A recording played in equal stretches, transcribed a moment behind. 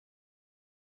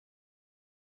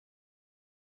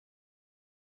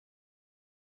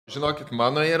Žinokit,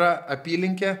 mano yra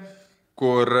apylinkė,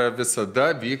 kur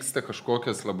visada vyksta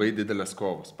kažkokios labai didelės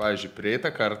kovos. Pavyzdžiui, prieitą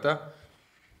kartą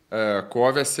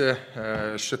kovėsi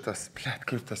šitas,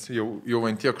 kaip tas, jau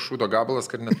ant tiek šūdo gabalas,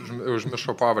 kad net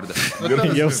užmiršo pavardę.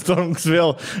 Jau Stonks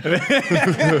vėl.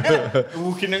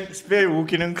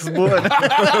 Ūkininkas buvo.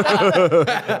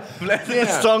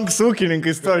 Stonks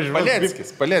ūkininkais to žinau.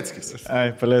 Paleckis.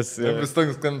 Ai, Paleckis.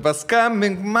 Stonks,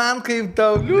 paskambink man, kaip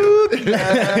tau liūdna.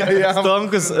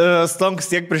 Stonks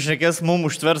tiek prišnekės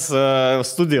mums užtvers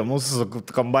studiją, mūsų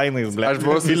kombainais. Aš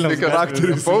buvau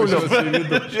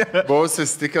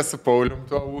susitikęs su Paulium,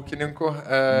 tuo ūkininku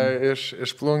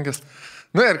iš Plungės.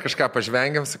 Nu ir kažką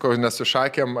pažvengiam, sakau,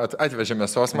 nesušakėm, atvežėme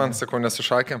sosman, sakau,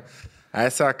 nesušakėm.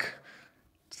 Sak,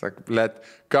 blėt,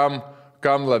 kam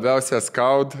labiausiai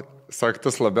skaud, sak,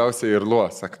 tas labiausiai ir luo.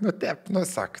 Sak,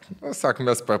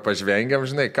 mes pažvengiam,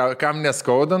 žinai, kam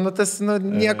neskauda, tas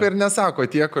nieko ir nesako.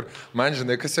 Tie, kur man,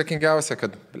 žinai, kas jokingiausia,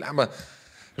 kad, blema,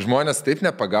 žmonės taip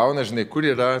nepagauna, žinai, kur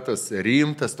yra tas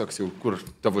rimtas, toks jau, kur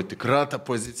tavo tikra ta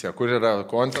pozicija, kur yra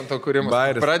kontento kūrimas.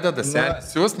 Bairis. Pradeda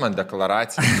siūst man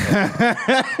deklaraciją.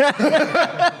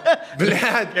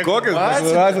 Blet, kokias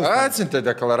deklaracijas? Atsiuntė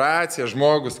deklaraciją,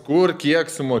 žmogus, kur, kiek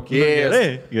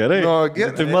sumokėjęs. Gerai.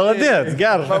 Tai maladėt,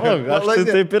 geras žmogus. Aš tai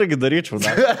taip irgi daryčiau.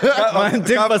 Man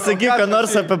tik pasakyk, kad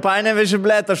nors apie Panevėžį,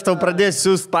 blet, aš tau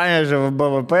pradėsiu siūst Panevėžį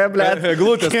BVP, blet.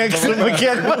 Glūtės. Kiek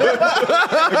sumokėk.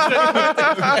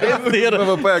 Ir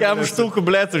kiam štukų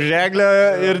blėtų žeglę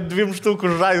ir 2 štukų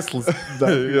žaislus.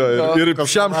 Ir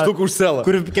 6 štukų už selą.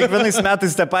 Kur kiekvienais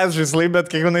metais te patys žaislai, bet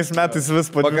kiekvienais metais vis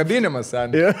po... Pakabinimas,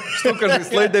 seniai. Štuka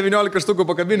žaislai, 19 štukų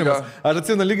pakabinimas. Aš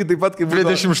atsimenu lygiai taip pat, kaip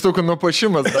 20 štukų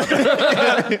nupašimas.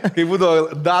 Kai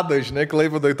būdavo Dada, žinai,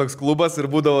 Klaipėdoje toks klubas ir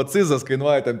būdavo cizas,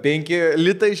 kainuoja ten 5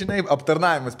 litai, žinai,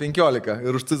 aptarnavimas 15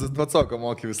 ir už cizas 20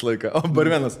 moki visą laiką. O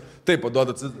barmenas, taip,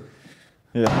 paduoda cizas.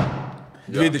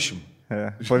 20.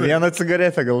 Po vieną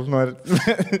cigaretę gal nori.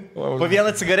 Po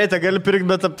vieną cigaretę gali pirkti,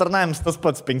 bet aptarnavimas tas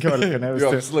pats 15, ne vis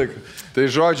tiek. Jo, laik. Tai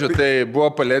žodžiu, tai buvo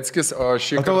Paleckis, o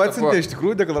šį kartą... O tau atsintė iš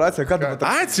tikrųjų deklaraciją, ką tu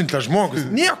matai? Atsintė žmogus,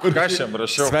 niekur, ką aš jam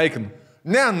rašiau. Sveikinu.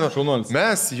 Ne,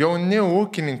 mes jauni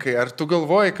ūkininkai, ar tu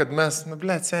galvoji, kad mes,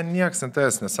 sen nieks ant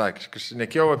tavęs nesakė, aš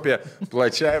nekėjau apie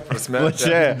plačiąją prasme.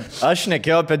 Aš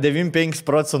nekėjau apie 95%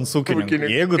 ūkininkų.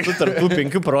 Jeigu tu tarptų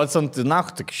 5%,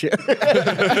 tik šie.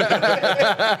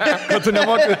 Kad tu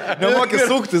nemoki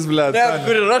suktis, blet.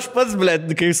 Ir aš pats, blet,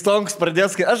 kai Stonks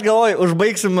pradės, aš galvoju,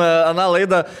 užbaigsim aną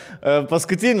laidą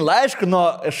paskutinį laišką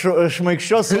nuo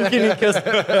šmaikščios ūkininkės.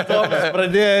 Tomas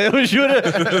pradėjo, žiūri,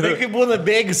 tai kaip būna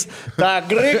bėgis.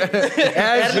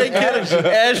 Ežerį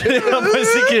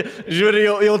pasikį, žiūri,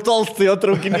 jau tolsta jo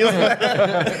traukinys.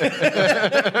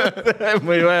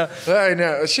 Ai,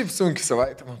 ne, šiaip sunki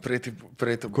savaitė man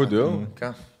praeitą. Kodėl?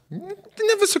 Ką?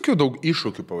 Ne visokių daug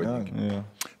iššūkių pavadinkime.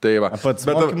 Tai va. Pats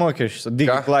moki mokesčius,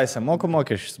 digi klasė, moku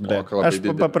mokesčius, ble. Aš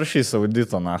paprašysiu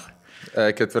audito, na.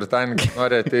 Ketvirtadienį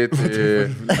nori ateiti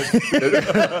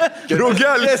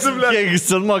Draugelis, blėt. Kiek jūs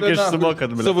ten mokesčius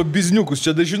sumokat, blėt. Savo bizniukus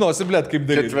čia dažinosi, blėt, kaip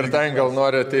daryti. Ketvirtadienį gal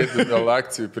nori ateiti dėl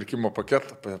akcijų pirkimo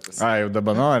paketo. Jau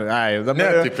dabar nori. Ne,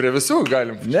 tai prie visų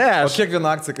galim. Ne, o kiek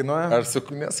viena akcija kainuoja? Ar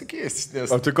nesakysi?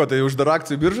 O tai ko, tai uždara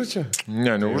akcijų birža čia?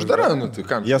 Ne, uždara, tai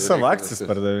kam? Jie savo akcijas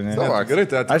pardavinė. Gerai,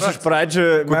 tai aš iš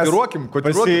pradžių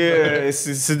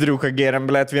Sidriuką geriam,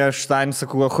 blėt, vieštain,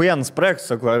 sakau, huienas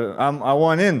projektas, sakau, I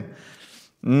want in.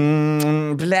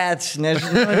 Blet,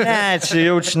 nežinau, čia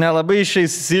jaučiu nelabai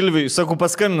išeis Silvijai. Sakau,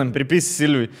 paskambinam, pripisi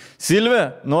Silvijai.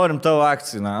 Silvija, norim tavo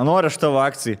akcijų, nori aš tavo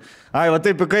akcijų. Ai, va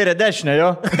taip į kairę dešinę,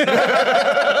 jo.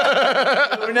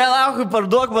 Nelaukiu,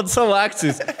 parduok man savo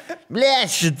akcijas.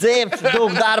 Blet, šitaip,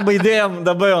 daug darbo įdėjom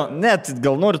dabar jau. Net,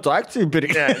 gal nori tų akcijų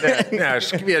pirkti? Ne,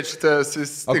 aš kviečiu tas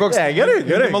įsitikti. O koks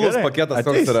gerai, malus paketas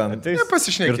toks yra?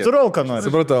 Nepasišnekėti. Ir tu rauką nori.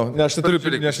 Supratau, ne, aš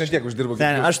netiek uždirbu.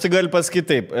 Ne, aš tai galiu pasakyti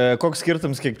taip, koks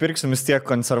skirtums, kiek pirksim, vis tiek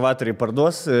konservatoriai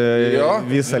parduos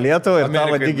visą Lietuvą ir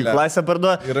tavo digi klasę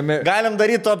parduos. Galim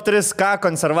daryti top 3, ką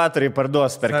konservatoriai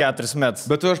parduos per 4 metus.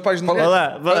 Bet tu aš pažinau.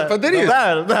 Padaryk.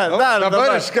 Dar.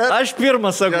 Aš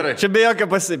pirmą sakau, čia be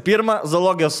jokio pirmą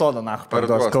zoologijos sodą.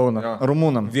 Parduos Kauną,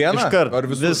 Rumunam. Vieną?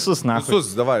 Visus, na.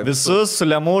 Visus, davai. Visus su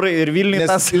lemūrai ir Vilniui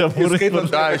tas lemūrai.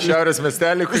 Šiaurės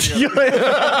miestelį,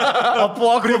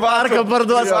 Apuokų parką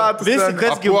parduos. Viską,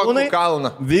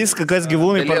 kas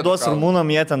gyvūnai parduos Rumunam,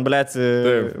 jie ten, blėt,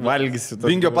 valgysi.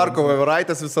 Vingio parko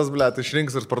vairaitas visas, blėt,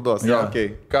 išrinks ir parduos.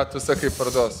 Ką tu sakai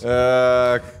parduos?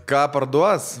 Ką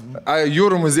parduos?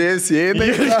 Jūrų muziejus įeina.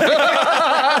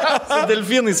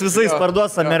 delfinais visais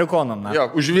parduos amerikonam.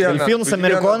 Jo, už vieną. Delfinus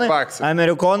amerikonai.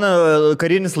 Amerikonų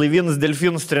karinis laivynas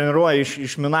delfinus treniruoja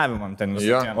išminavimam ten.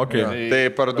 Jo, tai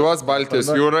parduos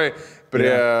Baltijos jūrai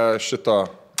prie šito.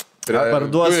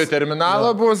 Parduos dujų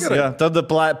terminalo bus. Ja, tada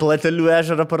Platelių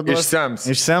ežerą parduos.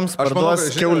 Išsems. Parduos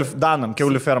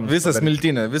keulių fermą. Visas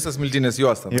miltinės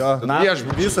juosta. Jo,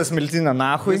 visas miltinė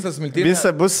nahui.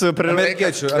 Visa bus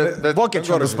amerikiečių.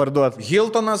 Vokiečių bus parduot.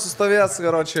 Hiltonas sustovės,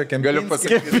 garočią,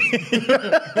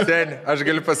 Aš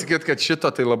galiu pasakyti, kad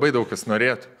šito tai labai daug kas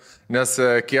norėtų. Nes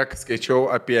kiek skaičiau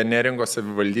apie Neringos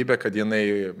savivaldybę, kad jinai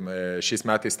šiais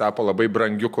metais tapo labai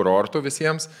brangių kurortų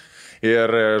visiems.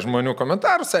 Ir žmonių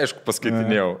komentarus, aišku,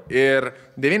 paskaitinėjau. Ir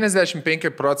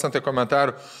 95%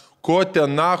 komentarų, ko ten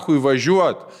nahui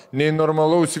važiuot, nei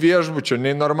normalaus viešbučio,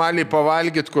 nei normaliai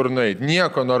pavalgyt kur nueit.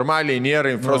 Nieko normaliai nėra,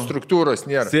 infrastruktūros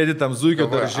nėra. Sėdi tam zuikio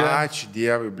darže. Ačiū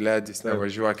Dievui, blėdys,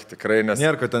 nevažiuokit tikrai, nes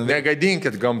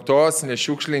negadinkit gamtos,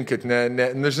 nešiukšlinkit,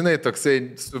 žinai, toksai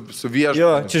su viešbučiu.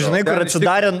 Jo, čia žinai, kur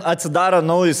atsidaro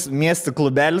naujas miestų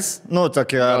klubelis,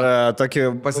 tokį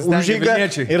užžygą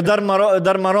ir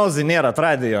dar marozai nėra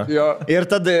atradę jo. Ir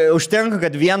tada užtenka,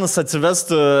 kad vienas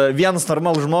atsivestų, vienas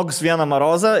normalus žmogus vieną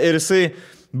marozą ir jisai,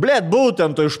 blėt,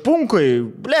 būtent to iš punkai,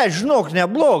 blėt, žinok,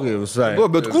 neblogai visai.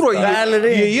 Bet kur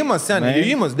įėjimas, seniai,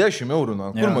 įėjimas 10 eurų,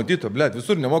 kur matyto, blėt,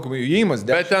 visur nemokamai įėjimas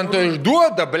 10 eurų. Bet ten to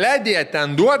išduoda, blėdė,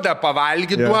 ten duoda,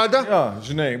 pavalgyti duoda,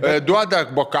 žinai, duoda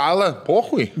bokalą,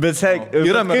 pohui. Bet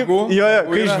yra mergų.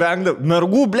 Kai žvengda,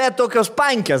 mergų, blėt, tokios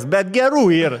pankės, bet gerų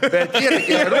yra. Bet ir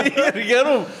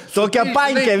gerų. Tokia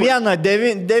pankė vieną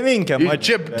devinkę.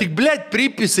 Čia tik, blėt,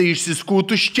 pripisai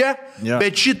išsiskūtus čia,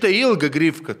 bet šitą ilgą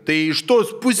grifką, tai iš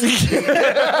tos pusės.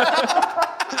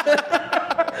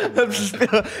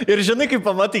 Ir žinai, kaip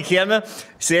pamatai kieme,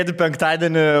 sėdi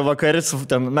penktadienį vakaris,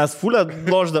 mes fulę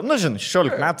loždam,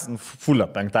 16 metų fulę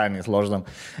penktadienį loždam.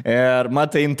 Ir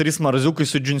matai, 3 marziukai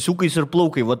su džinsiukais ir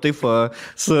plaukai, va taip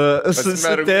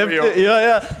susitepti.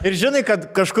 Ir žinai, kad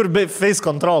kažkur be face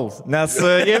control, nes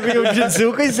jeigu jau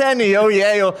džinsiukai seniai, jau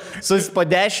jie jau po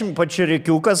 10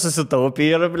 pačiurikiuką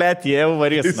susitaupė ir, blėt, jie jau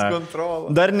varys.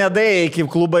 Dar nedai, iki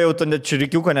klubą jau to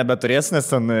čiurikiuko nebeturės, nes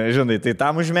ten, žinai, tai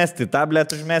tam užmesti, tą blėt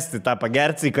užmesti. Tą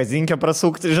pagerti, į kazinkę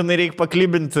prasukti, žinai, reikia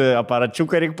paklibinti,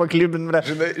 aparačiuką reikia paklibinti.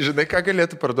 Žinai, ką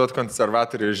galėtų parduoti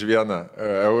konservatoriai už 1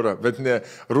 eurą, bet ne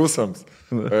rusams.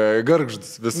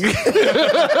 Gargždus viskas.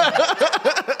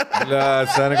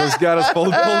 Seniai, koks geras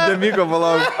Paldemiko,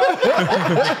 palauk.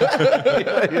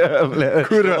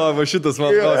 Kur? Va šitas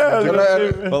man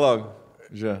klausimas. Palauk.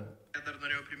 Žiūrėk.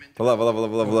 Pala,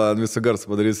 visą garsą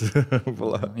padarysiu.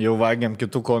 Jau vagiam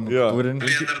kitų konų turinį.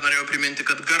 Dar norėjau priminti,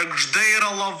 kad gargždai yra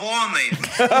lavonai.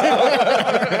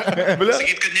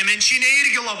 Sakyt, kad nemenčinė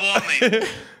irgi lavonai.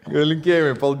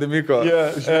 Linkėjimai, Paldemiko.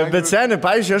 Bet seniai,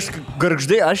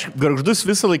 pavyzdžiui, aš gargždus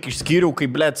visą laiką išskyriau,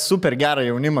 kaip, blėt, super gerą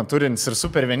jaunimą turintis ir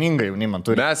super vieningą jaunimą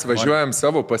turintis. Mes važiuojam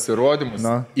savo pasirodymus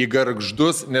į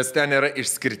gargždus, nes ten yra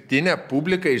išskirtinė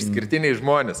publika, išskirtiniai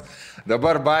žmonės.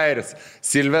 Dabar Bairis,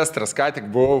 Silvestras, ką tik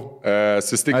buvau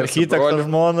susitikęs. Architekto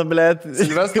žmona, blėt.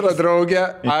 Silvestro draugė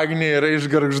Agnė yra iš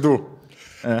gargždų.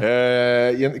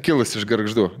 Kilus iš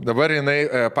gargždų. Dabar jinai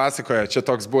pasakoja, čia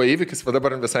toks buvo įvykis, o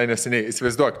dabar visai neseniai,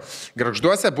 įsivaizduok.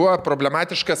 Gargžduose buvo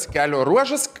problematiškas kelio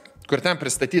ruožas, kur ten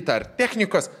pristatyta ar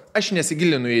technikos, aš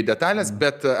nesigilinu į detalės,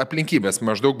 bet aplinkybės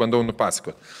maždaug bandau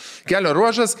nupasakoti. Kelio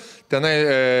ruožas, tenai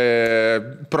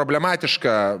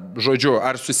problematiška, žodžiu,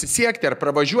 ar susisiekti, ar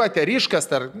pravažiuoti, ar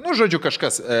iškasti, ar, žodžiu,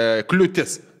 kažkas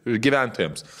kliūtis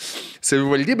gyventojams.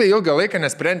 Savivaldybė ilgą laiką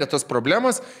nesprendė tos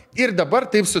problemos ir dabar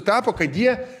taip sutapo, kad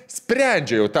jie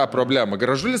sprendžia jau tą problemą.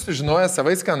 Gražulis sužinoja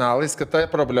savais kanalais, kad ta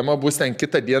problema bus ten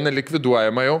kitą dieną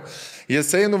likviduojama jau.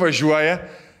 Jisai nuvažiuoja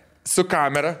su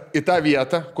kamera į tą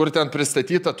vietą, kur ten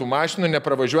pristatyta tų mašinų,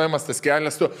 nepravažiuojamas tas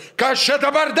kelias, kas čia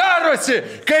dabar darosi,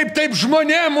 kaip taip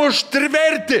žmonėm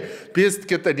užtverti. Pist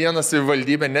kitą dieną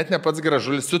savivaldybė, net ne pats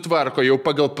Gražulis, sutvarko jau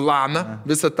pagal planą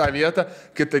visą tą vietą,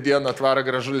 kitą dieną atvaro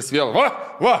Gražulis vėl,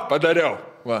 padariau.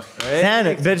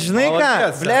 Seniai, bet žinai ką,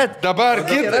 blėt, dabar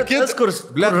kitas kurs,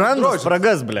 randas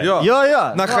spragas, blėt. Jo.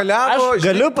 Na haliavo, aš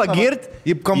galiu pagirti.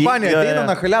 Į kompaniją ateina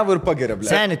na haliavo ir pagiria, blėt.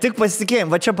 Seniai, tik pasitikėjimas,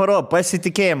 va čia paro,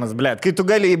 pasitikėjimas, blėt. Kai tu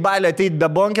gali į balį ateiti be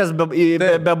bonkės,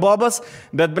 be bobas,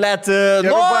 bet, blėt,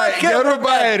 gerų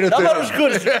bairių. Dabar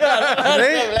užkursi.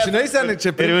 Žinai, seniai,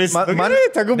 čia man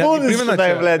tegu būna,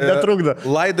 blėt, netrukdo.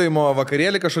 Laidojimo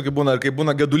vakarėlį kažkokį būna, ir kai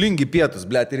būna gedulingi pietus,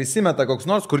 blėt, ir įsimeta koks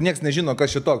nors, kur nieks nežino,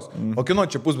 kas čia toks. O kino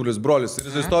čia pusbrolis, brolis, ir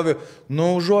jis stovi,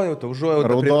 užuojauta,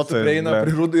 raudotai, prieina,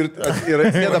 ir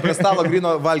sėda prie stalo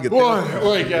grino valgyti.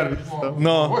 Oi, gerai.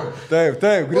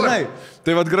 Taip, grinai.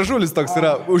 Tai vad Gražulis toks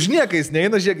yra, už niekais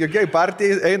neina, žiūrėk, jokiai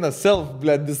partijai eina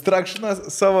self-destructionas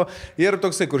savo ir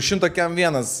toksai, kur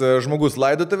 101 žmogus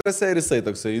laidotuvėse ir jisai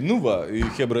toksai, nu va,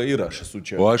 Hebra yra, aš esu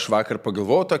čia. O aš vakar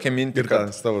pagalvojau tokią mintį, Ir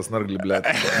ką, tavo snarglį, blėt.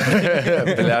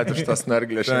 Blėt, už tą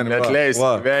snarglį aš netleisiu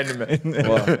gyvenime.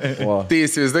 Tai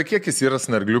įsivaizduoju, kiek jis yra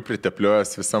snarglių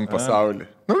pritepliojęs visam pasauliu.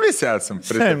 Nu, visi esam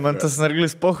pritepliojęs. Man tas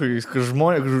snarglis pohui, kad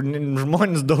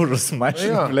žmonės daužas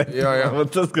mašiną, blėt. Jo.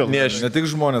 Tas gal. Ne tik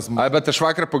žmonės. Bet aš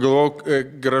vakar pagalvojau,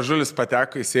 Gražulis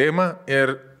pateko į Seimą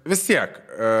ir vis tiek,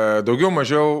 daugiau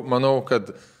mažiau, manau, kad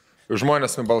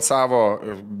žmonės nubalsavo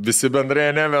visi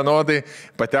bendrai ne vienodai,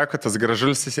 pateko tas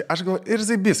Gražulis, aš gal ir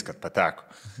Zaibys, kad pateko.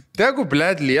 Tegu,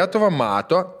 blėd, Lietuva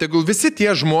mato, tegul visi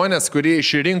tie žmonės, kurie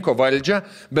išrinko valdžią,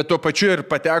 bet tuo pačiu ir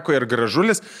pateko ir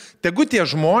Gražulis, tegul tie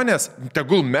žmonės,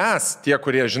 tegul mes, tie,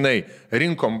 kurie, žinai,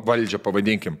 rinkom valdžią,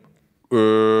 pavadinkim,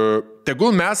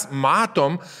 tegul mes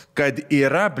matom, kad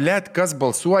yra, blėt, kas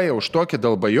balsuoja už tokį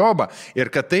dalbajobą ir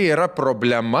kad tai yra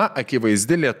problema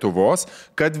akivaizdi Lietuvos,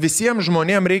 kad visiems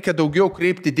žmonėms reikia daugiau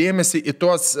kreipti dėmesį į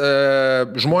tuos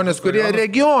žmonės, kurie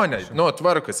regione,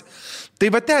 tvarkosi. Tai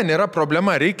va ten yra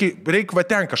problema, reikia va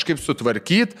ten kažkaip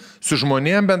sutvarkyti, su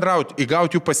žmonėm bendrauti,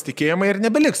 įgauti jų pasitikėjimą ir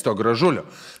nebeliks to Gražulio.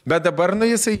 Bet dabar,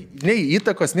 jisai nei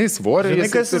įtakos, nei svorio. Žinai,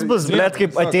 kas jis bus, blėt,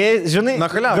 kaip atėjai, žinai,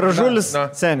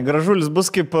 Gražulis bus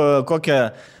kaip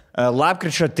kokia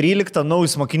lapkričio 13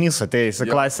 naujus mokinys atėjęs į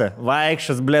klasę.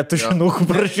 Vaikščias, blėt, tušinukų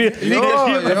prašy.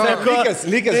 Lygęs,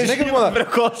 žinai, kaip būna,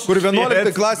 kur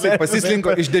 11 klasė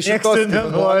pasislinko iš 10.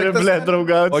 Nenori, blėt,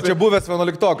 draugauti. O čia buvęs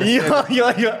 11.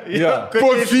 Jo.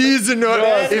 Po fizinio,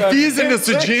 į fizinį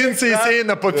su džinsais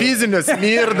eina, po fizinio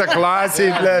smirda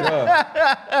klasiai, blėt.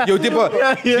 Jau tipo,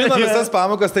 žino visas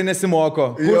pamokas, tai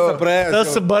nesimoko. Kursą praėjęs.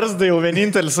 Tas su barzda jau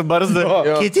vienintelis su barzda.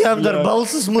 Kitiem dar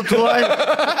balsus mutuoja.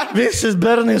 Visis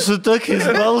bernai su tokiais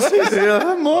balsais.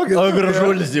 O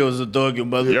Gražulis jau su tokiu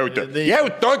balsu. Jau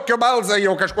tokio balsą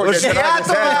jau kažko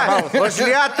nesirado. Už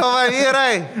Lietuvą,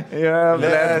 vyrai.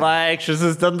 Blėt,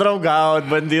 vaikščiusis ten draugaut,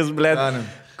 bandys, blėt.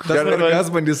 Tas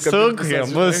bandys, kad... Sunkiai,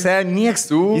 bus, nieks,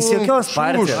 jis jokios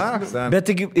partijos. Bet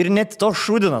ir net tos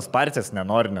šūdinos partijos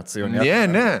nenori net su jaunimu.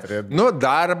 Ne. Nu,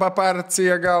 darbo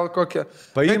partija gal kokia.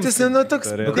 Bet jis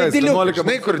toks debiliu,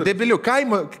 žinai, kur debiliu,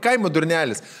 kaimo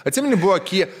durnelis. Atsimeni, buvo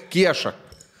Kieša.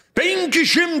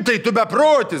 500, tu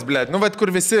beprotis, blėt. Nu, vat, kur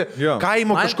visi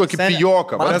kaimo kažkokį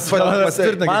pijoką. Man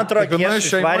atrodo, Kieša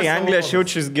išvarė į Angliją, aš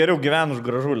jaučiu, jis geriau gyvenu už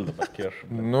Gražulį dabar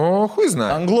Kieša. Nu,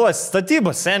 huizna. Angluos,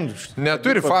 statybos, sendžius.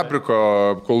 Neturi fabriko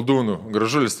koldūnų.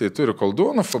 Gražulis tai turi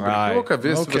koldūnų, fabrikuką,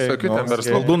 visokių ten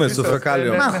verslų. Koldūnai su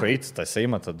fekalijom. Na, eit, tas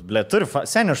Seimą, tad, blėt, turi,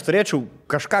 seniai, aš turėčiau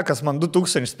kažką, kas man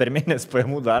 2000 per mėnesį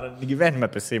pajamų dar gyvenime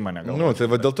apie Seimą negalvoju. Nu,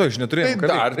 tai va dėl to aš neturėjau.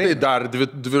 Tai dar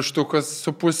 2 štukas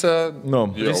su pusę.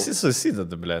 Visi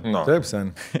susideda, blėt. No. Taip,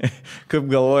 sen. Kaip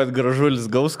galvojat, Gražulis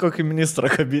gaus kokį ministrą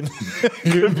kabinetą?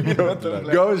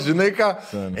 Gal, žinai ką?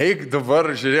 Eik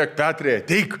dabar, žiūrėk, Petrė,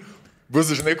 ateik. Bus,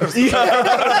 žinai, kur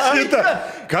šitą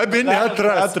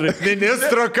kabinetras.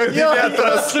 Ministro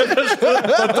kabinetas.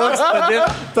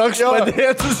 Toks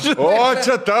padėtas. O,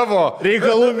 čia tavo.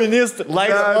 Reikalų ministras,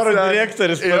 Laisvaro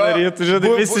direktorius padarytų,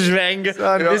 žinai, visi žvengia,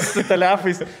 visi su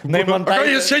telefais. Ką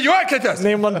jūs čia juokėtės?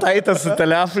 Neimantaitas su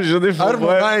telefu, žinai,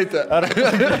 Armonaitė.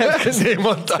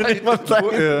 Neimantaitas.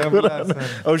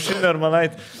 Aušinė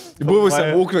Armonaitė.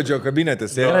 Buvusiam ūkvedžio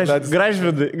kabinetės.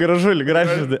 Gražulį.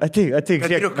 Ateik,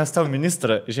 žiūrėk, mes tau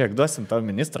ministrą, žiūrėk, duosim tau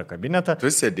ministrą kabinetą.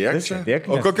 Tu sėdėk čia.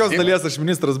 O kokios dalies aš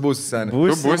ministras būsiu, seniai?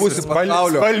 Tu būsi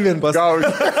spalvint gauti.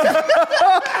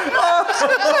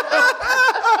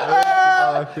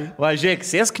 Va, žiūrėk,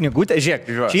 sės knygutė, žiūrėk,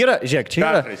 čia yra.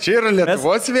 Čia yra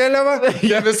Lietuvos vėliava,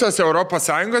 čia visos Europos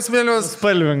Sąjungos vėliavos.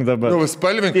 Spalvink dabar.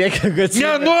 Spalvink.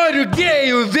 Nenoriu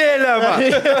gėjų vėliavą.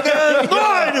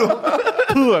 Nenoriu.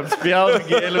 Tu apspjauk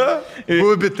gėlių.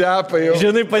 Bubi tepa jau.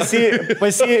 Žinai, pasi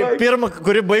pirmą,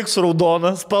 kuri baigs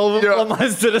raudoną spalvą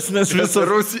flamasteris, nes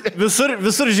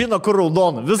visur žino, kur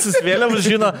raudona. Visus vėliavus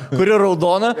žino, kuri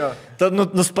raudona. Tad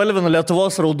nuspalvino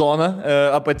Lietuvos raudoną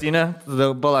apatinę.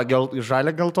 Bala,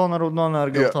 žalia geltona raudona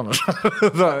ar geltona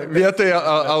žalia. Vietoje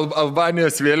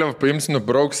Albanijos vėliavą paims,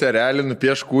 nubrauks erelį,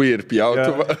 nupieš kūjį ir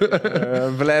pjautuvą.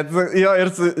 Blet, jo, ir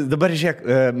dabar žiūrėk,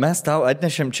 mes tau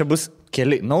atnešėm, čia bus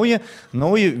keliai, nauji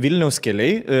Vilniaus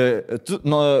keliai.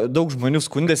 Daug žmonių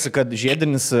skundėsi, kad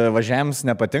žiedinis važiavimas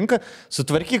nepatinka.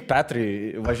 Sutvarkyk,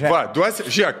 Petrai, važiavimą. Va, duosi,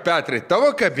 žiūrėk, Petrai,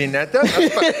 tavo kabinete.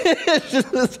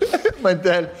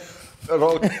 Mantel.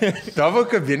 Tavo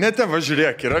kabinete, va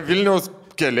žiūrėk, yra Vilniaus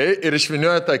keliai ir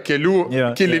išvinioja tą kelių Jo.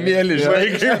 kilimėlį, žinai,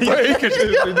 kaip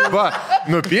vaikiškai. Va,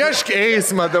 nupiešk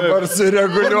eismą dabar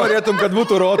sureguliuoju. Norėtum, kad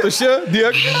būtų rotušė,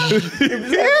 dėk.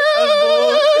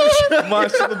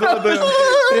 Mašinų duoda.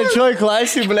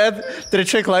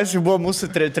 Trečioji klasė buvo mūsų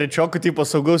trečiokų tipo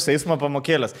saugaus eismo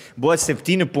pamokėlės. Buvo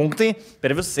 7 punktai,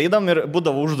 per visus eidam ir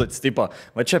būdavo užduotis, tipo,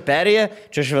 va čia perėja,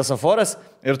 čia šviesoforas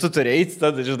ir tu turi eiti,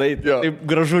 tada, žinai, taip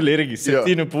gražulį irgi,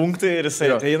 7 punktai ir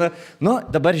jisai eina. Nu,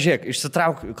 dabar žiūrėk,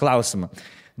 išsitrauk klausimą.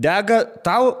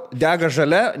 Tau dega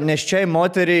žalia, neščiai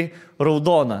moteriai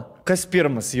raudona. Kas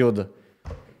pirmas juda?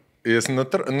 Jis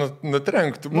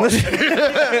nutrenktų.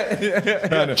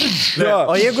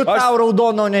 O jeigu tau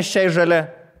raudona, o neščiai žalia?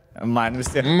 Man vis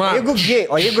tiek.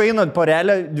 O jeigu einat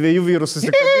porelę, 2 vyrų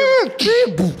susikabina.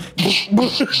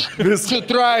 Viską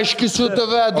traiškisiu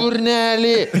tave,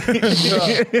 durnelį.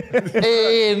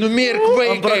 Ei, numirk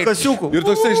vaikai. Brakasiukų. Ir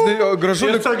toksai, žinai, Ir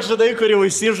gražulis. toks, žinai, kur jau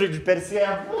įsižaidži per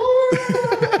sieną.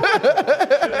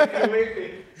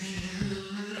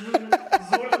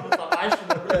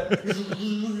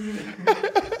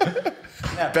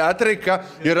 Petrai,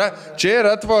 čia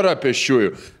yra tvora pešiųjų.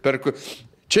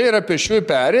 Čia yra pešiųjų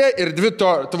perėja ir 2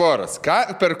 tvoras.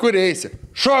 Per kur eisi?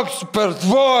 Šoks per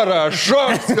tvorą,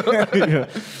 šoks.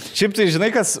 Šiaip tai,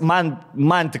 žinai, kas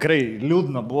man tikrai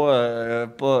liūdna buvo,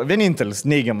 vienintelis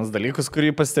neigiamas dalykas,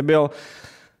 kurį pastebėjau.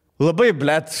 Labai,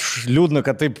 blėt, liūdna,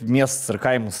 kad taip miestas ir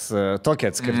kaimus tokie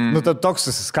atskirti. Nu, toks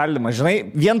susiskaldimas, žinai,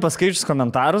 vien paskaičius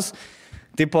komentarus,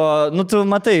 tipo, nu, tu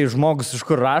matai žmogus, iš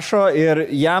kur rašo ir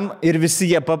jam, ir visi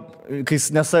jie, kai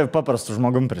nesavi paprastų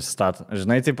žmogum prisistato.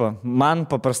 Žinai, tipo, man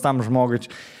paprastam žmogui.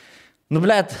 Nu,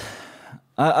 blėt,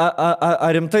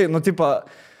 ar rimtai, nu, tipo,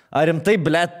 ar rimtai,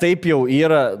 blėt, taip jau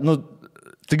yra, nu,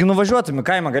 taigi nuvažiuotum į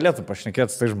kaimą, galėtum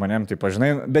pašnekėti su tai žmonėm, taip,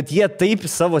 žinai, bet jie taip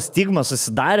savo stigmą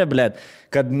susidarė, blėt,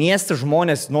 kad mieste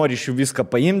žmonės nori iš jų viską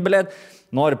paimti, blėt,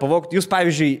 nori pavogti. Jūs,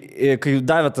 pavyzdžiui, kai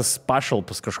davė tas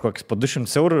pašalpas kažkokius po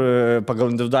 200 eurų pagal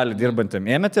individualiai dirbantėm,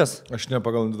 ėmėtės? Aš ne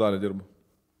pagal individualiai dirbu.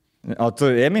 O tu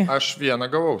ėmė? Aš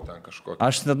vieną gavau ten kažkokį.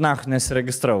 Aš net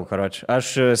nesiregistravau, karoči.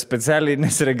 Aš specialiai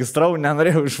nesiregistravau,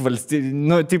 nenorėjau iš valstybės,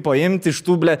 nu, tipo, imti iš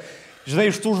tų, blėt.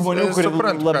 Žinai, iš tų žmonių, kurie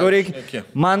labiau reikia.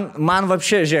 Man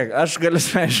vapšė, žiūrėk, aš galiu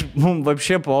spėti, mums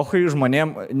vapšė pohui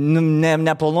žmonėm,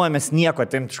 neplanuojamės nieko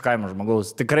atimti iš kaimo žmogaus.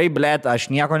 Tikrai, blėt,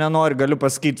 aš nieko nenoriu, galiu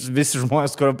pasakyti, visi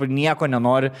žmonės, kurie nieko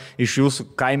nenori iš jūsų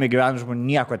kaime gyvenų žmonių,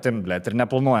 nieko atimti, blėt, ir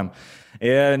neplanuojam.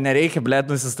 Ir nereikia, blėt,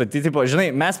 nusistatyti. Žinai,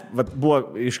 mes,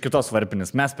 buvo iš kitos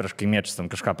varpinės, mes prieš kaimiečius ten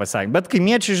kažką pasakėm, bet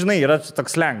kaimiečiai, žinai, yra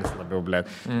toks lengas labiau, blėt.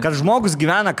 Kad žmogus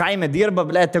gyvena kaime, dirba,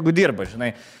 blėt, tegu dirba,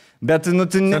 žinai. Bet, nu,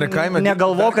 tu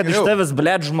negalvo, kad iš tavęs,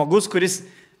 blėt, žmogus, kuris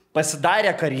pasidarė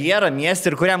karjerą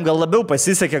miestį ir kuriam gal labiau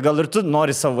pasisekė, gal ir tu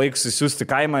nori savo vaikus įsiųsti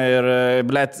kaimą ir,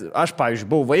 blėt, aš, pavyzdžiui,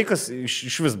 buvau vaikas,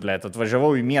 iš vis, blėt,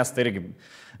 atvažiavau į miestą irgi.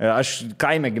 Aš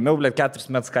kaime gimiau, blėt,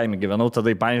 4 metus kaime gyvenau, tada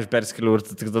į Panevėžį perskeliau ir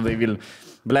tik tada į Vilnių.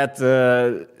 Blėt,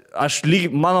 aš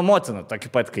mano motina tokį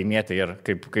pat kaimietė ir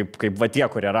kaip va tie,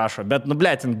 kurie rašo. Bet, nu,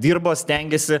 blėt, dirbo,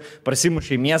 stengiasi,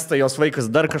 prasimušė į miestą, jos vaikas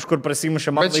dar kažkur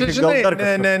prasimušė, man vaikas gal dar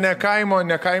kažkur.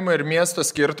 Ne kaimo ir miesto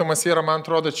skirtumas yra, man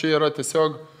atrodo, čia yra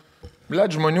tiesiog,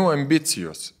 blėt, žmonių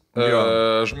ambicijos.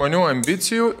 Žmonių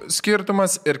ambicijų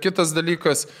skirtumas ir kitas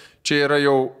dalykas, čia yra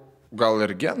jau gal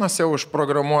ir genuose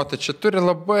užprogramuota, čia turi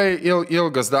labai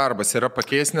ilgas darbas yra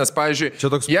pakeisti, nes, pavyzdžiui,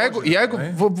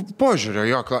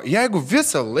 jeigu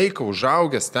visą laiką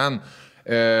užaugęs ten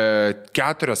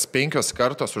 4-5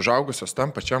 kartos užaugusios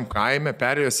tam pačiam kaime,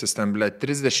 perėjusis ten, blėt,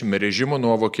 30 režimų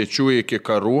nuo vokiečių iki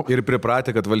karų. Ir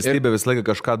pripratę, kad valstybė visą laiką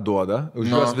kažką duoda, už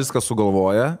juos viską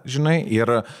sugalvoja, žinai,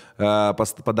 ir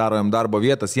padaro jam darbo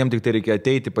vietas, jiem tik tai reikia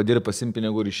ateiti, padirti, pasimti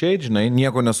pinigų ir išeiti, žinai,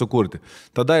 nieko nesukurti.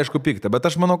 Tada, aišku, pikta. Bet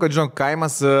aš manau, kad, žinai,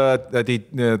 kaimas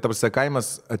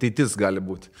ateitis gali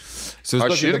būti.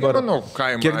 Aš irgi manau,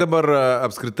 kaimą. Kiek dabar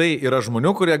apskritai yra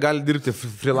žmonių, kurie gali dirbti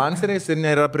freelanceriais ir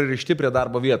nėra pririšti prie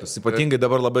darbo vietos. Ypatingai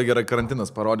dabar labai gerai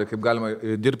karantinas parodė, kaip galima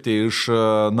dirbti iš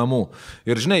namų.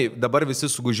 Ir žinai, dabar visi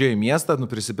sugužėjo į miestą,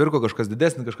 prisipirko kažkas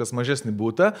didesnį, kažkas mažesnį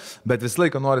būtą, bet visą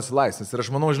laiką norisi laisvės. Ir aš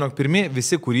manau, žinok, pirmi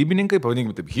visi kūrybininkai,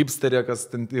 pavadinkime taip, hipsterė, kas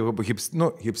ten,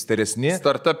 hipsteresni.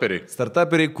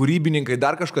 Startuperiai, kūrybininkai,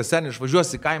 dar kažkas sen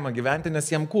išvažiuos į kaimą gyventi, nes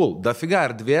jiem cool. Dafiga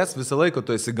erdvės, visą laiką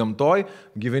tu esi gamtoj,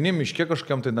 gyveni miške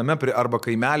kažkokiam tai name, arba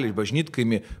kaimelį,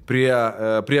 bažnytkaimį,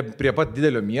 prie pat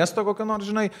didelio miesto kokio nors,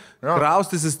 žinai.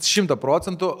 kraustysis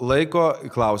 100% laiko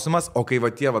klausimas, o kai va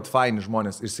tie faini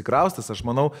žmonės išsikraustys, aš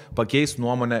manau, pakeis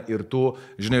nuomonę ir tų,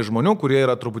 žinai, žmonių, kurie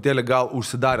yra truputėlį gal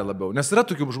užsidarę labiau. Nes yra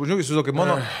tokių žmonių, įsivaizduoju, kaip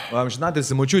mano amžinatė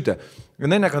Simučiūtė.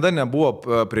 Jinai niekada nebuvo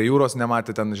prie jūros,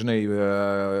 nematė ten, žinai,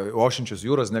 ošiančios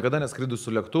jūros, niekada neskridus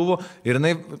su lėktuvu ir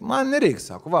jinai, man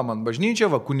nereiks, sako, va, man bažnyčia,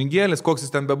 va, kunigėlis, koks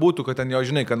jis ten bebūtų, kad ten jo,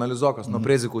 žinai, kanalizokas nuo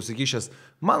prezikų įsikišęs,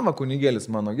 man va,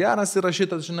 kunigėlis mano geras yra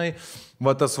šitas, žinai,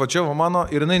 va, tas va čia va mano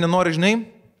ir jinai nenori, žinai,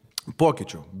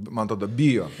 pokyčių, man tada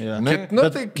bijo. Yeah. Bet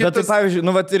tai pavyzdžiui,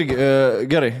 nu, vat irgi,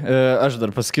 gerai, aš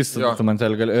dar pasakysiu, tu man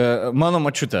telį gali. Mano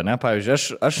mačiutė, ne,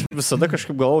 pavyzdžiui, aš visada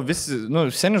kažkaip galvoju, visi, nu,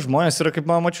 seni žmonės yra kaip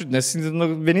mano mačiutė, nes, nu,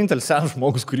 vienintelis senas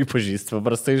žmogus, kurį pažįstu,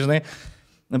 paprastai, žinai.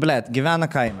 Na, blėt, gyvena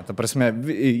kaime, ta prasme,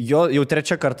 jo jau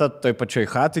trečia karta toj pačioj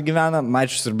chatui gyvena,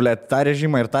 mačius ir, blėt, tą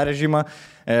režimą,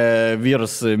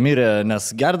 vyras mirė, nes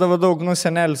gerdavo daug, nu,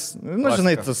 senelis, nu,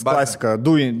 žinai, tas klasika,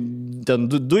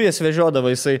 dujas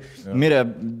vežiodavo, jisai mirė,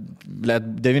 blėt,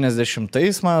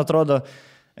 90-ais, man atrodo,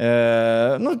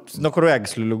 nu, nuo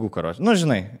kraujagyslių ligų, karos, nu,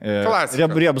 žinai,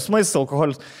 riebus maistas,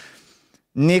 alkoholis.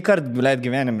 Nei kart, blėt,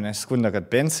 gyvenime nesiskundė, kad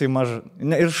pensijai maža.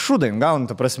 Ir šūdai gaunu,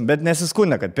 ta prasme, bet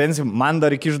nesiskundė, kad pensijai man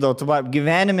dar įkiždavo.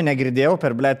 Gyvenime negirdėjau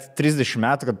per, blėt, 30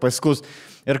 metų, kad paskus.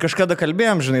 Ir kažkada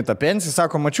kalbėjom, žinai, tą pensiją,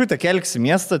 sako, mačiutė, kelksi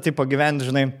miestą, tipo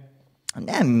gyventi, žinai.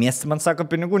 Ne, miestą, man sako,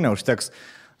 pinigų neužteks.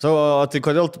 O tai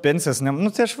kodėl tu pensijas,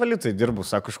 nu tai aš valytojai dirbu,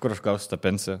 sako, iš kur aš gausiu tą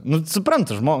pensiją. Nu,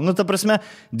 supranta, nu, ta prasme,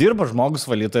 dirba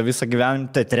žmogus valytoje visą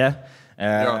gyvenimą teatre.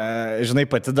 Žinai,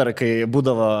 pati dar, kai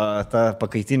būdavo ta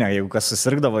pakaitinė, jeigu kas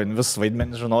susirgdavo, vis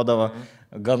vaidmenį žinodavo,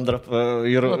 Gandrą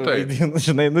ir vaidino,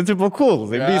 žinai, nu, tipo, cool.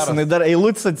 Tai jinai dar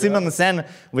eilutis atsimenu, sen,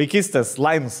 vaikystės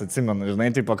lainus atsimenu,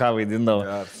 žinai, tipo, ką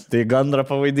vaidindavo. Tai Gandrą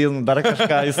pavaidino, dar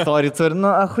kažką istorijų turi, nu,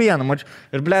 ahujeną, mačiu.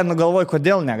 Ir, blė, nu, galvoju,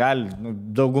 kodėl negali, nu,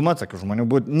 dauguma tokių žmonių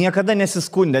būti. Niekada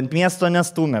nesiskundė, ant miesto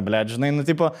nestumė, blė, žinai, nu,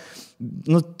 tipo,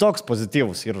 nu, toks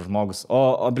pozityvus yra žmogus.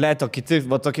 O blėt, o kiti,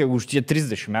 va tokie už tie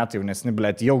 30 metų jaunesni,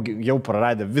 blėt, jau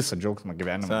praradė visą džiaugsmą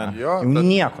gyvenimą. Jo,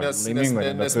 nieko.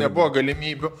 Nes nebuvo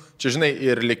galimybių. Čia, žinai,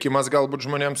 ir likimas galbūt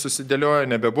žmonėms susidėliojo,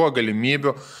 nebebuvo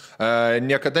galimybių.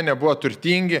 Niekada nebuvo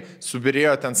turtingi,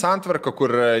 subirėjo ten santvarka,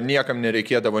 kur niekam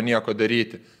nereikėdavo nieko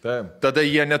daryti. Taip. Tada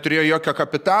jie neturėjo jokio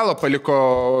kapitalo,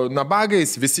 paliko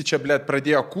nabagais, visi čia, blėt,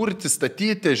 pradėjo kurti,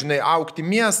 statyti, žinai, augti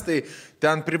miestai.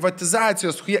 Ten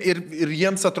privatizacijos ir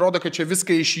jiems atrodo, kad čia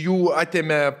viską iš jų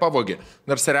atėmė pavogė.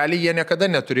 Nors realiai jie niekada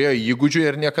neturėjo įgūdžių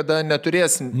ir niekada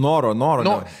neturės... Noro.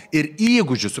 Ir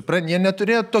įgūdžių, suprant, jie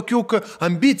neturėjo tokių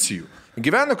ambicijų.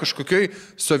 Gyveno kažkokioj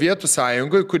Sovietų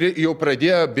sąjungoje, kuri jau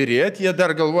pradėjo birėti, jie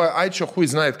dar galvoja, ai čia hui,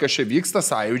 žinai, kas čia vyksta,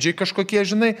 sąjūdžiai kažkokie,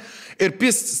 žinai. Ir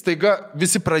staiga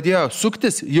visi pradėjo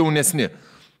suktis jaunesni.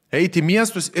 Eiti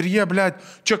miestus ir jie, blėt,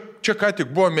 čia ką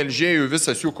tik buvo Melžėjų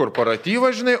visas jų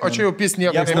korporatyvas, žinai, o čia jau pis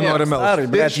nieko nenori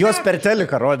melžti. Juos per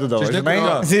teliką rodydavo, žinai.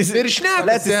 Ir šneka.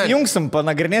 Blėt, jungsim,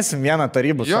 panagrinėsim vieną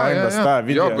tarybų sąjungos tą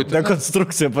video,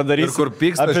 dekonstrukciją padarysim. Ir kur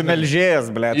pyksta. Apie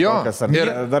Melžėjas, blėt.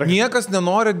 Niekas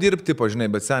nenori dirbti, pažinai,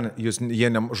 bet sen,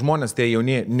 žmonės tie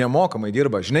jauni nemokamai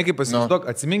dirba. Žinai, kaip pasivaizduok,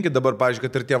 atsiminkit dabar, pavyzdžiui,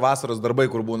 kad ir tie vasaros darbai,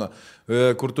 kur būna,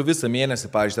 kur tu visą mėnesį,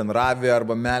 pavyzdžiui, ten ravi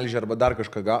arba melži arba dar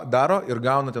kažką daro ir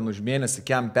gaunate už mėnesį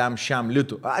šiam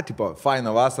litų. Tipo,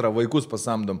 faina vasara, vaikus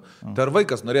pasamdom. Tai ar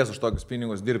vaikas norės už tokius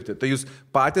pinigus dirbti? Tai jūs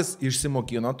patys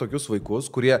išsimokino tokius vaikus,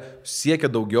 kurie siekia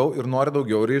daugiau ir nori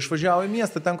daugiau ir išvažiavo į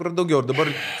miestą ten, kur daugiau. Ir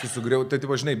dabar susigriau, tai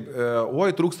tipo, žinai,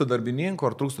 oi, trūksta darbininkų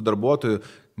ar trūksta darbuotojų.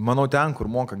 Manau, ten, kur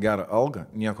moka gerą algą,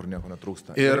 nieko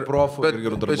netrūksta. Ir profų, ir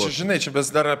gerų darbuotojų. Bet žinai, čia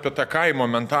vis dar apie tą kaimo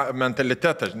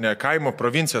mentalitetą, ne kaimo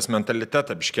provincijos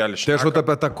mentalitetą biškelį. Tai aš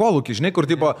apie tą kolūkį, žinai, kur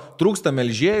tipo, trūksta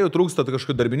melžėjų, trūksta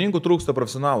kažkokių darbininkų, trūksta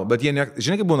profesionalų, bet jie,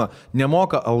 žinai, kaip būna,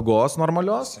 nemoka algos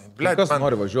normalios. Blet, kas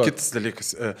nori važiuoti? Kitas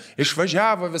dalykas,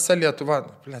 išvažiavo visa Lietuva.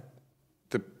 Blet.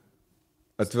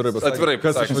 Atvirai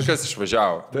pasakė. Kas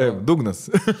išvažiavo? Taip, dugnas.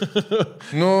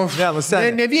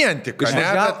 Ne vien tik.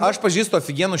 Aš pažįstu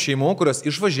ofigenų šeimų, kurios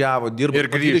išvažiavo, dirbo ir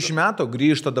 20 metų,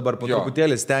 grįžta dabar po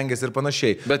truputėlį, stengiasi ir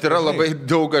panašiai. Bet yra labai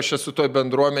daug, aš esu toj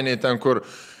bendruomeniai ten, kur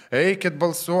eikit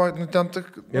balsuoti,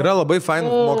 Yra labai fainų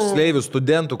moksleivių,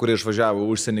 studentų, kurie išvažiavo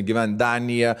užsienį gyventi,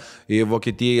 Daniją, į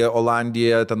Vokietiją,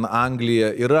 Olandiją, ten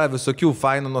Angliją. Yra visokių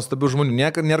fainų, nuostabių žmonių.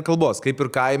 Nėra kalbos, kaip ir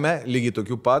kaime, lygiai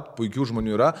tokių pat, puikių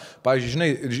žmonių yra. Pavyzdžiui, žinai,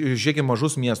 žiūrėkime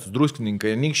mažus miestus,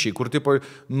 Druskininkai, Anykščiai, kur tipo,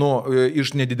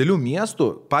 iš nedidelių miestų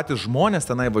patys žmonės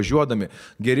tenai važiuodami,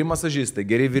 geri masažistai,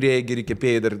 geri vyrėjai, geri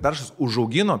kepėjai, dar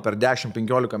užaugino per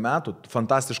 10-15 metų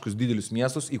fantastiškus didelius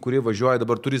miestus, į kurį važiuoja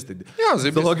dabar turistai.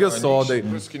 Sodai.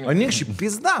 Anykščiai,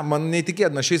 pizda, man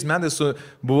neįtikėtina, šiais metais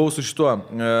buvau su šituo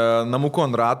namuku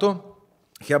ant ratų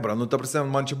Hebra, nu, ta prasme,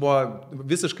 man čia buvo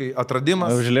visiškai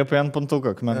atradimas. Užliepai ant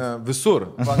pantuko, akmens. Visur.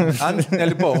 Ant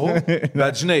nelipau,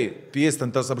 bet žinai,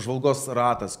 piestant tas apžvalgos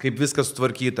ratas, kaip viskas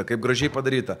sutvarkyta, kaip gražiai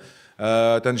padaryta.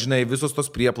 Ten, žinai, visos tos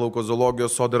prieplaukos,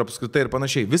 zoologijos, sodo ir apskritai ir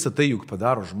panašiai. Visą tai juk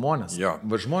padaro žmonės. Jo.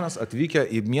 Va žmonės atvykę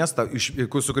į miestą,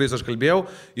 su kuriais aš kalbėjau,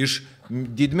 iš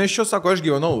didmiesčio, sako, aš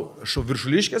gyvenau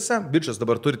Viršuliškėse, bičias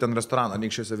dabar turi ten restoraną,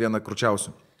 Anykščiuose vieną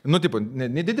kručiausių. Nu, tipo,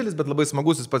 nedidelis, bet labai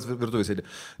smagus, jis pats virtuvės sėdi.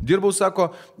 Dirbau, sako,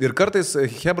 ir kartais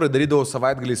hebrai darydavau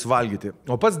savaitgaliais valgyti.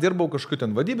 O pats dirbau kažkur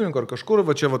ten vadybininku ar kažkur,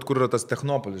 va čia, va, kur yra tas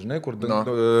Technopolis, žinai, kur,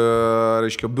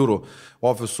 reiškia, biurų,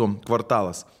 ofisų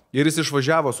kvartalas. Ir jis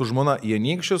išvažiavo su žmona į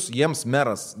Anykščius, jiems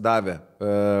meras davė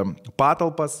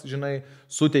patalpas, žinai,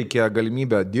 suteikė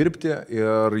galimybę dirbti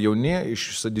ir jauni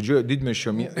iš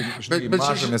didmiesčio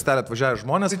mažo miestelio atvažiavę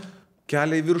žmonės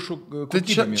kelia į viršų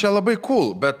kokybę. Čia labai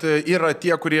cool, bet yra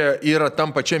tie, kurie yra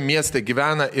tam pačiam mieste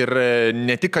gyvena ir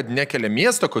ne tik, kad nekelia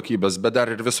miesto kokybės, bet dar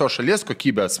ir visos šalies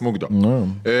kokybę smugdo.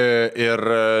 Ir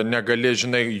negali,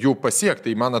 žinai, jų pasiekti.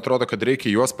 Tai man atrodo, kad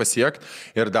reikia juos pasiekti.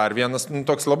 Ir dar vienas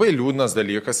toks labai liūdnas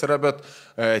dalykas yra, bet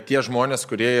tie žmonės,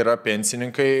 kurie yra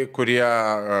pensininkai, kurie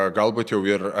galbūt jau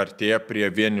ir artėja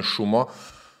prie vienišumo,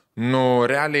 nu,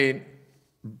 realiai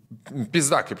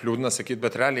pizda, kaip liūdna sakyti,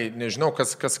 bet realiai nežinau,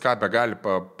 kas ką be gali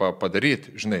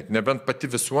padaryti, žinai, nebent pati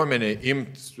visuomenė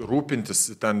rūpintis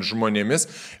ten žmonėmis,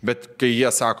 bet kai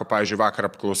jie sako, pavyzdžiui, vakar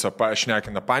apklausą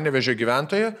šnekina Panevėžio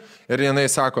gyventoją ir jinai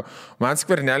sako, man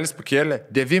Skvernelis pakėlė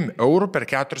 9 eurų per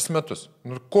 4 metus.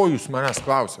 Nu, ko jūs manęs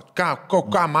klausėt?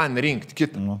 Ką man rinkti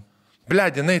kitą?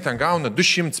 Bled, jinai ten gauna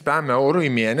 200 eurų į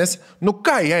mėnesį, nu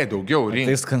ką jai daugiau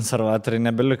rinkti? Tais konservatoriai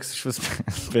nebeliks iš vis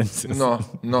pensijos.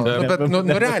 Bet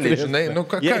realiai, žinai,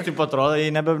 ką... Jie taip atrodo, jie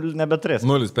nebeturės.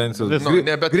 0 pensijos.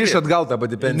 Grįžt atgal tą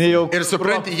patį pensiją. Ir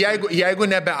supranti,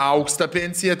 jeigu nebeauksta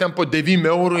pensija ten po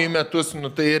 9 eurų į metus, nu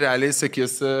tai realiai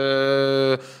sakys,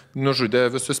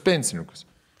 nužudė visus pensininkus.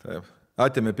 Taip.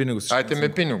 Atėmė pinigus.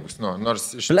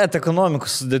 Nors... Blet,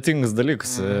 ekonomikos sudėtingas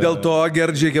dalykas. Dėl to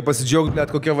Gerdžiai reikia pasidžiaugti, net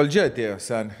kokia valdžia atėjo,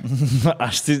 seniai.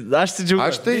 Aš tai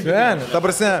džiaugiuosi. Seniai, ta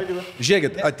prasme,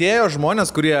 žiūrėkit, atėjo žmonės,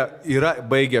 kurie yra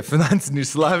baigę finansinį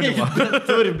išsilavinimą.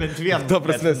 Turi bent vieną. Ta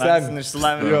prasme, finansinį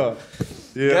išsilavinimą.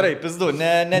 Gerai, pizdu,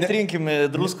 netrinkim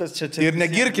druskos čia. Ir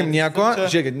negirkim nieko,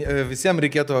 žiūrėkit, visiems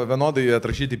reikėtų vienodai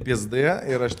atrašyti PSD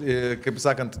ir aš, kaip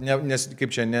sakant,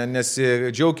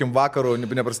 nesidžiaugim vakarų,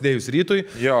 neprasidėjus rytui.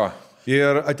 Jo.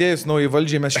 Ir atėjus naujai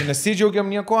valdžiai mes čia nesidžiaugiam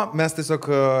nieko, mes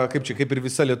tiesiog, kaip ir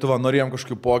visa Lietuva, norėjom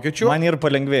kažkokių pokyčių. Man ir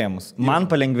palengvėjimus.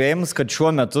 Man palengvėjimus, kad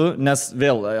šiuo metu, nes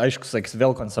vėl, aišku, sakys,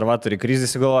 vėl konservatoriai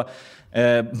krizės įgalvo,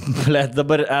 blet,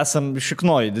 dabar esam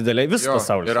šiknoj dideliai, visas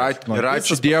pasaulis. Ir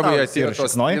ačiū Dievui atėjo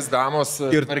tos damos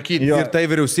tvarkyti. Ir tai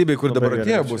vyriausybei, kur dabar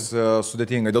atėjo, bus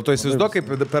sudėtinga. Dėl to įsivaizduok, kaip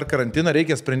per karantiną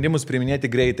reikia sprendimus priiminėti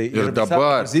greitai. Ir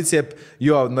dabar opozicija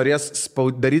norės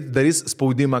darys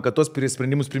spaudimą, kad tos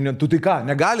sprendimus priiminėtų. Tu tai ką,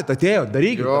 negalit, atėjo,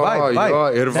 darykit.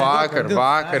 Ir vakar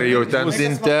jau ten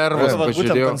intervas pažiūrėjau.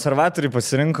 Būtent konservatoriai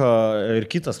pasirinko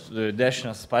ir kitos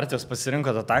dešinės partijos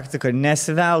pasirinko tą taktiką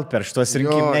nesivelt per šitos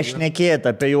rinkimus, nešnekėti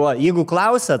apie juo. Jeigu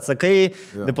klausia, atsakai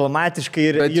diplomatiškai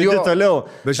ir judi toliau.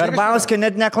 Karbauskio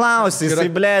net neklausia, jisai,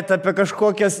 blėt, apie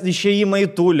kažkokias išėjimą į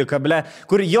Tuliką, blėt,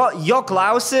 kur jo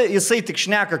klausia, jisai tik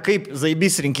šneka, kaip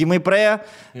zaibys rinkimai praėjo,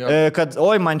 kad,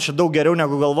 oi, man čia daug geriau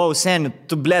negu galvojau, seni,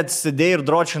 tu, blėt, sėdėjai ir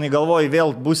dročinai galvojai,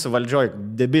 vėl būsi valdžioj,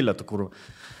 debilė tu kur.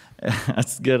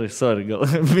 Gerai, sorry, gal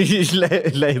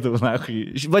leidau, na,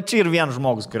 va čia ir vien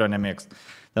žmogus, kurio nemėgst.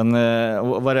 Ten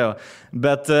varėjo.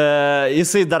 Bet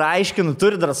jisai dar aiškina,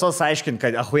 turi drąsos aiškinti,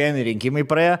 kad ahuieni rinkimai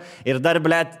praėjo ir dar,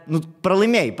 blėt,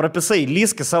 pralaimėjai, prapisai,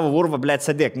 lyski savo urvą, blėt,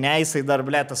 sėdėk. Ne, jisai dar,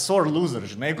 blėt, tas sore loser,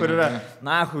 žinai, kur yra,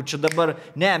 na, čia dabar,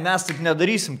 ne, mes taip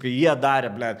nedarysim, kai jie darė,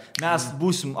 blėt. Mes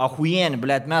būsim ahuieni,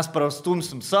 blėt, mes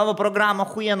prastumsim savo programą,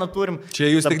 ahuieną turim.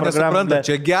 Čia jūs tik nesuprantate,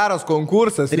 čia geras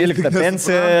konkursas. 13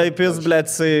 pensija įpis,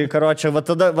 blėt, karočią,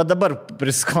 va dabar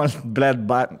priskolint, blėt,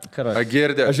 karočią.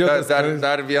 Girdė,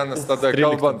 dar vienas tada,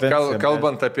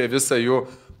 kalbant apie visą jų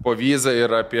povyzą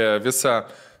ir apie visą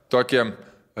tokį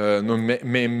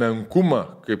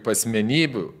menkumą kaip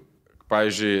asmenybių,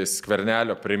 pavyzdžiui,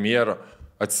 Skvernelio premjero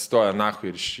atsistoja nahu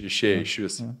ir išėjo iš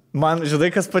vis. Man, žinai,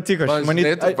 kas patiko.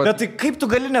 Bet tai kaip tu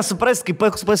gali nesuprasti,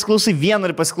 kai pasiklausai vieną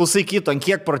ir pasiklausai kito, ant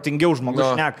kiek protingiau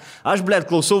žmogus šnek. Aš, blėt,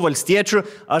 klausau valstiečių,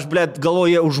 aš, blėt,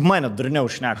 galvoju, už mane durniau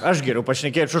šnek. Aš geriau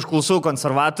pašnekėčiau, aš klausau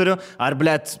konservatorių, ar,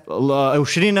 blėt,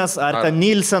 Aušrinės, ar ten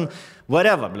Nilsen,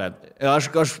 whatever, blėt.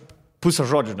 Aš pusę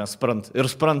žodžių nesuprantu. Ir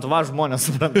suprantu, va, žmonės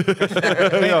suprantu.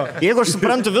 Jeigu aš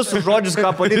suprantu visus žodžius, ką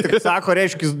politikai sako,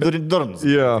 reiškia, jis durnas.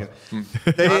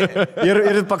 Tai,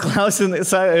 ir paklausin,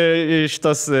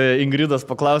 šitas Ingridas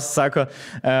paklausė, sako,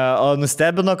 o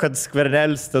nustebino, kad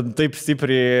Skvernelis taip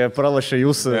stipriai pralašė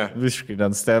jūsų, visiškai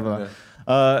nenustebino.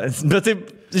 Bet taip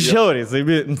žiauriai, tai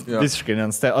visiškai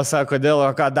nenustebino. O sako, kodėl,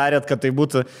 ką darėt, kad tai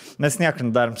būtų, mes nieko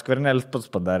nedarėm, Skvernelis pats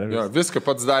padarė. Jo, viską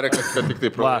pats darė, kad tik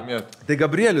tai pralaimėtų. Tai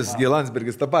Gabrielius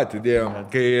Landsbergis tą patį dėjo,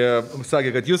 kai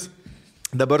sakė, kad jūs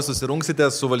dabar susirunksite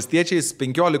su valstiečiais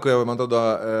 15, man atrodo,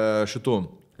 šitų.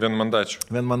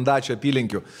 Vienmandačių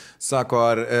apylinkių. Sako,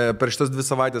 ar per šitas 2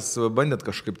 savaitės bandėt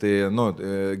kažkaip tai,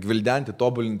 gvildenti,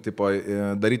 tobulinti,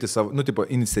 daryti savo,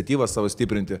 iniciatyvą savo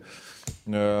stiprinti?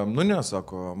 Ne,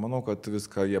 sako, manau, kad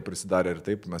viską jie prisidarė ir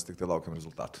taip, mes tik tai laukiam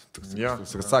rezultatų.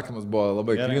 Sakymas buvo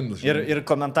labai klindus. Ir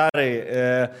komentarai,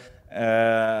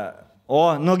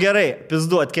 gerai,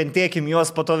 pizdu, atkentėkim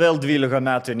juos, po to vėl 12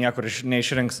 metų niekur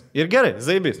neišrinks. Ir gerai,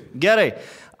 zaibys, gerai.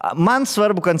 Man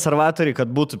svarbu konservatoriai, kad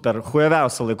būtų per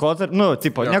hueviausią laikotarpį,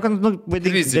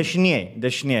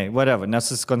 dešinieji, whatever,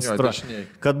 nesusikoncentruoja.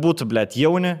 Kad būtų,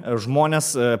 jauni,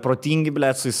 žmonės, protingi,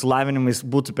 su įsilavinimais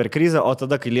būtų per krizę, o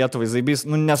tada, kai Lietuvai zaibys,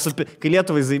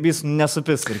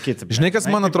 nesupis ir kiti. Žinai, kas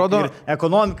man atrodo? Ir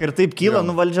ekonomika ir taip kyla,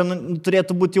 valdžia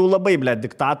turėtų būti jau labai,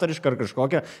 diktatoriška ar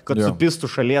kažkokia, kad supistų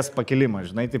šalies pakilimą,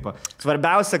 žinai,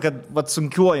 svarbiausia, kad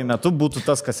sunkiuoju metu būtų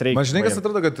tas, kas reikia. Man žinai, kas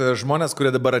atrodo, kad žmonės,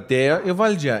 kurie dabar atėjo į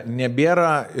valdžią,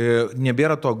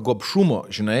 nebėra to gobšumo,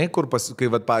 žinai, kur, kai,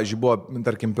 pavyzdžiui, buvo,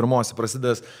 tarkim, pirmosi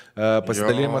prasidės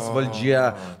pasidalėjimas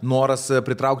valdžia, noras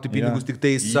pritraukti pinigus tik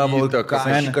tai savo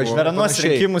kažką. Per anuos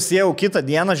rinkimus jau kitą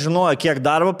dieną žinojo, kiek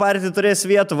darbo partija turės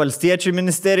vietų, valstiečių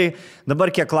ministerijai.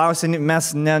 Dabar kiek klausia,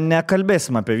 mes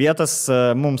nekalbėsim apie vietas,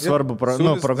 mums svarbu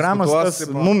programos,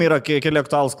 mums yra keli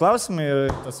aktualūs klausimai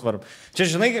ir tas svarbu. Čia,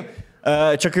 žinai,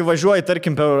 čia kai važiuoji,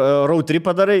 tarkim, per road trip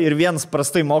padarai ir vienas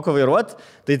prastai moka vairuoti,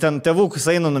 tai ten tėvukus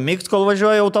eina numikti, kol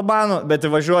važiuoji autobanu, bet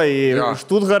važiuoji į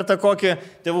Štutgartą kokį,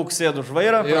 tėvukus sėdu už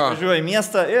vairą, važiuoji į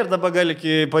miestą ir dabar gali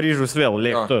iki Paryžiaus vėl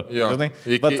lėkti.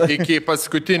 Iki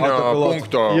paskutinio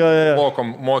punkto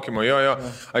mokymo.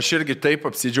 Aš irgi taip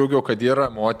apsidžiaugiau, kad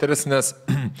yra moteris, nes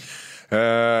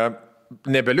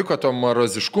nebeliko to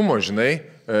maroziškumo, žinai,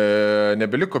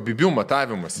 nebeliko bibių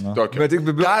matavimas.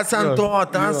 Tas ant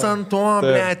to,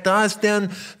 tas ten,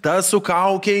 tas su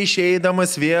kaukė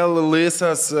išeidamas vėl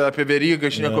lisas apie Verygą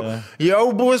šneko. Jau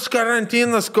bus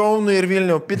karantinas Kaunui ir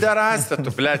Vilniau. Piderastė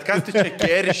tu, ką tu čia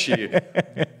keršį?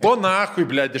 Po nachui,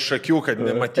 iš akių, kad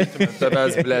nematytume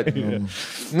tavęs,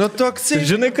 toksai.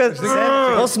 Žinai, kad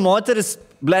tos moteris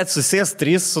susės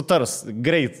 3 sutars.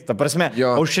 Greit. Ta prasme,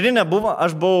 Aušrinė buvo,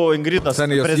 aš buvau Ingridas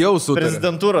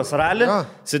prezidentūros rally,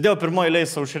 sėdėjau pirmoji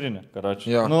leis Aušrinė.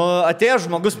 Atėjo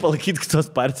žmogus palaikyti kitos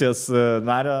partijos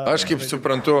nario. Aš kaip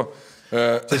suprantu,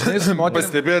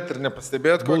 pastebėt ir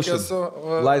nepastebėt, kokia esu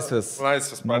Laisvės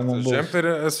partijos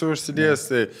džemperį esu užsidėjęs,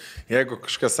 tai jeigu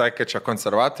kažkas sakė, kad čia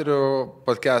konservatorių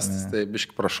podcastas, tai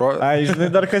biški prašau. Žinai,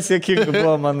 dar kas jėkinga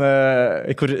buvo man,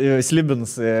 kur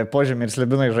Slibins, Požemį ir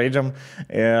Slibinai žaidžiam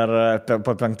ir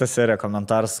po 5 seriją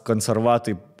komentaras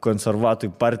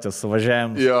konservatorių partijos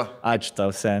suvažiavimus. Ačiū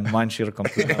tau, sen, man šį ir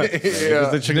komplimentas.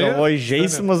 Tai čia galvoji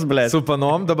žaisimus, Su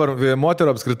panom dabar moterų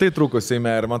apskritai trūko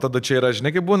Seime ir man tada čia yra,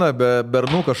 žinai, kaip būna,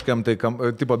 bernų kažkam, tai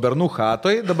tipo bernų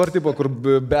hatoj, dabar tipo, kur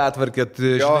betvarkėt,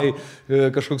 žinai,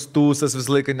 kažkoks tūsas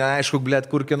visą laiką, neaišku,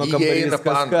 kur kieno kambarys,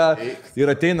 kažką. Ir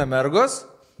ateina mergos,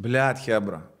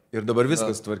 hebra. Ir dabar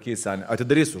viskas tvarkys, seniai.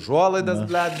 Atidarysiu užuolaidas,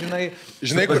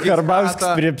 žinai, kur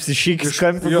Karbauskis prie psišykis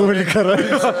kampį guli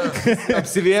karalius.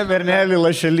 Apsivėmė Skvernelį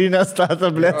lašelinę statą,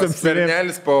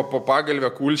 Skvernelis po pagalvę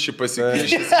kulšį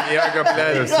pasikišęs miega,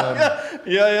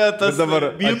 tas dabar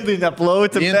bindai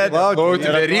neplauti,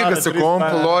 Veryga su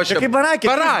kompu lošia. Kaip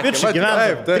barakė,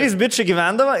 3 bičiai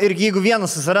gyvendavo ir jeigu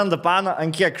vienas susiranda paną,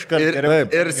 ant kiek iškart.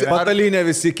 Ir patalinė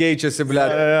visi keičiasi,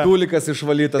 tūlikas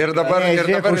išvalytas. Ir dabar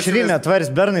Aušrinė,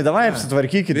 tvaris bernai. Davai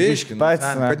apsitvarkykit.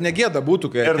 Kad negėda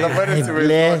būtų, kai... Ir dabar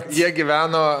įsivaizduoju, jie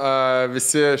gyveno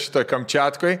visi šitoj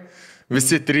Kamčiatkoj,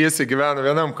 visi 3 gyveno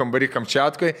vienam kambarį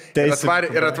Kamčiatkoj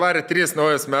ir atvarė 3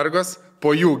 naujos mergos,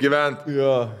 po jų gyvent.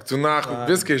 Tu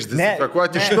viską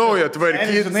išdezinfekuoti, iš naujo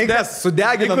tvarkyti.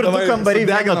 Sudeginam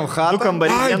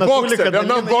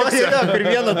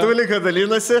vieną tuliką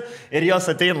dalinasi ir jos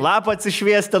ateina lapą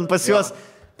atsišviesti ten pas juos.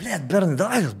 Blėt, Bernai,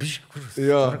 davai, biškai, kur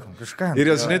kažką. Ir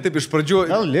jos, žinai, taip iš pradžių,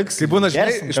 Gal liks, kai būna,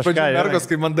 žinai, gersim iš pradžių kažką, mergos,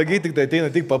 kai mandagiai tik tai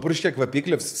ateina, tik papurškė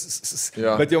kvapiklį,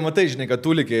 bet jau matai, žinai, kad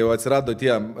tulikiai jau atsirado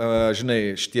tie,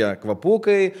 žinai, šitie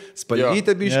kvapukai,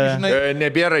 spalvytė biškai, žinai.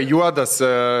 Nebėra juodas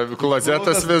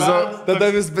klozetas vizo. Tada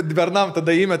vis Bernam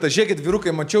tada įmeta, žiūrėkit, vyrukai,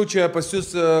 mačiau čia pas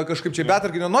jūs kažkaip čia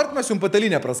betarginio, norit mes jums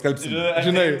patalinę praskalbsim.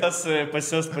 Žinai, tas pas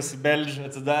jos pasibeldžia,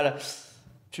 atsidarė.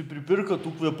 Čia pripirko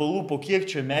tų kvepalų, po kiek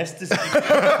čia mestis.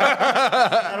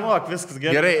 Armok, viskas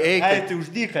gerai. Gerai, eik. Ai, tai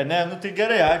uždyka, ne, nu tai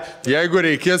gerai, ačiū. Jeigu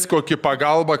reikės kokį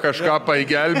pagalbą kažką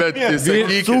paigelbėti, tai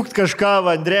sakykit. Sūkt kažką,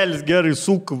 Andrėlis gerai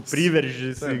sūk,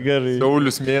 priveržys, gerai.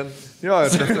 Saulius Mėn. Jo,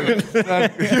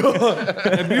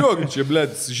 nebijokit čia,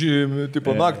 blėt,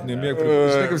 tipo naktinį mėgų.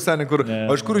 Žinai, kaip seniai, kur,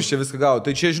 aš kur iš čia viską gavau. Tai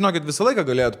čia, žinokit, visą laiką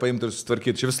galėjot paimti ir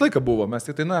sutvarkyti. Čia visą laiką buvo, mes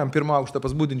tik tai, na, pirmą aukštą pas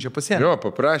būdinčią pasienį. Jo,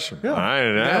 paprašym. Ai,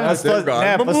 ne. Pas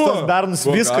tos bernus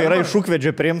visko yra iš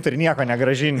ūkvedžio priimti ir nieko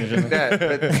negražinį, žinai. Ne,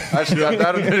 bet aš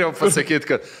dar norėjau pasakyti,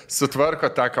 kad sutvarko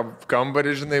tą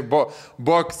kambarį, žinai,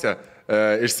 bokse.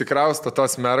 Išsikrausto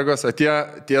tos mergos, o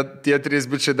tie trys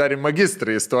bičiai dar į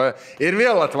magistrą įstoja ir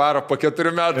vėl atvaro po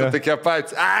 4 metų tokie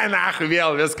patys. Ai,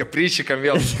 vėl viską prišikam,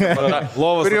 vėl.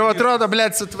 Kur jau atrodo,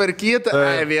 blėt, sutvarkyta,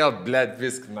 ai, vėl, blėt,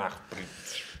 viską,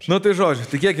 Nu tai žodžiu,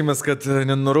 tikėkime, kad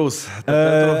nenuraus.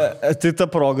 Tai ta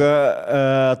proga,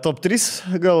 top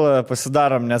 3 gal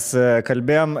pasidarom, nes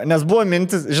kalbėjom, nes buvo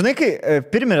mintis, žinai, kai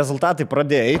pirmi rezultatai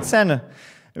pradėjo eiti senį,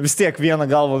 vis tiek vieną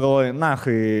galvą galvoju,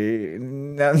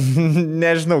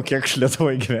 nežinau, kiek iš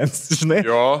Lietuvoje gyvens, žinai.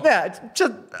 Jo. Ne,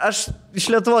 čia aš iš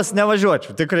Lietuvos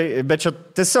nevažiuočiau, tikrai, bet čia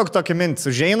tiesiog tokia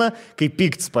mintis užeina, kai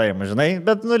pyktis paima, žinai,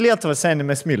 bet, nu, Lietuvą senį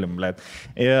mes mylim, blėt.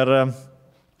 Ir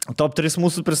top 3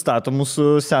 mūsų pristato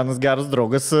mūsų senas geras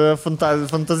draugas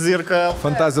Fantazirka.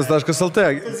 Fantazijos.lt.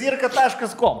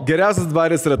 Fantazirka.com. Geriausias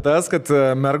dvaris yra tas, kad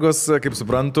mergos, kaip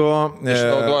suprantu,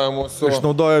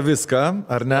 išnaudoja viską,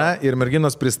 ar ne? Ir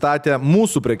merginos pristatė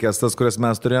mūsų prekes, tas, kurias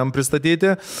mes turėjom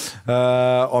pristatyti.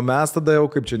 O mes tada jau,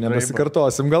 kaip čia,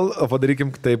 nebesikartosim, gal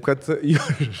padarykim taip, kad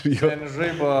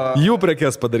jų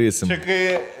prekes padarysim. Čia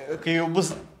kai jau bus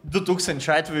 2000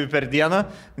 atvejų per dieną,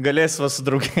 galės va su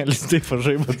draugėlis taip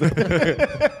pažaiboti.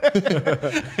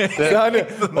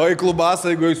 O į klubasą,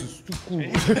 jeigu eisis.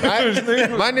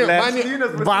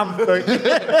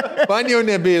 Man jau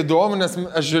nebeįdomu, nes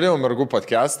aš žiūrėjau mergų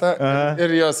podcastą ir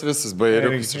jos visus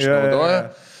bairiukus išnaudoja.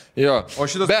 Jo. O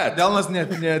šitas delnas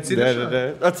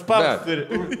neatsileidžia. Atspaus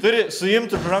turi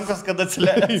suimti už rankos, kad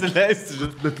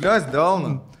atsileisti. Bet leis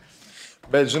delną.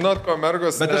 Bet žinot, ko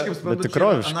mergos... Bet aš kaip suprantu, čia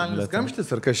analinis kamštis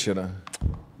ar kas yra?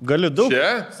 Gali daug.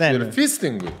 Čia? Ir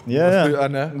fistingui.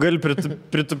 Gali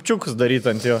pritupčiukus daryti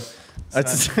ant jo.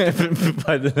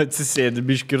 Atsisėdi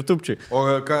biški ir tupčiai.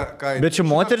 Bet čia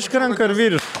moteriška ranka ar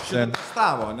vyriška? Šitą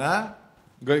stavo, ne?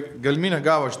 Galminė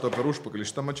gavo šito per užpakalį,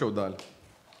 šitą mačiau dalį.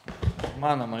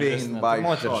 Mano mažesnė.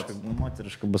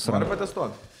 Moteriška bus ranka. Noriu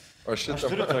patestuoti. O šitą... Aš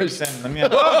turiu tokį senį namie.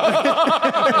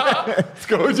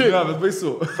 Skaudžiai. Ja, bet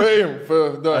baisu. Paim,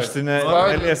 duoj. Aš tai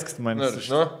nelėskit manęs.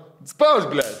 Spaus,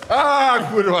 blėt.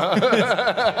 Kurva.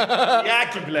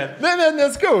 Jaki, blėt. Ne,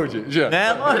 neskaudžiai. Žiūrėk. Ne,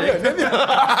 nori.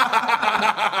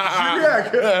 Žiūrėk.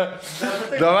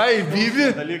 Davai,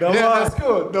 Bibi.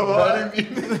 Neskaud. Davai,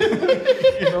 Bibi.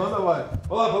 Davai.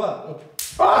 Pala.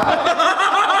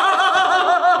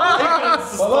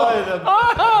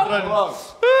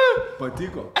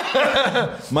 Patiko.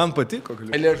 Man patiko.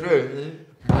 Liežuviai.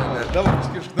 Davai,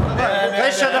 iškišk.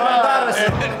 Kas čia dabar darosi?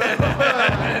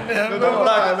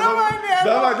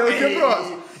 Davai, dėl kebros.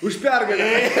 Už pergalę.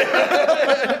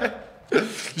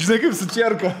 Žinai, kaip su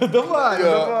čerko. Davai.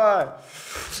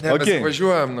 Mes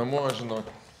važiuojam namo, žinok.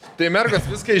 Tai mergas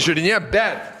viską išžiūrinė,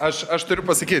 bet aš turiu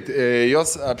pasakyti, jos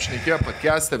apšnekėjo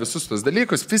podcast'e visus tos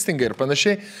dalykus, fistingą ir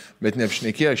panašiai, bet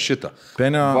neapšnekėjo šito.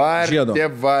 Penio žiedo.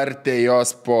 Vartė jos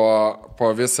po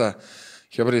visą...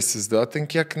 Hebra, įsivaizduotum,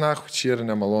 kiek čia yra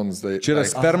nemalonus dalykas. Čia yra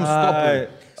spermų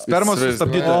stopai. Spermos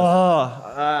sustabdyta.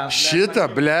 Šitą,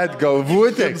 blėt,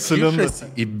 galvutė, kišasi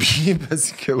į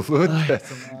bybės kilutę.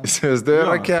 Įsivaizduoju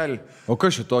rakelį. O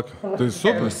kas šitokio? Tai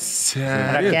super.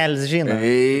 Rakelis, žinai.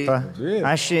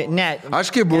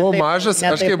 Aš kai buvau mažas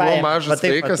vaikas.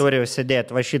 Turėjau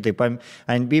sėdėti va šitaip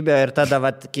ant bybio ir tada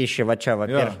va kiši va čia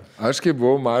va. Aš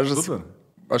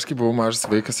kai buvau mažas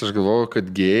vaikas, aš galvojau, kad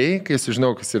gėjai, kai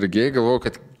sužinau, kas yra gėjai, galvojau,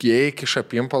 kad gėjai kiša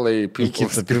pimpalą į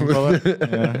pimpalą.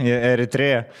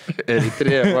 Eritreja.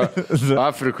 Va,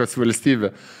 Afrikos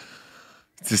valstybė.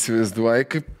 Įsivaizduoji,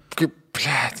 kaip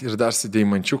blėt, ir dar su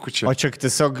deimančiuku čia. O čia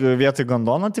tiesiog vietoj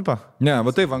gondolno, tipo? Ne,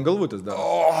 va taip, ant galvutės dar.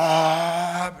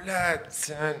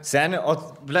 Seni, o,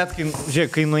 blėt,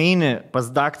 kai nueini pas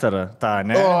daktarą, tą,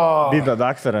 ne? Bido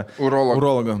daktarą.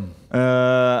 Urologą.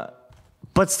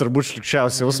 Pats turbūt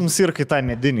šlikščiausias jausmas ir kai tą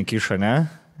medinį kišą, ne?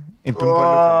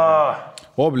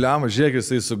 O, bliam, žiūrėk,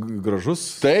 jisai su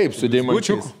gražus. Taip, su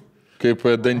deimančiuku. Kaip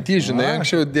dantį, žinai,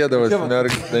 anksčiau dėdavas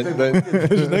mergas.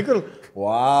 Žinai, kur?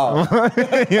 Wow.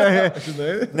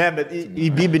 Ne, bet į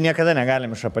bibį niekada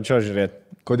negalim iš apačios žiūrėti.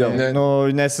 Kodėl? Nu,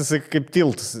 nes jisai kaip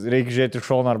tiltas, reikia žiūrėti iš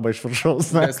šono arba iš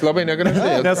viršaus. Nes labai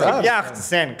negražiai. Nes kaip jachtas,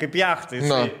 sen, kaip jachtas.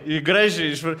 Į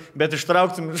gražiai, bet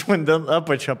ištrauktum iš vandens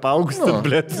apačią paaugstų,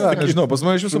 blėt. Nežinau, pas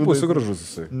mane iš visų pusių gražus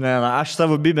jisai. Ne, aš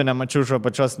savo bibę nemačiau iš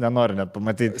apačios, nenoriu net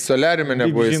pamatyti. Soliariume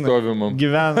nebuvo įstovimam.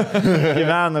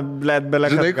 Gyvena, blėt,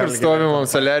 beleka. Žinai, kur stovimam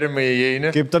soliariume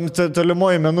įeini? Kaip tam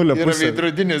tolimoji menulio Yra pusė.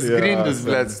 veidrodinis grindis,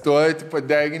 blėt, stoji,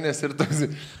 padeginės ir toks...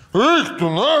 Eik, tu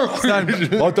na!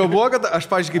 O to buvo, kad aš,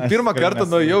 pažiūrėjau, pirmą kartą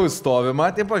nuėjau į stovimą,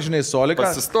 taip, žinai, soliką.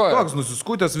 Pasistojo. Toks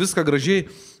nusiskutęs, viską gražiai,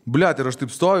 blėt, ir aš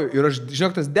taip stoju, ir aš,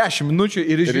 žinok, tas 10 minučių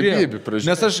ir žiūrėjau.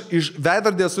 Nes aš iš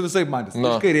veidrodį esu visai matęs.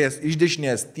 Iš kairės, iš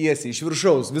dešinės, tiesiai, iš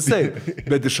viršaus, visai.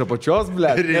 Bet iš apačios,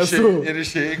 blėt, nesu. Ir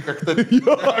išėjai, kaktą.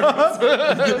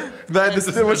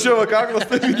 Veidis, tai mačiau, kaklas,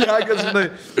 tai nekas,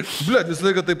 žinai. Blėt,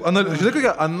 visą laiką taip, žinai,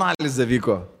 kokia analizė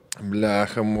vyko.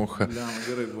 Blecha, mucha.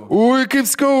 Ui, kaip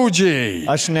skaudžiai.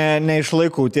 Aš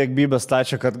neišlaikau tiek bybės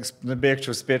tačią, kad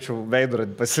bėgčiau, spėčiau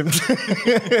veidrodį pasimti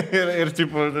ir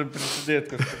tipo,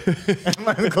 prisidėti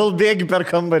kažką. Kol bėgi per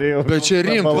kambarį jau. Bet čia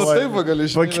rimtas. Taip, gali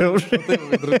išmėti.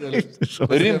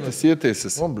 Rimtas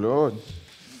įtaisis. O, bliu.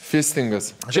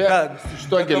 Fistingas. Čia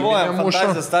šito gelminė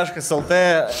muša. Fantazijas.lt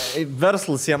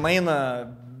verslas jam eina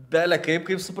belė kaip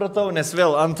supratau, nes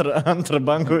vėl antrą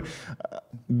bankų.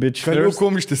 Bitch first.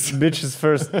 Kumštis. Bitches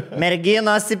first.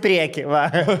 Merginos į priekį, va.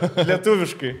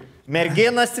 Lietuviškai.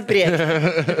 Merginos į priekį.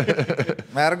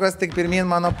 Mergos tik pirmin,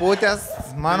 mano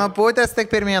putės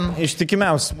tik pirmin.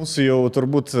 Ištikimiausi mūsų jau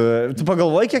turbūt. Tu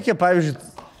pagalvoji,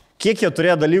 kiek jie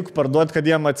turėjo dalykų parduoti, kad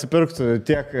jiem atsipirktų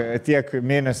tiek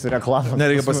mėnesių reklamų.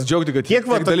 Nereikia pasidžiaugti, kad tiek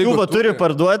dalykų turi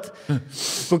parduoti.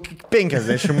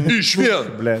 50. Iš vien.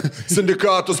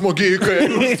 Sindikatus mokykai.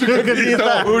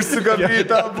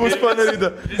 Užsikabyta, bus padaryta.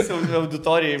 Visi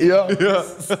auditorijai.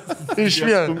 Iš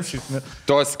vien.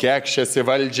 Tos kekšės į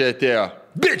valdžią atėjo.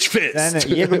 Bitch fist!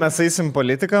 Jeigu mes eisim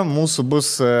politiką, mūsų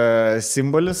bus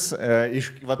simbolis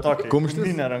va tokia.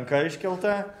 Kumštinė ranka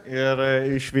iškelta ir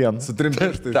iš vien. Su 3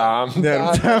 pirštais. Tam.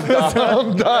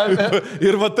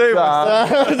 Ir va taip.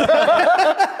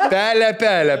 Pelė,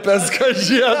 peska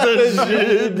žiedas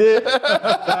žydė.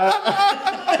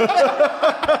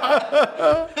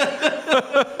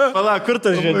 Pala, kur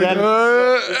tas žiedelis?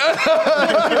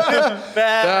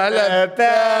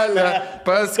 Pelė,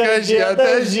 peska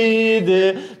žiedas žydė.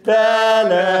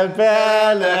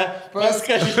 Pelė,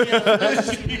 paska žiedas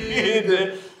žydė.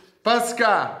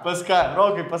 Paska.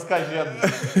 Rokai, paska žiedas.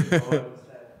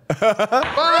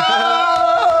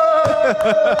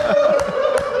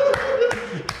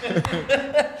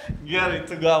 Gerai,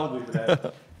 tu gaudai.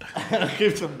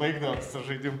 Kaip ten baigdavas tą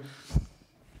žaidimą?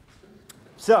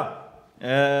 Vse.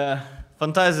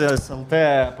 Fantazijos LT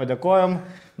padėkojom.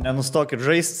 Nenustokit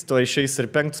žaisti, to išeis ir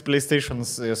 5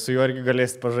 PlayStation'as, su juo irgi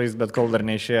galėsit pažaisti, bet kol dar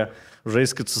neišėjo,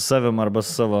 žaiskit su savim arba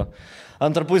su savo.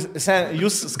 Antrapus,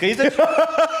 jūs skaitėte?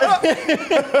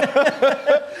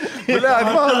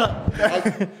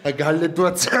 Gali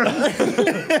duoti.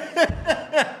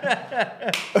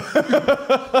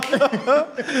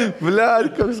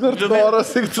 Bliad, koks hardcore'as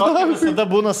tik tu. Visada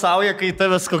būna sauja, kai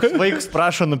tavęs koks vaikas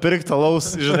prašo nupirkti alaus,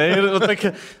 žinai, ir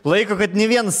tokia laiko, kad nei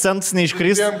vienas centas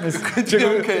neiškris.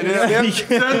 Centų kairė.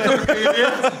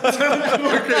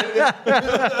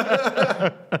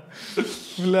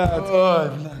 Bliad.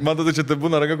 Man tada čia tai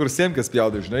būna ranka, kur siemkės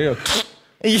pjaudai, žinai, jo.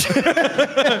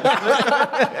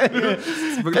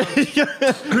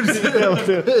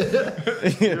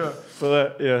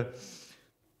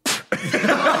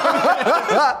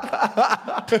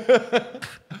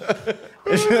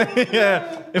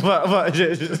 Va,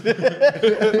 žiūrėjau.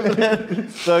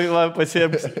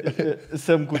 Pasiems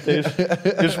semkutę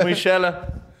iš maišelę.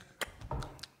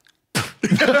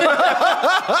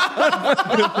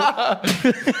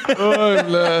 Oi,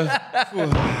 ble.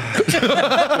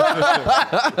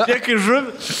 Tiek į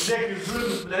žuvį,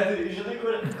 ble, žinai,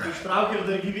 kur ištraukia ir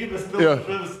dar gyvybės pilnas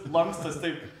žuvis, lankstas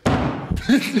taip.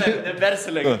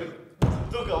 Nepersilengia.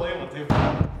 Du galai, va taip.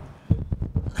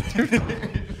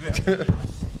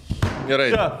 Gerai.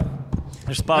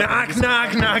 Išspaudžiu.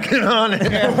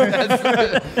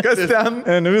 Kas ten?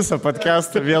 Visą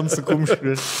podcastą vien su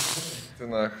kumščiu.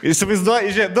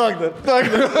 Įsivaizduoji, žiūrėk, duok dar.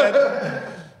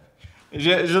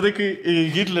 Žinai, kai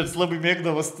Hitleris labai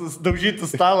mėgdavo daužyti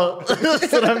stalą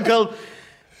su rankalm.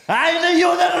 Eine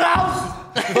Juden raus!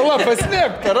 Pala,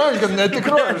 paslėp, tą ranką,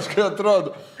 netikroviškai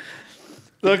atrodo.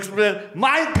 Toks,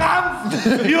 mein Kampf!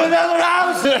 Juden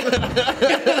raus!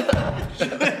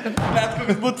 Bet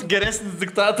koks būtų geresnis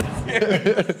diktatas.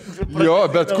 Jo,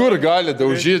 bet kur gali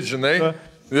daužyti, žinai.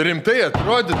 Rimtai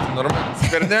atrodytų, normaliai.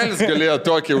 Skvernelis galėjo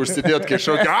tokį užsidėti, kai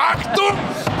šaukia Achtung!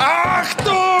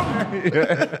 Achtung!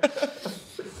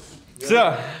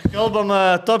 Čia, kalbam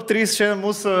top 3 šiandien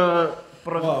mūsų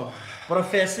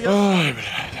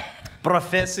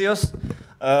profesijos,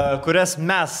 kurias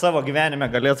mes savo gyvenime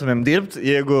galėtumėm dirbti,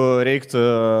 jeigu reiktų,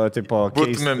 tipo,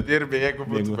 keisti. Būtumėm dirbę, jeigu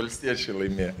būtų valstiečiai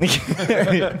laimėję.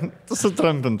 Tu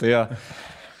sutrumpintai, jo.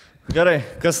 Gerai,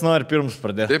 kas nori pirmus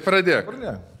pradėti? Tai pradėk.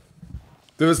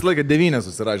 Tu visą laiką 9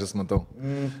 susiražęs, matau.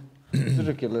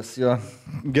 Turiu kelias, jo.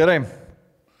 Gerai.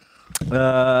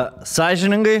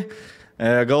 Sąžiningai,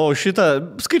 galvau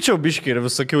šitą, skaičiau biškį ir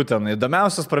visokių ten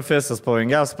įdomiausias profesijas,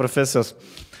 pavojingiausias profesijos.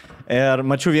 Ir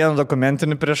mačiau vieną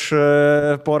dokumentinį prieš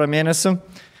porą mėnesių.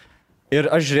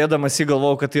 Ir aš žiūrėdamas jį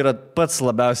galvau, kad tai yra pats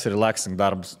labiausiai relaxing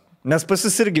darbas. Nes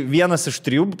pasis irgi vienas iš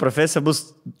 3 profesija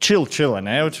bus chill,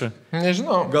 nejaučiu?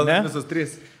 Nežinau. Gal Ne? visos 3.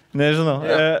 Nežinau,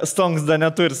 Stonks dar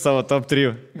neturi savo top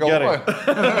 3. Gerai.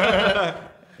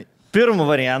 Pirmų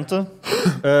variantų,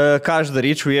 ką aš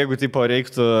daryčiau, jeigu tipo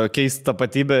reiktų keisti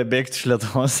tapatybę, bėgti iš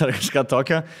Lietuvos ar kažką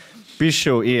tokio,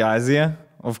 piščiau į Aziją,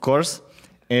 of course,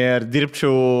 ir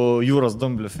dirbčiau jūros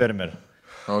dumblių fermerį.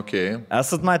 Okay.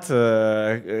 Esat matę,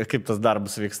 kaip tas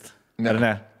darbas vyksta? Ne. Ar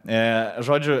ne?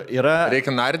 Žodžiu, yra...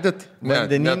 Reikia nardyt? Ne,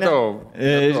 vandenyne. ne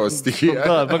tavo stichija.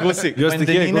 Paklausyk, Jos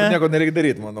tikėjai, kur vandenyne. nieko nereikia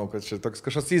daryti, manau, kad čia toks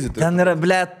kažkas įsitų. Ten yra,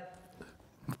 blėt,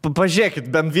 pažiūrėkit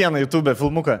bent vieną YouTube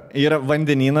filmuką. Yra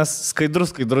vandenynas,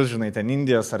 skaidrus, žinai, ten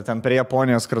Indijos ar ten prie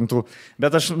Japonijos krantų.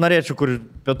 Bet aš norėčiau, kur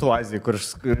Pietų Azijai, kur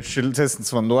šiltesnis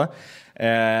vanduo.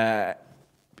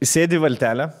 Sėdi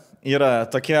valtelė, yra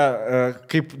tokie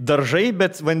kaip daržai,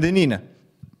 bet vandenyne.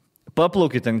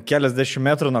 Paplauki ten keliasdešimt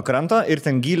metrų nuo kranto ir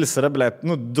ten gylis yra, blėt,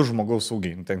 2 žmogaus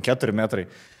ūgiai, ten 4 metrai.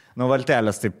 Nuo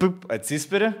valtelės, tai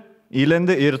atsispiri.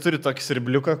 Įlendi ir turi tokį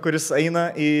sirbliuką, kuris eina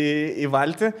į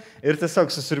valtį ir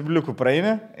tiesiog su sirbliuku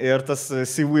praeini ir tas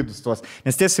seaweedus tuos.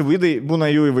 Nes tie seaweedai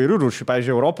būna jų įvairių rūšių.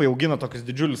 Pavyzdžiui, Europoje augina tokius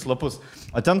didžiulius lapus,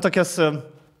 o ten tokias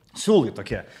siūlai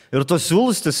tokie. Ir tos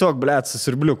siūlus tiesiog, blėt, su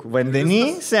sirbliuku.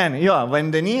 Vandenį, seniai, jo,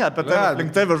 vandenį, apie tai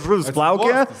aplink tave žuvis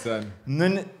plaukia.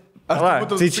 Va,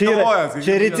 tai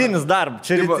čia rytinis darbas,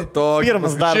 čia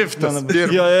pirmas darbas.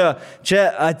 Jo. Čia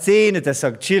ateini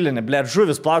tiesiog čilinį, blėt,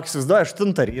 žuvis plaukis, įsivaizduoja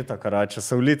 8 ryto, čia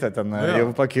saulytė ten jau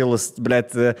pakilus,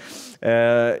 blėt.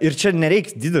 Ir čia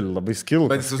nereikia didelį labai skilų.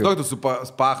 Bet įsivaizduoju, tu su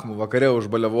spachmu vakarė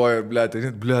užbaliavoji ir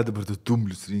blėt, dabar tu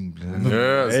tumblius rink,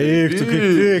 blėt. Eik, tu kaip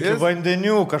tik,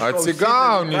 vandeniu kažkas.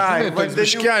 Atsigauni, žinai, toks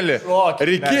biškelį.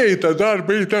 Reikėjo į tą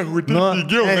darbą, į tą hudį.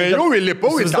 Jau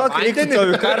įlipau į tą vandenį.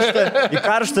 Į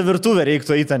karštą virtuvę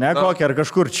reiktų eiti, ne kokią ar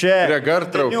kažkur čia.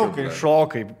 Regartraukai.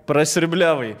 Šokai,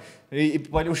 prasirbliavai.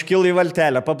 Užkilai į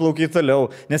valtelę, paplaukai toliau.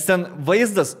 Nes ten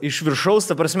vaizdas iš viršaus,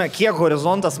 ta prasme, kiek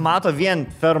horizontas mato vien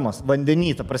fermos,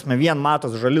 vandenį, ta prasme, vien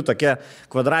matos žali tokie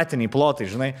kvadratiniai plotai,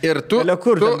 žinai. Ir tu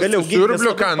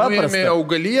siurbliuką nuėmė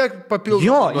augaliją papildomą.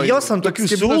 Jo, jos ant tokių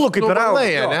siūlų kaip yra.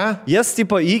 Jas,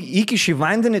 tipo, įkiši į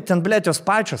vandenį, ten, blėt, jos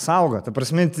pačios auga. Ta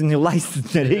prasme,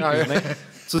 laistyti nereikia, žinai.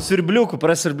 Su sirbliuku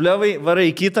prasirbliavai, varai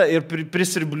į kitą ir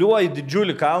prisirbliuoji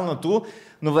didžiulį kalną tų.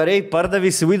 Nuvarai, pardavai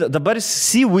seaweed. Dabar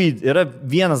seaweed yra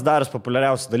vienas daras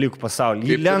populiariausių dalykų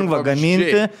pasaulyje. Jį lengva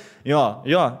gaminti.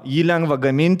 Jį lengva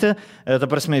gaminti. Ta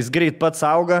prasme, jis greit pats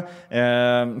auga.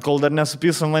 Kol dar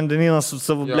nesupysom vandenyną su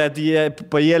savo, blėt,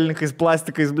 pajelnikais,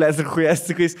 plastikais, blėt, ir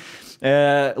hujastikais.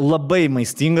 Labai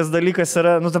maistingas dalykas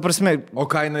yra, ta prasme... O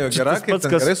kaina jo gera, kaip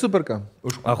ten gerai superka?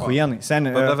 Ahujenai,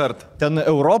 seniai. Ten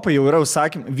Europai jau yra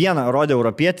užsakymai. Vieną rodė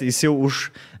europietį, jis jau už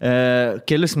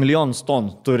kelis milijonus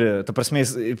tonų turi. Ta prasme,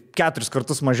 jis 4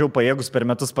 kartus mažiau pajėgus per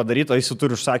metus padaryti, o jis jau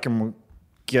turi užsakymų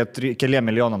keliem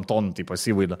milijonam tonų, tai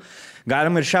pasivaido.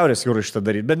 Galima ir Šiaurės jūrų šitą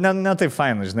daryti, bet ne taip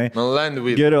faina, žinai.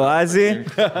 Geriau Azijai.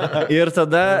 Ir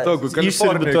tada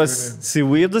išsirbi tuos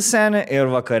seaweedus, seniai,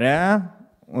 ir vakare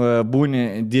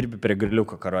būni dirbi prie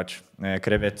griliuko, karoči,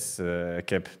 krevetis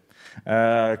kepi.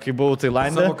 Kai buvau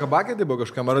Tailande. Savo kabakė tai buvo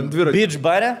kažkam, ar ant dviratį? Beach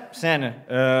bare, seniai.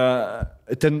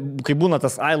 Ten, kai būna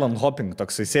tas island hopping,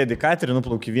 toksai sėdi katerį,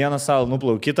 nuplauki vieną salą,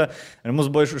 nuplauki kitą. Ir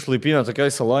mus buvo išlaipinę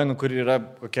tokioj saloj, kur yra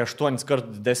kokie 8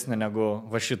 kartų didesnė negu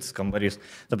va šitas kambarys.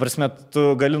 Ta prasme, tu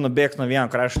gali nubėgti nuo vieno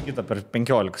krašto kitą per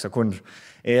 15 sekundžių.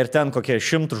 Ir ten kokie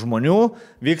 100 žmonių,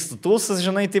 vyksta tūsas,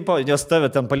 žinai, tipo, jos tave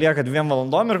ten palieka 2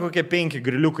 valandom ir kokie 5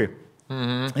 griliukai.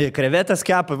 Krevetės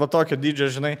kepa, va tokio dydžio,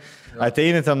 žinai,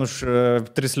 ateini ten už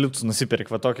 3 litus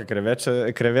nusipirk, va tokią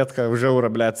krevetką už eurą,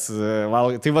 blėt,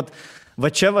 valgai. Tai va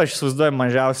čia aš įsivaizduoju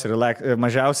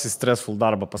mažiausiai stressful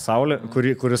darbą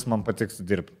pasaulyje, kuris man patiktų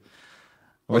dirbti.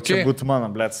 O čia būtų mano,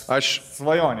 blėt,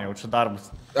 svajonė jau čia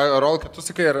darbas. Rolka, tu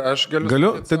sakai, ar aš galiu?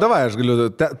 Galiu? Tai davai, aš galiu.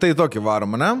 Tai tokį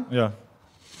varom, ne? Jo.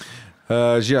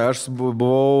 Žiūrėk, aš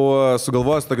buvau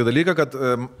sugalvojęs tokį dalyką, kad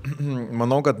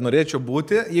manau, kad norėčiau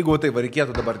būti, jeigu tai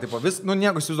reikėtų dabar, tipo,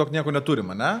 nieko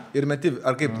neturime, ne? Ir meti,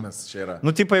 ar kaip mes čia yra?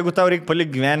 Nu, tipo, jeigu tau reikia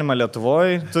palikti gyvenimą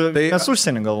Lietuvoje, mes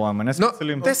užsienį galvojame, nes...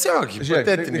 Tiesiog,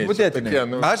 hipotetiniai.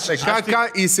 Ką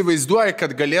įsivaizduoji,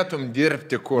 kad galėtum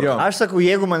dirbti kur? Aš sakau,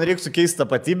 jeigu man reiktų keisti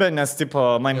tapatybę, nes, tipo,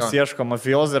 man ieško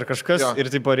mafijozai ar kažkas, ir,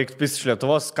 tipo, reiktų pisti iš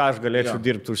Lietuvos, ką aš galėčiau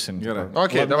dirbti užsienį. Gerai.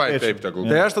 Ok, davai, taip, tegul.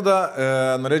 Tai aš tada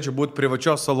norėčiau būti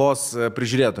privačios salos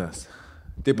prižiūrėtojas.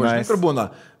 Taip, žinai, kur būna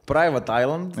Private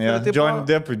Island. John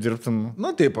Deppui dirbtum.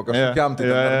 Nu, taip, kažkokiam, tai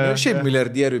šiaip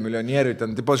milijardieriui, milijonieriui,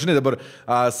 ten, taip, žinai, dabar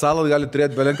salą gali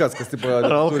turėti belenkas, kas, taip,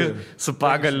 Raukai su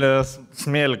pagalė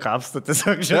smėlį kapsta,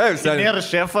 tiesiog, žinai, nėra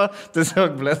šefą,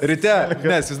 tiesiog, blėt. Ryte,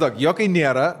 nes, įsivaizduok, jo kai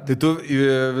nėra, tai tu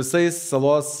visais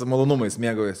salos malonumais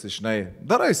mėgaujasi, žinai,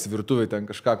 daraisi virtuvai ten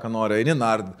kažką, ką nori, eini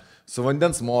nard. Su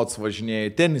vandens mots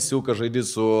važinėjai, tenisiuką žaidži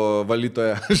su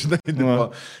valytoje, žinai,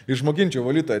 išmokinčiau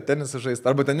valytoje tenisą žaisti,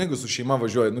 arba ten jeigu su šeima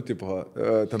važiuoji, nu, tipo,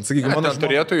 ten, sakykime, mano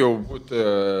turėtų jau būti...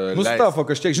 Mustafo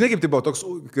kažkiek, žinai, kaip, tipo, toks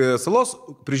salos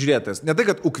prižiūrėtas, ne tai,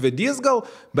 kad ukvedys gal,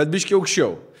 bet biškiai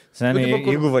aukščiau. Seniai,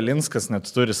 jeigu Valinskas net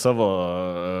turi savo,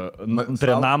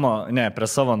 prie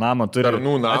savo namo turi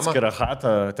atskirą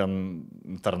chatą, ten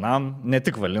tarnam, ne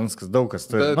tik Valinskas, daug kas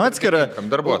turi. Nu, atskirą,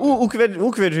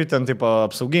 ūkvedžiui ten, tipo,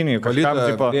 apsauginiai, kažkam,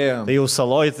 tipo, tai jau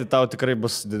saloj, tai tau tikrai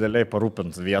bus dideliai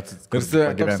parūpint vietą.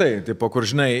 Toksai, tipo, kur,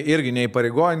 žinai, irgi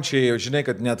neįpareigojančiai, žinai,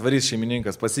 kad netvarys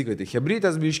šeimininkas pasikvietė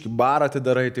hebrytės biški, barą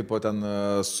atidarai, tipo, ten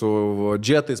su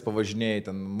džetais pavažinėjai,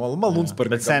 ten malūns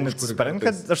parkai. Bet senis, sprend,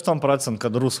 kad 8%,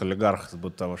 kad rusų oligarchas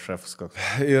būtų tavo šefas koks.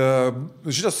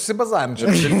 Šitas susibazavim čia.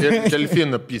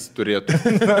 Delfiną pys turėtų.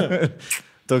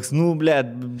 Toks, nu, blėt,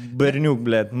 berniuk,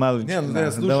 blėt, malų.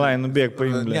 Davai, nubėg,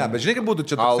 paim, blėt. Ne, bet žinai, kaip būtų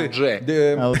čia toksai.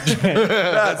 LG.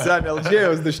 Sen,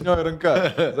 LG-jaus dešinioji ranka.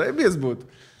 Zaibės būtų.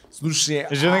 Слушай,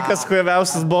 žinai, kas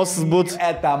kujaviausias bosas būtų?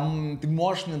 Ты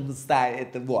можешь мне доставить,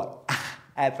 это вот.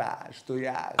 Это, что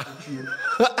я хочу.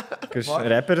 Kažkas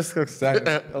reperis koks?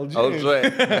 LG.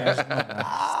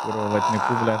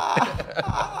 Vatnikų, ble.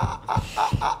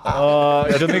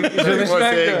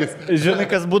 Žinai,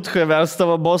 kas būtų kujaviausias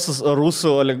tavo bosas?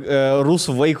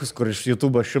 Rusų vaikus, kur iš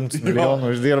YouTube 100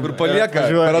 milijonų uždirba. Ir palieka.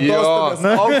 Per atostogas.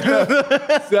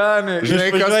 Seniai. Žinai,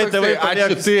 kas toksai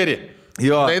A4.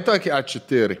 Jo. Tai tokį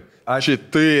A4.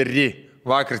 A4.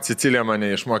 Vakar Cecilija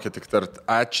mane išmokė tik tart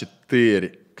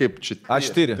A4. Kaip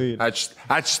A4.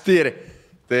 A4.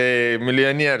 Tai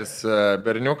milijonierius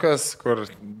berniukas, kur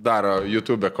daro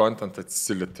YouTube kontentą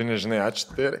Cecilija. Tu nežinai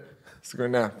A4? Sakau,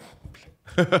 ne.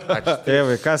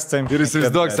 Tėvai, kas tai? Ir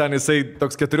įsivaizduok, seniai, jisai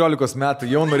toks 14 metų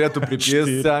jau norėtų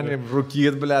pripiesti, seniai,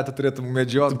 rūkyt, blėt, turėtum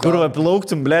medžiot. Kur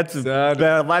aplauktum, blėt,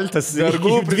 be valtas,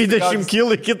 20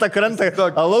 kg į kitą krantą,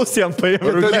 alaus jam paėmė.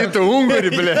 Rūkytų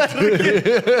ungurį, blėt.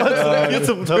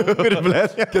 Rūkytum tą ungurį,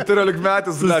 blėt. 14 metų,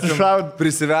 blėt,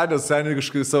 prisivedęs, seniai,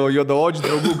 kažkaip savo juodaodžių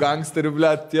draugų gangsterių,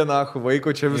 blėt, tie nahu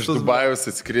vaiko čia visus. Iš Dubajaus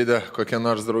atskridę kokie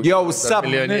nors draugai. Jau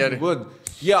milijonieriai.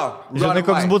 Žinai,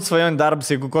 koks būtų svajonių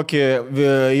darbas, jeigu kokį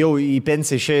jau į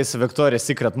pensiją išėjęs Victoria's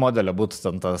Secret modelio būtų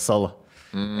ten ta sala.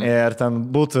 Ir ten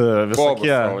būtų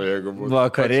visokie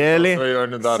vakarėliai.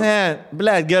 Ne,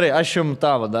 blėt, gerai, aš jums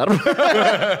tavo darbą.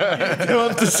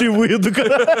 Man tu šįvaidu,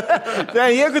 kad...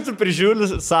 Jeigu tu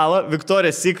prižiūri salą,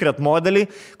 Victoria's Secret modelį,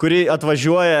 kuri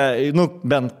atvažiuoja, nu,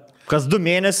 bent kas 2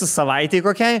 mėnesius savaitėj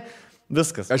kokiai,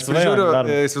 viskas. Aš prižiūriu,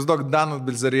 įsivaizduok, Dano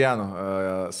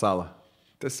Bilzeriano salą.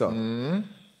 Tiesiog.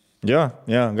 Jo,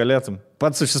 galėtum.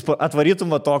 Pats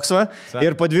atvarytum va toks va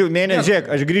ir po 2 mėnesių,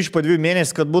 žiūrėk, aš grįžtu po 2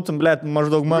 mėnesių, kad būtum, blėt,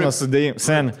 maždaug mano sudėjimas.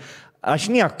 Sen, aš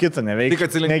nieko kitą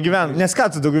neveikiu. Negyvenu, nes ką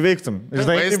tu daugiau veiktum?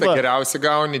 Žinai, maistą geriausiai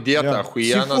gauni, dietą,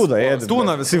 huienas.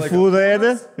 Seafoodą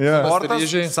ėdė.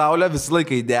 Sportas, saulė, visą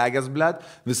laiką įdegęs, blėt,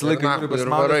 visą laiką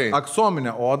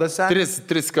aksominė oda, sen.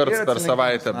 3 kartus per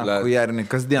savaitę, blėt. Huierinį,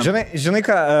 kasdien. Žinai,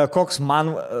 koks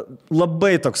man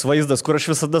labai toks vaizdas, kur aš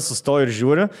visada sustoju ir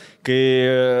žiūriu, kai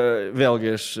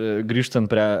vėlgi aš grįžtant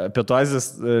prie Pietų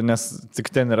Azijos, nes tik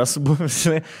ten yra subuvęs,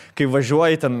 žinai, kai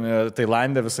važiuoji ten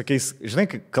Tailandė visokiais, žinai,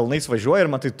 kalnais važiuoji ir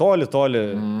matai toli,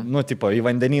 nu, tipo, į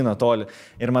vandenyną toli.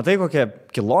 Ir matai kokie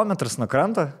kilometras nuo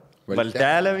krantą,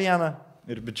 valtelę vieną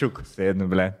ir bičiukus sėdinu,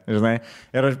 blė, žinai.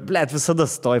 Ir aš, blė, visada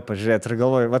stoju pažiūrėti ir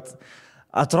galvoju, vat,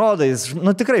 atrodo, jis,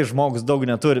 nu, tikrai žmogus daug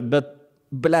neturi, bet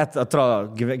Blet,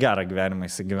 atrodo, gerą gyvenimą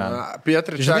įsigyvena.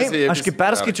 Pietryčių Žinai, Azija aš kai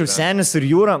perskaičiau Senis ir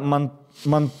Jūra, man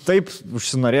taip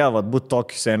užsinorėjo būti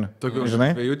tokiu seniu. Tokiu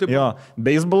žinai? žvejų tipu? Jo,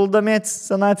 beisbolų domėtis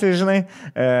senatvėje, žinai,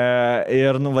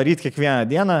 ir nuvaryti kiekvieną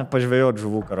dieną, pažvėjoti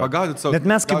žuvų karo. Pagaudyt savo- Net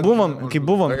mes, kai buvom...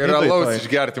 Ir alaus Nidoj toj-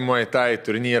 išgerti Muay Thai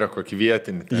turnyrą kokį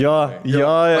vietinį. ten. Jo.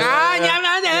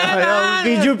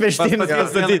 Gaidžių peštinį.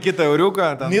 Pastatyti kitą euriuką.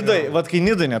 Nidoj, vat kai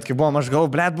Nidoj net, kai buvom, aš galvau,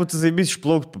 blet, būtų zaibys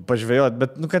išplaukti, pažvėjoti,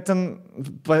 bet, nu, kad ten,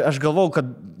 aš galvau, kad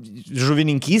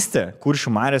žuvininkystė,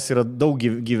 Kuršių marios yra daug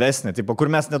gyvesnė, tipo, kur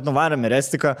mes net nuvarėme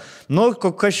restiką, nu,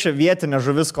 kas čia vietinė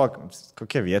žuvis,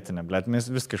 kokia vietinė, blet, mes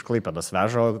viską iš Klaipėdos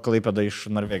vežo, o Klaipėda iš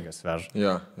Norvegijos vežo.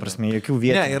 Jo. Prasme, jokių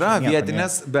vietinių. Ne, yra nieko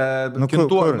vietinės, bet Nu,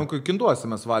 kur? kintuose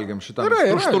mes valgiam šitą. Yra,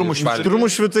 Šturmų iš šventę. Turmų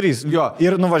šviturys. Jo.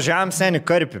 Ir nuvažiavam seniai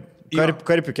karpį. Jo.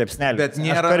 Karpių kepsnelį. Bet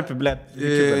nėra, Karpių, blet.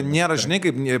 nėra, žinai,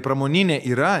 kaip pramoninė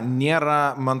yra,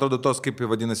 nėra, man atrodo, tos, kaip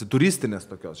vadinasi, turistinės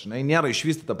tokios, žinai, nėra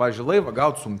išvystyta, pavyzdžiui, laivą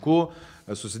gauti sunku,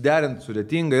 susiderinti,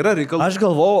 sudėtinga, yra reikalų. Aš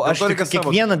galvau, aš Dėl to tik reikia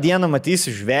savo- kiekvieną dieną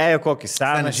matysiu žvėją, kokį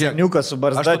seną Seni, žiūrėk. ženiuką su Aš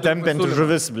barzda turiu tempiantį pasiūlymą.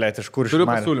 žuvis, blet, iš kur Turiu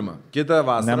pasiūlymą. Kitą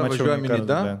vasarą Nemačiau važiuojam nė į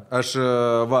Nidą, karto, aš,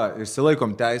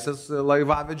 išsilaikom teisės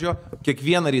laivavedžio,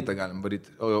 kiekvieną rytą galim varyti,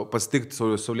 pasitikti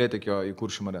saulėtekio į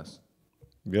Kuršių marias.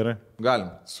 Gerai. Galim,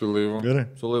 Su laivu. Gerai.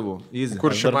 su laivu. Easy.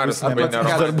 Kuršių marios labai Dar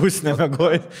neromantiškas. bus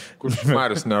nemegojai. Kuršių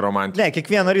marios neromantiškas. Ne,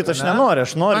 kiekvieną rytą aš nenoriu,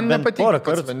 aš noriu Man bent nepatinka porą pats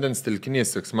kartų. vandens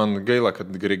telkinys, toks, man gaila, kad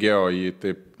Grigėjo jį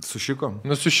taip Sušiko.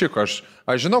 nusišiko.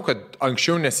 Aš žinau, kad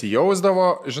anksčiau nesijausdavo,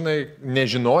 žinai,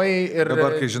 nežinojai ir...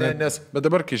 Dabar, kai žinai. Bet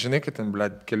dabar, kai žinai, kad ten,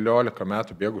 blėt, 14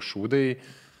 metų bėgu šūdai,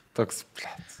 toks,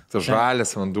 blėt, tas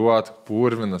žalis vanduo,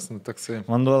 purvinas, nu toksai.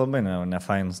 Vanduo labai ne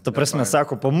fainas. Ta prasme,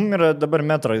 sako, po mum yra dabar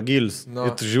metro gilis. Nu.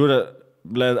 Ir tu žiūri,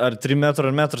 ble, ar 3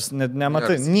 metrų ar metras, net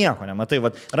nematai, Geras. nieko nematai.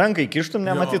 Vat, rankai kištum,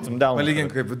 nematytum delną.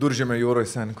 Palygink kaip viduržėmio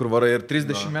jūroje sen, kur varai ir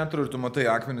 30 metrų ir tu matai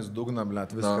akmenis, dugną,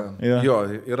 blėt, viską. Jo. Jo,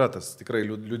 yra tas tikrai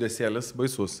liūdėsėlis,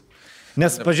 baisus.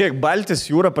 Nes, pažiūrėk, Baltijos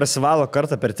jūra prasivalo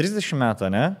kartą per 30 metų,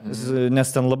 ne?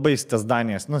 Nes ten labai tas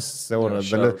Danijas, nu, siaura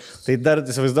dalis. Tai dar,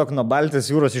 įsivaizduok, nuo Baltijos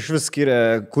jūros iš vis skiria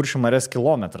Kuršių marias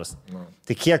kilometras.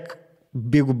 Tai kiek,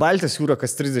 jeigu Baltijos jūra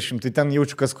kas 30, tai ten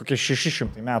jaučiu, kas kokie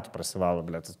 600 metų prasivalo,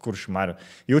 blė, tas Kuršių marių.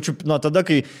 Jaučiu nuo tada,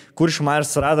 kai Kuršių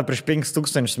marius surado prieš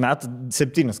 5000 metų,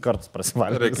 7 kartus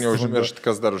prasivalo. Reikia neužmiršti,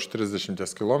 kas dar už 30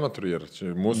 km ir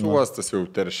čia mūsų uostas jau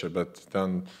teršia, bet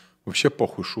ten... Šiaip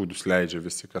pohui šūdus leidžia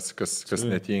visi, kas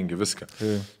netingi, viską.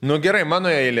 Nu gerai, mano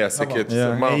eilė, sakyti,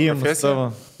 mano profesija.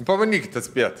 Pabandykite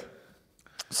atspėti.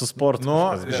 Su sportu. Nu,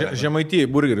 Žemaitijai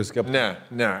burgerius kaip.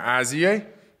 Ne, Azijai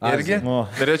irgi. Nu.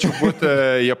 Norėčiau būti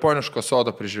japoniško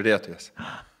sodo prižiūrėtojas.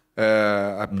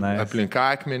 Nice. Aplink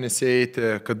akmenis eiti,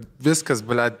 kad viskas,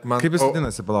 blėt, man... Kaip jis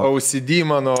vadinasi, palauk? OCD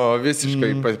mano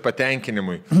visiškai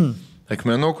patenkinimui.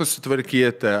 Akmenukus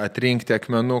sutvarkyti, atrinkti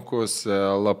akmenukus,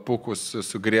 lapukus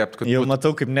sugriebti, kad Jau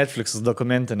matau, kaip Netflix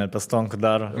dokumentinė apie Stonkų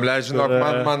daro. Ble, žinok,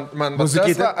 man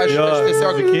Muzikytė? aš Jo,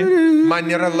 tiesiog,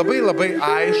 man yra labai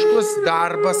aiškus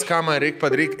darbas, ką man reikia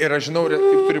padaryti ir aš žinau,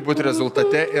 kaip turi būti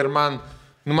rezultate ir man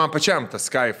pačiam tas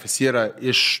kaifas yra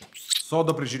iš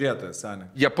Sodo prižiūrėtojas, senė.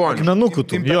 Japonijos. Akmenukų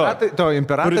tu. Jo. To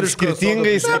imperatoriško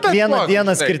Skirtingais, sodo- kiekvieną Ne, bet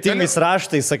dieną kokį, skirtingais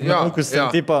raštais, akmenukus, Jo.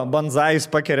 ten tipo banzajus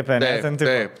pakerpė, ne, ten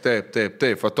tipo.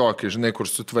 Taip, o tokį, žinai, kur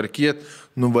sutvarkyti,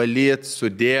 nuvalyti,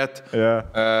 sudėti.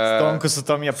 Stonkus su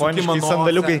tom japoniškais kimono,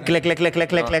 sandaliukai, seni.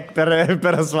 klek,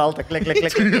 per asfaltą, klek.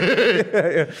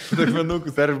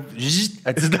 Akmenukus per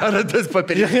atsidaro tas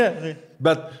papirėlis.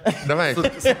 Bet, Davai.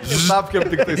 Sapkiam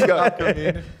tik tai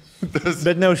sapkiam.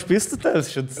 Bet neužpistų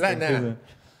tas šitas. Ne.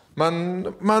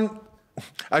 Man,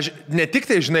 aš ne tik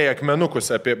tai žinai akmenukus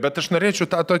apie, bet aš norėčiau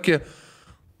tą tokį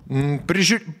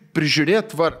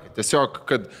prižiūrėti tvarką. Tiesiog,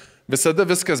 kad visada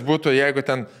viskas būtų, jeigu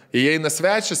ten įeina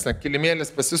svečias,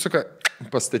 kilimėlis pasisuka,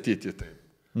 pastatyti tai.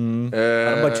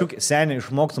 Arba čiuk, seniai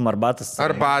išmoktum arbatas.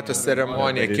 Arbatos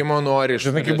ceremonija, kimono nori.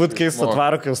 Žinai, kaip būtų keista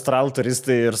tvaro, kai australų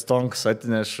turistai ir Stonkus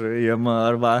atneš jiem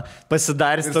arba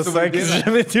pasidarys tas sakys,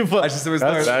 žinai, tipo. Aš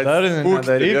įsivaizduoju. Dar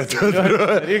nedaryk.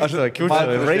 Aš sakiau,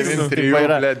 čia raisins, tipo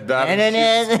yra.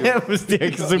 Ne, vis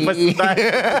tiek jisai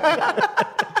pasidarys.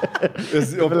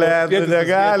 Blet,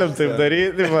 negalim taip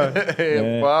daryti, man.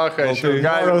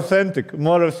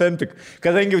 More authentic.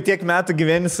 Kadangi jau tiek metų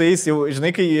gyveni su jais, jau,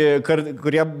 žinai,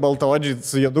 kurie baltaodžiai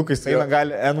su jėdukais eina,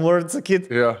 gali N-word sakyti,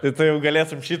 tai tu jau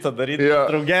galėtum šitą daryti,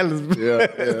 draugelis.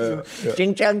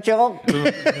 Činčiančiau.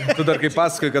 Tu dar kaip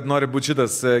pasakai, kad nori būti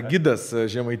šitas gidas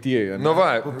Žemaitijoje. Nu va,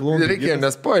 reikia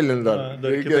nespoilint dar.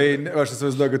 Tai aš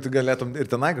įsivaizduoju, kad tu galėtum ir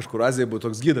tenai kažkur Azijai būti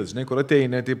toks gidas, žinai, kur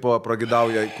ateina, tipo,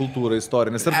 pragidauja kultūrą,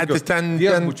 istoriją. Nes tokios ten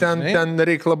viešbučius, žinai?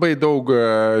 reikia labai daug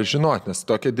žinot, nes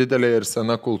tokia didelė ir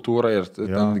sena kultūra ir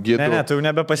ten gydų. Ne, tu jau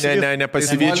nebepasivyčiau.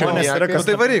 Nepasivyčiau.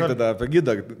 Tai varyk tada apie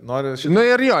gydą. Noriu šitą. Nu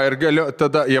ir jo, ir galiu,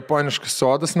 tada japoniškas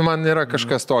sodas, nu man yra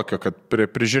kažkas tokio, kad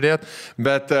prižiūrėt,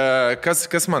 bet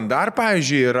kas man dar,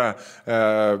 pavyzdžiui, yra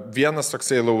vienas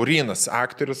toksai Laurinas,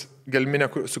 aktorius, Gelminė,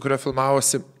 su kurio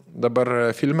filmavosi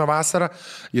dabar filme Vasarą,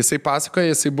 jisai pasakoja,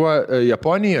 jisai buvo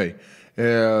Japonijoje,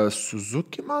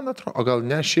 Suzuki, man atrodo, o gal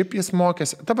ne, šiaip jis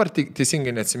mokėsi, dabar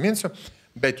teisingai neatsiminsiu,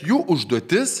 bet jų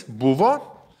užduotis buvo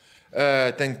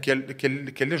ten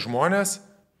keli žmonės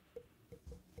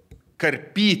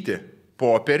karpyti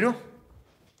popierių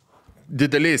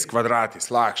dideliais kvadratais,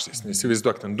 lakštais,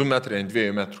 neįsivaizduok, ten 2 metrai ant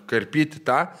 2 metrų, karpyti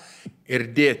tą ir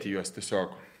dėti juos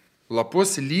tiesiog.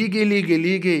 Lapus lygiai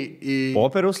į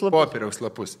Popieriaus lapus? Popieriaus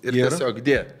lapus. Ir tiesiog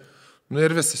dėti. Nu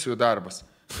ir visas jų darbas.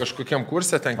 Kažkokiam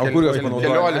kursė ten kur juos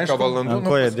 15 valandų.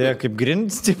 Ko jie dėjo, kaip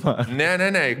grindis, tipo? Ne.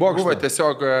 Buvo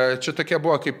tiesiog, čia tokia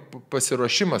buvo kaip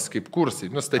pasiruošimas, kaip kursai.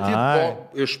 Nustatyti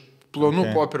iš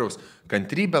plonų popieriaus.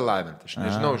 Kantrybę lavinti, aš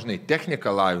nežinau, žinai, techniką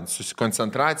lavinti,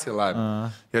 susikoncentraciją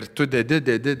lavinti. Ir tu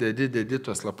dedi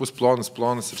tuos lapus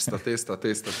plonus ir statai.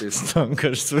 Stonk,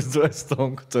 aš suvaizduoju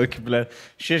stonk, tokį, ble,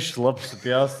 6 lapus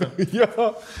supjausiu.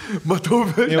 Jo, matau,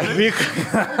 bet... Jau vyk.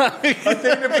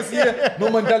 Ateini pas jį,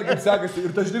 nu man gali kaip sekasi.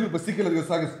 Ir ta žinai, pasikėlė,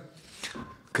 kad sakės,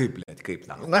 kaip, blėt, kaip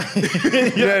na.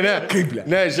 Ne, kaip, blėt.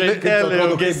 Ne,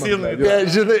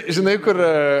 žinai, kur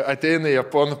ateina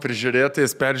japonų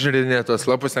prižiūrėtojas, peržiūrinė tos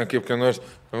lapus, ten kaip nors,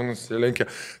 nusilenkia,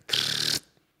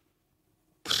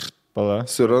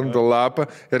 suranda lapą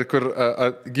ir kur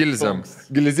gilzytėm,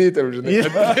 žinai.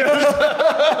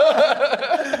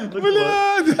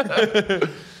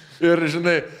 Ir,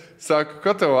 žinai, sako,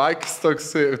 ko tavo akis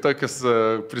tokius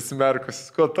prisimerkusius,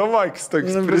 ko tavo akis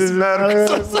tokius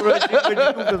prisimerkusius.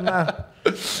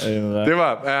 Tai va,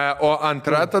 o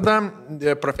antra tada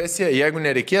profesija, jeigu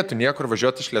nereikėtų niekur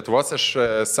važiuoti iš Lietuvos, aš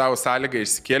savo sąlygą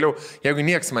išsikėliau, jeigu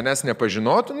nieks manęs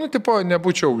nepažinotų, nu, tipo,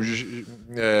 nebūčiau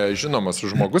žinomas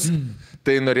žmogus,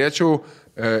 tai norėčiau,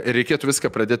 reikėtų viską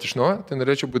pradėti iš naujo, tai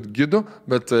norėčiau būti gidu,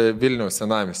 bet Vilniaus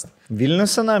senamiestį.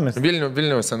 Vilniaus senamiestį?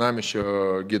 Vilniaus senamiesčio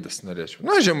gidas norėčiau.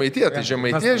 Nu, Žemaitija, tai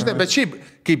Žemaitija, žinai, bet šiaip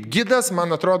kaip gidas,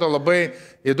 man atrodo, labai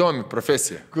įdomi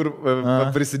profesija. Kur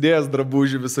prisidėjęs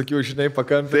drabužių visokių, žinai,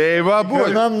 pakampi. Tai va, buvo.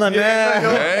 Vienam namie.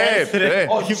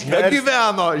 Taip. O čia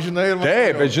gyveno, žinai, ir...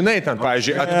 Taip, bet žinai, ten,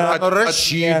 pavyzdžiui,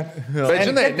 rašyk. Bet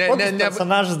žinai, ne.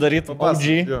 Personažas darytų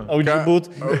OG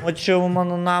būt. O čia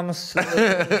mano namas.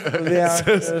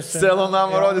 Selo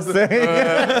namą rodys.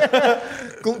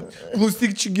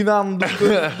 Klausyk, čia gyvenam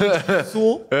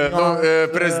su.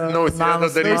 Nausėdą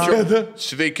daryčiau.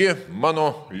 Sveiki, mano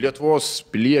Lietuvos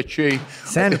piliečiai.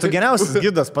 Seni, tu geriausias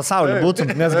gidas pasaulyje būtum,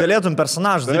 nes galėtum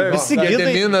personažas daryti. Visi gidai.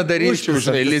 Gediminą daryčiau,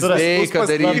 žinai, Lizdeiką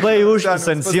daryčiau. Labai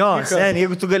užtisant jo. Seni,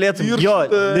 jeigu tu galėtum jo,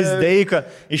 Lizdeiką,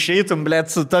 išeitum,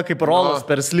 blėt, su ta kaip rolas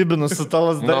per slibinus, su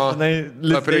talas dažnai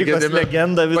Lizdeikos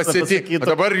legenda visą pasakytų.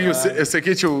 Dabar jūs,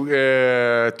 sakyčiau,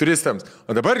 turistams,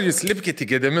 o dabar jūs lipkite į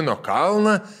Gedimino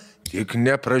kalną, tik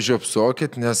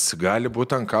nepražiopsokit, nes gali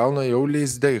būti ant kalno jau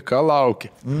Lizdeika laukia.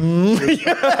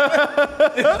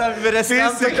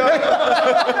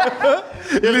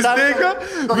 Lizdeika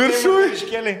viršui,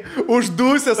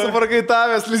 uždūsęs,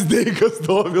 suvargaitavęs, Lizdeikas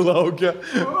stovi laukia.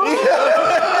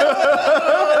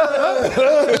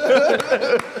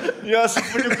 Jos,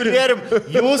 palikurėrim,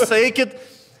 jūs eikit.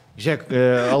 Žiūrėk,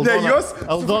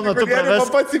 Aldona, tu praves.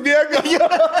 Pats įbėga.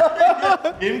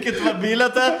 Imkit va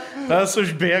biletą, tas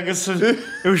užbėgas,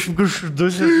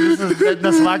 uždusis visas, bet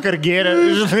nes vakar gėrė,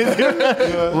 žinai,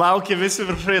 laukia visi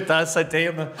viršai, tas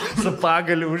ateina su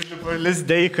pagaliu užlipa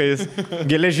Lizdeikas,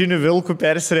 geležinių vilkų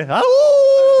persirė.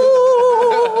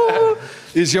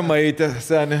 Į Žemaitę,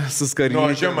 senį, suskaryti.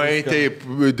 Nu, Žemaitė,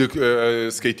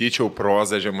 skaityčiau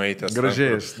prozą Žemaitės.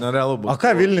 Gražiai, nerealu buvo. O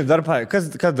ką Vilniui dar,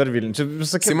 kas dar Vilniui? Čia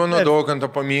visokie... Simono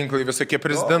Daukanto paminklai, visokie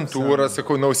prezidentūra,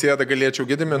 sakau, Nausėdą galėčiau,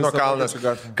 Gedimino kalnas,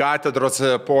 katedros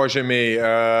požemiai,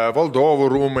 valdovų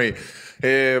rūmai,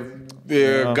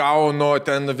 Gauno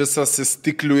ten visas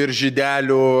stiklių ir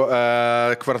žydelių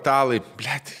kvartalai.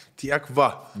 Blet, tiek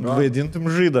va.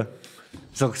 Vaidintum žydą.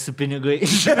 Toks su pinigai.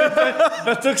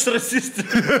 Toks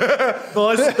rasistinis.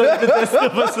 Nors tokį testą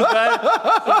pasidarė.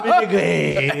 Su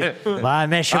pinigai. Va,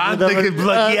 mes šią būdą kaip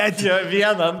blogėti.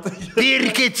 Vienant.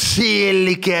 Pirkit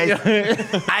silkę.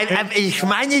 Iš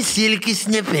manęs silkis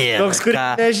nepirka. Toks, kur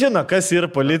nežino, kas yra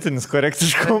politinis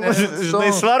korektiškumas.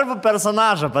 Žinai, svarbu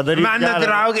personažą padaryti. Mano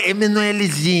drauga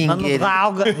Emanuelis Zingeris.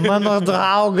 Mano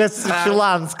draugas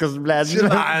Šilanskas, blėt.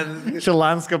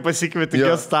 Šilanską pasikvietė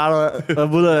Gestarą.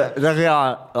 Būda,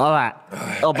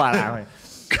 opa.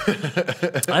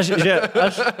 Aš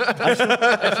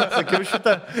atsakiau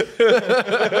šitą.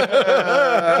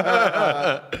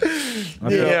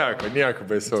 Nieko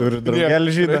baisu. Turiu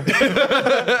draugelį žydą.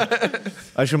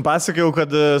 Aš jums pasakėjau, kad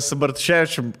su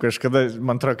Bartuševičium kažkada,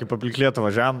 man atrodo, kaip aplink Lietuvą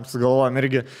važiavam, sugalvojom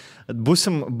irgi,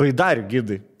 būsim baidarių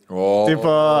gidai. Taip,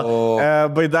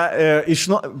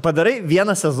 padarai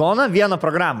vieną sezoną, vieną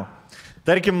programą.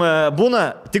 Tarkim, būna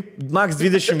tik maks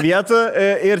 20 vietų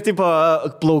ir tipo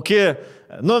plauki.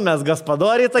 Mes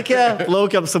gaspadoriai tokie,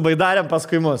 plaukiam su baidariam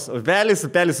paskui mus.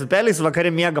 Upeliais, vakare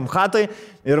miegam hatoj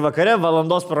ir vakare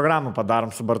valandos programą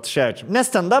padarom su Bartuševičiu. Ne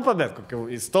stand-upą, bet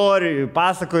kokių istorijų,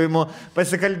 pasakojimų,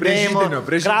 pasikalbėjimų,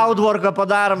 crowdworką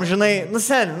padarom, žinai,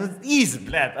 easy,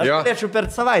 blėt. Aš galėčiau per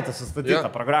savaitę sustatyti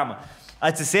tą programą.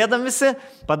 Atsisėdam visi,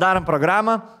 padarom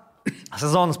programą.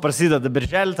 Sezonas prasideda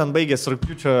birželį, ten baigėsi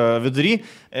rugpjūčio vidury,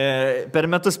 per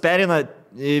metus perina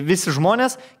visi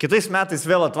žmonės, kitais metais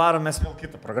vėl atvarom, mes vėl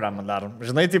kitą programą darom.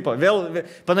 Žinai, tipo, vėl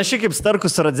panašiai kaip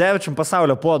Starkus su Radzevičium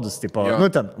pasaulio podus, tipo,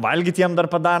 ten valgyti jiem dar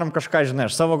padarom kažką, žinai,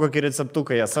 aš savo kokį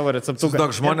receptuką, jie savo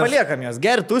receptuką. Žmonės... Paliekam jas,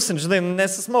 gertusim, žinai,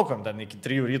 nesismaukom ten iki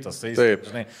 3 ryto su jais. Taip.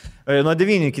 Žinai, nuo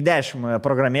 9 iki 10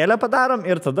 programėlę padarom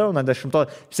ir tada nuo 10,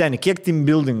 seniai, kiek team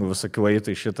buildingų visokių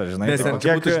eitų į šitą, žinai. Nes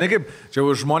čia būtų, žinai, kaip, čia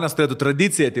žmonės turėtų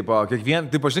tradiciją, tipo,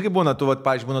 kiekvien, tipo, žinai, kaip būna, tu,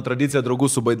 pavyzdžiui, būna tradicija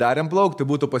draugų su baidariam plauk, tai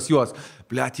būtų pas juos.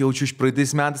 Blet, jaučiu iš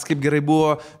praeitais metais, kaip gerai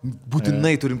buvo,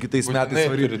 būtinai turim kitais metais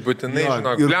varyti. Būtinai,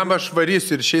 žinok. Lemba aš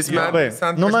varysiu ir šiais metais.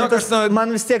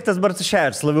 Man vis tiek tas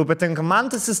Bartuševičius labiau patinka. Man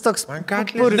tas jis toks... Man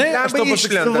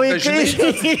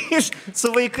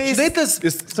su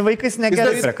vaikais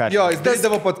negerai prekačiu. Jo, jis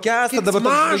darydavo podcastą, dabar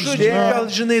toks žvaigždė. Gal,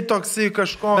 žinai, toksai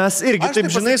kažko. Mes irgi taip,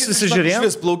 žinai, susižiūrėjom. Aš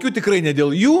vis plaukiu tikrai ne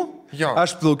dėl jų.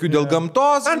 Aš plaukiu dėl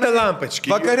gamtos. Ant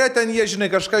lampačkį. Vakare ten jie, žinai,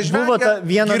 kažką žvelgia. Buvo ta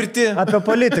viena apie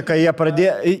politiką, jie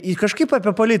pradėjo, kažkaip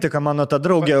apie politiką mano ta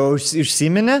draugė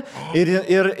užsiminė ir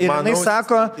jinai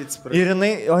sako, ir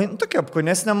jinai, tokia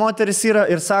apkūnesnė moteris yra,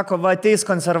 ir sako, va, ateis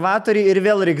konservatoriai ir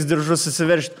vėl reiks diržus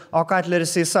susiveršti, o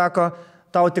Katleris jai sako,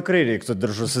 tau tikrai reiktų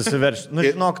diržus susiveršti. Nu,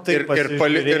 žinok, taip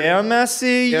pasižiūrėjomės į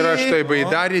jį. Ir aš tai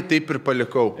baidarį taip ir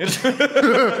palikau.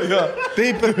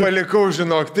 Taip ir palikau,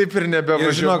 žinok, taip ir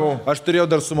nebevažiavau. Aš turėjau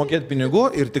dar sumokėti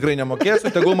pinigų ir tikrai nemokėsiu,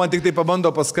 tegul man tik tai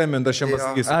pabando paskambinti, aš jam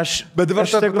pasakysiu. Bet dabar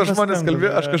štai žmonės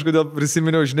kalbėjo, aš kažkodėl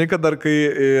prisiminiau, žinai, kad dar kai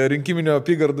rinkiminio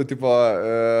apygardų, tipo,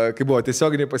 kai buvo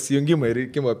tiesioginiai pasijungimai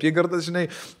rinkimo apygardas,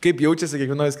 žinai, kaip jaučiasi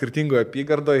kiekvienoje skirtingoje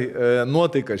apygardoje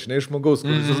nuotaika, žinai, žmogaus,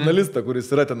 žurnalistą, kuris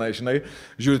yra tenai, žinai.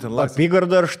 Žiūrėt, ten Laisvės.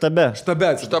 Apygardo ar štabe?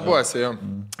 Štabuose, jo.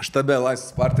 Štabe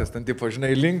Laisvės partijos, ten tipo,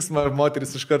 žinai, linksma,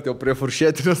 moteris iškart jau prie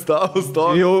furšėtinio stalo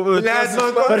stovi. Jau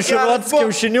parširuotis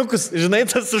kiaušiniukus, žinai,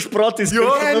 tas užprotais.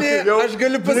 Aš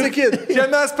galiu pasakyti. Čia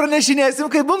mes pranešinėsim,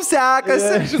 kaip mums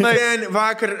sekasi. Žinai,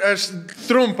 vakar aš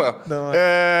trumpą.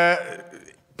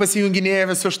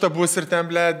 Pasijunginėja visus štabus ir ten,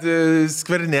 blėd,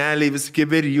 skverneliai, visokie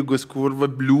verygus, kur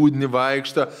bliūdni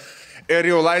vaikšto. Ir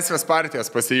jau Laisvės partijos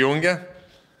pasijungia.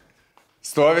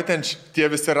 Stovi ten tie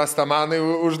visi rastamanai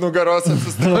už nugaros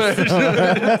atsistoja.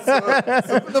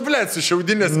 Su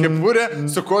šiaudinės kepurė,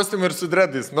 su kostiumu ir su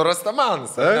dredais. Nu,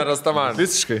 rastamanas, ne rastamanas.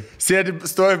 Visiškai. Sėdi,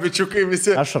 stovi bičiukai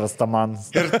visi. Aš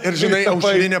rastamanas. Ir žinai,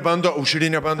 aušrinė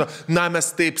bando. Na, mes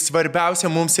taip, svarbiausia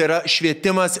mums yra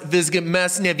švietimas, visgi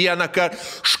mes ne vieną kartą.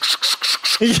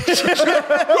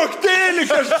 Kokteilį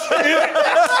kažkaip.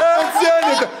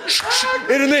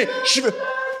 Ir jinai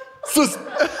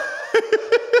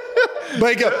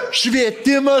baigia,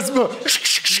 švietimas buvo.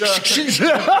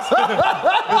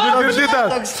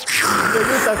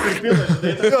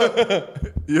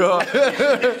 Jo.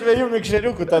 Dviejų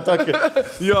mikšeriukų tą tokį.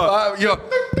 Jo.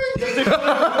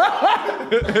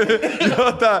 Jo,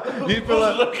 tą įpila.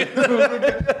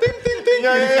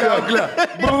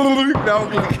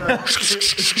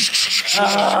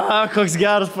 Koks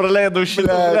geras praleidau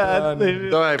šitą.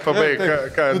 Davai, pabaig.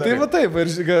 Tai va taip,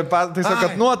 tai sako,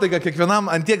 kad nuotaika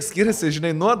kiekvienam antiek skiriasi,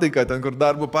 žinai, nuotaika, ten kur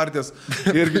darbo partijos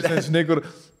irgi, žinai, kur...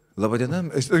 Labadiena.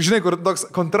 Žinai, kur toks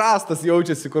kontrastas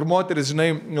jaučiasi, kur moteris, žinai,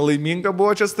 laiminga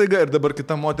buvo čia staiga ir dabar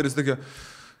kita moteris tokia...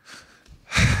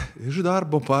 Iš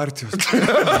darbo partijos.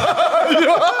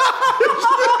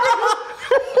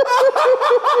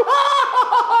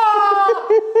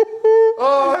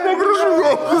 Negražu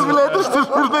jausmas, blėt, iš tų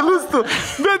žurnalistų.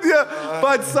 Bet jie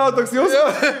patys savo toks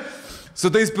jausmas. Su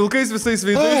tais pilkais visais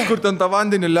veidais, kur ten tą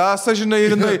vandenį lesa, žinai,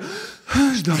 ir jinai...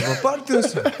 Iš darbo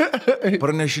partijos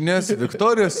pranešinės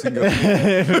Viktorijos Singer.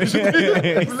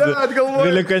 Blėt, galvoju.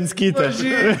 Vilikanskytė.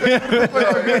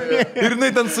 Ir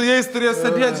jinai ten su jais turės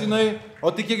sėdėti, žinai.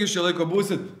 O tai kiek jūs čia laiko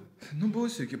būsit? Nu,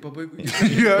 būsiu iki pabaigų.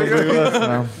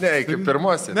 Ne, iki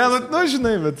pirmosios. Ne, nu,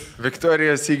 žinai, bet.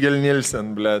 Viktorija Sigel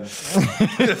Nilsen, bled.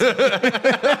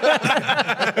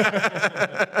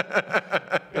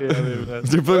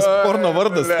 Taip, porno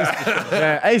vardas.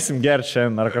 Eisim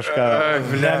gerčiam ar kažką.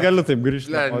 Negaliu taip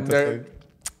grįžti.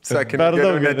 Sakinė Per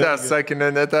daug netes, sakinė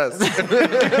netes.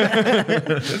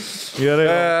 Gerai.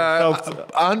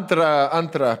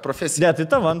 Antra profesija. Ne, tai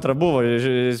tavo antra buvo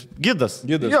gidas. Gidas.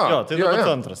 Jo, tai dabar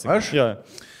tu antras. Aš? Jo.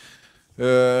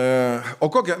 O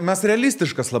kokia, mes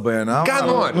realistiškas labai, ne? Ką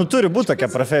nori? Nu, turi būti tokia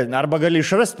profesija. Arba gali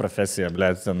išrasti profesiją, ble.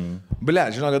 Ble,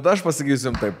 žinokit, aš pasakysiu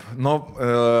jums taip. Nu,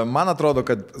 man atrodo,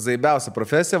 kad zaibiausia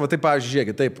profesija, va taip, pavyzdžiui,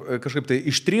 žiūrėkit, taip, kažkaip tai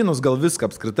ištrynus gal viską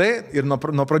apskritai ir nuo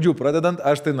pradžių pradedant,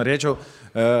 aš tai norėčiau,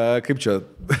 kaip čia,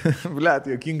 ble,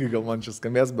 jokingai gal man čia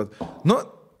skambės, bet, nu,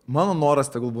 mano noras,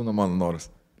 tegul būna mano noras.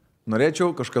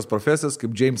 Norėčiau kažkokios profesijos,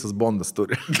 kaip Jamesas Bondas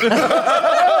turi.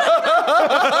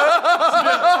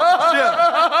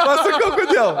 Pasakau,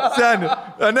 kodėl, seni,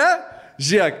 ne?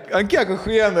 Žiūrėk, ant kiek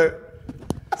achuienai.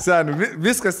 Seni,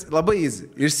 viskas labai easy.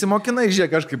 Išsimokinai,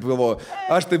 žiūrėk, aš kaip galvoju,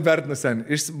 aš taip vertinu, seni.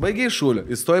 Baigiai šūlį,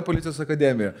 įstojai policijos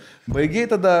akademiją. Baigiai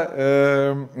tada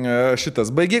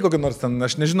baigiai kokį nors ten,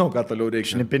 aš nežinau, ką toliau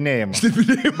reikia. Šnipinėjimą.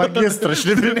 Magistras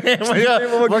šnipinėjimą.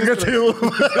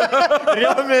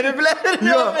 Riomeri, ble.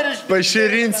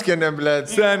 Paširinskėne, ble.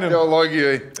 Seni.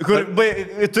 Teologijoje. Kur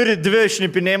turi 2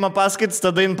 šnipinėjimą paskaitas,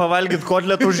 tada jin pavalgyt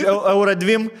kotletą už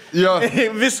 €2. Jo.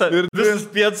 Visą. Ir visus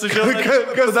pietus už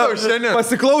 €2. Kas tau šiandien?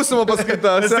 Pasiklausimo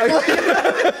paskaita.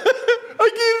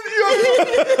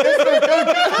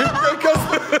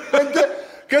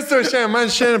 Kas tau šiandien? Man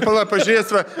šiandien pažiūrės,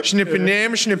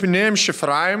 šnipinėjim,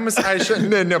 šifravimas. Ai,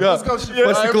 šiandien nebus gal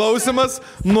šifravimas. Pasiklausimas,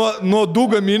 nuo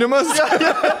dūgo minimas.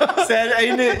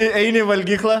 Eini į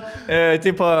valgyklą,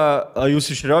 tipo, jūs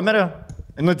iš Riomerio?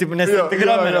 Nu, tipo, nes tik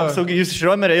Riomerio, apsaugiai, jūs iš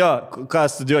Riomerio, jo, ką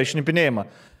studijuoji šnipinėjimą?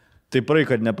 Tai praei,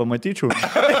 kad nepamatyčiau.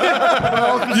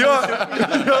 Jo.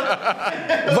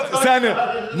 Seni,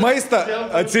 maistą,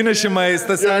 atsineši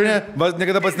maistą, seni.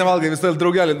 Niekada pas nevalgai, vis tai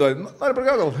draugelį duodi. Nori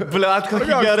pragau gal? Blet,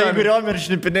 kokį gerai, jeigu Riomerio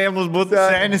šnipinėjimus būtų.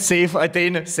 Seni, safe,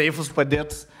 ateini, seifus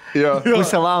padėtus.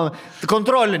 Pusę valandą.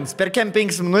 Kontrolinis, per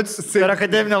 5 minutės, per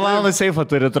akademinę valandą seifą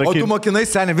turi O trakinti. tu mokinai,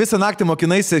 seni, visą naktį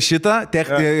mokinaisi šitą,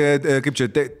 kaip čia,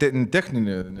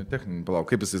 techninį, palauk,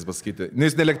 kaip jis pasakyti,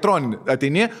 nes ne elektroninį,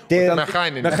 ateini,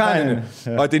 mechaninį,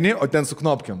 ateini, o ten su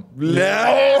knopkiam.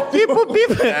 Pipu,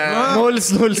 pipu.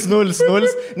 0.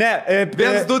 Ne, 1,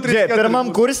 2, 3, 4.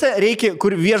 pirmam kurse reikia,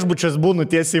 kur viešbučias būna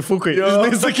tie seifukai.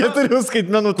 Žinai, su 4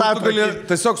 skaitmenų Tu gali tatų.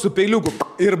 tiesiog su peiliuku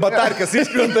ir batarkas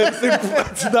iškrenta ir taip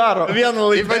atsidaro.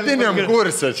 Vienu laiku. Įvadiniam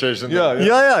kursė čia, žinai.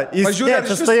 Jo, jis Pažiūrėk,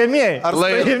 čia stojamieji. Ar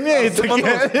Stojamieji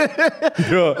tokie.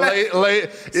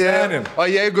 O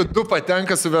jeigu 2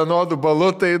 patenka su vienodu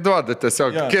balu, tai duoda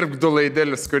tiesiog kirp 2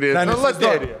 laidelius, kurie...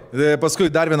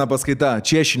 Paskui dar viena paskaita,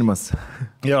 čiešinimas.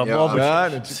 Jo,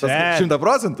 bobučiai.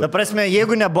 100%. Ta prasme,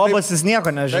 jeigu ne bobas, jis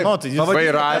nieko nežinotų.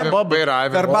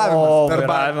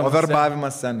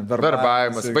 Verbavimas, sen.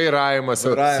 Vairavimas.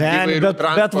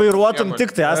 Bet vairuotum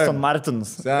tik tai Aston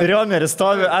Martinas. Riomeris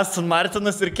stovi, Aston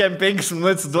Martinas ir kem 5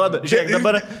 minutės duoda. Žiūrėk,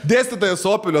 dabar... Dėstytojas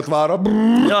Opelio atvaro.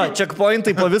 Jo,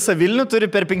 checkpointai po visą Vilnių turi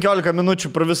per 15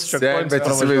 minučių pro visus checkpointus. Bet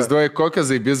įsivaizduoji, kokias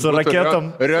zaibis Su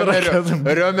raketom.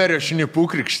 Riomerio šnipų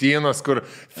krikštynos, kur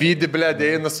Fidi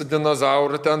blėdė eina su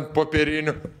dinozauru ten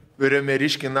popieriniu.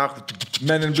 Riomeriški, na.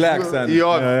 Men in Black, sen.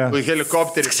 Jo,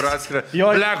 helikopterį praskria.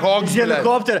 Black Hawks.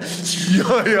 Helikopterį.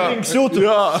 Jo. Linksiūtų.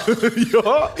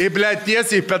 Jo. Į blėd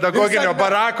tiesiai pedagoginio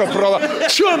barako pro...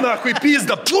 Čia, na, kui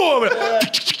pizda.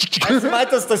 Aš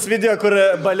matęs tas video, kur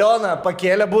balioną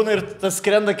pakėlė būna ir tas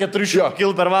skrenda 400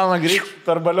 km per valandą grįžt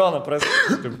per balioną.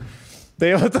 Tai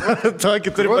jau tokį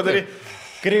turi padaryti.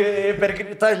 Per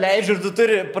tą leidžiu ir tu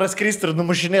turi praskristi ir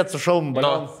numušinėti su šalmu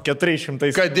balioną 400.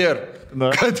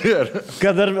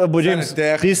 Kad dar būdžiams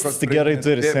pistis gerai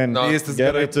turi, seniai.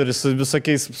 Gerai turi su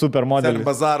visokiais supermodeliais.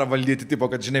 Bazarą valdyti, tipo,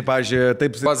 kad, žinai, pažiūrėjau,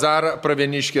 taip... Bazarą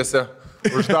pravieniškėse.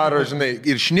 Uždaro, žinai,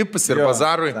 ir šnipus, ir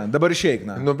bazarui. Dabar išeik,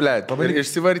 na. Nu, blėt, ir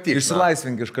išsivartyk.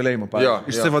 Išsilaisvink iš kalėjimo, pavyzdžiui.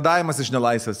 Išsivadavimas iš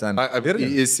nelaisvės, sen.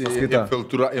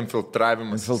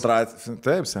 Infiltravimas.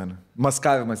 Taip, sen.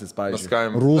 Maskavimas,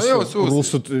 pavyzdžiui.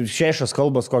 Rusų 6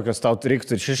 kalbos, kokios tau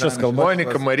reiktų ir 6 kalbos.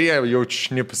 Monika Marija jau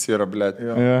šnipus yra, blėt.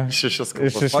 6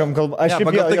 kalbos. 6 kalbos. Aš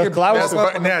jau klausiu.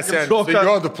 Ne, sen,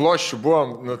 jodų ploščių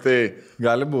buvom, nu tai...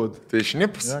 Gali būti. Tai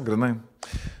šnipus. Ja, granai.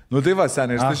 Nu tai va,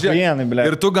 seniai, Achuienai, blet.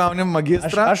 Ir tu gauni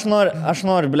magistrą. Aš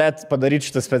noriu, blėt, padaryti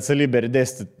šitą specialybę ir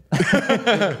dėstyti.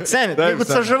 Seniai, jeigu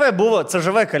CŽV buvo,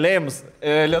 CŽV kalėjimas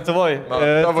Lietuvoje.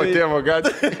 Tavo tėvo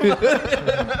gatvė.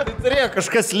 Turėjo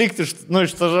kažkas likti iš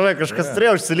CŽV, kažkas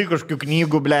turėjo užsilikti kažkokių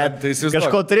knygų, blėt.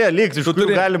 Kažko turėjo likti, iš kurių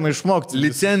galima išmokti.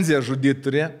 Licenciją žudyti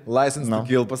turi, license to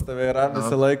kill pas tave yra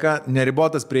visą laiką,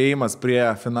 neribotas prieimas prie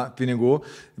pinigų,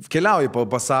 keliauji po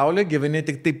pasaulį, gyveni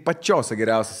tik tai pačiose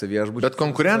geriausiose viešbučiuose. Bet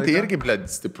konkurentai irgi, blėt,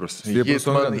 stiprus.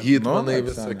 Hitmanai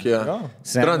visokie.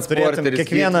 Transporteris.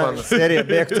 Kiekvieną seriją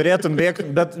turėtum bėgti,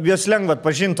 bet jos lengva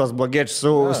atpažinti tos blogiečius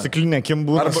su stiklinė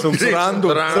kimbūna. Su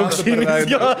randu.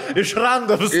 Iš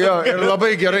rando visą. Jo, ir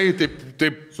labai gerai,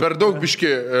 taip per daug biški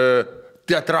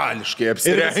teatrališkai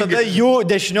apsirengę. Ir tada jų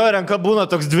dešinioji ranka būna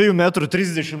toks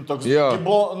 2,30 m toks.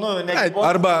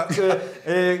 Arba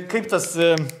kaip tas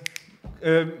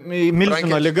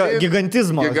milžino lyga,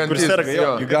 gigantizmo, kur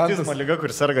serga. Gigantizmo lyga, kur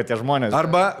serga tie žmonės.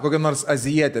 Arba kokia nors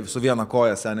azijietė su viena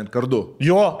koja senint kardu.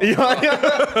 Jo.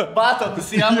 Batotus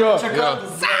jam čia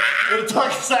kartus. Ir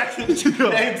tokį sakė,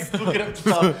 reiktis nukrėpti.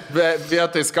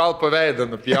 Vietoj skalpo veidą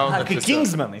nupjauna. Kai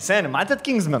Kingsmenai, seniai, matėt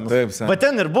Kingsmenus? Taip, seniai. Bet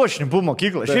ten ir buvo šnipų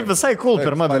mokykla. Šiaip visai cool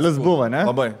pirma dalis buvo, ne?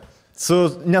 Labai.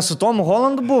 Ne su Tomu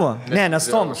Hollandu buvo? Ne su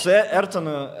Tomu, su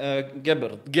Ertonu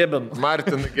Geben.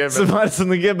 Martinu Geben. Su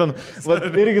Martinu Geben.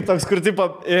 Irgi toks, kur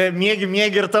tipo mėgi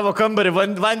ir tavo kambarį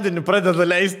vandenį pradeda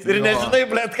leisti. Ir nežinai,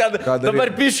 blėt, ką dabar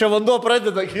pišia vanduo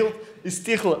pradeda kilti į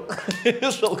stiklą.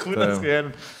 Iš alkūnės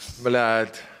gyvenimą.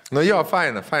 Blėt. Nu jo,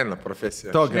 faina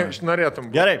profesija. Aš norėtum.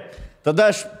 Gerai.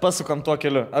 Tada aš pasukam tuo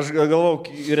keliu. Aš galvau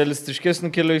realistiškesnių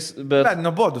keliais, bet... Ne,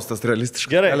 nebodus tas realistiškas.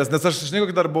 Gerai. Kelias, nes aš žinau,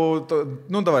 kad dar buvau...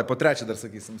 Nu, davai, po trečią dar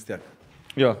sakysim vis tiek.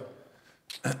 Jo.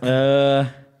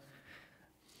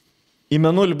 Į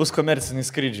Mėnulį bus komerciniai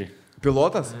skrydžiai.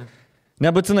 Pilotas?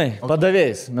 Nebūtinai.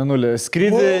 Padavėjais Mėnulį.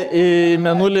 Skrydį į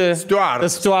Mėnulį...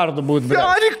 Stuardu būt.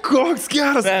 Jari, koks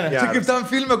geras. Čia kaip tam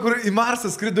filme, kur į Marsą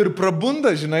skrido ir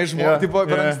prabunda, žinai, žmonės, tipo,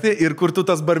 per anksti, ir kur tu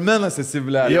tas barmenas esi,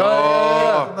 ble. Jo.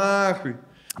 Na, hui.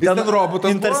 Ten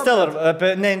robotas.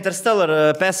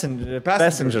 Interstellar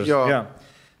Passengers. Jo.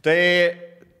 Tai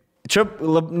čia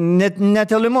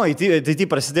netolimo ateityje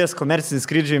prasidės komercinis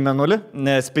skrydžiai į Mėnulį,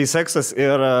 SpaceX'as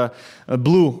ir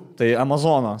Blue, tai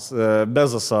Amazonas,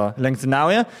 Bezoso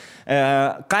lenktyniauja.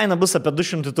 Kaina bus apie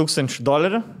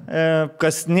 $200,000,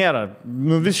 kas nėra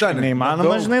visiškai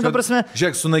neįmanoma, žinai, ta prasme.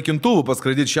 Žiūrėk, su naikintuvų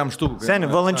paskraidyti šiam štūkui. Seniai,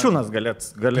 Valančiūnas galėtų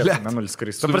Mėnulį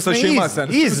skristi. Ta prasme, šeima,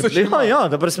 easy. Jo,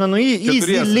 ta prasme,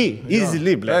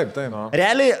 easily, ble. Taip.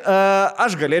 Realiai,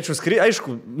 aš galėčiau skristi, aišku,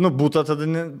 būtų tada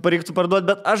pareiktų parduoti,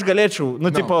 bet aš galėčiau,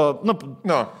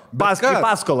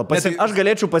 paskolą. Aš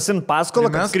galėčiau pasimti paskolą,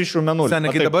 kad skriščiau Mėnulį.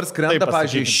 Seniai, kai dabar skrenda,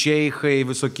 pavyzdžiui, šeichai,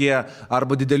 visokie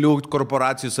arba didelių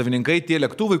korporacijų savininkai, tie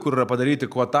lėktuvai, kur yra padaryti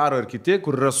Quataro ir kiti,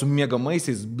 kur yra su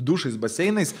miegamaisiais dušais,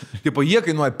 baseinais, tipo jie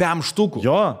kainuoja 5 štukų.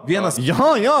 Jo. Vienas.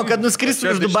 Jo, kad nuskristum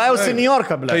iš Dubajaus į New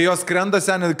Yorką, ble. Tai jos skrenda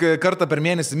seniai kartą per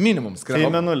mėnesį minimum. Tai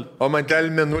Mėnulį. O man ten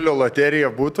Mėnulio loterija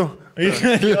būtų?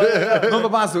 Nu,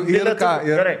 papasau, ir ką.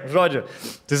 Gerai, žodžiu.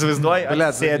 Tai įsivaizduoji,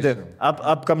 sėdi,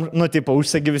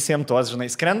 užsegi visiems tuos, žinai,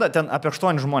 skrenda, ten apie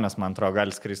 8 žmonės, man atrodo,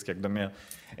 gali skristi kiek domė.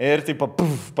 Ir taip,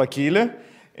 pakyli.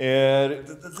 Ir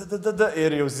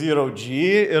jau Zero G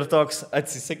ir toks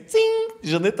atsisek, cink,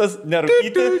 žinai, tas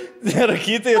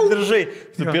nerūkyti ir diržai.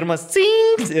 Tu pirmas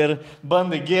cink ir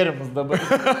bandai gėrimus dabar.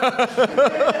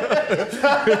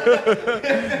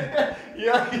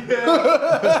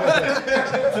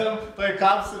 Tai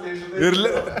kapsulė, žinai. Ir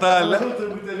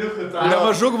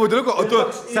nemažų buteliukų, o tu,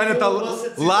 seniai, tą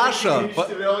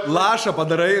lašą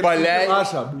padarai.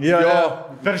 Paleidži.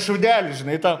 Jo. Per šaudelį,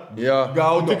 žinai, tą.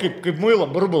 Gaudi kaip muilo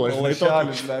burbulą, žinai,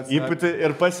 įpūti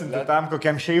ir pasinti tam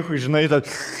kokiam šeichui, žinai, tą.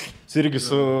 Irgi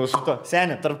su to.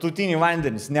 Seniai, tarptautiniai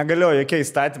vandenys, negalioja jokie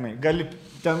įstatymai. Gali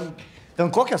ten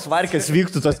kokias varkės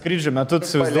vyktų tos skrydžio metu, tu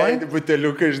įsivaizduoji? Paleidi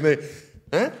buteliukai, žinai.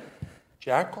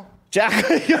 Čeko,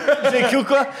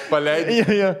 Čekiuko. Paleidi.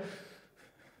 Jo.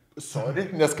 Sorry,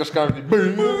 nes kažkam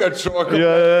atšoka.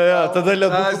 Jo, tada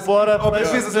ledukų porą. O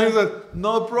prieš visą sakyt,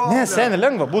 no problem. Ne, seniai,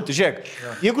 lengva būtų, žiūrėk.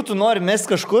 Jeigu tu nori mesti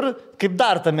kažkur, kaip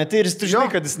dar tą metį ir tu žinai,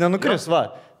 kad jis nenukris, va.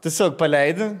 Tiesiog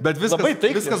paleidi. Bet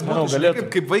viskas būtų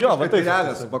kaip vaikiška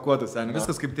tyrelė supakuotas, seniai.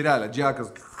 Viskas kaip tyrelė. Džekas,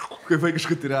 kaip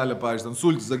vaikiška tyrelė, pavyzdžiui,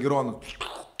 sultis, zagironas.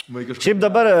 Šiaip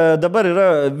dabar yra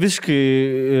visiškai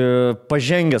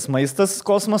pažengęs maistas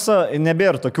kosmoso,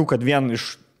 nebėra tokių, kad vien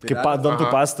iš kaip dantų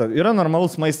pasta. Yra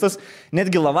normalus maistas,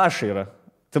 netgi lavašai yra.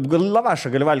 Taip,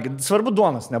 lavašą gali valgyti. Svarbu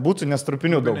duonas nebūtų, nes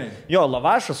trupinių daug. Jo,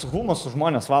 lavašas, humusu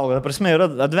žmonės valgo. Ta prasme, yra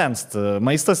advanced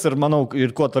maistas ir manau,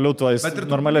 ir kuo toliau, tuo jis normalesnis. Bet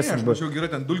ir trupiniai, aš mačiau gerai,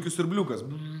 ten dulkius ir bliukas.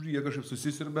 jie kažkaip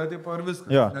susisirbė, tipo, ir viskas.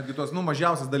 Jo. Netgi tos,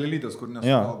 mažiausias dalelytės, kur Jo.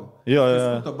 nesuvalgo. Jo.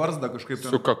 Ta barzda kažkaip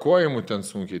Su kakojimu ten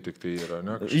sunkiai tik tai yra,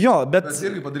 ne? Jo, bet Bet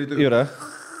irgi padaryti. yra.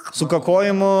 Su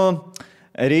kakojimu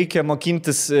reikia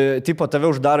mokintis, tipo, tave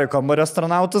uždaro į kambarį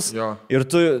astronautus Jo. ir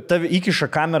tu tave įkiša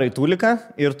kamerą į tuliką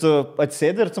ir tu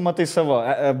atsėdi ir tu matai savo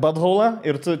butthole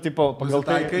ir tu, tipo, pagal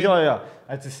tai... Nusitaikai? Jo.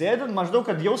 Atsisėdint maždaug,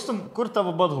 kad jaustum, kur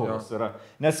tavo butthole yra.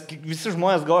 Nes visi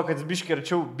žmonės galvoja, kad jis biškiai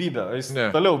arčiau bybė, o jis Ne.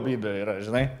 toliau bybė yra,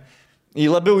 žinai. Į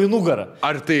labiau į nugarą.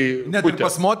 Ar tai... Net ir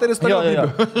pas moteris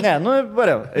toliau. Ne,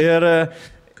 variau.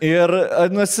 Ir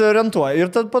nesiorientuoja. Ir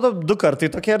tada po to 2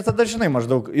 kartai tokie ir tada žinai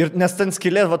maždaug. Ir nes ten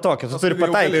skylė va tokia, tu turi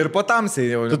pataikyti. Ir po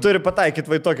tamsiai jau. Tu turi pataikyti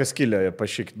va į tokią skylę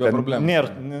pašykti. Be problemų. Nėra,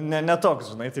 ne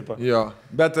toks, žinai, tipo. Jo.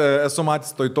 Bet esu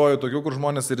matęs tojų tokių, kur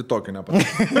žmonės ir į tokį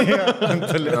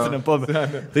nepataikytų.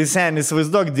 Tai seniai,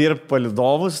 įsivaizduok dirbti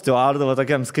palidovus, tu ardavo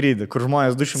tokiam skrydį, kur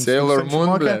žmonės 200 Sailor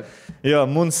Moon, mokė. Jo,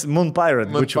 Moon Pirate.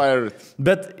 Moon būčiau. Pirate.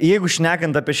 Bet jeigu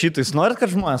šnekant apie šitą, jūs norit,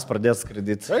 kad žmonės pradėtų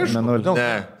skraidyti? Aišku. Ne.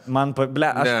 Man,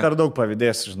 aš Ne. per daug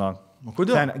pavydėsiu, žinok.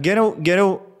 Kodėl? Ten, geriau,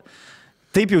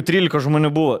 taip jau 13 žmonių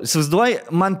buvo. Įsivaizduoji,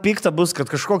 man pikta bus, kad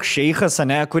kažkoks šeichas,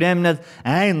 ne, kuriam net,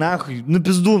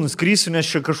 nupizdų, nuskrysiu, nes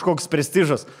čia kažkoks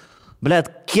prestižas.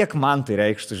 Blet, kiek man tai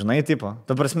reikštų, žinai, tipo.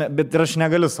 Ta prasme, bet ir aš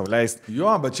negaliu sau leisti.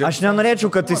 Jo, bet čia... Aš nenorėčiau,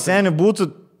 kad tai seniai būtų,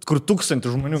 kur 1000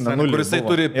 žmonių menulį. Kur jisai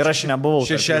turi Ir aš nebuvau.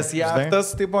 6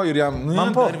 jachtas, tipo, ir jam...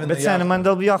 Man po, bet seniai, man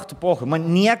dėl jachtų pohu. Man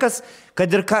niekas, kad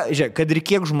ir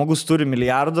kiek žmogus turi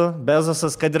milijardų,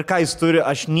 Bezosas, kad ir ką jis turi,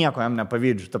 aš nieko jam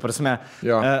nepavydžiu. Ta prasme,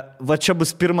 Jo. va čia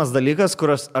bus pirmas dalykas,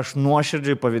 kur aš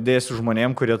nuoširdžiai pavydėsiu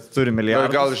žmonėm, kurie turi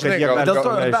milijardus. Gal, žinai, kad jie gal- gali Dėl to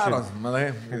sau ir leisti. daro, manai.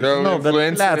 Gal, Nu, bet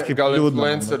blet, kaip gal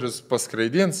liūdna. influencerius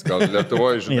paskraidins, gal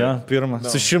Lietuvoje, žinai. Jo, pirmą.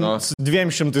 Su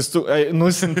 200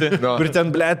 nusinti, No. kur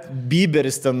ten, blet,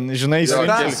 Biberis ten, žinai, Jo,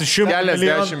 su 100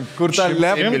 milijonų. Kur ta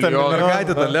 100 milijonų.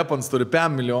 mergaitė, ta Lepans turi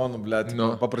 5 milijonų, blėt.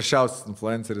 Nu. Paprasčiausias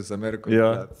influenceris Amerikoje.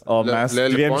 Jo, blet. o mes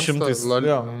Lely 200. Ponstas, lol.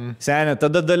 Jo. Seniai,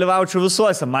 tada dalyvaučiau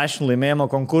visuose mašinų laimėjimo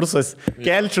konkursuose,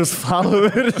 kelčius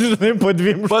followers, žinai, po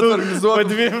 200. Pats organizuotum, po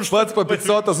 200. pats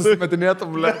papicotą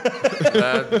susimetinėtum, blėt.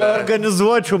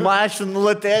 Organizuočiau mašinų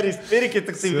loterijas, pirkit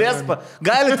tik tai Vespą.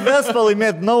 Galit Vespą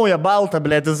laimėti naują baltą,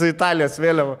 blėt, su Italijos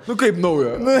vėliava. Nu kaip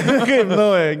naujo. Kaip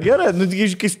nauja, gerai, nu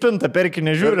kai spinta perki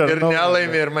nežiūri. Ir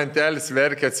nelaimė, ir mantelis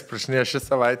verkia, atsiprašinė, ši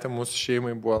savaitė mūsų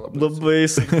šeimai buvo labai. Labai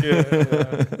sunki.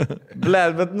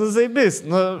 Blet, bet nuzaibys,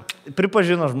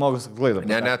 pripažino žmogus klaidą.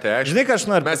 Ne, tai aišku. Žinai, ką aš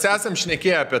noriu. Mes esam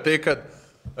šnekėję apie tai, kad...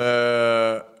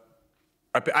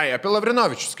 Apie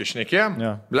Lavrinovičius, kai šnekėjom,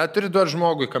 Jo. Blet, turi duoti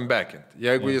žmogui comebackinti.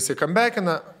 Jeigu jisai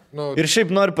comebackina, Ir šiaip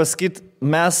noriu pasakyti,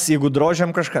 mes, jeigu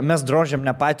drožiam kažką, mes drožiam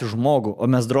ne patį žmogų, o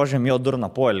mes drožiam jo durną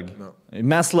poelgį.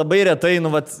 Mes labai retai,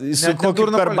 su kokiu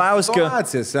Karbauskiu...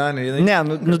 Situacija, seniai.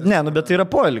 Ne, bet tai yra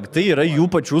poelgį, tai yra jų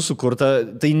pačių sukurta,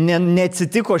 tai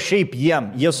neatsitiko šiaip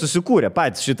jiem, jie susikūrė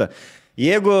patys šitą.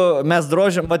 Jeigu mes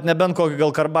drožiam, nebent kokį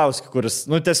gal Karbauskį, kuris,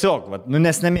 tiesiog,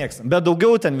 nes nemėgstam, bet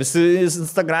daugiau ten visi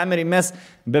Instagrameriai mes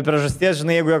be priežasties,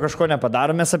 žinai, jeigu jie kažko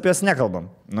nepadaro, mes apie jas nekalbam.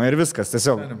 Ir viskas,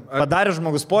 tiesiog. Padarė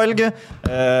žmogus poelgį,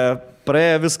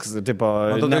 praėjo viskas, tipo,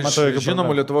 nematau jokių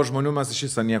Žinomų Lietuvos žmonių mes iš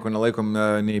viso nieko nelaikom,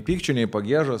 nei pykčių, nei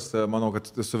pagėžos, manau, kad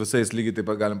su visais lygiai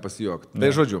taip pat galim pasijuokti.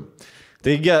 Tai žodžiu.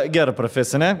 Tai gera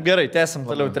profesija, ne? Gerai, tęsim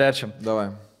toliau trečiam. Davai.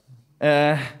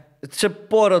 Čia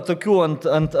pora tokių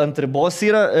ant ribos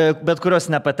yra, bet kurios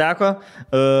nepateko.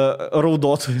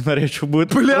 Raudotojai norėčiau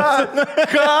būti. Ble,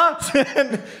 ką?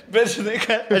 Bet žinai,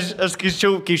 aš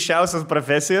skaičiau keiščiausias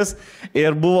profesijas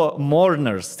ir buvo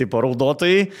mourners, tipo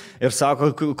raudotojai. Ir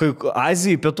sako,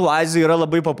 Azijai, Pietų Azijoje yra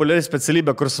labai populiari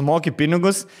specialybė, kur sumoki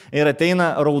pinigus ir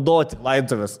ateina raudoti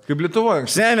laidotuvės. Kaip Lietuvoje.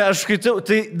 Seniai, aš skaičiau,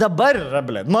 tai dabar yra,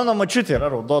 ble. Mano mačiutė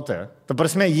yra raudotoja. Ta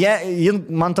prasme, ji,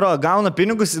 man atrodo, gauna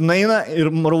pinigus, eina ir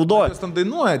raudoja. Jūs tam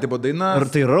dainuoja, tipo daina. Ir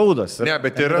tai raudas. Ne,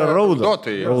 bet yra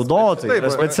raudotojai. Raudotojai,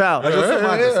 yra specialų. Aš esu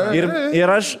matęs.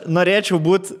 Ir aš norėčiau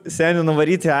būti seniai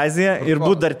nuvaryti į Aziją ir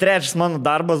būti dar trečias mano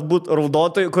darbas, būti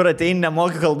raudotojai, kur ateini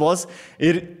nemoki kalbos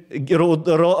ir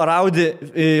raudi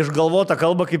išgalvotą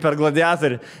kalbą kaip per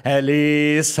gladiatorių.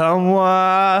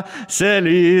 Elisama,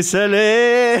 seli,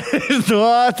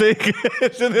 nuotaik.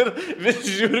 Ir vis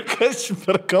žiūri, kas čia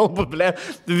per kalbą, ble,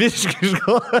 visiškai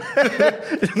išgalvoja.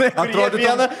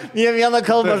 Jie vieną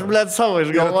kalbą, aš, ble, savo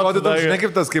išgalvoju. Žinai,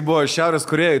 kaip tas, kai buvo Šiaurės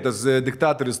Korėjai, tas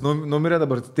diktatorius numirė,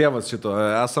 dabar tėvas šito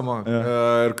esamo.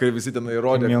 Ir kai visi ten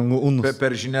įrodė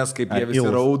per žinias, kaip jie visi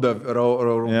raudoja,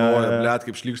 ble,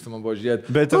 kaip šlykštama buvo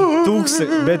žiūrėti.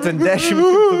 Bet ten 10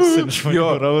 000 žmonių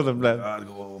rauda, ble.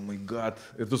 Oh my god.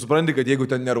 Ir tu supranti, kad jeigu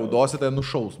ten neraudosi, tai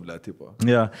nušaus, ble, tipo.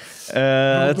 Ja.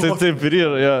 Tai taip ir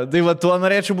yra. Ja. Tai va, tuo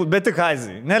norėčiau būti, bet tik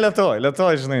Azijai. Ne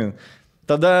Lietuvoje, žinai.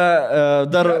 Tada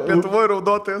dar... Lietuvoje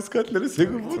raudotojas Katleris,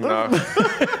 jeigu būtų.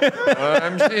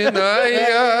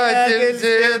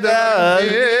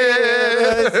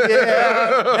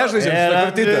 Nežaidžiam šitą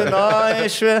kortytę.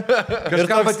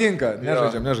 Kažkam patinka.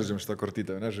 Nežaidžiam šitą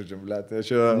kortytę. Nežaidžiam, blėt.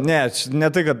 Ne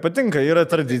tai, kad patinka, yra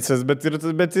tradicijas, bet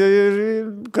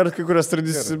kai kurios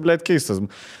tradicijas, blėt, keistas.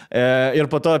 Ir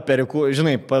po to perikų,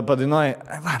 žinai, padainuoji,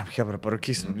 varom, hebra,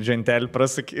 parūkysim, žentelį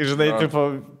prasaky, žinai, tipo,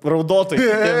 raudotai.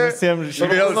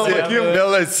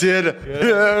 Vėl atsirė.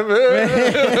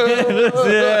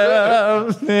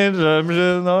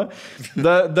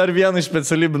 Dar vieną iš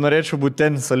specialybių norėčiau būti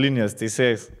teniso linijos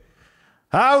teisėjais.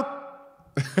 Out!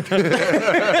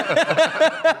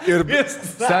 Ir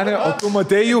seniai, o tu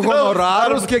matei jų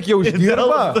honorarus, kiek jau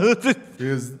uždirba?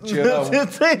 Čia yra...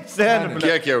 Taip, seniai.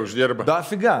 Kiek jie uždirba? Da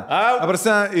figa.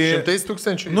 Aprasme, 100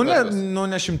 tūkstančių? Nu,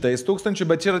 ne 100 tūkstančių,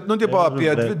 bet čia yra, nu, tipo, apie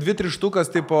 2-3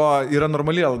 štukas, tipo, yra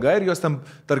normali alga ir jos tam,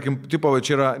 tarkim, tipo,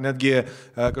 čia yra netgi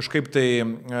kažkaip tai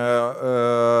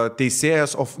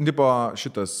teisėjas, tipo,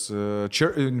 šitas,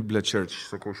 church,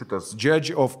 sakau, šitas,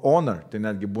 judge of honor, tai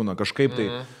netgi būna kažkaip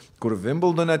tai, kur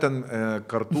Wimbledone ten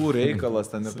kartų reikalas,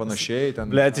 ten ir panašiai.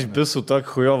 Blet, iš visų tokį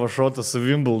hujovą šotą su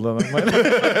Wimbledone.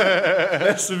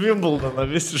 Su Wimbledone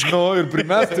visiškai. Nu, ir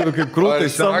primesti, kaip krūtai.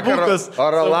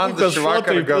 Ar Rolandas šį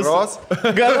vakarą garos?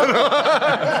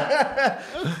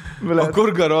 O kur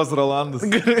garos Rolandas?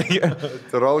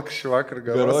 Rolk šį vakarą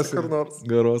garos kur nors?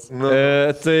 Garos.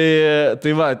 Tai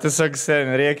va, tiesiog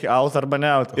seniai reikia out arba ne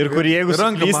out. Ir kur jeigu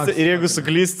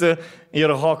suklysti,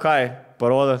 ir Hawkeye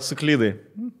parodo, suklydai.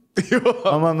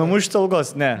 O man numušti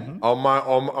algos? Ne. O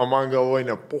man galvoj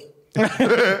ne.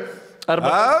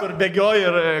 Arba kur bėgioji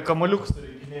ir kamaliukus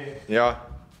turi. Jo.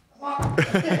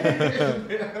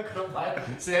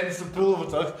 Sėdi su pilvu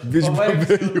toks.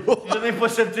 Žinai, po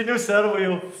 7 servų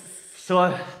jau.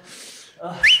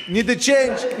 Need a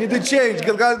change.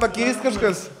 Gal gali pakeisti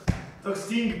kažkas?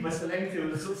 Toks tingi pasilenkti,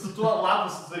 su tuo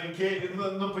lapu surinkėjai,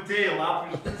 nuputėjai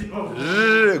lapų.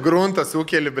 Gruntas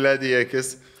ūkėlį, blėdį,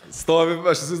 akis. Stovi,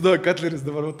 aš įsivaizduoju, Katleris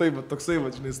dabar taip, toksai,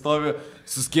 žinai, stovi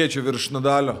su skėčiu virš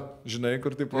Nadalio, žinai,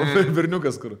 kur taip,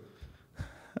 berniukas kur.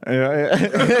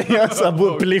 Jos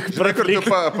abu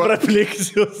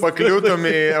prapliksius. Pakliūtum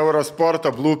į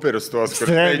Eurosporto blooperius tuos, kur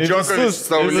Džokovič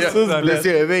saulė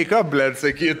veika, blėd,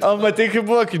 sakyt. O matai, kaip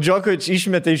buvo, kai Džokovič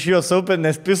išmetė iš jos upę,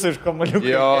 nes pisa iš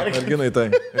kamaliukų. Jo, merginai tai,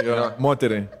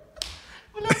 moteriai.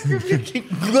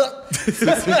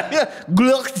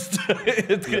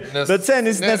 Bet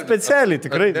senis nespecialiai,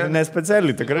 tikrai. Ne,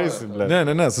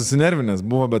 susinervinęs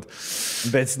buvo, bet...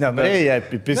 Bet nenorėjo ją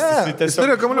apipisti. Jis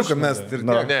norėjo kamuoliuką mest.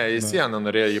 Ne, į sieną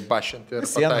norėjo jį bašinti ir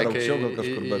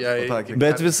pataikė.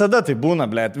 Bet visada tai būna,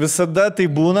 blėt, visada tai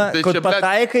būna, kur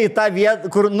pataikai į tą vietą,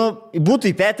 kur, nu,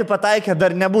 būtų į petį pataikę,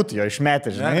 dar nebūtų jo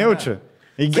išmetę, žinai, jaučiu.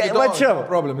 Va čia.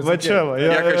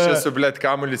 Kiek aš esu, blėt,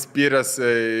 kamuolis spyręs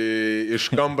iš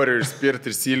kambario ir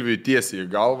spirti ir Silvijui tiesiai į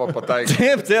galvą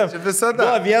pataikė. Taip. Visada.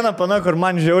 Buvo viena pana, kur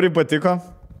man žiauriai patiko.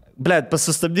 Blėt,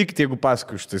 pasisustabdykite, jeigu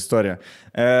pasakoju šitą istoriją.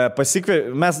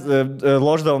 Mes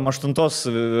loždavom 8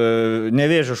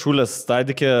 Nevėžio šulės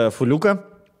stadikė fuliuką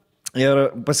ir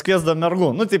pasikviesdavom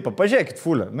mergų. Nu, taip, pažiūrėkit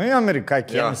fulę. Nu, į Ameriką,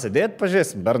 kiemį sėdėt,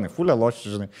 pažiūrėsim, bernai, fulę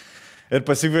lošti, žinai. Ir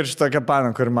pasikvirčiu tokią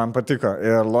paną, kuri man patiko.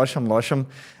 Ir lošiam.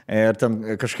 Ir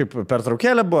ten kažkaip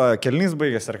pertraukėlė buvo, kelnys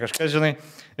baigėsi ar kažkas, žinai.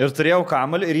 Ir turėjau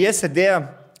kamuolį ir jie sėdėjo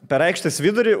per aikštės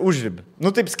vidurį užribį.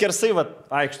 Nu taip skersai, va,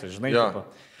 aikštė, žinai,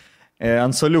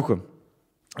 ant soliukų.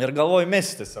 Ir galvoju,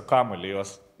 mesti tiesiog kamuolį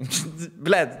juos.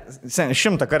 Blet,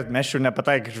 100 kartų meščiau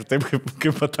nepataikyčiau taip,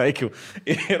 kaip pataikiau.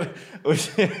 Ir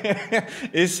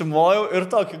įsimojau ir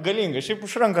tokį galingą. Šiaip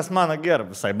už rankas mano gerą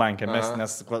visai bankė,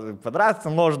 nes kvadratą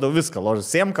loždavau viską.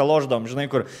 Siemką loždavom, žinai,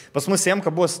 kur pas mus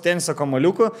siemka buvo su teniso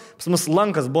kamuoliuku, pas mus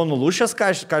lankas buvo nulušęs, ką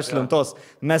aš lentos.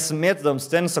 Mes mėtydavom su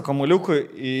teniso kamuoliuku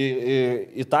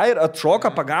į tą ir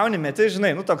atšoką, pagauni, mėti,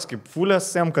 žinai, nu toks kaip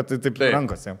fulės siemka, tai taip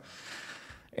rankos jiem.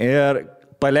 Ir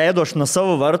paleido aš nuo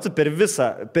savo vartų per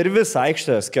visą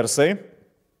aikštę skersai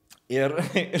ir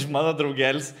iš mano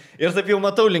draugelis. Ir taip jau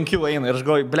matau, linkiu eina ir aš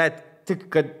galvoju, blėt, tik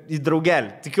kad į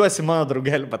draugelį. Tikiuosi, mano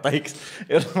draugelį pataikys.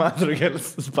 Ir mano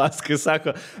draugelis paskui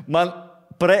sako,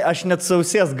 aš net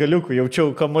sausies galiukų jaučiau,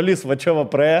 kamuolys va čia va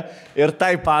praėjo ir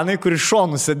tai panai, kuri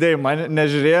šonų sėdėjo, man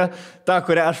nežiūrėjo, tą,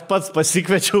 kurią aš pats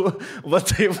pasikviečiau, va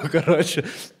taip, karočiui,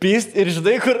 pyst ir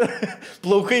žinai, kur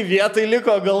plaukai vietai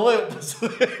liko, galvoju,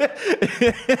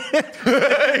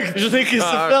 žinai, kai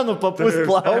su fenu papus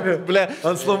plaukai, ble.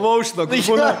 Ant slomaušino, kur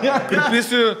būna,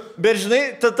 pripisiu. Bet žinai,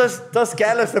 tas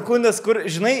kelias sekundės, kur,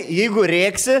 žinai, jeigu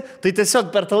rėksi, tai tiesiog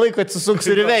per tą laiką atsisuks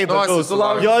ir į veidą.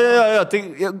 Jo, tai,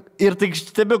 ir tai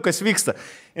stebiu, kas vyksta.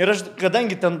 Ir aš,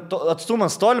 kadangi ten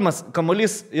atstumas tolimas,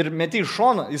 kamuolys ir meti iš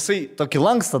šono, jisai tokį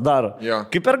lankstą daro. Jo.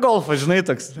 Kaip per golfą, žinai,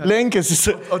 toks lenkės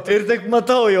jisai. Ir tik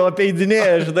matau, jau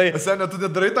apeidinėja, žinai. Senė, tu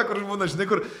nedarai tą, kur žmona, žinai,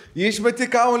 kur jie išmeti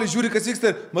kamuolį, žiūri, kas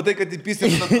vyksta, matai, kad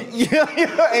įpysė.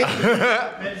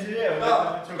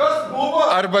 Kas buvo?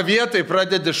 Arba vietai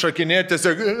pradedi šokinėti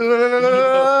tiesiog.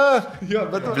 Jo,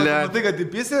 bet tu matai, kad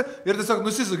įpysė ir tiesiog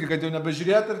nusisuki, kad jau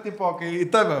nebežiūrėt ir tipo, kai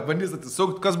į tave bandys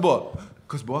atsisukti, kas buvo.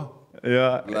 Kas buvo?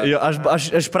 Jo,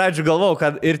 aš pradžiu galvau,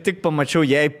 kad ir tik pamačiau,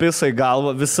 jai pisa į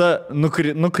galvą, visa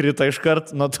nukrita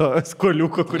iškart nuo to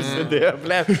skoliuko, kur sėdėjo,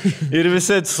 ble. Ir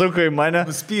visi atsisuko į mane.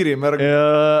 Nuspyriai, mergai.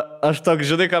 Aš toks,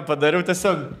 žinai, ką padariau,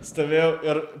 tiesiog stovėjau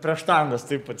ir prie štangas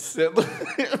taip atsisėdu.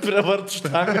 Prie vartų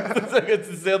štangas tiesiog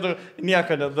atsisėdu,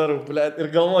 nieko nedarau, ble.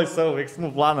 Ir galvoju savo veiksmų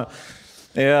planą.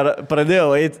 Ir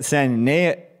pradėjau eiti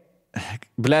seniai,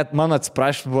 ble, mano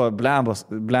atsiprašymas buvo,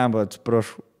 blembo,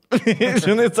 atsiprašau.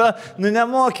 Žinai,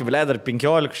 nemoki, ble, dar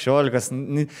 15,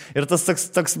 16. Ir tas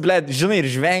toks, ble, žinai, ir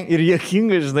žveng, ir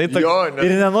juokinga, žinai,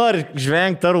 ir nenori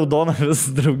žvengti, tą raudoną vis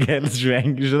draugelis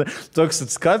žvengi, žinai. Toks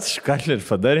atskats, škatler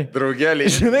padarė. Draugelį.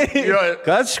 Žinai,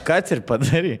 kas škatler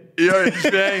padarė. Jo,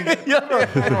 žvengi.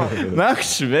 Na,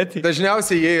 šveti.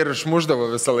 Dažniausiai jie ir išmuždavo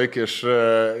visą laiką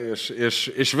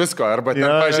iš visko. Arba ten,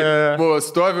 pažiūrėjau, buvo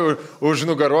stovi už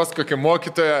nugaros kokia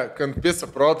mokytoja, kad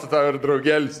pisa protą tau ir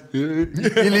draugelis.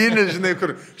 Žinai,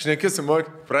 kur šnekėsi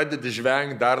mokyti, pradedi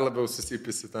žvengti, dar labiau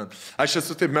susipisi ten. Aš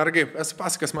esu taip mergai, esu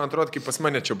pasakas, man atrodo, kaip pas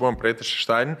mane čia buvom praeitą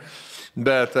šeštadienį,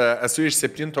 bet esu iš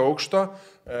 7 aukšto,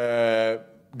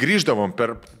 grįždavom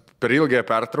per ilgąją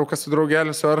pertrauką su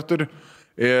draugeliu, su Arturiu,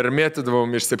 ir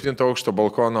mėtydavom iš 7 aukšto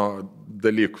balkono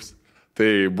dalykus. Tai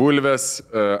bulves,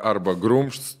 arba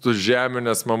grumštus žemių,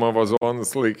 nes mama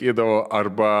vazonus laikydavo,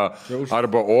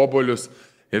 arba obolius.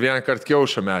 Ir vieną kartą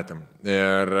kiaušą metėm.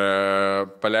 Ir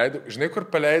paleidau, žinai, kur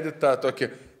paleidai tą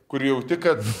tokį, kur jauti,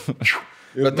 kad...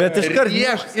 Bet iškart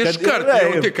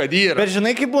jauti, kad yra. Bet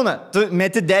žinai, kaip būna, tu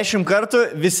meti 10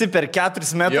 kartų, visi per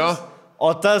 4 metrus, jo.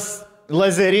 O tas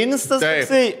lazerinis, tas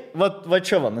toksai, va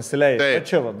čia va, nusileidai, va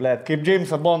čia va, ble, kaip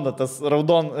Jamesą Bondą, tas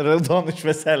raudonų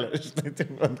švieselė, žinai,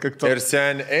 taip ant kakto. Ir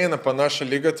sen eina panašą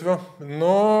lygatvių,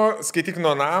 skaityk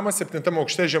nuo namą, 7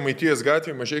 aukšte Žemaitijos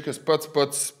gatvėje, Mažeikios pats,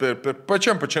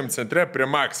 pačiam centre, prie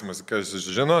Maximus, kas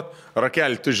žinot,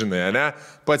 Rakelį tu žinai, ne?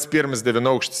 Pats pirmas 9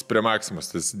 aukštis prie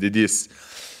Maximus, tas didys.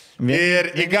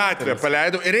 Ir į gatvę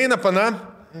paleidau, ir eina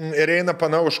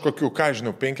pana už kokių, ką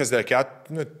žinau,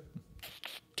 54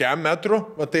 metrų,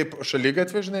 va taip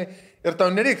šalygatvė, žinai, ir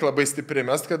tau nereikia labai stipriai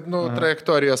mest, kad,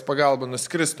 trajektorijos pagalba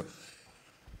nuskristų.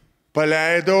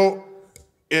 Paleidau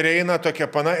ir eina tokia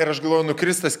pana ir aš galvoju,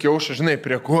 nukristas kiaušas, žinai,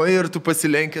 prie ko ir tu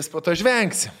pasilenkęs po to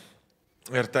žvengsi.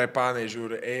 Ir tai panai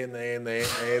žiūri, eina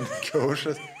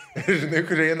kiaušas. Ir žinai,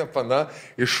 kur eina pana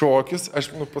į šokius,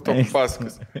 aš po to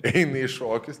pasakas, eina į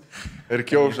šokius ir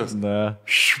kiaušas.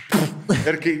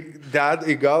 Ir kai deda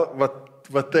į gal, va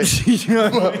tai.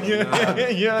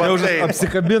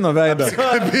 Apsikabino veidą.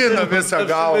 Apsikabino visą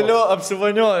galvą.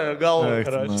 Apsivaniojo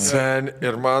galvą. Sen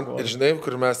ir man, ir žinai,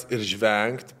 kur mes ir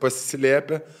žvengti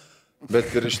pasislėpė,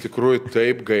 bet ir iš tikrųjų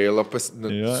taip gaila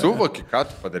suvoki, ką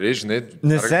tu padarai, žinai.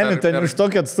 Neseniai, ten iš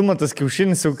tokio atstumą tas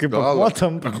kiaušinis jau kaip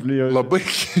apmotam. Labai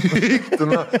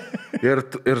kiktina.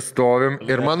 Ir stovim.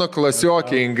 Ir mano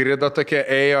klasiokė Ingrida tokia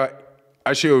ėjo.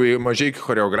 Aš jau į Mažeikių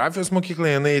choreografijos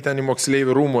mokyklą, jinai ten į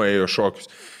moksleivių rūmų ėjo šokius.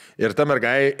 Ir ta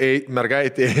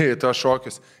mergaitė ėjo į tos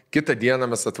šokius. Kitą dieną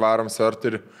mes atvarom su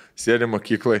Arturiu, sėdė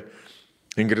mokyklai.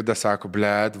 Ingrida sako,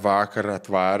 bled, vakar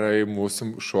atvarą į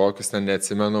mūsų šokius, ten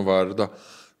neatsimenu vardo.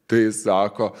 Tai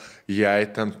sako, jai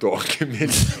ten tokį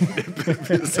mėlynį per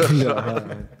visą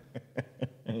žalą.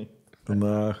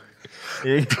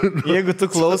 Jeigu tu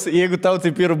klausai, jeigu tau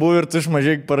taip ir buvo ir tu iš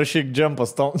Mažeikių parašyk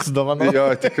Džempas Tonks dovaną. Jo,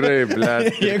 tikrai,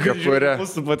 bled. Jeigu žiūrė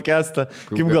mūsų podcastą,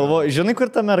 kaip galvoju, žinai,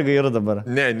 kur ta merga yra dabar?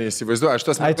 Ne, neįsivaizduoju, aš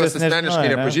tos mergos asmeniškai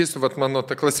nepažįstu, vat mano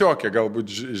ta klasiokė galbūt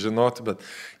žinotų, bet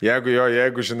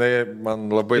jeigu žinai, man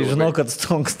labai... Žinau, kad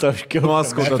Tonks tau iškiau.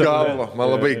 Man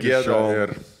labai gėda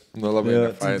ir... labai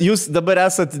nefain. Jūs dabar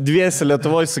esat dviesi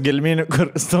Lietuvoje su gelminiu,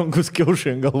 kur Stonkus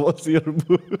kiaušai ant galvos ir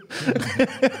buvo.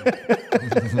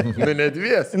 Ne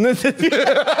dviesi. Ne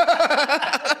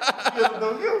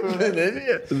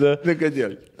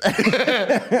kodėl.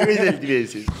 Kodėl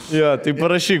dviesiais. Jo, tai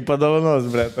parašyk,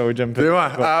 padovanos, bre, tau džempį. Tai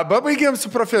va, baigėm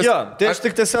su profesoriumi. Jo, tai aš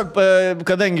tik tiesiog,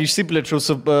 kadangi išsiplėčiau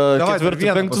su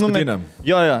 4-5 numeriu.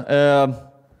 Jo.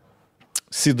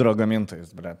 Sidro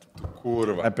gamintojus, bre.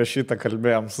 Kurva. Apie šitą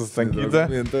kalbėjom su Stankyta.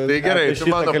 Tai gerai, tu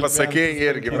mano pasakėjai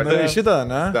irgi. Tai šitą,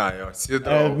 ne? Da, jo,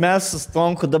 sidro. Mes su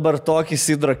Stonku dabar tokį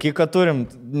sidro kiką turim,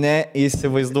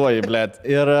 neįsivaizduoji, ble.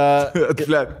 Ir...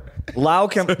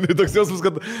 Laukiam. Toks jausmas,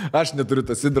 kad aš neturiu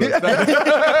tas sidras.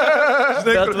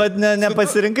 Bet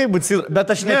nepasirinkai būti sidra.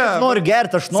 Bet aš noriu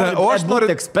gerti, aš noriu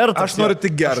būti ekspertas. Aš noriu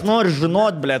tik gerti. Aš noriu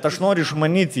žinot, blėt, aš noriu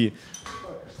išmanyti jį.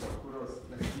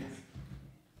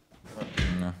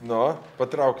 Nu,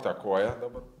 patrauk tą koją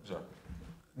dabar. Žiūrėk.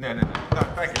 Ne.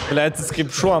 Blėt, jis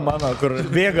kaip šuo mano, kur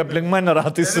bėga aplink mane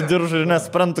ratai su diržu ir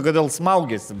nesprantu, kodėl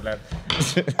smaugėsi, blėt.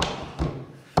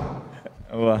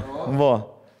 Va.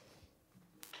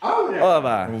 O,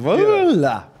 va.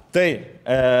 Tai,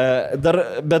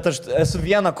 bet aš esu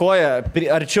vieną koją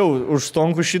arčiau už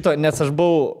Stonkų šito, nes aš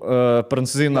buvau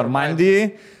Prancūzijai Normandijai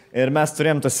ir mes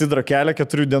turėjom tą sidro kelią,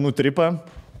 4 dienų tripą.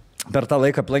 Per tą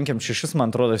laiką aplankėm 6,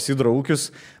 man atrodo, sidro ūkius,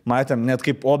 matėm net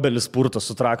kaip obelis purto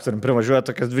su traktorium, privažiuoja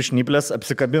tokias 2 šnyplės,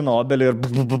 apsikabino obelį ir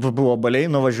obeliai,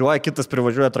 nuvažiuoja, kitas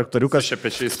privažiuoja traktoriukas. Aš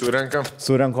pečiai surenkam.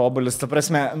 Surenka obelis, ta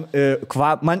prasme,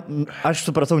 aš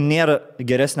supratau, nėra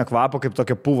geresnio kvapo kaip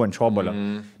tokia pūvančio obelio.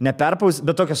 Neperpaus,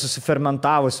 bet tokia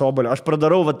susifermentavusio obelio. Aš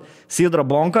pradarau sidro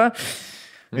bonką.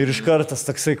 Ir iš kartas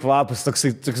toksai kvapas,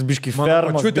 toks biški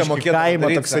fermos, biški kaimo,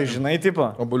 toksai, žinai,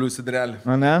 tipo. Obolių sidrelį.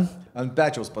 O ne? Ant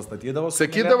pečiaus pastatydavo.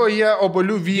 Sakydavo jie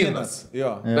obolių vynas.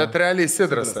 Jo. Bet realiai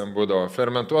sidras ten būdavo.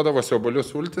 Fermentuodavosi obolių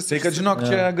sultis. Tai kad žinok,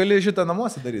 čia gali šitą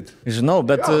namuose daryti. Žinau,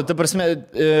 bet, ta prasme,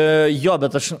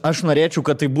 bet aš norėčiau,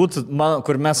 kad tai būtų,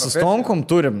 kur mes su Stonkom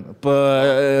turim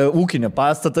ūkinį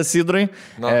pastatą sidrai,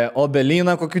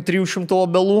 obelyną kokių 300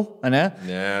 obelų, ne?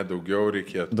 Ne, daugiau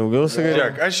reikėtų. Daugiau, sakai?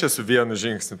 Žiūrėk, aš esu vienu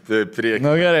žingsniu priekį.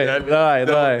 Nu gerai,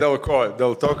 davai. Dėl ko?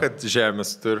 Dėl to, kad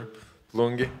žemės turi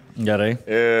plungi. Gerai.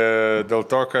 Dėl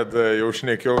to, kad jau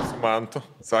šnekėjau su Mantu,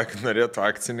 sakė, norėtų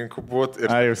akcininkų būti.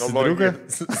 Jau sidriuką?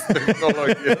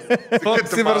 Technologija.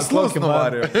 Toks į verslus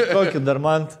nuvarė. Kokį dar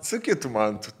Mantu? Sakytų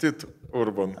Mantu, Titų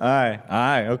Urban.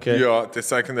 Ok. Jo, tai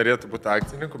sakė, norėtų būti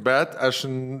akcininkų, bet aš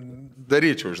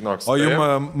daryčiau, žinok. O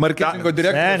jums marketingo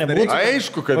direktorius? Ne, nebūtų.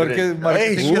 Aišku, kad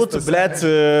būtų, blėt,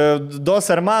 Dos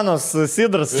Hermanos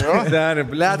sidras.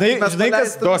 Žinai,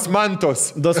 kas? Dos Mantos.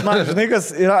 Žinai,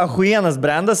 kas yra ahujienas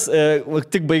brandas,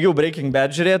 tik baigiau Breaking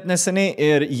Bad žiūrėti neseniai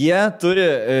ir jie turi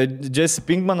Jesse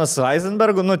Pinkmanas su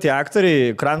Heisenbergu, tie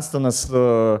aktoriai, Cranstonas su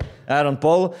Aaron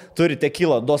Paul, turi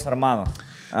tequila Dos Hermano.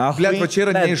 Blet, va čia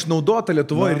yra neišnaudota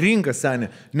Lietuvoje rinka,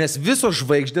 seniai, nes visos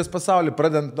žvaigždės pasaulyje,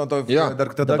 pradedant nuo to, dar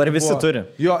tada... Dabar visi turi.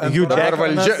 Jo,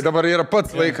 dabar yra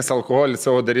pats laikas alkoholį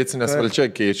savo daryti, nes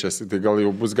valdžia keičiasi, tai gal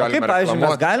jau bus galima reklamuoti. Kaip, pavyzdžiui,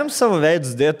 mes galim savo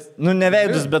veidus dėti, ne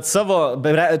veidus, bet savo,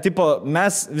 tipo,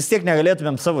 mes vis tiek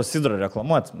negalėtumėm savo sidro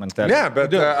reklamuoti. Ne,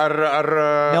 bet ar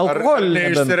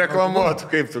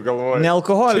neišsireklamuotų, kaip tu galvoji? Ne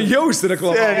alkoholį. Jau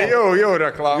išsireklamuotų. Jau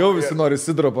reklamuotų. Jau visi nori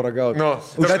sidro paragauti.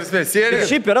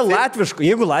 Šiaip yra latviškų,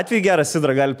 jeigu Latvijai gerą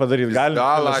sidrą gali padaryti, gali.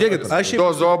 Žiūrėkit, aš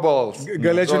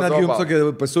galėčiau netgi jums tokį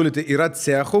pasiūlyti, yra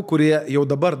cechų, kurie jau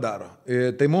dabar daro.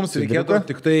 Tai mums reikėtų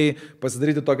tik tai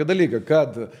pasidaryti tokią dalyką,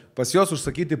 kad pas juos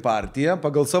užsakyti partiją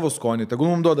pagal savo skonį,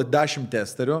 tegul mums duoda 10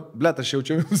 testerių, blet, aš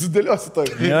jaučiu, jums sudėliosiu to.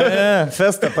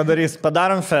 Festą padarys,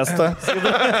 padarom festą.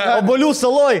 Obolių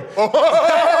saloj.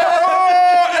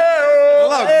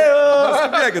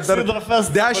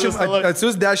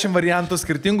 Atsiūs 10 variantų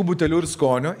skirtingų butelių ir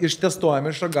skonių, ištestuojam,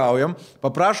 išragaujam,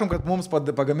 paprašom, kad mums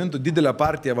pagamintų didelę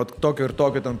partiją, va, tokio ir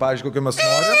tokio, ten, pavyzdžiui, kokio mes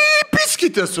norim.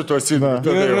 Piskite su tuo sidru.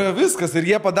 Ir viskas, ir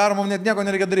jie padaro, mums net nieko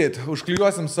nereikia daryti.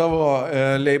 Užklijuosim savo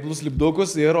labelus,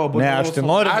 lipdukus ir obolį. Ne, aš tai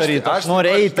noriu daryti, aš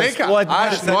noriu eiti.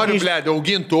 Aš noriu, blėd,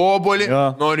 auginti obolį,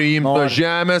 noriu imti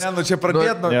žemės. Ne, nu čia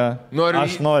pradėt,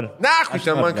 aš noriu. Na,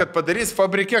 man, kad padarys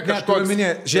fabrike kažkoks,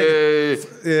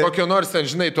 kokio nors ten,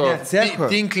 žinai, to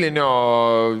tinklinio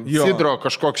sidro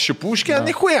kažkoks šipuškė,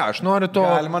 nichuja, aš noriu to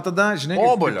galima tada, žinai,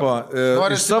 obolio.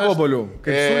 Iš savo obolių.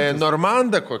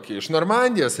 Normandą kokį, iš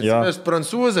Normandijos, atsimės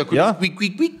prancūzą, kuris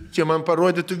čia man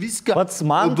parodytų viską. Pats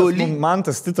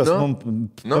Mantas Titas mums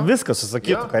viską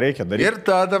susakytų, ką reikia daryti. Ir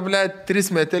tada, ble,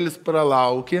 3 metelis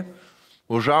pralaukė.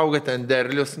 Užauga ten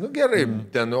derlius, nu gerai,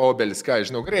 ten obelis, ką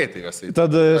žinau, greitai jos įtų.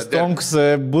 Tada Stonks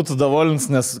būtų davolins,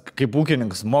 nes kaip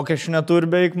ūkininkas mokesčių neturi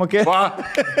beveik mokėti.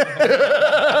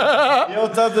 Jau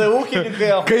tada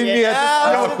ūkininkai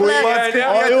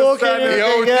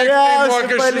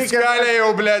mokesčių skalė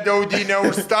jau, ble, audinę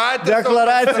užstatė.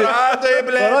 Deklaracija.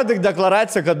 Parodyk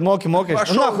deklaraciją, kad moki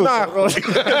mokesčių.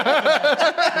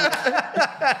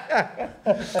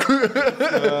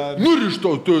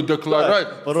 Nurištau tu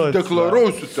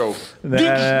deklarausiu tau.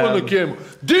 Dink iš mano kiemo.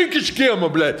 Dink iš kiemo,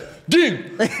 blėt.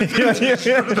 Dink.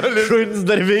 Šuinis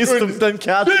darvėjstum ten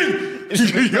 4.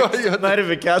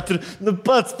 Narvi 4. Nu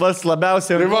pats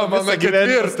labiausiai. Tai va, mano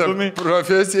 4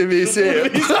 profesija veisėja.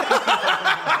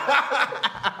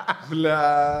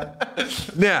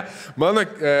 Ne, mano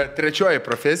 3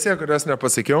 profesija, kurios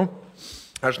nepasakiau.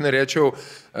 Aš norėčiau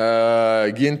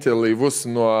ginti laivus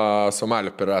nuo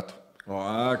Somalio piratų. O,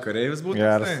 kareivis būtų.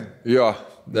 Geras. Jo.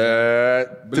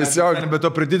 Tiesiog. Bet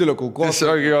to prie didelio kulkos.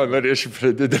 Tiesiog jo, norėčiau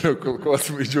prie didelio kulkos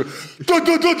vaidžių.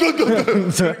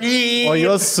 O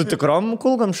jos su tikrom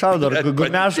kulkom šaudo, ar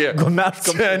gumeškom?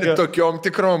 Seni tokiom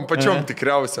tikrom, pačiom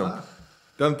tikriausiam.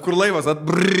 Ten, kur laivas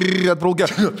atbraukė.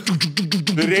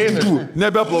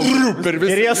 Nebeplauk.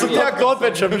 Ir jie su tiek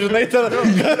kopečiam, žinai, ten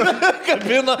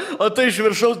kabino, o tai iš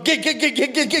viršaus.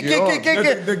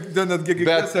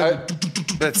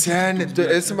 Bet seni, tu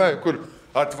esi, kur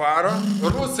atvaro,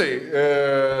 rusai,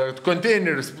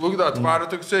 konteineris plukdo, atvaro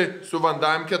toksai, su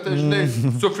vandamkė, tai žinai,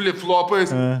 su flip-flopais.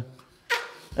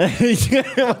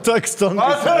 Toks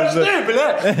tonkas. Žinai, ble.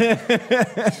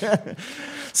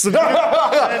 Su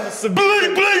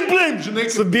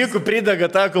byku pridega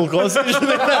tą kulkos,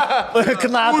 žinai,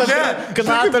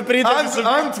 knatą pridega.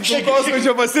 Ant kulkos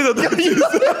vaidžio pasideda.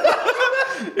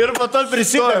 Ir po to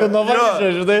prisidega nuo valdžio,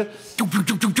 žinai.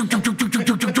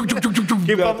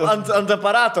 Kaip ant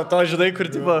aparato to, žinai, kur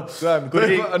tipo...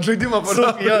 Ant žaidimo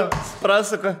aparato.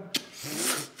 Prasuka.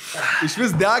 Iš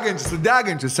vis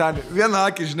degančius, seniai. Vieną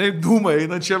akį, žinai, dūmą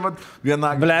eina čia,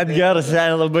 vieną akį. Blet, geras,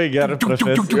 seniai, labai gera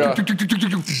profesija.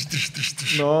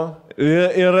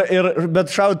 Bet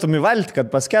šautum į valtį, kad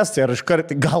paskestų ir iš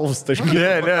karto galvus taškį.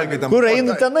 Ne. Kur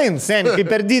einu ten einu, seniai,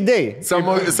 kaip per dydėjai.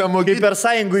 Kaip per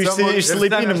sąjungų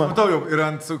išsilaipinimą. Aš matau jau ir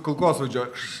ant kulkos vaidžio.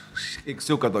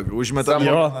 Iksiuką tokį, užmetam.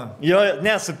 Jo,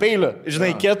 ne, su peiliu.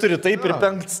 Žinai, 4 taip ir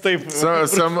 5 taip.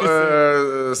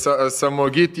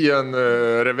 Samogitian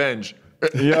Revenge.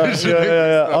 Jo.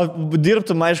 O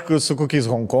dirbtum, aišku, su kokiais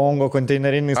Hongkongo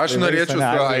konteineriniais. Aš norėčiau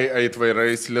su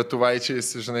aitvairais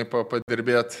lietuvaičiais, žinai,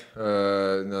 padirbėti,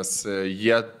 nes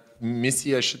jie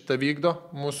misiją šitą vykdo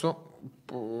mūsų.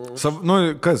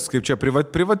 Nu, kas, kaip čia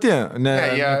privati, ne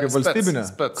kaip valstybinė?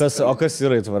 O kas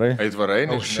yra aitvarai? Aitvarai,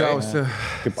 aukščiausia.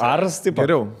 Kaip Ars, taip?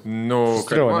 Geriau. Nu,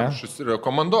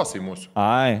 komandosai mūsų.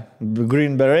 Ai,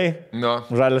 Green Beret? No.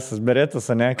 Žaliasis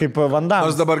beretas, ne? Kaip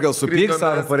Vandamas. Nors dabar gal supyks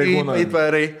ar pareigūną.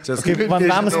 Aitvarai. Kaip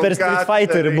Vandamas per Street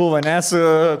Fighterį buvo, ne? Su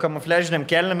kamufležiniam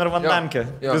kelniam ir Vandamke.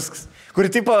 Viskas. Kur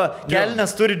tipo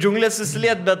kelnes turi džiunglės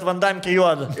įsiliet, bet Vandamke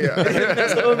juoda.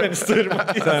 Raumenis turi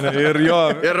matyti. Ir jo.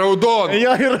 Ir raudon.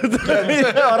 Jo, ir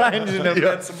oranžinė,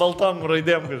 bet su baltom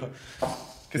raidėm.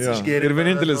 Ir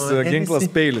vienintelis ginklas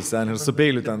peilis, ir su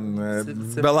peiliu ten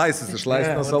belaisis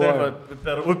išlaisvina savo.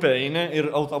 Per upę eini ir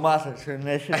automatą čia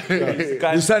nešia.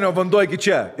 Jūs senio vanduo iki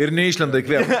čia ir neišlenda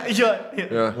įkvėpą. Jo.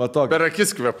 Va tokia. Per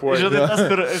akis kvėpuoja. Žinai, tas,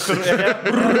 kur...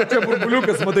 Čia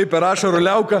burbuliukas, matai, per ašarų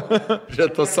liauką.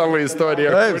 Žinai, savo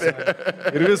istoriją.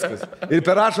 Ir viskas. Ir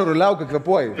per ašarų liauką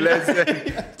kvėpuoji.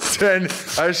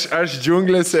 Aš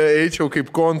džiunglėse eičiau kaip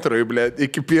kontrai, blėt,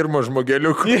 iki pirmo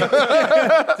žmogeliuko.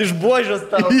 Iš buožės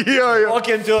tau. Jo. O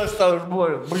kentijos tau iš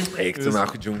buožės. Eikti,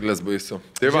 mehu, džiunglės baisu.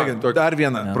 Tai va, dar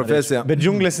viena profesija. Bet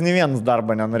džiunglės nei vienas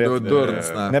darbą nenorėtų. Durnas,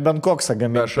 na. Nebent koks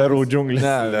agamė, Perų džiunglės.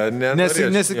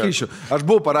 Nesikyšiu. Aš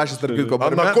buvau parašęs, tarp kitko,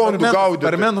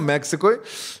 barmenų Meksikoje,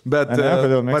 bet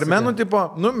barmenų tipo,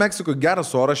 nu, Meksikoje geras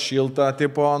oras, šilta,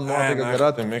 tipo, nuotaika gera,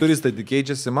 turistai tik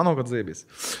keičiasi, manau, kad zaibys.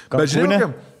 Bet žinokime,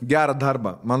 gerą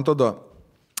darbą, man atrodo,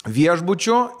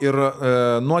 viešbučių ir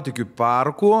nuotykių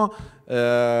parkų,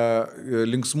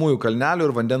 linksmųjų kalnelių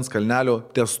ir vandens kalnelių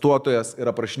testuotojas ir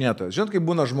aprašinėtojas. Žinot, kaip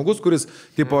būna žmogus, kuris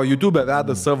tipo YouTube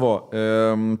veda savo,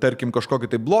 tarkim, kažkokį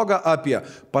tai blogą apie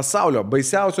pasaulio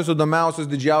baisiausius, įdomiausius,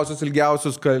 didžiausius,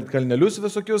 ilgiausius kalnelius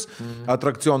visokius,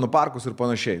 atrakcionų parkus ir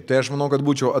panašiai. Tai aš manau, kad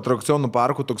būčiau atrakcionų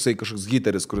parkų toksai kažkoks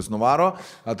hiteris, kuris nuvaro,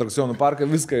 atrakcionų parką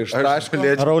viską ištaško.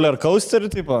 Roller coaster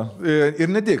tipo? Ir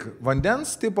ne tik,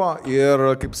 vandens tipo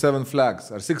ir kaip Seven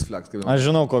Flags ar Six Flags. Aš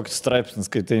žinau, kokį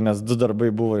straipsnis skaitai, nes 2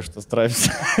 darbai buvo iš tas straipsnis.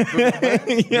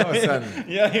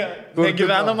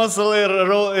 Negyvenama sala ir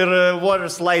water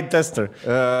slide tester.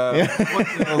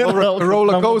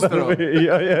 Roller coaster. O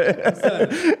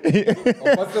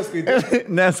pats kas skaitai?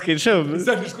 Neskaičiau.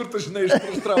 Iš kur tu žinai, iš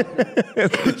kur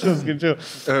Skaičiau.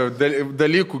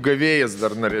 Dalykų gavėjas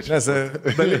dar norėčiau.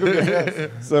 Dalykų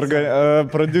gavėjas.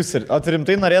 Producer. O tu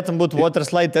rimtai norėtum būti water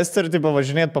slide tester ir tipo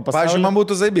važinėti po pasaulį? Pavyzdžiui, man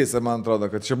būtų zaibys, man atrodo,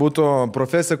 kad čia būtų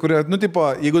profesija, kuria, nu, tipo,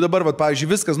 jeigu dabar, pavyzdžiui,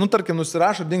 viskas, nu, tarkim,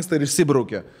 nusirašo, dingsta ir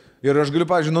išsibraukia. Ir aš galiu,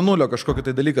 pavyzdžiui, nuo nulio kažkokį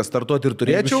tai dalyką startuoti ir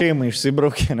turėčiau. Šeimą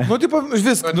išsibraukė, ne? Nu, tipo,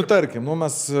 viskas, nu, tarkim, nu,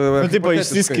 mes... Nu, tipo,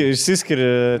 išsiskiri.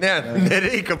 Ne,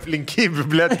 nereikia aplinkybių,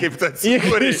 blėt, kaip tu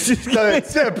atsikūrė.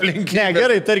 Ne,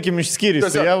 gerai, tarkim, išskiri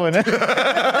su javu, ne?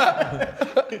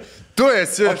 Tu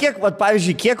esi. O kiek,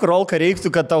 pavyzdžiui, kiek rolka reiktų,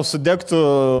 kad tau sudegtų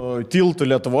tiltų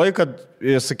Lietuvoje, kad,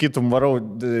 sakytum, varau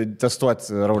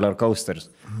testuoti roller coasterius?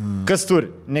 Kas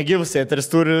turi? Negyvus eteris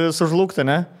turi sužlugti,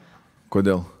 ne?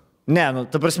 Kodėl? Ne, nu,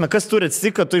 ta prasme, kas turi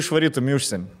atsitikti, kad tu išvarytum į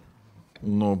užsienį?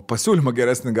 Nu, pasiūlymą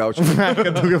geresnį gaučiau.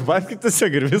 Kad daugiau babkių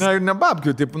tiesiog ir visą. Ne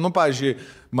babkių, taip, nu, pavyzdžiui,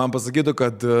 man pasakytų,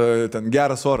 kad ten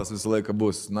geras oras visą laiką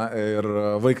bus, na, ir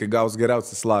vaikai gaus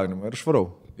geriausią įsilavinimą ir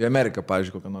išvarau. Į Ameriką,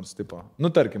 pavyzdžiui, kokią nors tipo. Nu,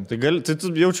 tarkim. Tai tu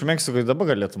jaučiu Meksikoje dabar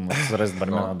galėtum surasti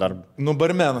barmeno darbą. Nu,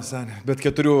 barmeno, seniai, bet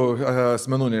 4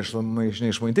 asmenų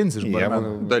neišmaitinsi iš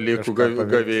barmeno. Dalykų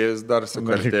gavėjas dar su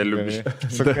karteliu.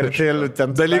 Su karteliu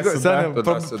ten Dalykų, seniai,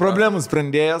 Tada problemų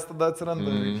sprendėjas tada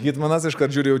atsiranda. Hitmanas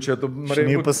iškart žiūri, jau čia tu norėjai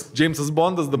būt Šnipas. Jamesas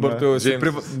Bondas, dabar tu esi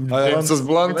Jamesas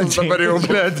Blantas dabar jau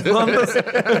blėdė.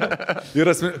 Ir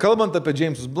kalbant apie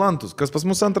Jamesus Blantus, kas pas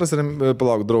mus antras,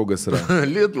 palauk, draugas yra.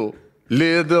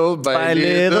 Little by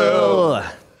little,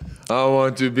 I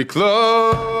want to be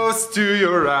close to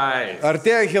your eyes.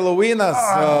 Artėja Halloweenas,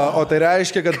 o tai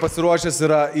reiškia, kad pasiruošęs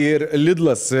yra ir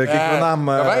Lidlas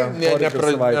kiekvienam.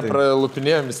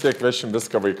 Nepralupinėjom, vis tiek vešim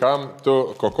viską vaikam, tu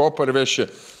koko parveši.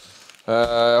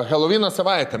 Halloween'o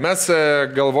savaitę mes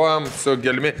galvojam su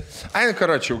gelmi.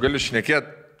 Karočiau, galiu šnekėti,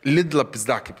 Lidlą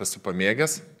pizda kaip esu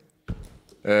pamėgęs.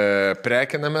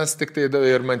 Prekinamės tik tai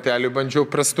ir mantelį bandžiau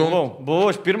prastumti.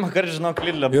 Buvau, aš pirmą kartą žinau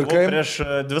Lidlą, buvau prieš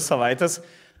 2 savaitės.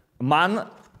 Man,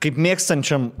 kaip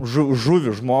mėgstančiam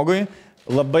žuvių žmogui,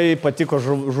 labai patiko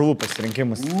žuvų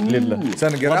pasirinkimas Lidle.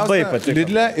 Sen geriausia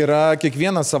Lidle yra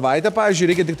kiekvieną savaitę, pavyzdžiui,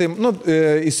 reikia tik tai,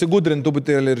 įsigudrinti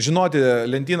truputėlį ir žinoti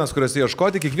lentynas, kuriuose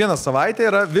ieškoti. Kiekvieną savaitę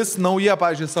yra vis nauja,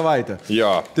 pavyzdžiui, savaitė.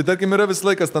 Jo. Tai tarkim yra visą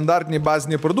laiką standartiniai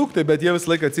baziniai produktai, bet jie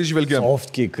visą laiką atsižvelgia.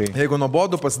 Softkikai. Jeigu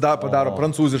nuobodu padaro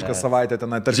prancūzišką savaitę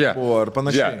tenai, tarkim, buvo ir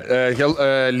panašiai.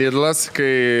 Lidlas,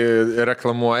 kai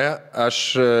reklamuoja, aš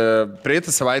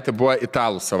praeitą savaitę buvo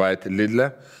italų savaitė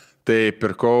Lidle. Tai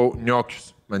pirkau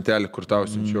niokius, mantelį, kur tau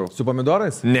siunčiau. Su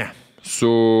pomidorais? Ne, su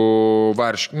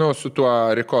su tuo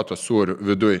rikoto sūriu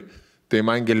viduj. Tai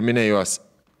man gelminė juos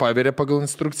pavirė pagal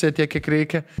instrukciją tiek, kiek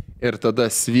reikia. Ir tada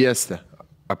sviestę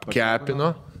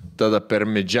apkepino, tada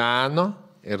permidžiano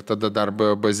ir tada dar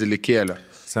bazilikėlio.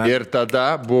 Ir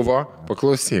tada buvo,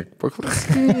 paklausyk,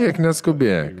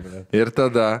 neskubėk. Ir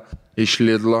tada iš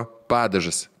Lidlo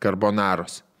padažas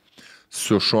karbonaros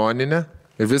su šoninė.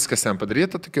 Ir viskas ten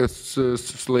padaryta, tokia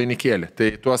sulainikėlė. Tai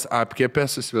tuos apkepė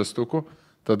su sviestuku,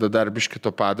 tada dar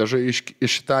biškito padažo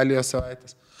iš Italijos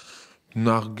savaitės.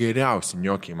 Na, geriausi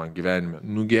niokiai man gyvenime.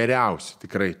 Nu, geriausi,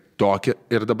 tikrai. Tokie.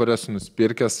 Ir dabar esu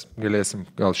nusipirkęs, galėsim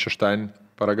gal šeštadienį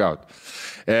paragauti.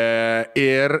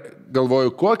 Ir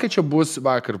galvoju, kokia čia bus,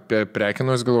 vakar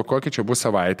prekinus, galvoju, kokia čia bus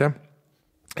savaitė.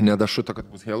 Nedašuto, kad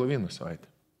bus Halloween'ų savaitė.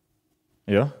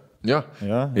 Jo? Jo.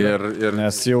 Ir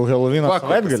nes jau Halloween'o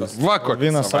savaitgalis.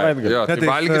 Halloween'o savaitgalis. Jo, tai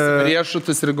valgys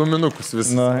riešutus ir guminukus vis.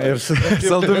 Na, ir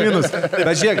salduminus.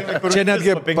 Bet žiūrėk, čia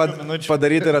netgi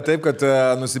padaryti yra taip, kad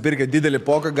nusipirkę didelį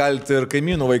poką galite ir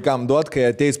kaimynų vaikam duoti, kai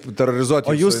ateis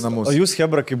terrorizuoti jūsų namus. O jūs,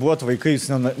 Hebra, kai buvot vaikai, jūs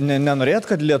nenorėt,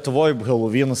 kad Lietuvoje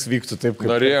Halloween'as vyktų taip, kaip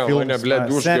norėjau, ne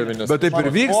blėd užgavėnės. Bet taip ir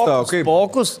vyksta, o kaip?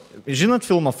 Fokus, žinot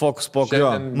filmą Fokus Pokus?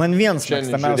 Man vienas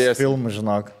mėgstamiausių filmų,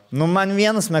 žinok. Nu, man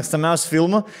vienas mėgstamiausių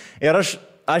filmų ir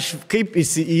aš kaip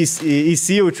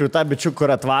įsijaučiu tą bičių,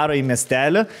 kur atvaro į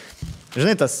miestelį.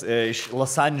 Žinai, tas iš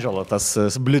Los Andželo, tas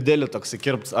bliudelį toks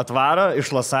įkirps atvaro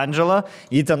iš Los Andželo,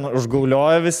 jį ten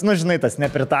užgaulioja vis, nu, žinai, tas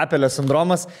nepritapėlio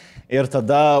sindromas ir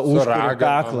tada užkuria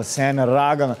kaklą, senė,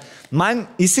 ragana. Man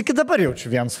jis iki dabar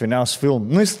jaučiu vienas fainiausių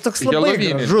filmų. Nu, jis toks labai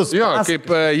gražus. Jo,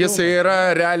 kaip jisai yra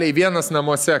realiai vienas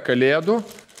namuose kalėdų.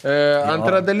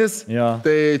 Antra dalis,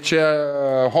 tai čia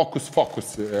hokus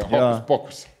pokus.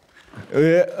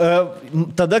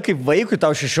 Tada kaip vaikui, tau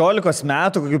 16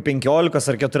 metų, kokių 15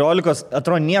 ar 14,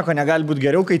 atrodo nieko negali būti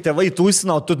geriau, kai tėvai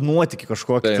tūsina, o tu nuotykį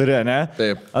kažkokį turi, ne?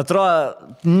 Taip. Atrodo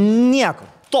nieko.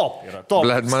 Top yra, top.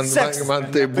 Bled,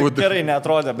 man tai būtų. Gerai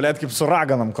neatrodė, bled, kaip su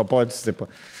raganam kapotis, taip.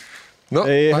 Nu,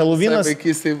 Halloween'as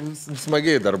vaikystėje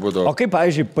smagiai dar būdavo. O kaip,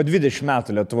 pavyzdžiui, po 20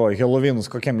 metų Lietuvoje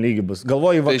Halloween'us kokiam lygiai bus?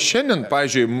 Galvoju, Tai šiandien,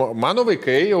 pavyzdžiui, mano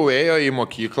vaikai jau ėjo į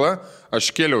mokyklą,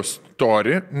 aš kėliau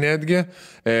story netgi,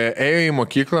 ėjo į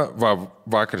mokyklą,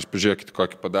 vakar, pažiūrėkit,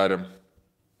 kokį padarėm.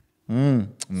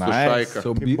 Nice.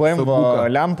 Kaip BMW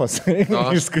lempas,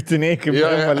 išskutiniai kaip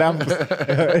BMW lempas,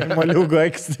 moliūgo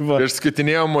ekstyvo.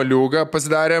 Išskutinėjo moliūgą,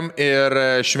 pasidarėm ir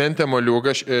šventė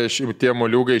moliūgą, tie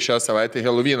moliūgai šią savaitę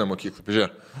Halloween'ą mokyklą,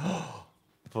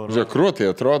 pažiūrėk, krūtai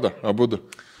atrodo, abudu.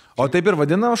 O taip ir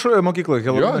vadina mokyklą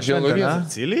Halloween'ą šventę, ne?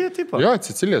 Sicilija, taip? Jo,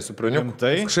 Sicilija, su praniuku.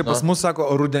 Kažkaip pas mus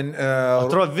sako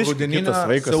atrodo, kitas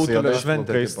vaikas siautulio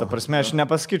šventė. Ta prasme, aš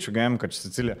nepasakyčiau, kad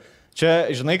Sicilija.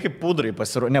 Čia, žinai, kaip pudrai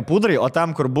pasirodė. Ne pudrai, o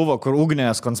tam, kur buvo, kur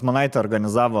Ugnės Konsmanaitė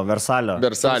organizavo Versalio.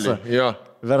 Versalį, jo.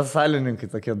 Versalininkai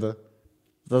tokie du.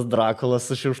 Tas Drakulas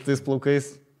su šiuštais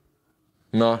plaukais.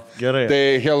 Nu. Gerai. Tai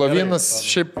Helovynas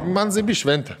šiaip man zaibi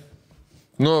šventė.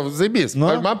 Nu, zaibys. Nu,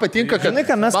 Man patinka, kad... Žinai,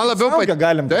 ką mes man labiau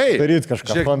galim Taip. daryti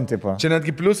kažką Žiūrėk, fun tipo. Čia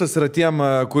netgi pliusas yra tiem,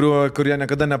 kurie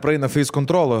niekada nepraeina face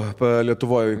kontrolo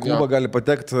Lietuvoje. Į klubą gali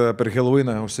patekti per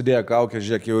Halloweeną, užsidėję kaukę,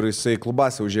 žiūrėk, jau ir jisai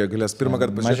klubasė užėjo, galės pirmą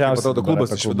kartą pažiūrėti, kaip atrodo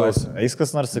klubas iš vidaus. Eis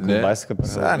kas nors į klubasiką.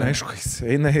 Ne, aišku, jis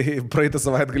eina į praeitą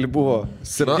savaitgalį buvo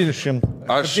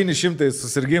 700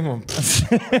 susirgymų.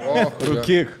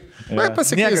 Rūkyk. Na,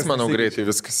 pasikeis, Niekas manau, nesikeis. greitai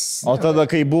viskas. O tada,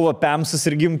 kai buvo PM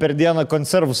susirgymų per dieną,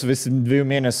 konservus visi 2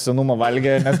 mėnesių senumo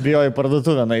valgė, nes bijojo į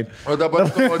parduotuvę. O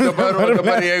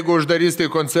dabar jeigu uždarys, tai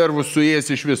konservus suės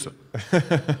iš viso.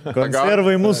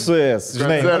 Konservai mūsų ės.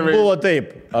 Žinai, Konservai. buvo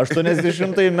taip.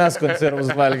 80-ais mes konservus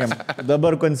valgiam.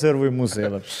 Dabar konservai mūsų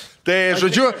ės. Tai,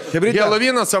 žodžiu, Chebryte.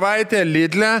 Helovyno savaitė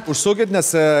Lidle. Užsukit,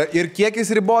 nes ir kiekis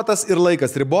ribotas, ir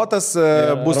laikas ribotas.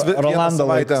 Bus Rolando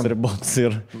savaitę. laikas ribotas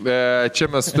ir... Čia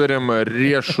mes turim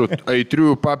riešų,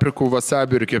 aitriųjų paprikų,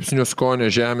 wasabių ir kepsnių skonio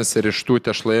žemės ir rieštų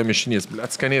tešloje mišinys.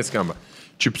 Blet, skaniai skamba.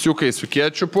 Čipsiukai su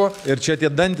kečupu. Ir čia tie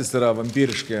dantis yra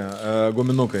vampyriški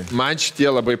guminukai. Man šitie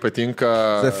labai patinka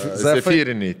Zefai?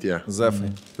 zefyriniai tie. Zefai.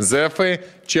 Zefai,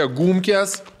 čia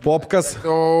gumkės, Popkas.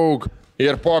 daug.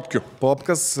 Ir popkių.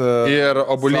 Popkas. Ir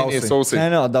obuliniai sausai.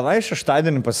 Ne, o davai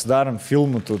šeštadienį pasidarom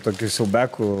filmų, tų tokių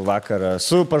siaubekų vakarą,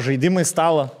 su pažaidimais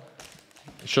stalo.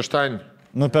 Šeštadienį.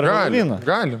 Nu, per Halloweeną.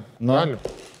 Galim. Nu.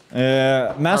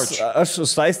 Mes, aš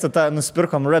sustaistę tą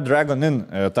nusipirkom Red Dragon Inn,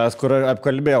 tas, kur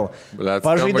apkalbėjau. Blet,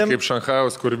 skamba kaip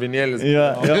Šanchajaus kurvinėlis.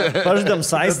 Ja, pažaidėm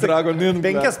saistę. Dragon Inn,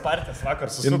 5 partijas vakar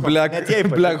In susukom. Black, Net jai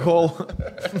patiko. Black Hole.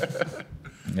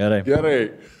 Gerai. Gerai.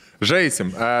 Žaisim.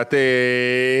 Tai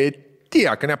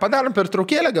tiek, nepadarom per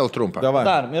traukėlę gal trumpą. Davai.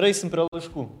 Darom ir eisim prie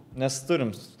laiškų, nes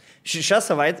turim. Šią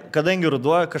savaitę, kadangi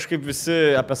ruduo, kažkaip visi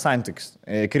apie santykius,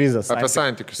 krizės. Apie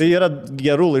santykius. Tai yra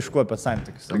gerų laiškų apie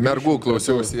santykius. Mergų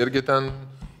klausiausi irgi ten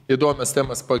įdomias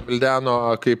temas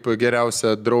pagvildeno, kaip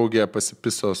geriausia draugė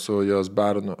pasipiso su jos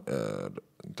barnu. Ir,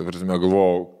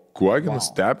 galvojau, kuogi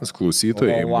nustebins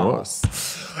klausytojai mus.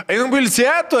 Einam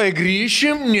bilsėtoj,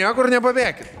 grįšim, niekur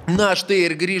nepabėkit. Na štai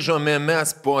ir grįžome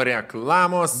mes po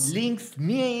reklamos.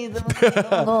 Linksmieji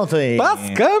dabar. Nu, tai.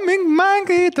 Paskambink man,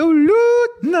 kai tau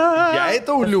liūdna. Jei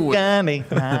tau liūdna.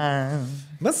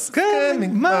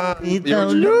 Paskambink man, Ypač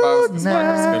Garbauskas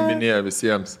vakar skambinėjo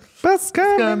visiems.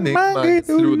 paskambink man, kai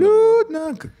tau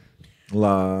liūdna.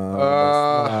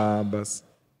 Labas.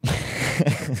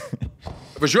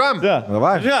 Važiuojam?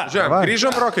 Davai. Žiūrėjom,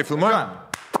 grįžom, Rokai, filmuojam?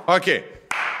 Ok.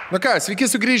 Na ką, sveiki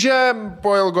sugrįžę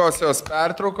po ilgosios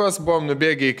pertraukos, buvom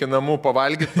nubėgę iki namų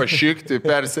pavalgyti, pašikti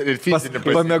ir fizinį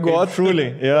Pamiegot. Šūliai.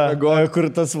 Ja, kur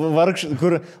tas vargšas,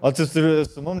 kur, o tu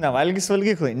su mum nevalgys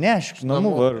valgyklai? Ne, aš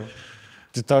namų varu.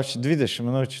 Tai tau čia 20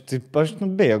 minučių, tai aš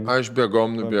nubėgu. Aš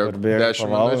bėgom, nubėgau. 10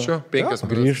 minučių, 5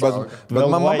 minutės. Bet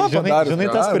mama Žinai,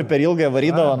 tas, kur per ilgai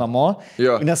varydavo namo,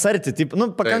 Jo. nes arti, taip, nu,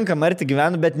 pakankamai arti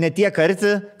gyvenu, bet ne tiek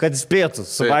arti, kad spėtų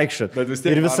suvaikščioti. Bet vis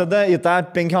tiek Ir visada į tą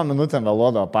 5 minutėm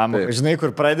vėluodavo pamoką. Taip. Žinai,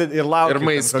 kur pradedi ir lauki. Ir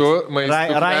maistu,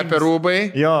 apie rūbai.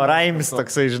 Jo, raimis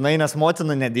toksai, žinai, nes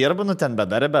motina nedirba, nu ten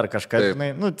bedarbe ar kažką, Taip.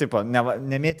 žinai, nu, tipo,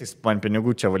 nemėtys man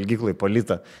pinigų čia valgyklai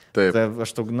polyta. Taip. Tai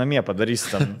aš tau namie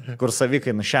padarysiu ten, kur savikai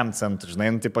nu šiam centui,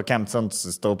 žinai, nu, tipo, kiam centus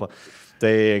įstaupa.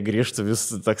 Tai grįžtų vis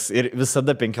toks ir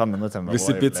visada 5 minutėm.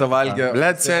 Visi pizzą valgė.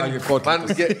 Blet, sen, man,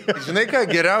 žinai ką,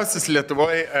 geriausias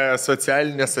Lietuvoje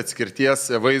socialinės atskirties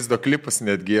vaizdo klipas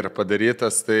netgi yra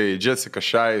padarytas, tai Jessica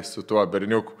Shai su tuo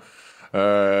berniuku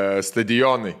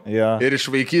stadionai. Ja. Ir iš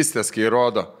vaikystės, kai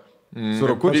rodo.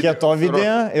 Kokie to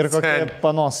video ir kokie Sen.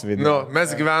 panos video. Nu,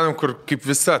 mes gyvenam, kur kaip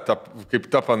visa, kaip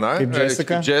ta pana. Kaip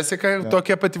Jessica? Kaip Jessica,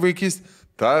 tokia pati vaikystė.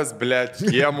 Tas, blet,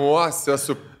 kiemuose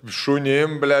su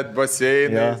šunim, blet,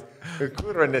 baseinais.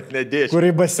 Kur net nedėčiau. Kur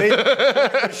į baseiną,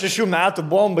 6 metų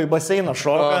bombai baseiną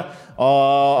šoka, o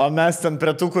mes ten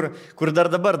prie tų, kur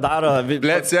dar dabar daro,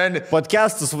 Blet, seni.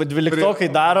 podcastus 12-okai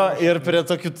daro ir prie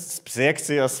tokių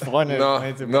sekcijos fonė.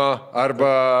 Nu, arba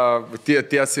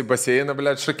tiesiai baseiną,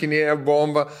 blet, šakinėja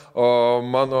bomba, o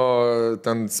mano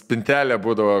ten spintelė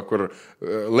būdavo, kur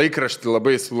laikraštį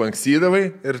labai sulankstydavai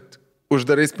ir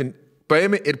uždarai spintelę.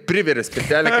 Paėmė ir priverė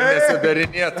spintelę, kad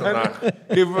nesidarinėtų. Na.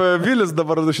 Kaip Vilis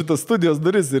dabar šitas studijos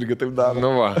duris irgi taip daro.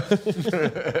 Nu va.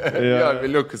 Jo,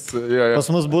 Viliukas. Jo.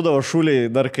 Pas mus būdavo šūliai,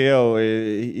 dar kai jau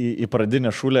į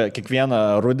pradinę šūlę,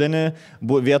 kiekvieną rudenį,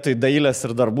 vietoj dailės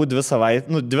ir darbų 2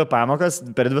 savaitės, 2 pamokas,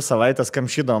 per 2 savaitės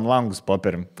kamšydavom langus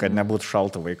popierim, kad nebūtų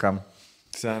šalta vaikam.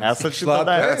 Esat šitą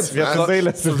daręs, vietoj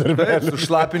dailės ir darbelį.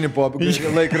 Sušlapini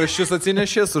laikraščius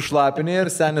atsinešė, sušlapini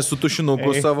ir senė su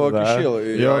tušinuku savo kišilą.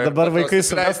 Jo, dabar vaikai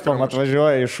su Vespom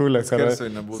atvažiuoja į šulę,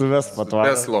 su Vespa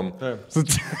atvažiuoja. Veslom.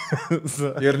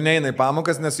 Ir neina į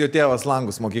pamokas, nes jo tėvas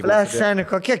langus mokykloje. Ble, seniai,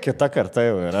 kokia kita karta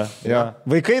jau yra. Jo.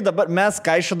 Vaikai dabar, mes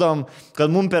kaišydom, kad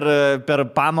mums per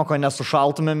pamoką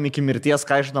nesušaltumėm iki mirties,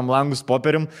 kaišydom langus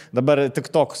popierium, dabar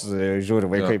tik toks žiūri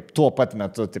vaikai, tuo pat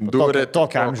metu,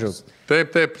 tokio amžiaus. Taip.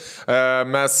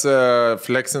 Mes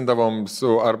flexindavom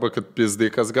su arba kad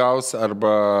pizdikas gaus,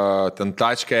 arba ten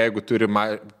tačką, jeigu turi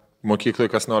mokykloje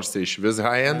kas nors, tai iš vis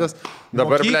high-endas.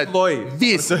 Dabar, Mokykloj.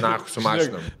 Visi nahu su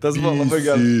mašinom. Tas buvo labai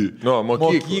gerai. Nu,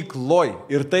 Mokykloj.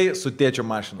 Ir tai su tėčio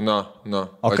mašina. Nu.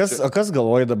 O kas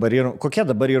galvoja dabar yra, kokie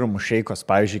dabar yra mušeikos,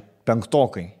 pavyzdžiui,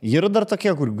 penktokai? Yra dar tokie,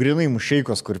 kur grinai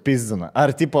mušeikos, kur pizdina? Ar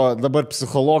tipo dabar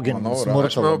psichologinis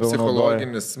smurtas? Aš manau,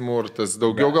 psichologinis smurtas.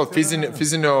 Daugiau gal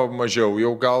fizinio mažiau.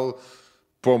 Jau gal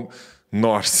po...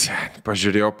 Nors,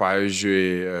 pažiūrėjau,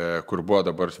 pavyzdžiui, kur buvo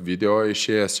dabar video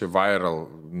išėjęs, čia viral,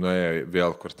 nuėjo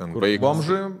vėl, kur ten vaikas.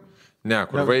 Bomžui? Ne,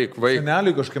 kur vaikas.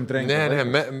 Seneliui kažkam trenkia.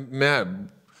 Ne,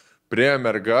 prie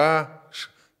merga,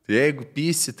 jeigu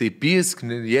pysi, tai pysk,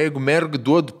 jeigu merga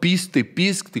duodu pysk, tai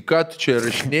pysk, tai ką tu čia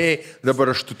rašinėjai,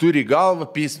 dabar aš tu turi į galvą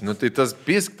pysk, nu tai tas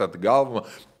pysk, tad galvą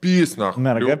pysk, na.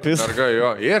 Merga pysk. Merga,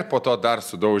 jo, ir po to dar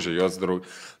sudaužė jos draugų.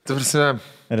 Tarsi...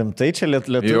 Rimtai čia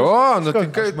lietuvių? Jo, nu tai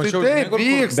taip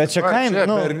vyks. Bet čia kaime,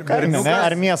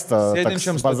 ar miesto?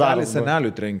 Sėdinčiam stotelį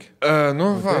seneliui trenkia.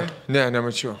 Nu va,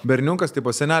 nemačiau. Berniukas,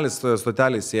 tipo senelis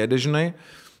stotelį sėdė, žinai,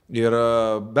 ir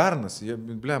bernas,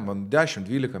 man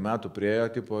 10-12 metų priejo,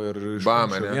 tipo, ir iš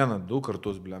 1-2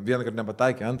 kartus, vieną kartą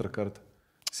nepataikė, antrą kartą.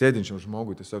 Sėdinčiam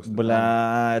žmogui tiesiog.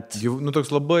 Blet. Nu, toks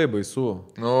labai baisu.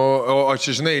 Nu, o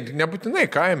čia, žinai, nebūtinai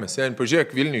kaime. Sėdin,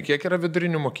 pažiūrėk, Vilniuje, kiek yra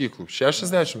vidurinių mokyklų?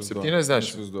 60,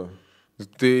 70.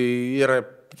 Tai yra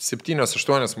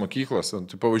 7-8 mokyklos.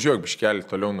 Tai pavažiuok biškelį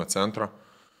toliau nuo centro.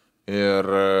 Ir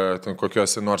ten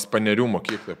kokiuose nors Panerių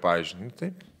mokyklai, pavyzdžiui. Nu,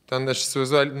 taip, ten aš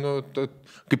įsivaizduoju,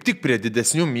 kaip tik prie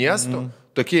didesnių miestų.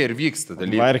 Tokie ir vyksta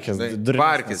dalykai.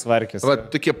 Varkis. Va,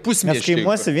 tokie pusmiešiai.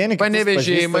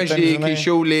 Panevežiai, Mažeikiai,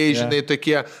 Šiauliai, žinai,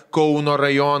 tokie Kauno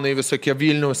rajonai, visokie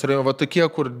Vilniaus rajonai, va tokie,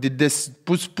 kur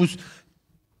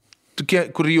tokie,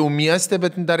 kur jau mieste,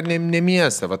 bet dar ne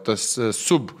mieste, va tas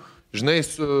žinai,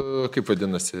 kaip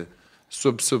vadinasi,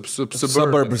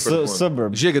 suburbs.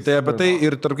 Žiūrėkit, tai apie tai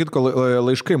ir tarp kitko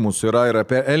laiškai mūsų yra ir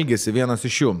apie elgesį, vienas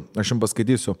iš jų. Aš jums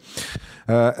paskaitysiu.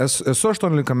 Esu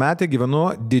 18 metė, gyvenu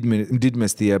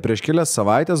didmestyje. Prieš kelias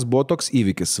savaitės buvo toks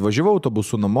įvykis. Važiavau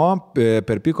autobusu namo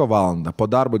per piko valandą. Po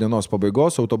darbo dienos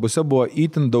pabaigos autobuse buvo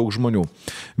itin daug žmonių.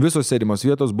 Visos sėdimos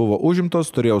vietos buvo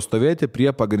užimtos, turėjau stovėti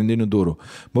prie pagrindinių durų.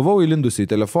 Buvau įlindusi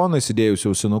į telefoną,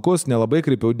 įsidėjusi ausinukus, nelabai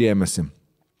kreipiau dėmesį,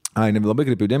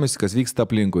 kas vyksta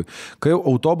aplinkui. Kai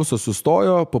autobusas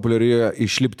sustojo populiarioje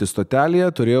išlipti stotelėje,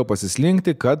 turėjau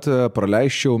pasislinkti, kad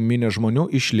praleisčiau minę žmonių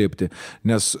išlipti,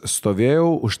 nes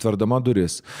stovėjau užtverdama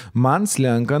duris. Man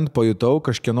slenkant pajutau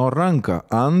kažkieno ranką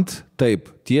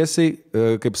tiesiai,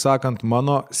 kaip sakant,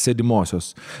 mano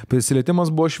sėdimosios.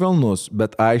 Prisilietimas buvo švelnus,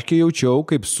 bet aiškiai jaučiau,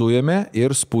 kaip suėmė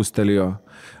ir spūstelėjo.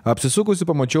 Apsisukusi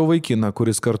pamačiau vaikiną,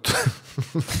 kuris kartu...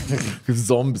 kaip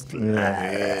zombis.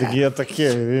 Tik jie tokie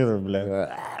vyrai, ble.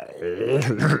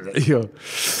 Jo.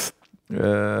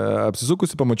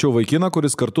 Apsisukusi pamačiau vaikiną,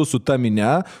 kuris kartu su ta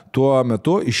minia tuo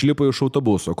metu išlipo iš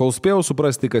autobuso. Kol spėjau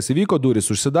suprasti, kas įvyko, durys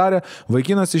užsidarė,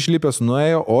 vaikinas išlipęs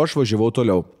nuėjo, o aš važiavau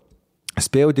toliau.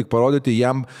 Spėjau tik parodyti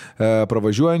jam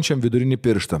pravažiuojančiam vidurinį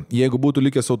pirštą. Jeigu būtų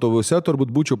likęs autobuse, turbūt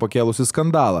būčiau pakėlusi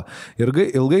skandalą.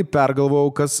 Ilgai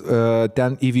pergalvojau, kas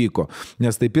ten įvyko.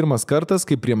 Nes tai pirmas kartas,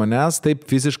 kai prie manęs taip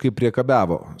fiziškai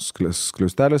priekabiavo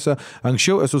skliausteliuose.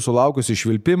 Anksčiau esu sulaukusi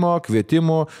švilpimo,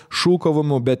 kvietimų,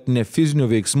 šūkavimų, bet ne fizinių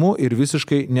veiksmų ir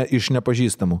visiškai iš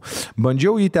nepažįstamų.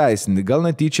 Bandžiau jį teisinti, gal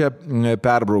netyčia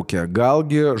perbraukė,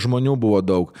 galgi žmonių buvo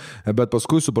daug. Bet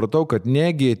paskui supratau, kad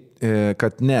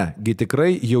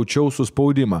tikrai jaučiau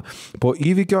suspaudimą. Po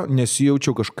įvykio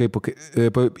nesijaučiau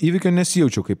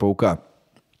kaip auka.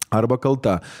 Arba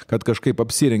kalta, kad kažkaip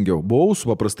apsirengiau. Buvau su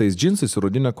paprastais džinsais ir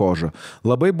rudinė koža.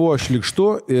 Labai buvo šlykštu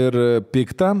ir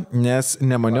pikta, nes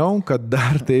nemaniau, kad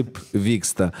dar taip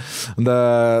vyksta.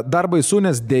 Dar baisu,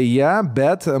 nes dėja,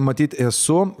 bet matyt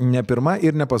esu ne pirma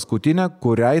ir ne paskutinė,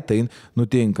 kuriai tai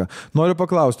nutinka. Noriu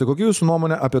paklausti, kokia jūsų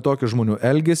nuomonė apie tokį žmonių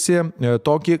elgesį,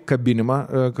 tokį kabinimą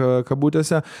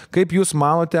kabutėse? Kaip jūs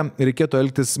manote, reikėtų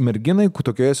elgtis merginai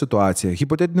tokioje situacijoje?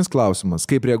 Hipotetinis klausimas.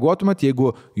 Kaip reaguotumėt,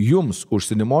 jeigu jums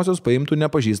užsienimosios paimtų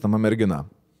nepažįstamą merginą?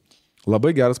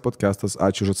 Labai geras podcastas,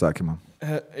 ačiū už atsakymą.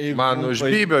 Man už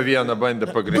bybio vieną bandė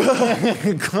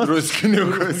pagrindinti.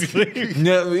 Druskiniukas.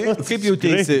 Ne, kaip jau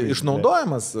teisi,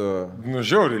 išnaudojamas? Nu,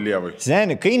 žiauri lievai.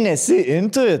 Seni, kai nesi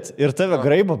intuit ir tave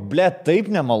graibo, ble, taip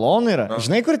nemalonu yra.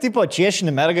 Žinai, kur tipo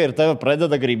čiešini mergą ir tave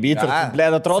pradeda graibyti ir, ble,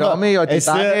 atrodo,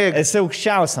 esi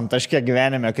aukščiausiam taške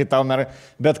gyvenime, kai tau merga.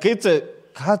 Bet kai tu,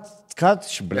 ką tu,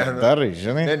 ble, darai,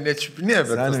 žinai? Ne čiupinė,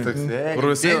 bet tas toks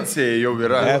rusencija jau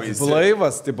yra.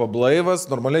 Blaivas,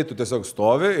 normaliai tu tiesiog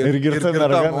stovi ir girta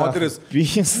merga. Moteris.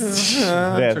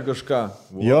 Čia kažką.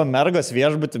 Jo, mergos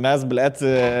viešbutį mes, ble,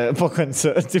 po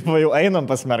koncerto, tipo, jau einam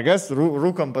pas mergas,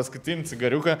 rūkom paskutinį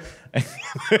cigariuką.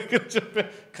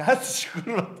 Ką tu,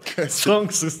 kur,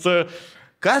 Stonksas,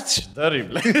 ką tu darai,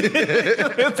 ble?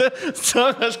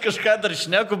 Aš kažką dar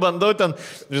šneku, bandau ten,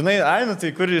 žinai, nu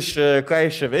tai kur ką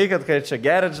iš čia veikat, ką čia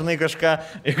gerat, žinai, kažką,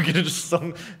 ir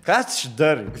girdžiu, ką tu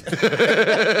darai?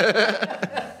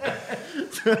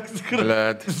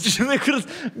 Žinai, kur,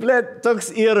 ble, toks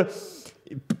ir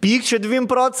pykčio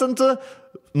 2%,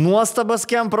 nuostabas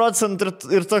 1%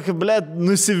 ir tokį, ble,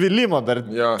 nusivylimą dar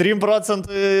 3%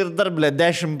 ir dar, ble,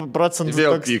 10%.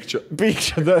 Vėl pykčio.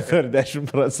 Pykčio dar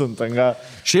 10%.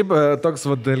 Šiaip toks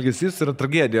elgesys yra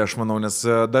tragedija, aš manau, nes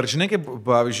dar žinai, kaip,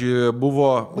 pavyzdžiui, buvo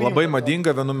labai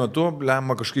madinga vienu metu,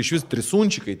 lemma kažkai iš vis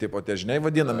trisunčikai, tipo, tie žinai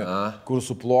vadinami, kur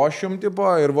su plošium,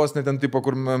 tipo, ir vos net ten, tipo,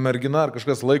 kur mergina ar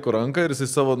kažkas laiko ranką ir jisai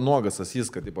savo nuogas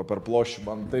asiską, tipo, per plošį,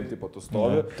 man taip, tipo, tu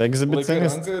stovi. Tai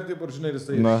egzibicionis. Laikai ranką, tipo, žinai, ir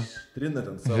jisai trina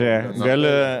ten. Gali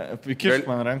įkišti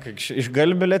man ranką,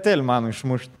 gali biletėlį man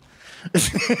išmušti.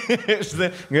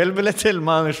 Gali biletėlį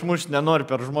man išmušti, nenori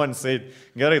per žmonės eiti.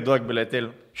 Gerai, duok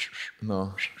biletėlį. No.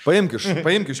 Paimk iš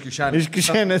kišenės. Iš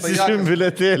kišenės išim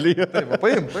biletėlį. Taip,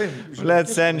 paimk.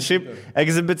 Blet, sen, šiaip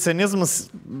egzibicionizmas,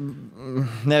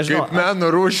 nežinau. Kaip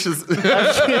meno rūšis.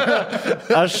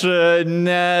 Aš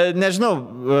nežinau.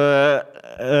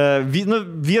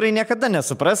 Vyrai niekada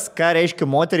nesupras, ką reiškia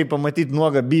moteriai pamatyti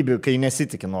nuogą bybį, kai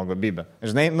nesitikė nuogą bybį.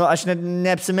 Žinai, aš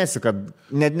neapsimesiu, kad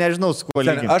net nežinau, su kuo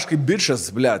lyginti. Aš kaip bičas,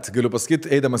 blet, galiu pasakyti,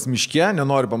 eidamas miške,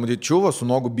 nenoriu pamatyti čiuvo su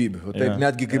nuogu bybiu. Taip,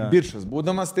 netgi kaip bičas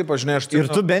būdamas, taip, aš nežinau.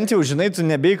 Ir tu bent jau žinai, tu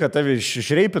nebijai, kad tave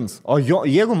išreipins. O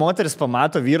jeigu moteris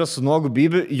pamato vyrą su nuogu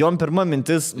bybiu, jom pirma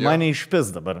mintis mane išpis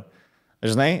dabar.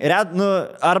 Žinai,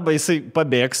 arba jisai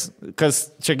pabėgs, kas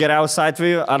čia geriausiu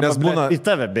atveju, arba būna, į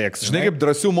tave bėgs. Žinai, kaip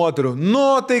drąsių moterų.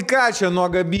 Nu, tai ką čia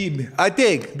nuoga bybį?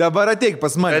 Dabar ateik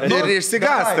pas mane. Ir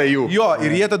išsigasta jų. Jo,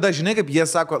 ir jie tada, žinai, kaip jie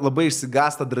sako, labai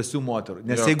išsigasta drąsių moterų.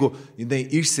 Nes jeigu jinai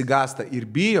išsigasta ir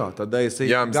bijo, tada jisai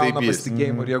gauna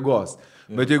pasitikėjimų ir jėgos.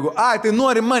 Bet jeigu, tai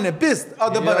nori mane pist, o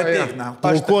dabar ateik, na.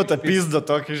 Paukota pizda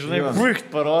tokį, žinai, puikt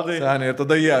parodai. Ir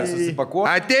tada jie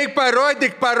susipakuoja. Ateik,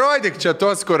 parodyk, čia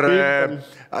tos, kur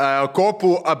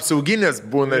kopų apsauginės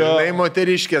būna, žinai,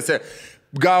 moteriškėse.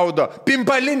 Gaudo.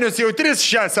 Pimpalinius jau 3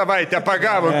 šią savaitę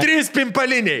pagavom. 3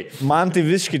 pimpaliniai. Man tai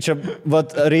visiškai čia,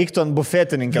 reiktų ant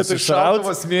bufetininkės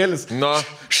išrauti. Smėlis. No.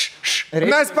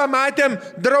 Mes pamatėm,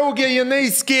 draugė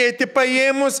jinai skėti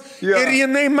paėmus ir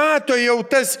jinai mato jau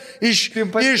tas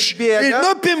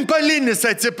pimpalinis,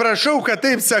 atsiprašau, kad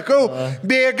taip sakau,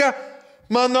 bėga.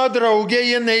 Mano draugė,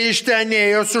 jinai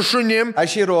ištenėjo su šunim.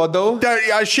 Aš jį rodau.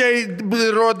 Aš jai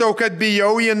rodau, kad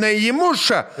bijau, jinai jį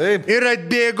muša. Taip. Ir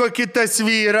atbėgo kitas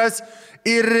vyras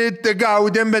ir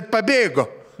gaudėm, bet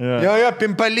pabėgo. Jo,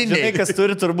 pimpaliniai. Žinai, kas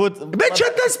turi turbūt... Bet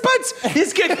čia tas pats, jis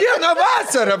kiekvieną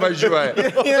vasarą važiuoja.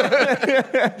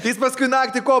 Jis paskui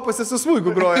naktį kopasi su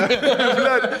smuiku groja.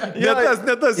 Ne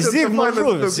tas. Zigmas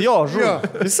žuvis, jo, žuvis.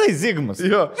 Visai Zigmas.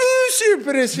 Visi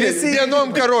prieš dienom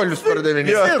karolius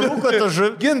pardavinės. Jisai rūko to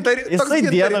žuvį.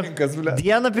 Jisai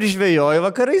dieną prižvėjoja,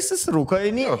 vakarais jis rūko.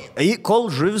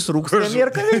 Kol žuvis rūksta, nėra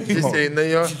ką veikti.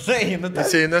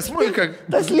 Jis eina smuiką.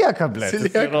 Tas lieka, ble.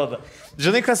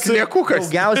 Žinai, kas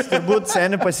daugiausiai turbūt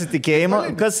seni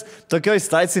pasitikėjimo, kas tokioj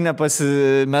situacijai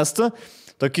nepasimestų,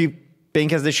 tokį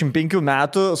 55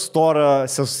 metų storą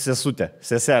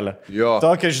seselę.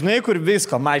 Tokia, žinai, kur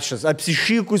visko maišas,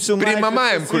 apsišykusių maišas.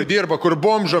 Primamajam, kur dirba, kur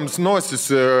bomžams nosis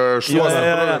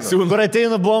šluoja. Kur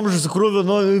ateina bomžus krūvių,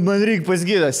 man reikia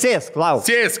pasgydą. Sėsk, lauk.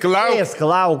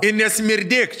 Ir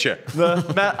nesmirdėk čia.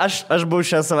 Aš buvau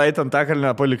šią savaitę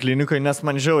Antakalnio poliklinikoje, nes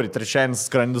man žiauriai trečiainis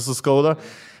skrandis suskaudo.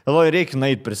 Galvoju, reikia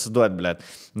nueiti prisiduoti, blėt.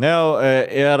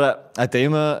 Ir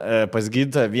ateina pas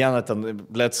gydytoją,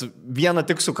 vieną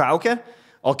tik su kaukė,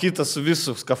 o kitą su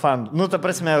visų skafandru. Ta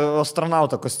prasme,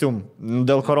 astronauto kostium,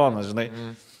 dėl koronos, žinai.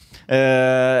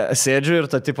 Sėdžiu ir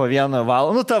ta tipo vieną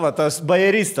valandą, tas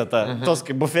bajeristė, tos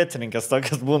kaip bufetininkės,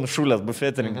 tokias būna šūlės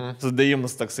bufetininkės,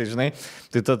 sudėjimas toksai, žinai.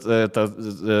 Tai ta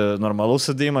normalus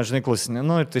sudėjimas, žinai, klausinė,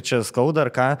 ir tai čia skauda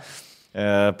ar ką.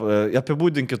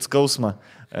 Apibūdinkit skausmą.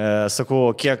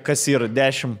 Sakau, kas yra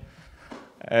 10.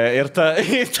 Ir ta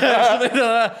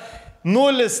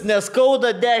 0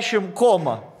 neskauda, 10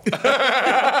 koma.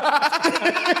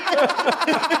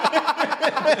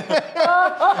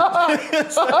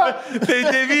 Tai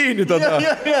 9 tada.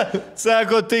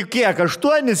 Sako, tai kiek,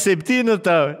 8, 7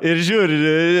 tau. Ir žiūri,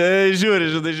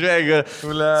 žinai, žveigia.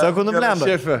 Sako, blemba.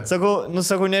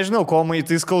 Sakau, nežinau, komai,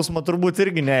 tai skausmo turbūt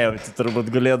irgi nejauti, turbūt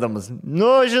galėdamas.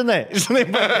 Žinai.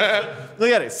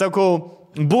 Gerai, sakau,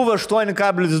 buvo 8,2,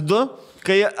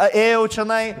 kai ėjau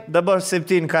čianai, dabar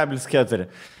 7,4.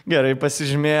 Gerai,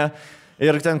 pasižymėjo.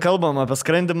 Ir ten kalbam apie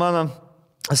skrandį mano.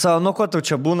 Savo, ko tau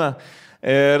čia būna?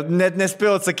 Ir net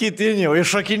nespėjau atsakyti, jau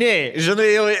iššokinėjai. Žinai,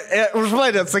 jau už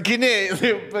mane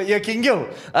atsakinėjai. Jokingiau.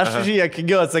 Aš už jį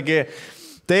jokingiau atsakėjau.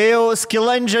 Tai jau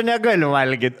skilandžio negaliu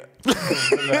valgyti.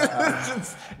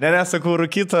 Sakau,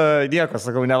 rūkyto nieko.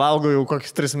 Sakau, nevalgau, jau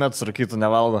kokius 3 metus rūkytų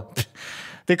nevalgo.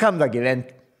 Tai kam da gyventi?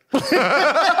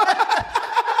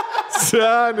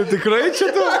 Seni, tikrai čia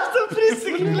tu? Aš tam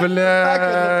prisikliu.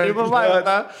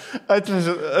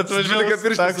 Atvažiuoju, kad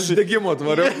pirštas uždegimo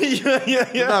tvariau.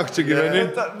 Nakčiai gyveni.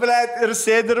 Ir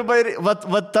sėdirba ir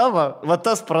va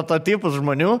tas prototipas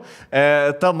žmonių,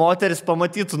 ta moteris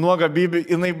pamatytų nuogą bybį,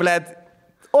 jinai,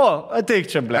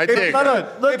 ateik čia, Ateik.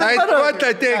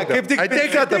 Ateik. Kaip tik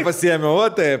ateikatą pasiėmiau, o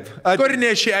taip. Kur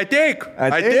neši, ateik.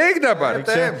 Ateik dabar.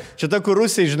 Čia ta, kur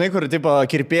Rusija, žinai, kur tipo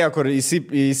kirpėja, kur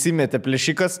įsimetė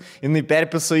plėšikas, jinai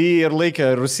perpiso jį ir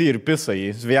laikė Rusiją ir piso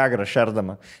jį, Viagra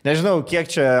šerdama. Nežinau,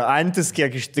 kiek čia antis,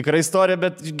 kiek iš tikrai istorija,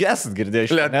 bet esat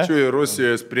girdėję. Lietuvių ir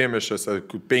Rusijos priemiščiuose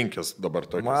 5 dabar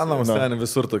tokių. Manau, seni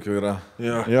visur tokių yra.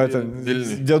 Jo, ten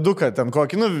dėduką, ten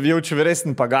kokį, jaučiu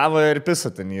vyresnį pagavo ir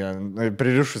piso ten jį,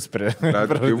 pririšus prie. Bet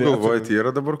kaip galvojate,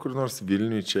 yra dabar kur nors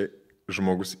Vilniuje čia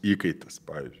žmogus įkaitas,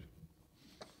 pavyzdžiui?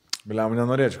 Biliam,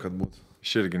 nenorėčiau, kad būtų.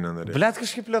 Aš irgi nenorėčiau. Blet,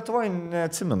 kažkaip Lietuvoje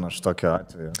neatsimenu aš tokio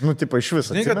atveju. Tipo iš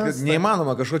viso. Žinai, kad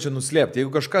neįmanoma kažko čia nuslėpti.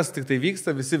 Jeigu kažkas tik tai vyksta,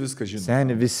 visi viską žino.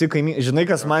 Seni, visi kaimynai. Žinai,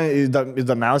 kas man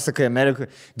įdomiausia, kai Amerikoje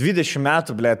 20 metų,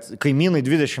 blet, kaimynai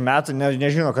 20 metų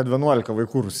nežino, kad 11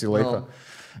 vaikų Rusijai laiko. No.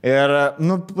 Ir,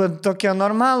 tokie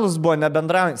normalūs buvo,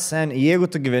 nebendraujant. Sen, jeigu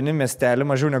tu gyveni miestelį,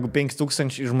 mažiau negu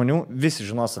 5000 žmonių, visi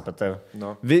žinos apie tave.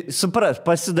 No. Supras,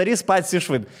 pasidarys pats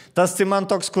išvaid. Tas tai man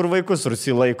toks, kur vaikus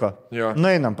Rusijai laiko. Jo.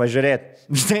 Nueinam pažiūrėti.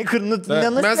 Žinai, kur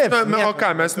nenuslėpsim. O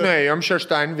ką, mes nuėjom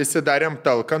šeštadienį, visi darėm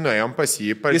talką, nuėjom pas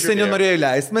jį. Jisai nenorėjo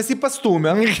leisti, mes jį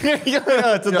pastumėm.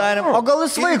 Atidarėm. O gal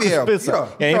jis vaikus pisa?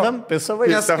 Einam, pisa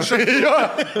vaikus.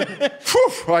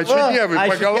 Fuf, ačiū Dievui,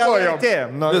 pagalvojom.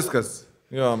 Viskas.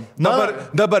 Jo.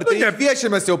 Dabar tai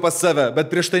nepiešėmės jau pas save, bet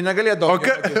prieš tai negalėdavo.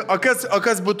 O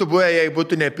kas būtų buvę, jei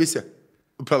būtų nepisę?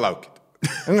 Palaukit.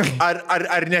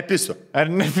 Ar nepiso?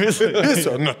 Ar nepiso?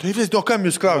 Piso. Nu, tai vis dėl kam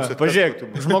jūs klausėte? Pažiūrėk,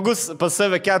 žmogus pas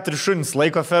save 4 šunis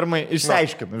laiko fermai,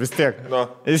 išsiaiškinu vis tiek.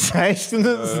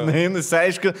 Išsiaiškinu,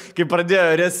 kai pradėjo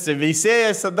resti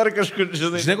veisėjose, dar kažkur,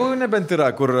 žinai. Žinai, kokių nebent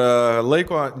yra, kur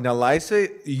laiko nelaisvai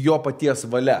jo paties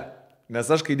valia. Nes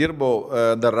aš, kai dirbau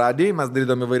dar radijai, mes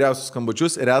darydami vairiausius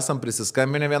skambučius ir esam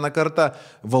prisiskambinę vieną kartą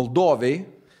valdoviai,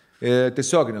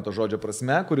 tiesioginė to žodžio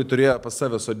prasme, kuri turėjo pas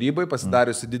save sodybai,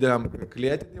 pasidariusi dideliam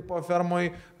klėtį po fermoj,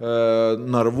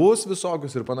 narvus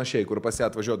visokius ir panašiai, kur pas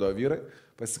ją atvažiuodavo vyrai,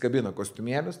 pasikabino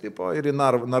kostiumėlius tipo, ir į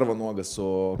narvą nuogas su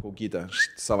kaukyte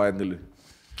savaitgalį.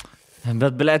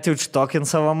 Bet, blėt, jaučiu tokį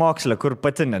savo mokslę, kur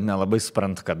pati net nelabai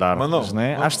suprantu, ką daro.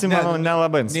 Žinai, aš tai manau,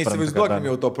 nelabai suprantu. Neįsivaizduokim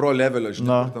jau to pro levelio,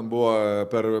 žinai, kur ten buvo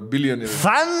per bilionį.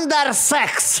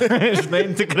 Thundersex! Žinai,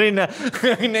 tikrai ne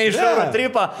iš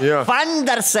Eurotripo.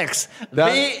 Thundersex.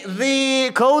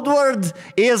 The code word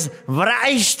is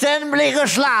Vreichtenbliga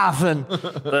schlafen.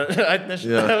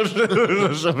 Atnešė,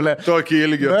 blė. Tokį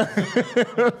ilgį.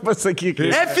 Pasakyk.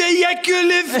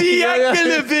 Fiekeli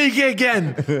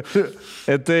feikigen.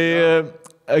 Tai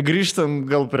grįžtam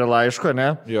gal prie laiško,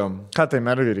 ne? Jo. Ką tai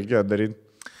mergai reikėjo daryti?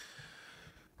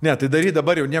 Ne, tai daryti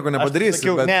dabar jau nieko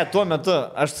nepadarysi. Bet... Ne, tuo metu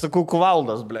aš sakau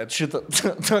kuvaldas, blėt, šitą.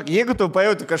 Jeigu tu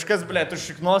pajauti kažkas, blėt, už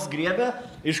šiknos griebė,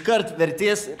 iškart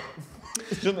verties...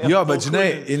 Žinai, jo, bet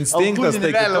žinai, instinktas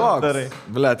tai kitoks.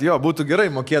 Blet, jo, būtų gerai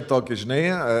mokėti tokį, žinai,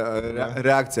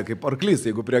 reakciją kaip arklys,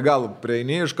 jeigu prie galų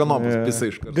prieini iš kanopos pisai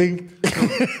iškart.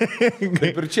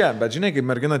 Taip ir čia, bet žinai, kaip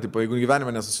mergina, tipo, jeigu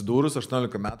gyvenime nesusidūrus,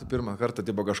 18 metų, pirmą kartą,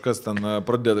 tipo, kažkas ten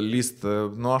pradeda lyst,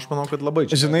 nu, aš manau, kad labai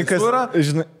čia. Žinai, kas yra?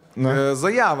 Žinai.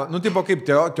 Zajava, nu, tipo, kaip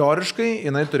teoriškai,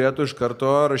 jinai turėtų iš karto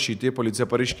rašyti į policiją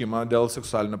pareiškimą dėl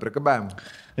seksualinio priekabiavimo.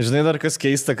 Žinai, dar kas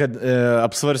keista, kad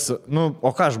apsvarsiu, nu,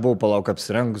 o ką aš buvau palauk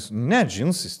apsirengus? Ne,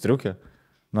 džinsai, striukė.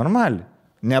 Normaliai.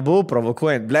 Nebuvau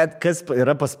provokuojant. Blet, kas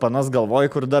yra pas panas galvoj,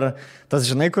 kur dar, tas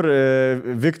žinai, kur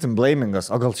victim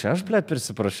blamingas. O gal čia aš, blet,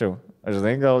 prisiprašiau?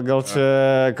 Žinai, gal čia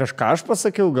kažką aš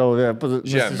pasakiau, gal...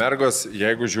 Mergos,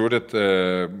 jeigu žiūrit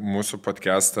mūsų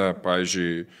podcastą,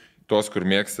 pavyzdžiui, tos, kur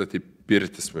mėgstate į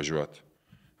pirtis važiuoti.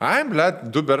 Ai, blet,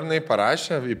 2 bernai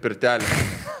parašė į pirtelį.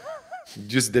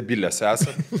 Jūs debilės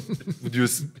esat.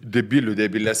 Jūs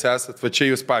debilės esat. Va čia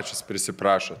jūs pačius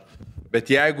prisiprašot. Bet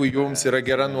jeigu jums yra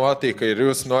gera nuotaika ir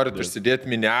jūs norit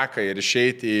užsidėti mineką ir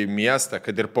išeiti į miestą,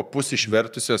 kad ir po pusį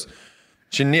išvertusios,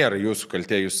 čia nėra jūsų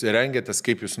kaltė, jūs rengiatės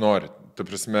kaip jūs norit. Tu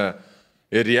prasme,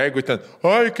 ir jeigu ten,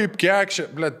 oi, kaip kekšė,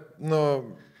 blet,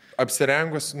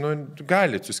 apsirengus,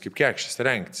 galit jūs kaip kekšės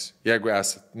rengtis, jeigu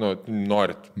esat,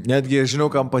 norit. Netgi žinau,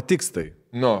 kam patiks tai.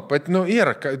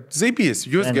 Yra, zaibys,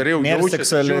 jūs geriau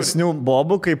jaučiatės. Seksualesnių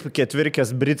bobų kaip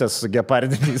ketvirkės britas su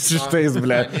gepardiniais šitais,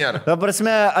 ble. Ta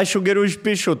prasme, aš jau geriau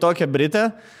išpišiau tokią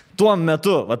britę. Tuo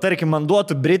metu, tarkim, man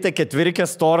duotų britę ketvirkę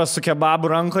storą su kebabu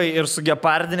rankoje ir su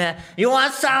gepardinė. You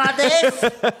want some of this?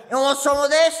 You want some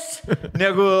of this?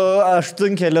 Negu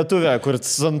aštunkė lietuvė, kur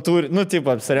santūri,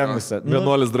 tipo apsirengusi.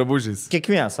 11 drabužiais.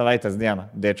 Kiekvieną savaitės dieną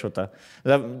dėčiau tą.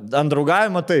 Ant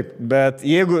draugavimo taip, bet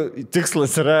jeigu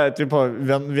tikslas yra, tipo,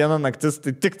 viena naktis,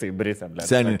 tai tik tai britė.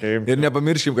 Seniai. Ir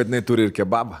nepamirškim, kad jinai turi ir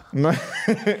kebabą.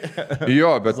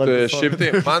 Jo, bet šiaip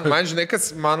tai, man žinai,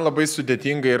 kas man labai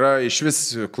sudėtinga yra iš vis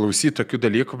klausyti tokių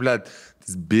dalykų, blėt,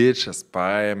 tas bičias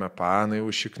paėmė panai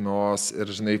už šiknos ir,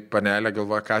 žinai, panelė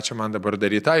galvoja, ką čia man dabar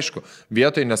daryti. Aišku,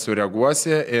 vietoj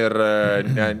nesureaguosi ir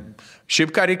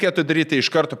šiaip ką reikėtų daryti, iš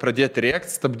karto pradėti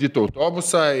rėkti, stabdyti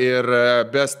autobusą ir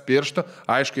best pirštų,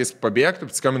 aišku, jis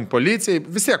pabėgtų, skambint policijai,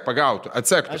 vis tiek pagautų,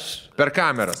 atsektų per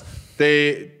kameras. Tai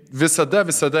visada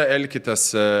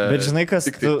elkitės. Bet žinai, kas,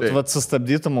 tu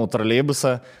sustabdytum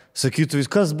troleibusą, sakytų,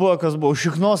 kas buvo,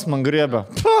 šiknos man griebė.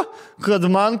 Kad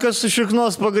man kas su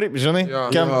šiknos pagriebė. Žinai,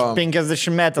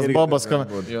 50 metės bobas,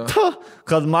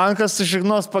 kad man kas su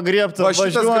šiknos pagriebtų. O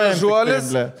šitas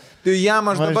gražuolis, tai jam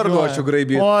aš dabar duočiau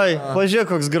graibyti. Oi, pažiūrėk,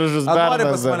 koks gražus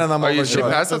bernas. O jūs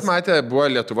šiaip esat matę, buvo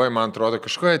Lietuvoje, man atrodo,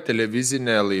 kažkoje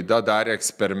televizinė laida darė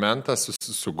eksperimentą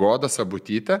su Goda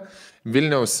Sabutyte,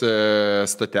 Vilniaus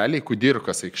stoteliai,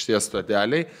 Kudirkos aikštės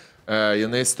stoteliai.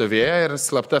 Jinai stovėjo ir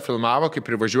slapta filmavo, kaip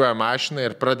privažiuoja mašiną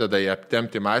ir pradeda ją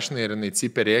aptempti mašiną ir jinai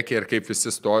cypia rėkia ir kaip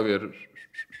visi stovi ir...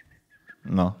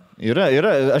 Yra,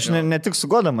 aš ne tik su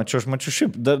Goda mačiau, aš mačiau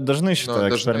šiaip, dažnai šitą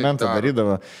eksperimentą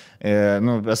darydavo.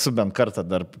 Esu bent kartą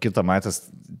dar kitą matęs,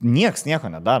 nieks nieko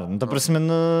nedaro. Ta prasme,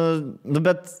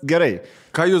 bet gerai.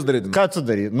 Ką jūs darytum? Ką tu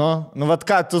darytum?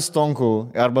 Ką tu Stonku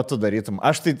arba tu darytum?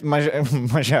 Aš tai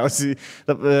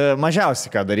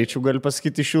mažiausiai ką daryčiau, galiu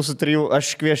pasakyti, iš jūsų 3, aš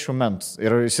kvieščiau mentus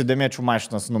ir įsidėmėčiau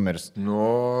mašinos numeris.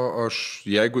 Aš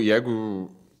jeigu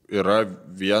yra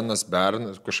vienas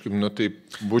bernas, kažkaip, tai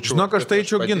būčiau... Žinok, aš tai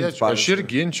eičiau ginti. Aš ir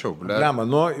ginčiau, ble.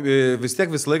 Vis tiek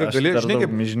visą laiką gali, žinai,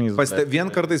 kaip vien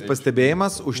kartais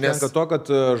pastebėjimas užtenka to, kad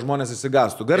žmonės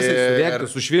įsigastų. Garsiai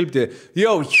suvėkti, sušvilpti,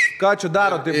 jau, ką čia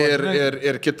daro, taip.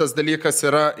 Ir kitas dalykas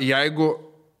yra, jeigu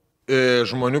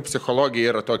žmonių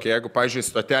psichologija yra tokia, jeigu, pavyzdžiui,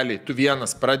 stoteliai, tu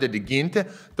vienas pradedi ginti,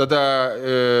 tada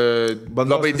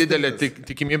labai didelė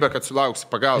tikimybė, kad sulauksi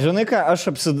pagalbos. Žinai ką, aš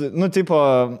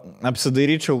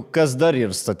apsidairyčiau, kas dar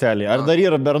yra stoteliai, ar dar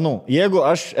yra bernų. Jeigu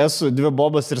aš esu 2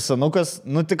 bobas ir senukas,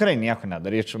 tikrai nieko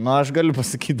nedaryčiau. Aš galiu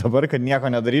pasakyti dabar, kad nieko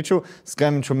nedaryčiau,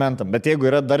 skambinčiau mentam. Bet jeigu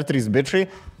yra dar 3 bičiai,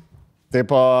 taip,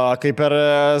 kaip per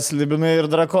slibinai ir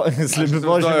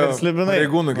slibinai.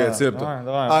 Pareigūnų, kai atsirptų.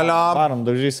 Varom,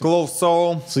 dažysim.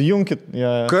 Klausau. Sujunkit.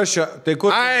 Kas čia? Tai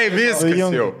kur? Ai, viskas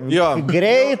jau.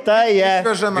 Greitąją,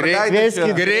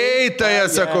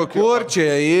 sako, kur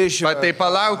čia išveža? Tai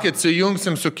palaukit,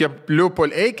 sujungsim su kepliu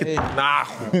eikit.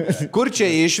 Kur čia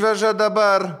išveža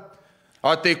dabar?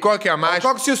 O tai kokia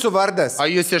mašina? Koks jūsų vardas? O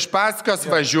jūs iš paskos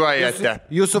važiuojate?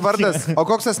 Jūsų vardas. O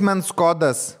koks asmens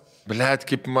kodas? Blet,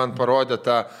 kaip man parodė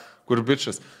tą, kur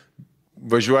bičias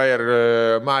važiuoja ir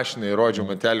mašinai, rodžiau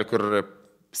matelį, kur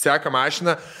seka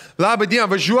mašiną. Labą dieną,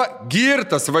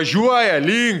 girtas važiuoja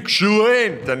link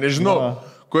Šilain, ten nežinau,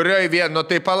 kurioje vietoje,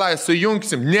 tai palai,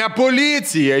 sujungsim. Ne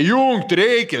policija, jungt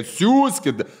reikia,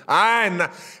 siūskit.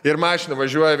 Ir mašina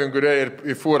važiuoja vinguriuoja ir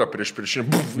į fūrą prieš.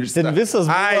 Ten visas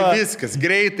buvo. Viskas,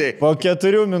 greitai. Po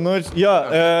 4 minučių,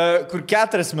 kur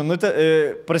 4 minutės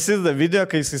prasideda video,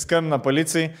 kai jis skambina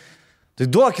policijai. Tai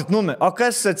duokit numerį. O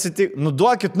kas atsitiko?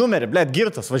 Duokit numerį, blėt,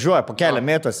 girtas važiuoja po kelią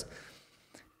metus.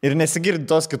 Ir nesigirdi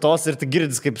tos kitos ir tik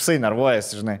girdis, kaip jisai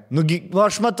nervuojasi, žinai.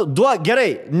 Aš matau,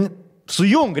 gerai,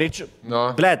 Sujung greičiau. No.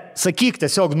 Blet, sakyk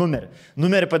tiesiog numerį.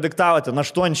 Numerį padiktavote,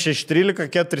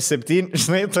 8613 47,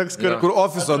 žinai, toks, Kur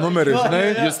ofiso numerį, žinai?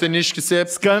 Justiniškis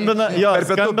sėps. skambina, jo, Per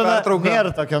pietų skambina, pertrauką.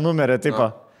 nėra tokio numerio,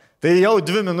 tipo. Tai jau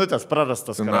 2 minutės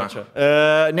prarastas, karočią.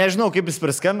 Nežinau, kaip jis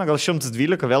priskambino, gal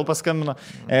 112 vėl paskambino.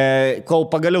 Kol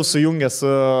pagaliau sujungė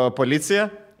su policija.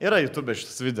 Yra YouTube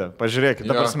šitas video, pažiūrėkit,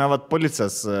 ta prasme, vat,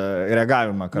 policijos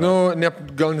reagavimą. Nu,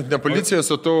 gal net ne policijos,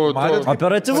 o to...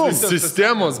 Operatyvus.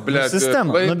 Sistemos, ble.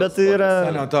 Sistema, nu, bet tai yra...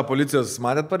 Ne, tą policijos,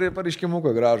 matėt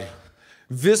pareiškimuką gražų.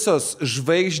 Visos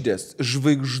žvaigždės,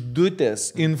 žvaigždutės,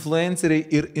 influenceriai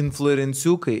ir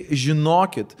influenciukai,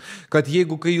 žinokit, kad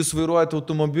jeigu kai jūs vairuojate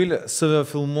automobilį, save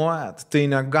filmuojat, tai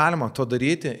negalima to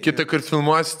daryti. Kitą kartą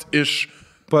filmuosit iš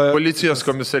policijos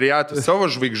komisariatų savo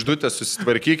žvaigždutę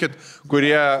susitvarkykit,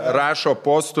 kurie rašo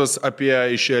postus apie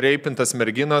išreipintas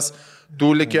merginas,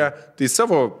 tūlikę, tai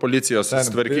savo policijos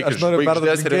susitvarkykit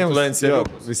žvaigždės ir influencerių.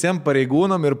 Visiems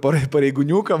pareigūnam ir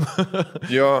pareigūniukam.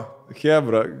 Jo.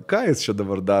 Hebra, ką jūs čia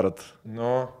dabar darot?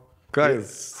 Nu. Ką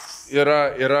jūs...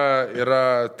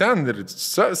 Yra ten ir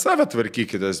save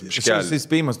tvarkykitės. Šis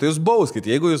įspėjimas, tai jūs bauskit,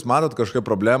 jeigu jūs matot kažkokią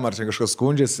problemą ar čia kažkas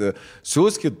skundžiasi,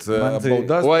 siūskit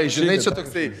baudas. Oi, žinai, čia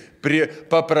toksai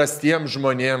paprastiems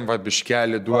žmonėms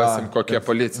biškelį duosim kokią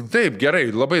policiją. Taip, gerai,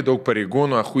 labai daug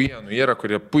pareigūnų, ahuienų yra,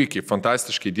 kurie puikiai,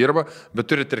 fantastiškai dirba, bet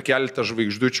turit ir keletą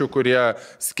žvaigždučių, kurie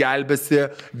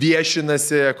skelbėsi,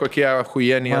 viešinasi, kokie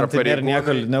ahuieniai yra pareigūnai. Ir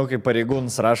nieko liūdniau, kai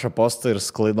pareigūnas rašo postą ir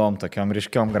sklaidom tokiam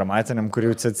ryškiom gramatiniam,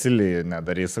 kurių Cecilijai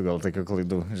nedarysiu gal tokių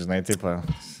klaidų, žinai, taip.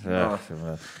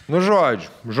 Nu, žodžiu.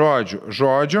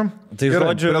 Tai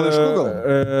žodžiu,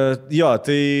 jo,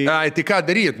 tai... Ai, tai ką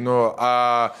daryt? Nu,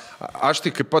 aš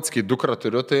tai kaip pats, kai dukrą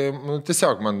turiu, tai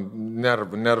tiesiog man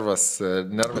nervas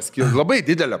kyla. Labai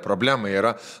didelė problema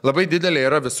yra. Labai didelė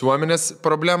yra visuomenės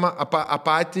problema,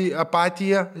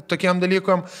 apatija tokiam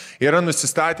dalykom. Yra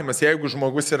nusistatymas, jeigu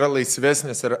žmogus yra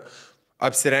laisvesnis ir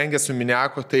apsirengę su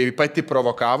miniaku, tai pati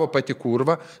provokavo, pati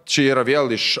kurva. Čia yra vėl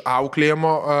iš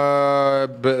auklėjimo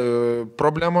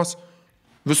problemos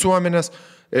visuomenės.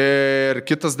 Ir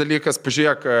kitas dalykas,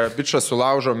 pažiūrėk, bičas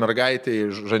sulaužo mergaitę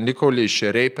į žandikaulį,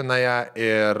 išreipina ją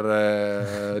ir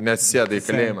nesėda į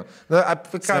kalėjimą. Na,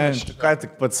 apie ką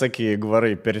tik pats sakė, jeigu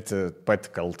varai pirti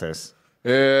pati kaltais.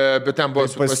 Bet ten buvo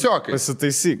su klasiokai.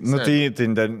 Pasitaisyk. Nu,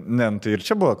 tai ir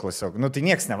čia buvo klasiokai. Nu, tai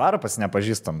nieks nevaro pas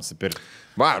nepažįstams pirti.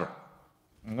 Varo.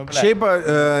 Nu, šiaip,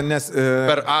 nes...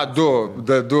 Per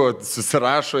A2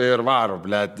 susirašo ir varo,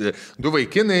 blėt. 2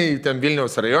 vaikinai ten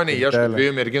Vilniaus rajone ieško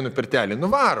 2 merginų pirtelį. Nu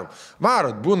varo,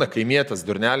 būna kaimietas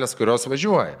durnelės, kurios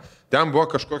važiuoja. Ten buvo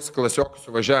kažkoks klasiokų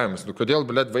suvažiavimas. Nu kodėl,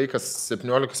 blėt, vaikas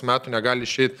 17 metų negali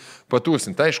išeiti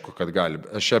patūsinti? Aišku, kad gali.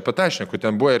 Aš apie tą šneku,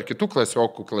 ten buvo ir kitų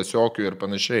klasiokių ir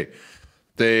panašiai.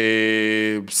 Tai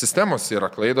sistemos yra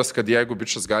klaidos, kad jeigu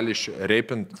bičas gali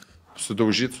išreipinti,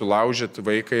 sudaužyti, sulaužyti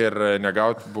vaiką ir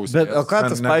negauti bausmės. Bet o ką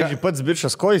tas, pavyzdžiui, pats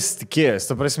bičas, ko jis tikėjęs?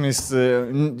 Ta prasme,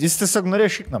 jis tiesiog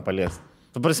norėjo šikną paliesti.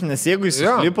 Ta prasme, nes jeigu jis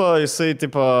išlipo, jisai,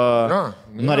 tipo,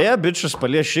 norėjo bičas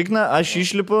paliesti šikną, aš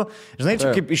išlipu, žinai,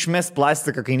 čia kaip išmest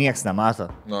plastiką, kai nieks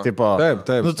nemato. Tipo, taip.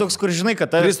 Nu, toks, kur žinai,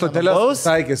 kad tavęs nenubaus,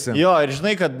 taikėsi. Jo, ir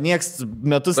žinai, kad nieks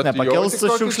metus nepakels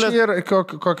su šiukšlė.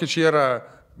 Kokia čia yra...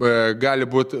 gali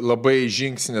būti labai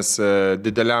žingsnis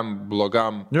dideliam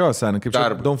blogam. Jo, seniai, kaip čia,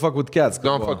 don't fuck with cats.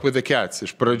 Don't fuck with the cats.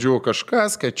 Iš pradžių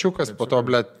kažkas, kačiukas, po to,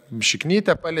 blėt,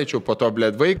 šiknytę paliečiau, po to,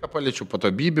 blėt, vaiką paliečiau, po to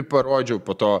bybį parodžiau,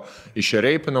 po to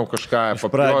išreipinau kažką,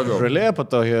 paploviau. Žalė, po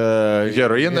to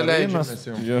heroiną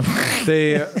leidžiu. Tai,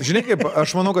 žinai, kaip,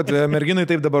 aš manau, kad merginai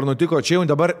taip dabar nutiko, čia jau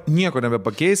dabar nieko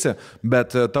nebepakeisi,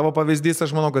 bet tavo pavyzdys,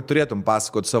 aš manau, kad turėtum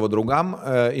pasakoti savo draugam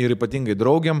ir ypatingai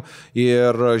draugiam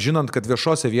ir žinant, kad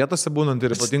viešose vietose būnant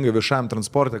ir ypatingai viešajam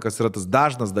transporte, kas yra tas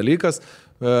dažnas dalykas,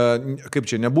 kaip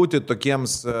čia, nebūti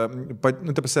tokiems,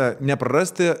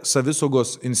 neprarasti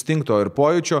savisaugos instinkto ir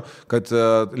pojūčio, kad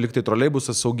liktai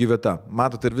troleibusas saugi vieta.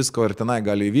 Matot, ir visko ir tenai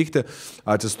gali įvykti,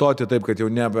 atsistoti taip, kad jau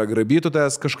nebegrabytų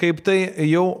tas kažkaip tai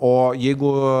jau, o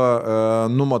jeigu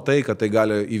numatai, kad tai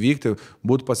gali įvykti,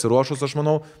 būti pasiruošus, aš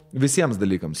manau, visiems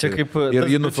dalykams. Ir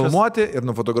jį nufilmuoti, ir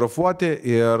nufotografuoti,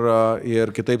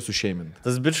 ir kitaip sušeiminti.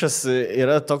 Tas bičas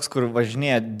yra toks, kur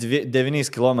važinėja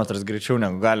 9 km greičiau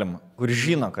negu galima, kur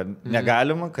žino, kad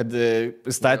negalima, kad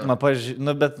įstatymą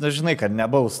nu, bet žinai, kad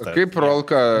nebausta. Kaip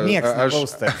rolka,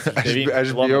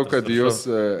 aš bijau, kad jūs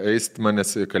eisit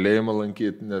manęs į kalėjimą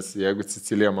lankyti, nes jeigu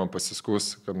Sicilija man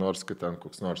pasiskus, kad nors, kad ten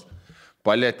koks nors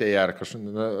palėtė ją ar kažkaip,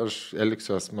 aš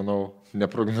elgsiuos, manau,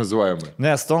 neprognozuojamai.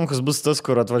 Ne, Stonkus bus tas,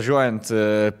 kur atvažiuojant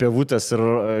pievutės ir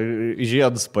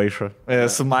žiedus paišo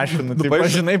su mašinu. Tai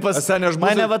žinai,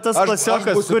 mane va tas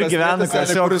klasiokas, kur gyvena,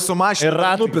 kuris su mašinu ir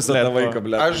ratų nupisa tą vaiką,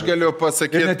 ble. Aš galiu Ir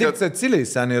pasakyti, ne tik kad... Cecilijai,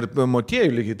 seniai, ir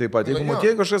motiejų lygiai taip pat. Jeigu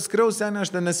motiejų kažkas skriaus, seniai,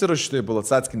 aš ten nesiruošiu taip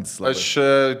būt atskintis. Aš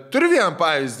turiu vieną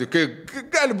pavyzdį, kai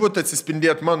gali būti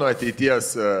atsispindėti mano ateities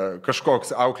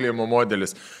kažkoks auklėjimo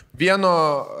modelis. Vieno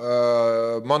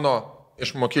mano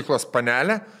iš mokyklos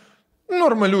panelė,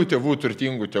 normalių tėvų,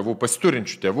 turtingų tėvų,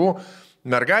 pasiturinčių tėvų,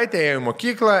 mergaitė ėjo į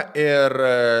mokyklą ir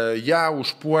ją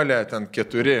užpuolė ten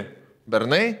 4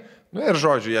 bernai. Nu ir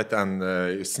žodžiu, jie ten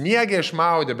sniegė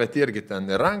išmaudė, bet irgi ten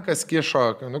ir rankas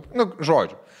kišo,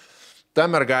 žodžiu.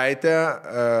 Ta mergaitė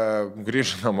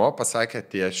grįžo namo, pasakė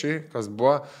tėčiui, kas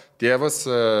buvo tėvas,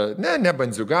 ne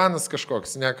bandziuganas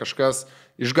kažkoks, ne kažkas,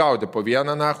 išgaudė po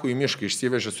vieną nachų į mišką,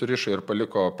 išsivežė, surišo ir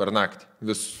paliko per naktį.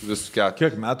 Vis 4.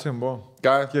 Kiek metų jam buvo?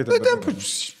 Ką? Kiek Tai ten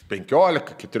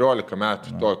 15-14 metų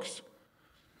tokius.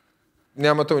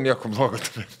 Nematau nieko blogo.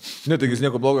 Ne, taigi jis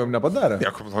nieko blogo jam nepadarė.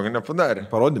 Nieko blogo nepadarė.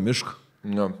 Parodė mišką.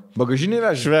 No. Bagažinį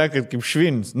vežė. Švekat kaip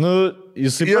švinis. Nu,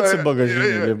 jisai pats į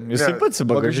bagažinį. Jisai pats į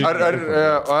bagažinį.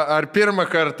 Ar pirmą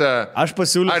kartą... Aš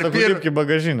pasiūliau kaip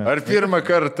bagažinį. Ar pirmą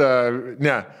kartą...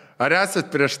 Ne. Ar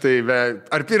esat prieš tai...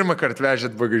 Ar pirmą kartą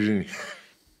vežėt bagažinį?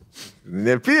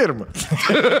 Ne pirmą.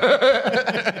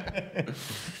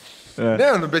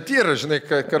 Ne, nu, bet yra, žinai,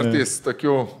 kartais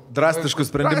tokių... Drastiškų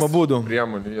sprendimo būdų.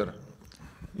 Priemonių yra.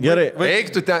 Gerai.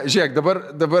 Eiktų ten, žiūrėk,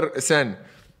 dabar sen,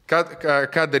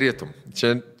 ką darytum?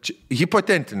 Čia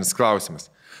hipotetinis klausimas.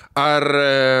 Ar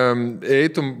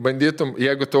eitum, bandytum,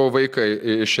 jeigu tavo vaiką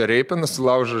išreipina,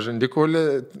 sulaužo žandikaulį,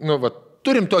 nu, va,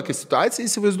 turim tokią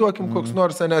situaciją, įsivaizduokim, koks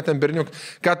nors, ne, ten berniuk,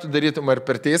 ką tu darytum, ar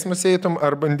per teismus eitum,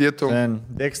 ar bandytum? Ten,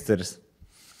 Dexteris.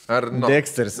 Ar no?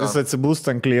 Dexteris, jis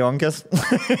atsibūsta ant klijonkės.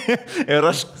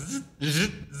 Ir aš...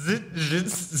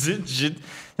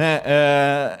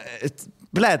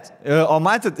 Blet, o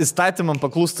matėt įstatymam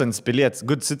paklūstants pilietis,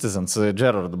 Good Citizens,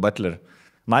 Gerard Butler.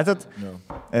 Matėt? No.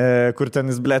 Kur ten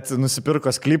jis, blet,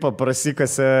 nusipirko sklypą,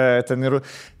 prasikasi ten ir...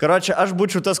 Karočią, aš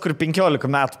būčiau tas, kur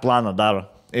 15 metų planą daro.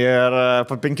 Ir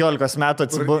po 15 metų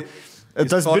atsibūsta...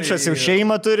 Tas bičias jau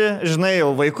šeimą turi, žinai,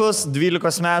 jau vaikus,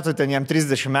 12 metų, ten jam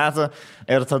 30 metų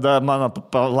ir tada mano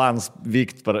planas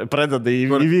pradeda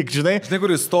įvykti, žinai. Žinai,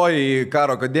 kur jis stoja į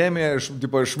karo akademiją,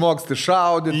 išmoksti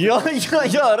šaudyti. Jo,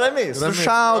 ramiai,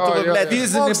 sušautų, blėt,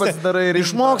 fizinį pasidarai ir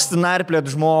išmoksti narplėt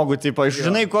žmogų, tipo,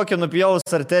 žinai, kokią nupjaus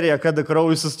arteriją, kada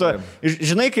kraujas sustoja.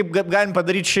 Žinai, kaip galim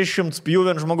padaryti 600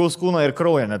 pjūvį ant žmogaus kūno ir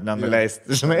kraują net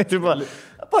nenuleisti, žinai, tipo.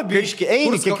 Pabiški,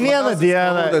 eini kiekvieną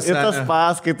dieną ir tas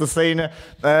paskaitas eini.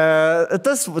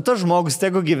 Tas žmogus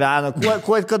tegu gyvena,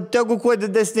 tegu kuo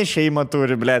didesnį šeimą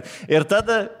turi, blėt. Ir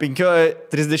tada,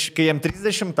 kai jam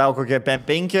 30, tau kokie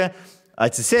 5,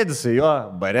 atsisėdi su juo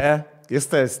bare, jis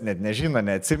tas net nežino,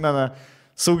 neatsimena.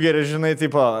 Sugeria, žinai,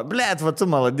 tipo, blėt, va tu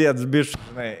maladėts, biš,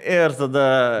 žinai, ir tada...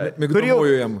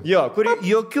 Migdomuoju jam. Jo, kur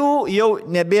jokių jau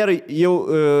nebėra, jau,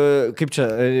 kaip čia,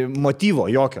 motyvo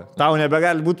jokio. Tau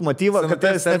nebegali būti motyvo, kad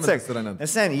tai neatseks.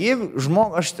 Nes sen, jeigu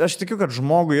aš tikiu, kad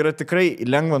žmogui yra tikrai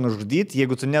lengva nužudyti,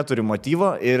 jeigu tu neturi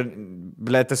motyvo ir,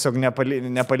 blėt, tiesiog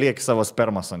nepalieki savo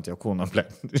spermas ant jo kūno,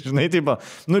 blėt. Žinai, tipo,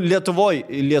 nu,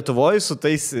 Lietuvoj su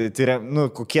tais,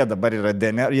 nu, kokie dabar yra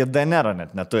DNR, jie DNR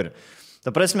net neturi. Ta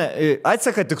prasme,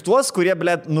 atseka tik tuos, kurie,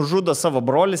 blėt, nužudo savo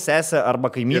brolį, sesę arba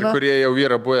kaimyną. Ir kurie jau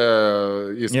yra buvę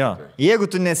įspūdžiai. Jeigu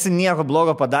tu nesi nieko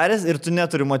blogo padaręs ir tu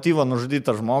neturi motyvo nužudyti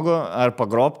tą žmogų ar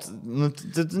pagrobti, nu,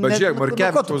 bet žiūrėk,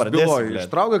 Markevičius byloja,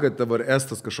 ištraukia, kad dabar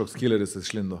Estas kažkoks killeris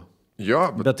išlindo.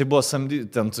 Jo, bet tai buvo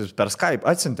ten per Skype,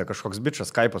 atsiuntė kažkoks bičas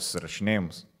Skype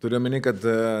susirašinėjimus. Turiu meni, kad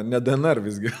ne DNR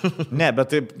visgi. Ne, bet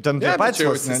tai ten ne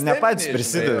patys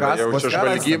prisideda. Jau čia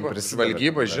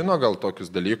žvalgyba žino gal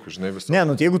tokius dalykus, žinai, visą. Ne,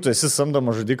 nu jeigu tu esi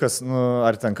samdomas žudikas, nu,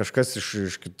 ar ten kažkas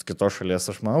iš kitos šalies,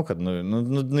 aš manau, kad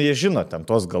nu, jie žino ten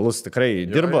tos galus, tikrai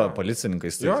dirba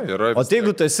policininkais. O tai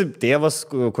jeigu tu esi tėvas,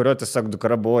 kurio tiesiog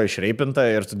dukra buvo išreipinta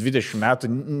ir tu 20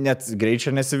 metų net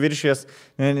greičio nesiviršės,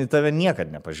 tave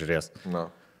niekad nepažiūrės. No.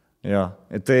 Jo,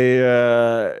 tai,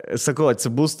 sakau,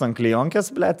 atsibūst ant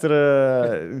klijonkės, blėt, ir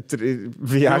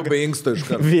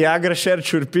Viagra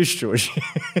šerčių ir piščių.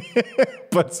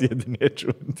 pats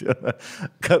jėdinėčiau.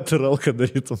 Kad ralką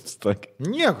darytum stokį.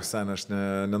 Nieko, sen, aš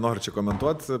nenoriu čia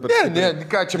komentuoti. Ne,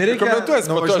 ką čia Nereikia komentuosi,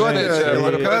 nuvažiuoti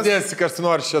čia, pradėsi, kas tu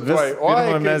nori čia tuoj.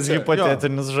 Pirma, mes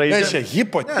hipotetinis Ne, žaidžiame. čia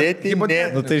hipotetinė.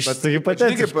 Nu tai šitą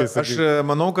hipotetiškai. Aš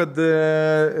manau, kad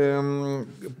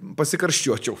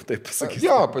pasikarščiuočiau, taip pasakysiu.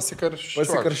 Jo, pasikarščiuočiau.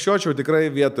 Pasikarščiuočiau tikrai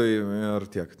vietoj ir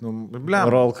tiek. Nu, blem.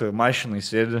 Rolka mašinai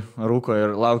sėdi, rūko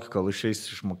ir laukia, kol išeis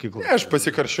iš mokyklos. Ne, aš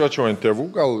pasikarščiuočiau ant tėvų,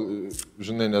 gal,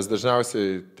 žinai, nes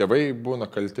dažniausiai tėvai būna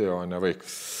kalti, o ne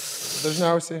vaikas.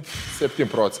 Dažniausiai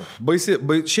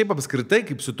 7%. Šiaip apskritai,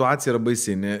 kaip situacija yra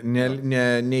baisi.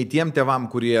 Nei tiem tėvam,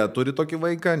 kurie turi tokį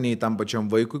vaiką, nei tam pačiam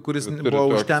vaikui, kuris buvo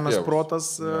užtemęs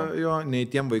protas, jo, nei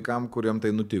tiem vaikam, kuriem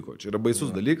tai nutiko. Čia yra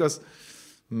baisus dalykas.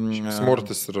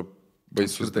 Smurtas yra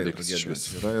baisus dalykas iš vis.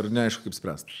 Yra ir neaišku, kaip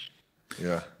spręsti.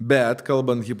 Yeah. Bet,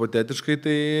 kalbant hipotetiškai,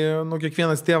 tai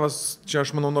kiekvienas tėvas, čia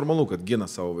aš manau normalu, kad gina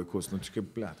savo vaikus. Čia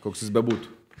kaip, koks jis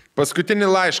bebūtų. Paskutinį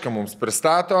laišką mums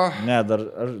pristato. Ne, dar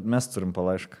mes turim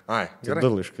palaišką. Ai, gerai.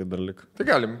 2 laiškai dar liko. Tai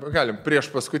galim prieš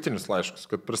paskutinius laiškus,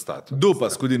 kad pristato. 2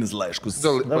 paskutinis laiškus.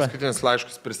 Paskutinis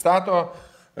laiškus pristato.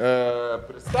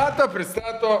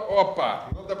 Pristato. Opa.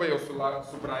 Nu dabar jau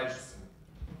subraižysim.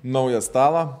 Naują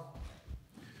stalą.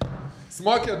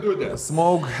 Smokė dudė.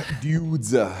 Smoke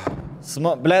dude.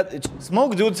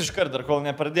 Smoke dudes iškart, dar kol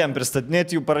nepradėjom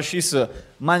pristatinėti, jų parašysiu.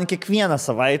 Man kiekvieną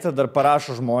savaitę dar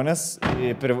parašo žmonės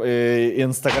į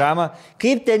Instagramą,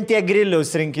 kaip ten tie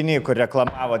griliaus rinkiniai, kur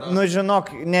reklamavo. Nu,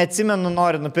 žinok, neatsimenu,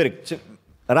 noriu nupirkti.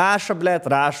 Rašo,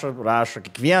 rašo.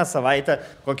 Kiekvieną savaitę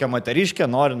kokią moteriškę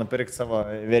nori nupirkti savo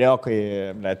vyriokai,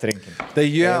 rinkinį. Tai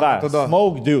jie, tada,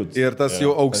 Smoke dudes. Ir tas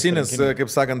jau auksinis, kaip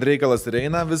sakant, reikalas ir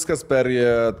eina, viskas per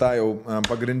tą jau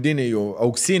pagrindinį jų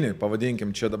auksinį,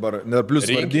 pavadinkim čia dabar, plus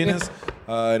vardinis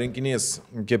rinkinys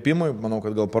kepimui, manau,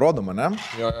 kad gal parodoma, ne?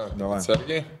 Jo,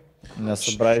 atsargiai.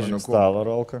 Nesubraižym stalo,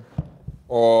 Rolka.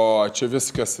 O čia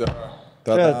viskas yra.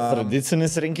 Tada...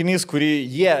 Tradicinis rinkinys, kurį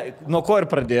jie, nuo ko ir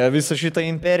pradėjo visą šitą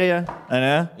imperiją,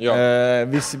 ne?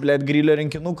 Visi, grilio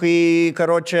rinkinukai,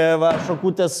 karočią,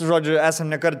 šakutės, žodžiu, esam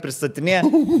nekart pristatinė.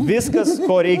 Viskas,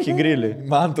 ko reikia griliui.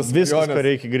 Man tas viskas, ko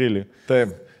reikia griliui.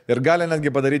 Taip. Ir gali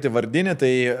netgi padaryti vardinį,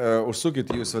 tai užsukit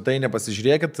į jų svetainę,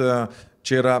 pasižiūrėkit,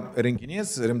 čia yra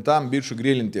rinkinys rimtam bičių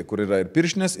grilinti, kur yra ir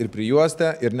piršinės, ir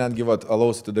prijuostė, ir netgi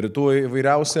alaus atidarytuvai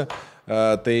įvairiausi,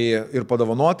 tai ir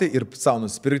padovanoti, ir savo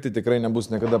nusipirkti tikrai nebus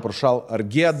niekada prašal ar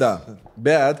gėda,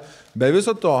 bet be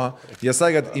viso to, jie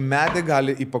sakė, kad į medį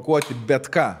gali įpakuoti bet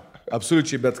ką.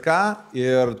 Absoliučiai bet ką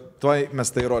ir tuoj mes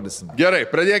tai rodysim. Gerai,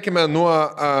 pradėkime nuo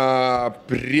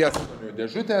prieskonių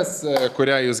dėžutės,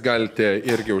 kurią jūs galite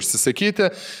irgi užsisakyti.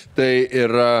 Tai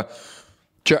yra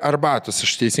čia arbatos,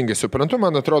 aš teisingai suprantu,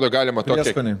 man atrodo, galima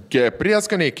tokie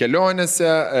prieskoniai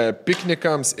kelionėse,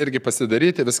 piknikams irgi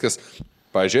pasidaryti, viskas.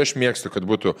 Pavyzdžiui, aš mėgstu, kad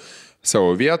būtų savo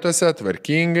vietose,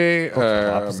 tvarkingai,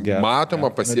 matoma,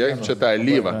 pasiekti čia tą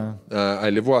alyvą,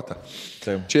 alyvuotą.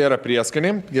 Čia yra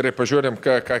prieskoniai, gerai pažiūrėm,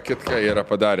 ką kitką yra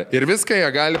padarę. Ir viską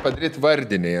jie gali padaryti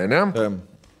vardinėje, ne?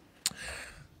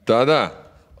 Tada,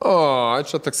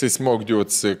 čia toksai Smoke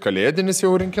dudes kalėdinis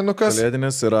jau rinkinukas.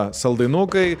 Kalėdinis yra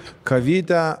saldainukai,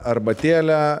 kavytė,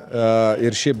 arbatėlė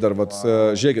ir šiaip dar,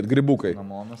 žiūrėkit, grybukai.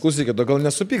 Klausykit, o gal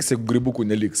nesupyks, jeigu grybukų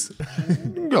neliks?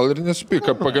 Gal ir nesupyk,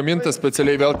 pagaminta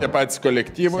specialiai vėl tie patys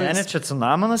kolektyvai. Ne, čia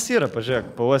cinamonas yra,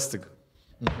 pažiūrėk, pavastik.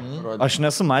 Aš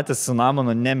nesu matęs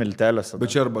cinamono nemiltelėse. Bet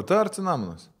čia arbata ar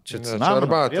cinamonas? Čia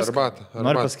cinamonas. Arbata.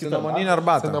 Noriu pasakyti. Cinamoninė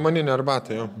arbata. Cinamoninė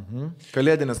arbata, jo.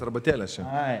 Kalėdinės arbatėlės čia.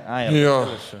 Jo.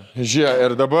 Žiūrė,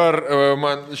 ir dabar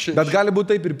man... Bet gali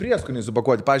būti taip ir prieskoniai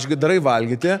supakuoti. Pavyzdžiui, darai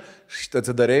valgyti, šitą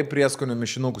atsidarai prieskonių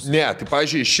mišinukus. Ne, tai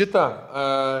pavyzdžiui, šitą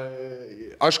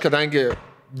aš kadangi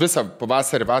visą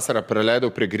pavasarį, vasarą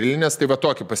praleidau prie grilinės, tai va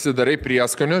tokį pasidarai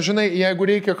prieskonių, žinai, jeigu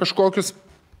reikia kažkokius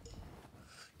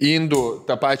indų,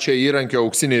 tą pačią įrankio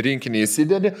auksinį rinkinį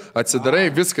įsidedi, atsidarai,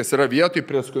 viskas yra vietoj,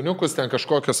 prieskoniukus, ten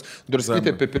kažkokios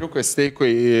druskutė, pipiriukas, steikui,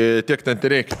 tiek ten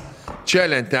reikia. Čia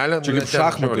lentelė. Čia kaip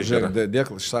šachmatų, žiūrėk,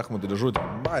 dėklas šachmatų dėžutė.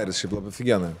 Bairis šiaip labai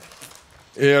figenai.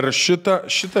 Ir šitą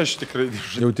aš tikrai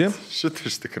dėžutę. Jauti? Šitą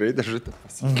aš tikrai dėžutę.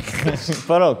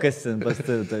 Parau, kas ten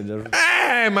pastatė tai dėžutę?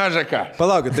 Maža ką.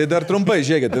 Palaukit, tai dar trumpai,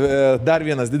 žiūrėkit, dar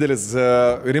vienas didelis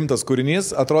rimtas kūrinys,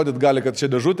 atrodyt gali, kad čia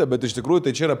dėžutė, bet iš tikrųjų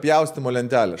tai čia yra pjaustimo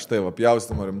lentelė. Štai va,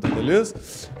 pjaustimo rimta dalis.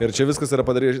 Ir čia viskas yra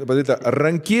padaryta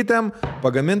rankytėm,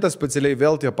 pagaminta specialiai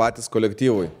vėl tie patys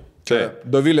kolektyvui. Čia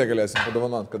Dovilė galėsim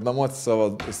padovanot, kad namuoti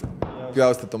savo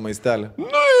pjaustytą maistelį.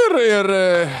 Nu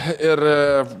ir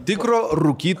tikro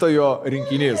rūkytojo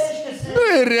rinkinys. Nu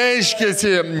ir reiškiasi,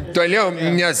 toliau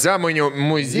Nesąmonių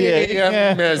muziejuje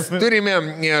mes turime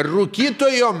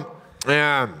rūkytojo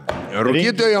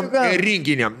rūkytojo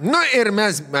rinkinio. Nu ir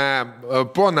mes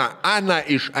pona Ana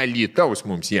iš Alytaus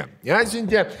mums jie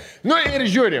atsiuntė. Nu ir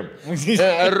žiūrim.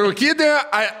 Rūkytojo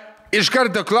iš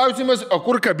karto klausimas, o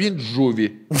kur kabint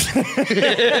žuvį?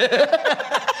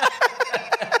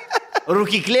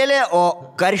 Rūkyklėlė,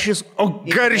 o karšis. O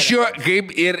karščio kaip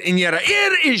ir nėra.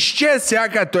 Ir iš čia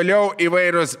seka toliau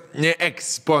įvairūs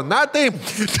eksponatai.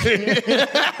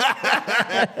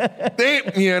 Tai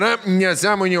yra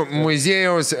Nesąmonių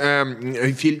muziejaus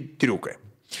filtriukai.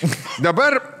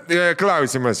 Dabar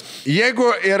klausimas.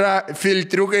 Jeigu yra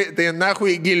filtriukai, tai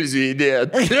nahui gilzių įdėt.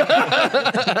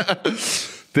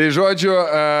 Tai žodžiu,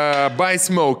 by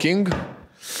smoking.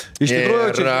 Iš tikrųjų,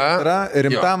 čia yra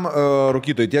rimtam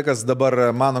rūkytojui. Tie, kas dabar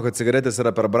mano, kad cigaretės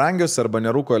yra per brangios arba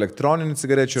nerūko elektroninių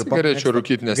cigarečių. Cigarečių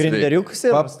rūkyt nesveikia. Grinderiukus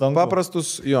ir paprastus,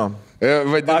 jo.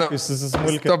 Tabakus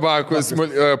susismulkė. Tabakus,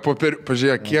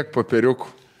 pažiūrėk, kiek popieriukų.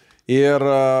 Ir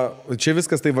čia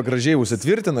viskas tai va gražiai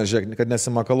užsitvirtina, žiūrėk, kad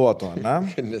nesimakaluotų, ne?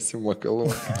 Kad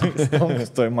nesimakaluotų. Stongus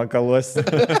toj makaluosi.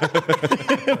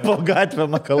 Po gatvę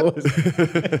makaluosi.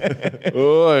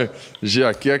 Oi,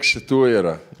 žiūrėk, kiek šitų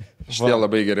yra. Šitie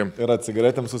labai geri. Yra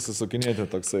cigaretėm susisukinėti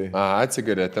toksai.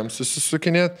 Cigaretėm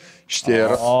susisukinėti. Šitie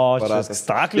yra. O, čia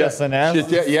staklės, ne?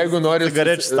 Šitie, jeigu nori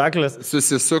cigarečių staklės.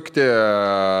 Susisukti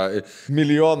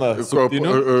milijoną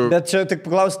suktinių. Bet čia tik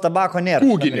paklausti, tabako nėra.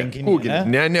 Kūginį.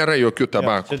 Ne, nėra jokių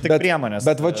tabakų. Čia tik priemonės.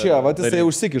 Bet va čia, va jisai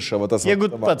užsikiša, va tas. Jeigu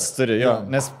pats turi, jo,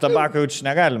 nes tabako jau čia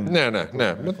negalim. Ne,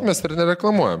 bet mes ir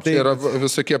nereklamuojam. Tai yra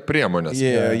visokie priemonės.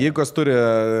 Jeigu kas turi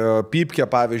pypkę,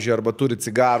 pavyzdžiui, arba turi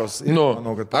cigarus.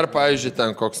 Ar, pavyzdžiui,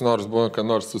 ten koks nors buvo, kad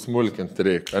nors susmulkinti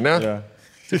reikia, ne?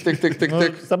 Tik.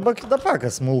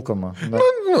 Tabakas smulkoma.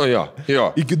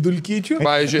 Jo. Iki dulkyčių.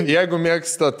 Pavyzdžiui, jeigu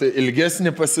mėgstat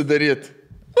ilgesnį pasidaryti,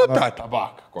 tą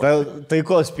tabaką.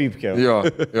 Taikos pypkė. Jo,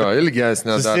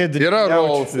 ilgesnė. Yra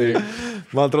rolsai.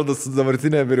 Man atrodo, su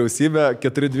dabartinė vyriausybė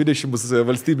 4.20 bus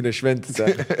valstybinė šventė.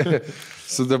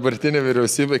 Su dabartinė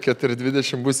vyriausybė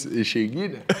 4.20 bus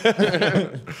išeiginė.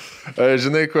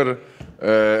 Žinai, kur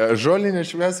žolinę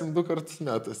švęsim 2 kartus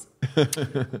metus.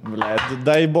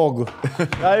 Dai Bogu.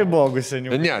 Dai Bogu,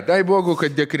 seniau. Ne, dai Bogu,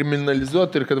 kad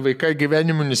dekriminalizuotų ir kad vaikai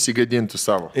gyvenimu nesigadintų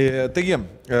savo. Taigi,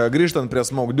 grįžtant prie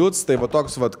Smoke Dudes, tai va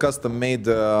toks va custom made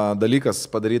dalykas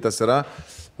padarytas yra.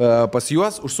 Pas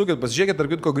juos užsukit, pasižiūrėkit, tarp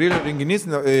kitko grilio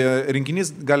rinkinys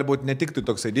gali būti ne tik tai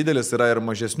toksai didelis, yra ir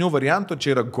mažesnių variantų,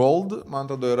 čia yra Gold, man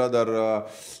atrodo yra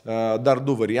dar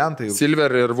 2 variantai.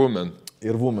 Silver ir Woman.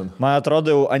 Man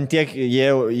atrodo, jau antiek jie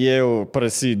jau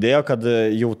prasidėjo, kad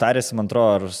jau tarėsi, man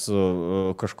atrodo, ar su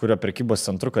kažkurio prekybos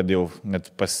centru, kad jau net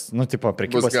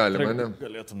prekybos bus galima, ne?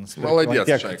 Galėtų nusipirkti. Maladės.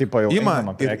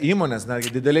 Ir įmonės,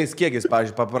 netgi dideliais kiekiais,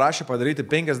 pavyzdžiui, paprašė padaryti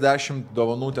 50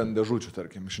 dovanų ten dėžučių,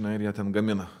 tarkim, žinai, ir jie ten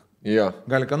gamina. Ja.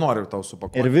 Gali ką nori tau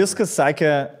supakuoti. Ir viskas,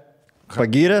 sakė,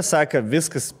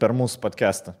 viskas per mūsų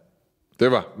podcastą. Tai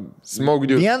va, Smoke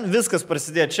Dudes. Viskas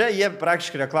prasidėjo čia, jie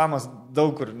praktiškai reklamos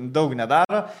daug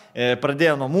nedaro,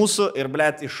 pradėjo nuo mūsų ir,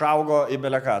 blėt, išaugo į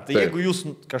beleką. Tai jeigu jūs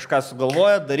kažką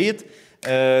sugalvojat daryti,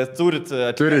 turit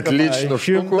lyčinų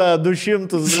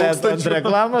 100-200 ant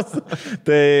reklamos,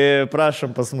 tai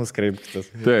prašom pas mus kreipkitės.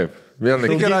 Taip.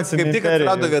 Kaip tik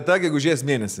atsirado vieta, gegužės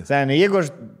mėnesį. Seniai, jeigu aš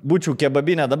būčiau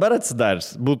kebabinę dabar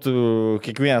atsidaręs, būtų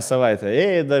kiekvieną savaitę,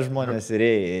 žmonės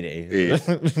ir.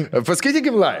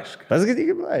 Paskaitykim laišką.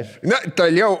 Na,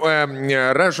 toliau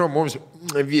rašo mums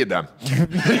Vida.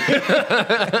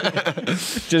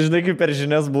 Čia, žinai, kaip per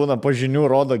žinias būna, po žinių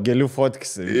rodo gėlių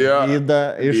fotkis.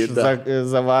 Vida iš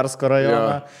Zavarsko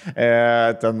rajono,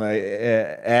 ten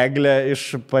Eglė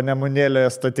iš Panemunėlio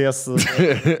stoties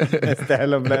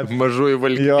miestelio, bet mažųjų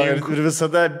valgininkų. Ir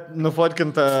visada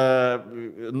nufotkinta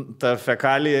ta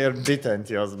fekalija ir bitė ant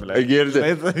jos, blė. Girdi.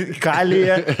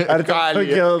 Kalija, ar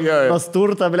tokia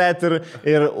pasturta, blė,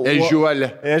 ir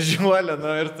ežiuolė,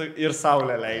 ir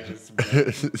saulė leidžiasi.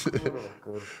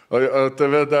 O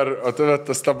tave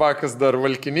tas tabakas dar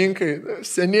valkininkai,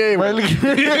 senieji.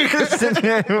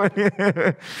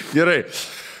 Gerai.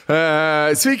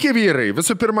 Sveiki vyrai.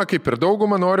 Visų pirma, kaip ir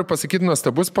daugumą noriu pasakyti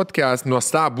nuostabus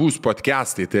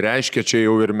podcastai. Tai reiškia, čia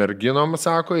jau ir merginom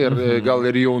sako, ir gal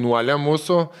ir jaunuolė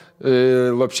mūsų,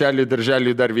 lopšelį,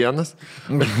 darželį dar vienas.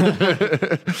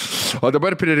 O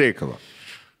dabar prie reikalo.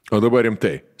 O dabar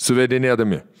rimtai,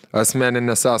 suvedinėdami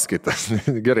asmeninės sąskaitas.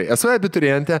 Gerai, esu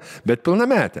abiturientė, bet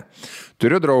pilnametė.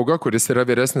 Turiu draugą, kuris yra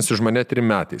vyresnis už mane 3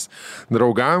 metais.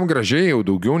 Draugavom gražiai jau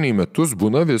daugiau nei metus,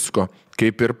 būna visko,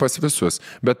 kaip ir pas visus.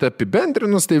 Bet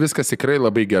apibendrinus, tai viskas tikrai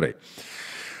labai gerai.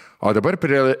 O dabar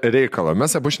prie reikalo.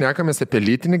 Mes abu šnekamės apie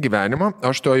lytinį gyvenimą,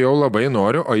 aš to jau labai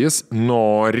noriu, o jis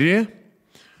nori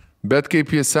Bet kaip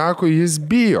jis sako, jis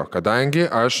bijo, kadangi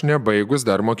aš nebaigus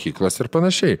dar mokyklos ir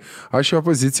panašiai. Aš jo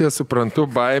poziciją suprantu,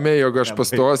 baimė, jog aš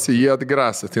pastosiu jį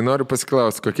atgrasą. Tai noriu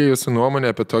pasiklausti, kokia jūsų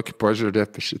nuomonė apie tokį požiūrį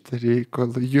apie šitą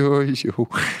reikalą.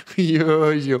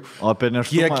 Jo. O apie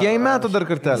neštumą. Kiek jai metų dar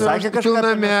kartelį? Sakė kažką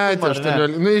apie Pilnametį, nėštumą, ar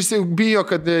ne? Nu, jis jau bijo,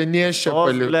 kad neščia O,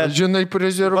 paliko. blet. Žinai,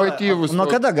 prezervatyvus. Nuo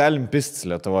kada galim pistis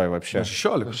Lietuvoje vapšė?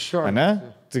 16. Ne?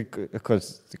 Tai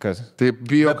kas? Taip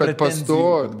bijo, Be kad pretenzijų,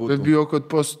 kad būtų. Taip bijo, kad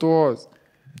pastos.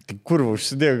 Tai kur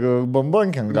užsidėjo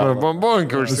bombonkin gal?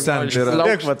 Bambonkiai Sen, tai yra-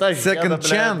 Dėk, va, tą Second žiedą,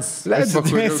 blet. chance.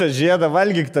 Pasidėsi žiedą,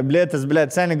 valgyk tabletės, blėt,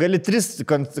 seniai gali 3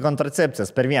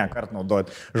 kontracepcijas per vieną kartą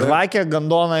naudoti. Žvakė,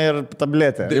 gandoną ir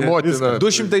tabletę. Tai motina.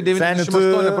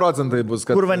 298 procentai bus,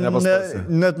 kad Kur nepastosi.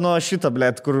 net nuo šito,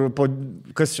 blėt, kur po,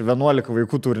 kas čia 11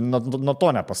 vaikų turi, nuo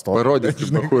to nepastovi. Parodyk,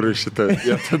 kur šitą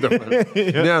vietą dabar.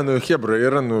 Ne, nu, hebra,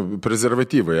 yra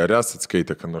prezervatyvai, ar esat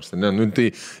skaitę, ką nors, ne, nu,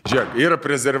 tai, žiūrėk, yra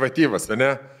prezervatyvas,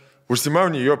 ne?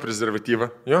 Užsimauni jo prezervatyvą,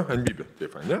 jo, ant bibė,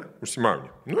 taip, ne? Užsimauni.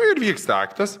 Nu ir vyksta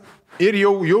aktas. Ir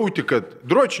jau jauti, kad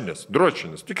dročinės,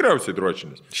 tikriausiai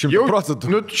dročinės. 100%.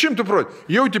 Nu, 100%.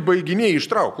 Jauti baiginiai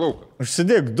ištrauk lauką.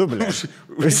 Užsidėk dublį.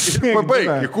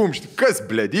 Pabaig į kumštį. Kas,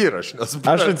 blėd, yra, aš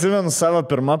nesuprantu. Aš atsimenu savo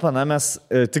pirmą paną, mes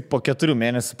tik po 4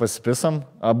 mėnesių pasipisam.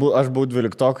 Aš buvau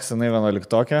 12-okas, jinai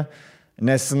 11-okė.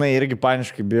 Nes jinai irgi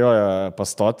paniškai bijojo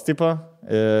pastoti, tipo,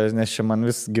 nes čia man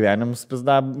vis gyvenimus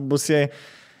pizda bus jai.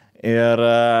 Ir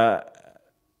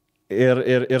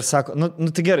sako,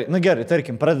 nu tai gerai,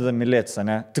 tarkim, pradedam mylėtis,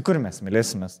 ne? Tai kur mes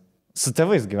mylėsimės? Su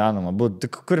tėvais gyvenama, tai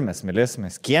kur mes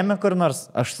mylėsimės? Kieme kur nors?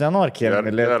 Aš nenoriu kieme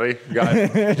mylėti. Gerai,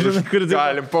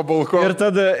 galim po balkoną.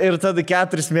 Ir tada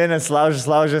 4 mėnesius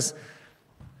laužės.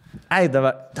 Ai,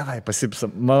 davai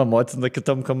pasipisam. Mano motina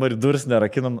kitam kambarį duris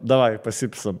nerakinam. Davai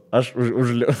pasipisam. Aš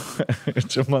užliu.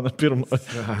 Čia mano pirmas.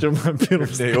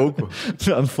 Nejaukų.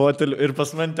 Ant fotelių. Ir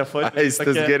pas man te fotelių.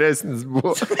 Aistas geresnis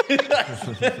buvo.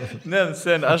 Ne,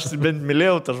 sen, aš bent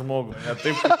mylėjau tą žmogų. Ne,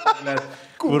 taip,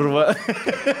 kurva.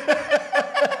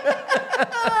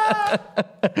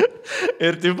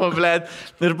 Ir tipo, blėt.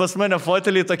 Ir pas mane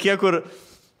foteliai tokie, kur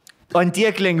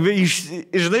antiek lengvi,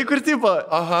 žinai, kur tipo,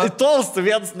 tolsta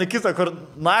vienas nuo kito, kur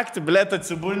naktį, blėt,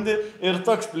 atsibundi ir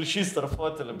toks plyšys tarp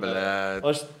fotelį, blėt.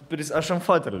 Aš ant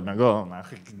fotelį negau,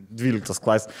 12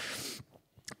 klasės.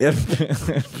 Ir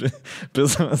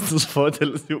pisamės tas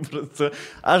fotelis jau prastu.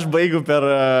 Aš baigiu per,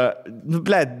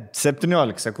 blėt,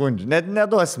 17 sekundžių, net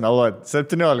neduosi meluoti,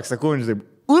 17 sekundžių, taip,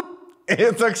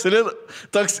 ir toks,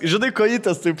 žinai,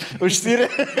 kojytas taip užsirė,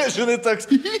 žinai, toks,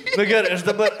 nu gerai, aš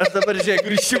dabar žiūrėk,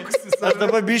 ryšiuks, aš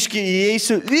dabar biškį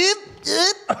įeisiu,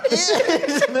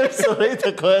 žinai,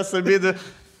 suraitę kojas abidų,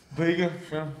 baigiu,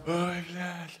 oi,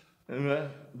 blėt,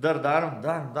 dar darom,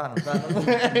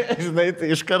 žinai, tai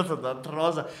iš karto dar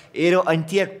troza, ir jau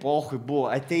antiek pohui buvo,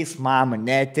 ateis mama,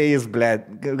 neateis, blėt,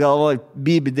 galvoj,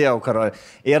 bibi dėjau, karoj,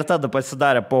 ir tada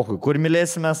pasidarė pohui, kur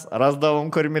mylėsimės,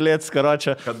 rasdavom, kur mylėtis,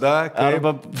 karočią, Kada, kaip?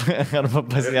 arba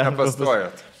pasijam.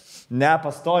 Nepastojat.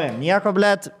 Nepastojam, nieko,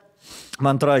 blėt.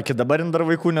 Man atrodo, iki dabar dar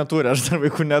vaikų neturi, aš dar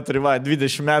vaikų neturiu,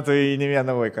 20 metų į ne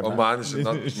vieną vaiką. O man,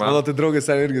 žinot, Mano tai draugai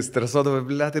savo irgi stresuodavo,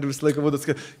 blėt, ir visą laiką būdas,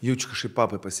 kad jaučiu kažkaip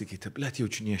papai pasikeitė, blėt,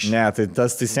 jaučiu nešį. Ne, tai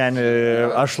tas tai seniai,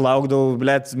 aš laukdavau,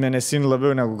 blėt, mėnesinį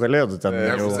labiau negu galėtų ten.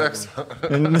 negu sekso.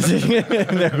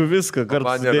 Negu visko, kartu.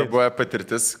 Man yra buvo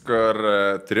patirtis, kur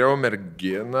turėjau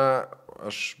merginą,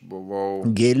 aš buvau...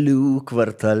 Gėlių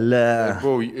kvartale.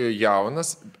 Buvau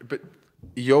jaunas, bet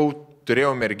jau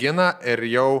turėjau merginą ir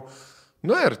jau,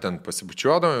 nu ir ten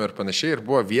pasibučiuodavom ir panašiai. Ir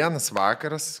buvo vienas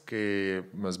vakaras, kai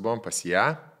mes buvom pas ją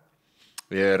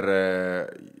ir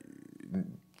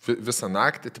visą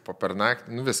naktį, tipo per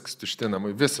naktį, nu viskas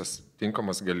tuštinamai, visas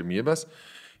tinkamas galimybės.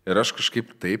 Ir aš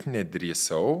kažkaip taip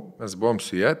nedrįsau, mes buvom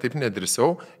su ją, taip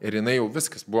nedrįsau ir jinai jau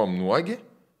viskas, buvom nuogi.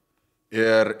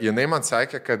 Ir jinai man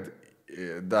sakė, kad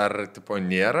dar, tipo,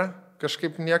 nėra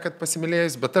kažkaip niekad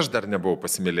pasimylėjęs, bet aš dar nebuvau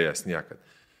pasimylėjęs niekad.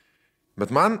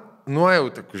 Bet man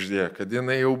nuojauta kuždėjo, kad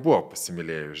jinai jau buvo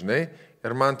pasimylėjus, žinai,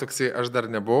 ir man toksai, aš dar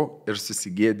nebuvau ir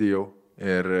susigėdėjau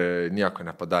ir nieko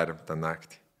nepadarėm tą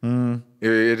naktį.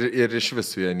 Ir iš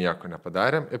visų jie nieko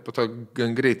nepadarėm ir po to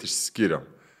gan greit išsiskiriam.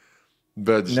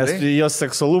 Bet, žinai, Nes jos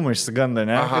seksualumą išsiganda,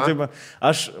 ne? Taip,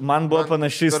 man buvo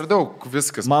panašiai. Per daug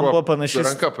viskas man buvo panašiai.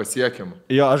 Ranka pasiekiama.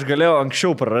 Jo, aš galėjau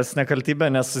anksčiau prarasti nekaltybę,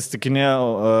 nes susitikinėjau,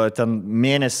 ten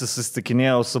mėnesį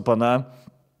susitikinėjau su pana.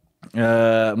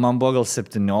 Man buvo gal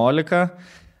 17,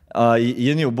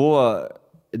 jin jau buvo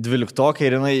 12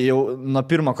 ir jinai jau nuo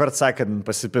pirmo karto sakė, kad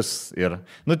pasipis. Ir,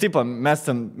 nu, tipo, mes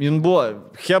ten, jin buvo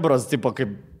hebros, tipo,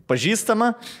 kaip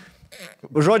pažįstama,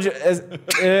 Žodžiu,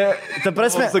 ta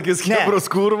prasme... Sakys, Hebros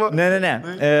kurva. Ne.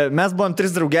 Mes buvom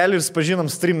 3 draugeliai ir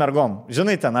pažinom su 3 mergom.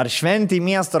 Žinai, ten ar šventį į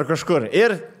miestą ar kažkur.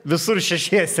 Ir visur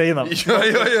 6 einam. Jo,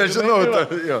 žinau.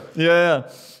 Jo.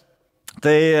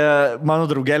 Tai mano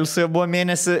draugelis su juo buvo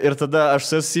mėnesį ir tada aš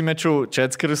su juo įmečiau, čia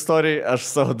atskiri istorija, aš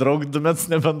savo draugų 2 metus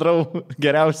nebendrau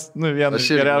geriausiai, vienas Aš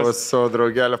irgi geriausiai. savo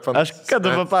draugelę Aš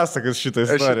kada papasakas šitą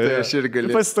istoriją. Aš irgi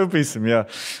galiu. Pasitaupysim, jo.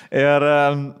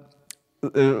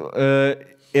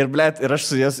 Ir, blėt, ir aš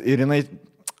su jas, ir jinai,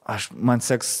 man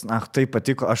seks, tai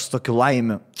patiko, aš su tokiu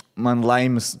laimiu. Man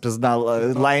laimis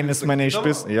mane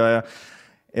išpis. Jo.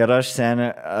 Ir aš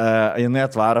seniai, jinai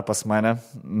atvaro pas mane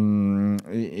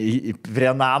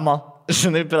prie namo,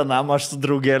 žinai, prie namo aš su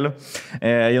draugeliu,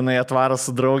 jinai atvaro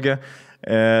su draugė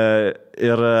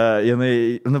ir jinai,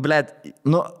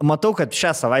 matau, kad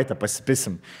šią savaitę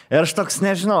pasipisim. Ir aš toks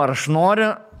nežinau, ar aš noriu,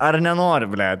 ar nenoriu,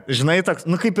 blėt. Žinai, toks,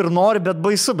 kaip ir noriu, bet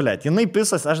baisu, blėt. Jinai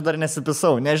pisas, aš dar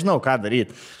nesipisau, nežinau, ką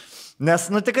daryti. Nes,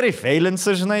 tikrai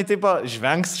feilinsiu, žinai, tipo,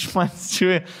 žvengs iš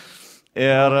mančiui.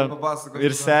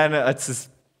 Ir seniai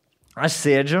aš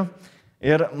sėdžiu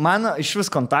ir mano iš vis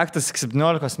kontaktas iki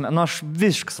 17 metų, aš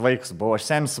visiškas vaikas buvau, aš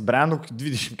seniai subrendau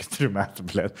 24 metų,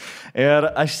 blėt. Ir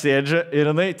aš sėdžiu ir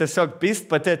jinai tiesiog pist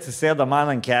pati atsisėdo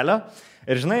man ant kelio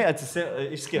ir, žinai,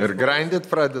 išskėlė. Ir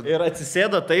grindit pradeda. Ir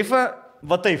atsisėdo taip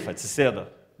atsisėdo.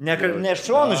 Ne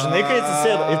šonu, žinai, kai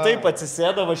atsisėdo. Ir taip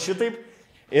atsisėdo, va šitaip.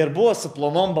 Ir buvo su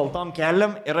plonom baltom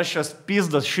keliam ir aš jos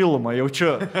pizdos šilumą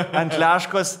jaučiu ant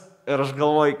leškos. Ir aš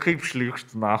galvoju, kaip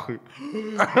šlykštų, nahui.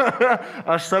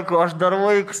 Aš sakau, aš dar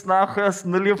vaikas, nahui,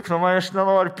 nulipk nuo mane, aš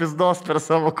nenoriu pizdos per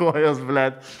savo kojas,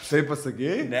 blėt. Tai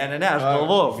pasakėjai? Ne, aš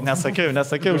galvoju,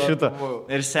 nesakiau šitą.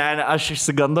 Ir seniai, aš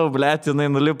išsigandau, blėt, jinai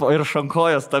nulipo ir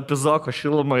šankojas tą pizoko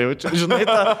šilumą jaučiu. Žinai,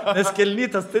 nes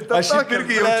kelnytas, tai ta aš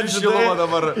irgi jaučiu šilumą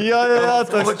dabar. Jo,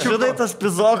 žinai, tas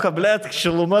pizoko, blėt,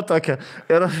 šiluma tokia.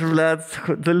 Ir aš, blėt,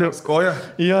 dalyvau. Skoja?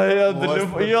 Jo,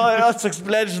 atsaks,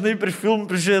 blėt, žinai, per filmų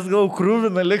prižiūrės, gal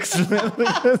krūvina liks.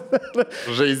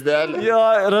 Žaizdelė. Jo,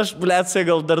 ir aš, blėt,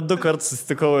 gal dar 2 kartus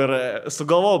susitikau ir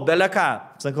sugalvojau, beleką.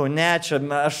 Sakau, ne, čia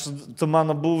tu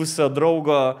mano buvusio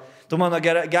draugo, tu mano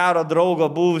gero draugo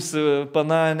buvusi,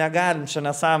 pana, negalim, čia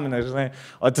nesąmonė, žinai.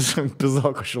 O tiesiog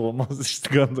pizoko šilumos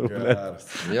išsigandau, blėt.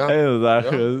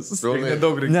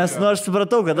 Nes, aš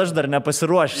supratau, kad aš dar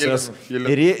nepasiruošęs.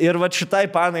 Ir va šitai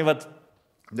panai, va,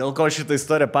 dėl ko šitą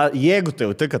istoriją, jeigu tai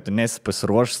jau tik, kad tu nesi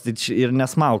pasiruošęs, tai ir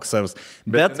nesmauk savus.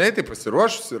 Bet jinai tai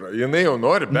pasiruošęs yra, jinai jau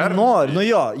nori bernas. Nori,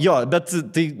 jo, bet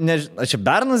tai, čia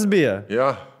bernas bijo? Jo.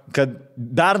 Kad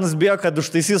bernas bijo, kad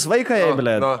užtaisys vaiką, jei,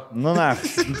 blė.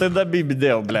 Tai da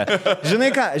bibidėjau, blė.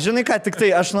 Žinai ką, tik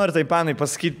tai aš noriu tai panai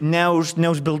pasakyti, ne už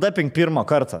build-uping pirmą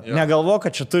kartą. Negalvo,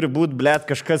 kad čia turi būti, blė,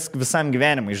 kažkas visam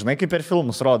gyvenimui, žinai, kaip per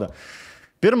filmus rodo.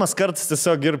 Pirmas kartas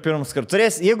tiesiog ir pirmas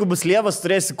kartas. Jeigu bus lievas,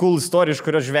 turėsi cool istoriją, iš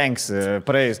kurios žvengsi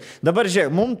praėjus. Dabar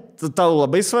žiūrėk, tau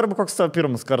labai svarbu, koks tavo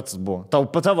pirmas kartas buvo.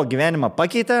 Tavo gyvenimą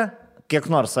pakeitė kiek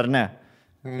nors, ar ne?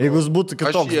 Jeigu jis būtų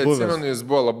kitoks buvęs. Aš atsimenu, jis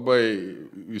buvo labai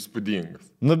įspūdingas.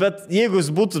 Bet jeigu jis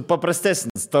būtų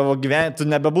paprastesnis, tavo gyvenime, tu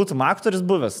nebebūtum aktorius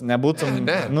buvęs, nebūtum...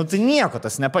 Ne. Tai nieko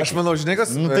tas nepakeitė. Aš manau, žinai,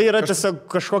 kas... Tai yra tiesiog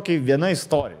kažkokia viena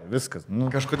istorija, viskas.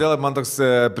 Kažkodėl man toks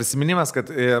prisiminimas,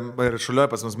 kad ir šulioje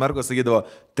pas mus mergos sakydavo,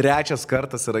 3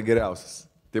 kartas yra geriausias.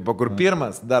 Taip, kur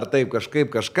pirmas, dar taip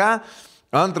kažką,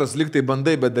 antras liktai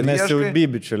bandai, bet dar mes jau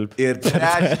bibičiul. Ir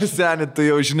 3 seniai, tu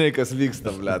jau žinai, kas vyksta,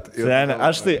 blėt. Seniai,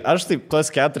 aš taip tos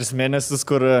 4 mėnesius,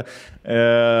 kur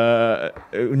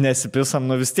nesipisam,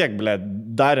 vis tiek, blėt,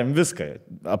 darėm viską,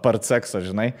 apart sekso,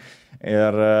 žinai.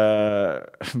 Ir,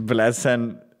 blėt, sen,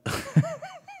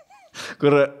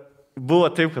 kur buvo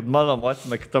taip, kad mano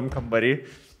motina kitam kambarį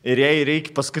ir jai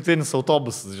reikia paskutinis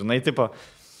autobusas, žinai, tipo.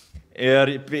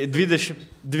 Ir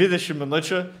 20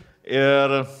 minučių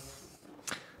ir...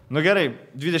 Gerai,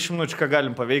 20 minučių ką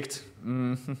galim paveikti.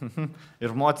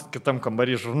 Ir motit kitam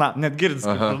kambarį žurnalą. Net girdis,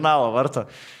 kaip žurnalą varto.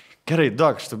 Gerai,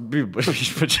 duok, šitą bibą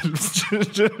išpačiu.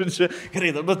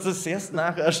 Gerai, dabar tu sės,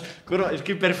 aš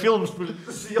kaip per filmus,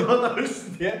 Sijoną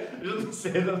užsidė, žinai,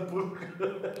 sėdant pūką.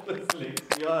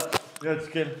 Jo,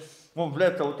 atskėlė. Mums,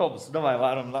 blėt, autobus, davai,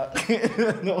 varom,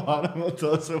 varom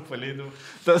autobusą, palydom.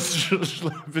 Tas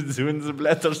šlapidziūnis,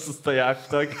 blėt, aš sustojak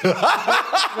tokį.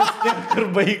 Kur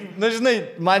baig... Žinai,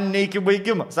 man ne iki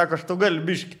baigimo. Sako, aš tau gali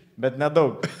biški, bet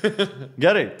nedaug.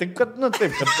 Gerai, tai kad,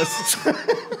 taip, kad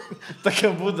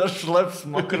tokia būda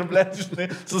šlapsmo, kur, blėt, žinai,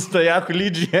 sustojaku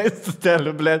lydžiai,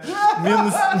 stuteliu, blėt.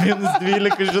 Minus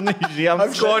 12, žinai, žiems.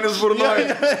 Akšonis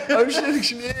burnoja.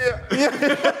 Apširkšnėja.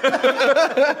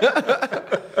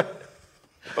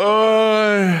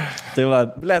 Tai va,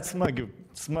 blėt, smagiu.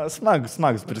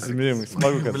 Smagus prisiminimai.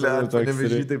 Smagu, kad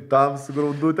Nevežy taip tam su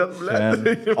graudu ten,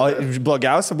 ble. O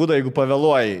blogiausia būtų, jeigu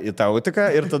pavėluoji į tą autiką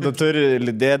ir tada turi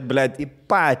lydėti, blėt, į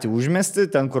patį užmesti,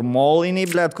 ten kur moliniai,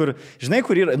 blėt, kur, žinai,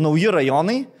 kur yra nauji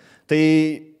rajonai, tai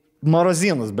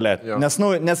Marozinus, blėt.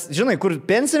 Nes, žinai, kur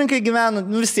pensininkai gyvena,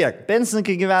 nu vis tiek,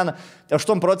 pensininkai gyvena,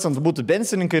 8% būtų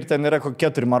pensininkai ir ten yra kokie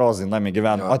 4 marozai nami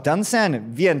gyvena. O ten seni,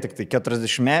 vien tik tai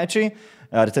 40-mečiai,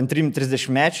 ar ten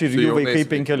 30-mečiai ir jų vaikai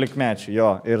 15-mečiai. Jo,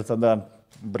 ir tada,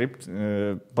 bript,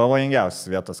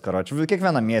 pavojingiausias vietos, karočiui.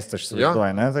 Kiekvieną miestą aš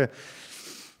įsivaizduoju, ne? Tai,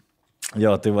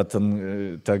 jo, tai va ten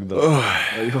tekdavo.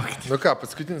 Nu ką,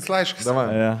 paskutinis laiškas.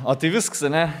 Ja. O tai viskas,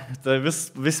 ne? Tai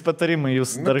vis patarimai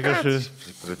jūs dar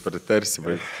kažkaip. Pritarsi,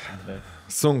 vaikai.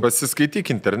 Sunku.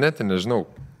 Pasiskaityk internete, nežinau.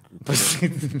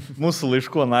 Mūsų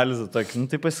laiškų analizė tokia, nu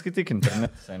tai pasiskaityk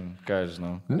internete, ką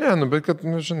žinau. Ne, nu bet kad,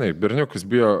 nu žinai, berniukus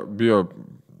bijo,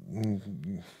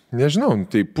 nežinau,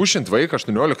 tai pušint vaiką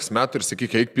 18 metų ir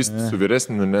sakyk, eik pisti su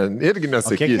vyresniu, irgi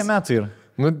nesakys. O kiek metų yra?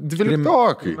 Nu,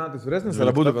 12. Metais vyresnis,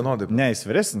 ar būtų vienodai? Ne, jis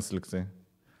vyresnis liktai.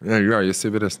 Jo, jis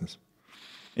vyresnis.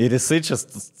 Ir jisai čia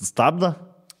stabdo?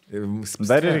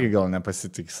 Dar irgi gal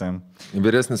nepasitiksim.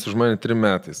 Vyresnis už mane 3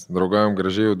 metais. Draugavom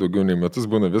gražiai jau daugiau nei metus,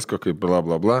 būna visko kaip bla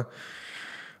bla bla.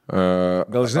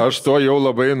 Gal žinai, aš to jau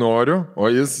labai noriu, o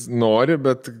jis nori,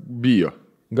 bet bijo.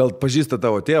 Gal pažįsta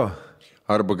tavo tėvą?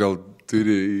 Arba gal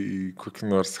turi kokį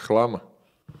nors chlamą.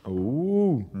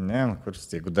 Ne, kuris,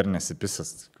 jeigu dar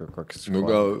nesipisas, kokis. Nu,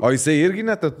 gal... O jisai irgi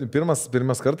net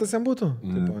pirmas kartas jam būtų?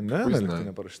 Ne,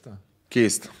 neparašyta.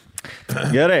 Keista.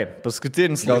 Gerai,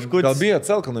 paskutinis laiškutis. Gal bijo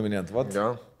celką numinėti, vat?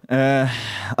 Ja.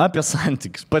 Apie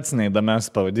santykius. Pats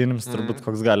neįdomiausias pavadinimas, turbūt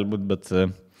koks gali būti, bet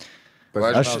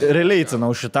aš realiai įtinau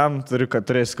šitam,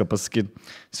 turėsiu ką pasakyti.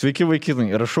 Sveiki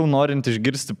vaikinai, rašau norint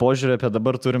išgirsti požiūrį apie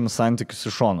dabar turimus santykius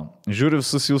iš šono. Žiūriu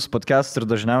visus jūsų podcastus ir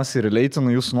dažniausiai realiai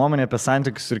įtinu jūsų nuomonę apie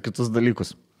santykius ir kitus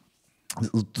dalykus.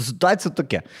 Situacija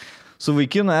tokia. Su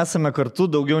vaikinu esame kartu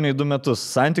daugiau nei 2 metus.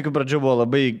 Santykių pradžia buvo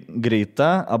labai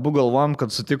greita, abu galvojom, kad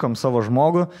sutikom savo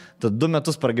žmogų, tad 2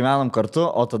 metus pragyvenom kartu,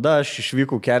 o tada aš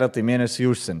išvykau keletą mėnesių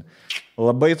į užsienį.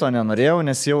 Labai to nenorėjau,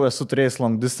 nes jau esu turėjęs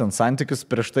long distance santykius,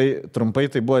 prieš tai trumpai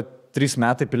tai buvo 3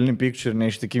 metai pilni pykčių ir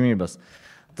neištikimybės.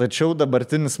 Tačiau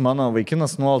dabartinis mano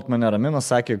vaikinas nuolat mane ramino,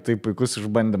 sakė, tai puikus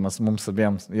išbandymas mums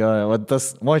abiems. Jo, tas,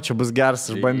 čia bus geras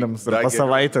išbandymas ir po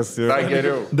savaitės.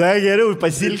 Da geriau,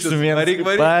 pasilgsim vieną.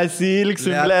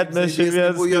 Pasilgsim, blėt, mes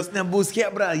šiandien. Jos nebus,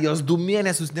 hebra, jos 2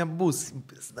 mėnesius nebus.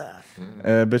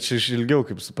 Bet čia ilgiau,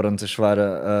 kaip suprant, išvarė.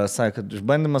 Sakė, kad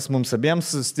išbandymas mums abiems,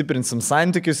 stiprinsim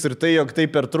santykius ir tai, jog tai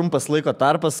per trumpas laiko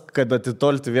tarpas, kad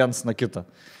atitolti vienas nuo kito.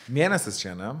 Mėnesis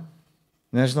čia, ne?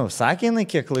 Nežinau, sakė jinai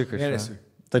kiek laiko čia. Mėnesiui.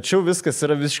 Tačiau viskas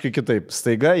yra visiškai kitaip.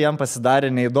 Staiga jam pasidarė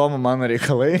neįdomu mano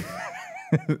reikalai.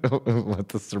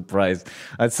 What a surprise.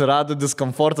 Atsirado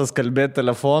diskomfortas kalbėti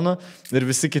telefonu ir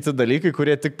visi kiti dalykai,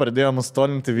 kurie tik pradėjo mus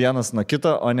tolinti vienas nuo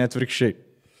kito, o ne atvirkščiai.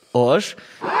 O aš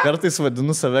kartais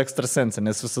vadinu save ekstrasensą,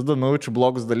 nes visada naučiu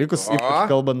blogus dalykus, ypač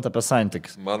kalbant apie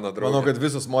santykius. Manau, kad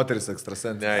visos moteris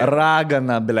ekstrasensai.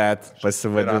 Ragana, blėt,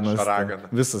 pasivadinus. Ragana.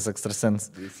 Visas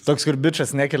ekstrasensas. Toks, kur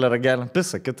bičias nekelia ragelį.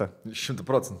 Pisa kitą.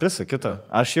 100%. Pisa kitą.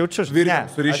 Aš jaučiu.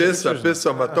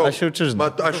 Pisa, matau. Aš jaučiu, žinai.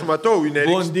 Aš matau,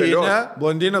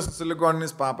 Blondinė su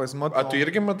ligoniniais papais, matau. A, tu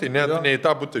irgi matai, ne į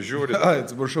tą būtą žiūri. Ai,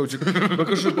 atsiprašau, čia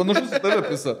kažkaip panašus į tave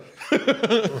pisa.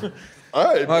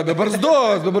 Ai, dabar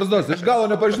zdos, iš galo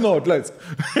nepažinau, atleisk.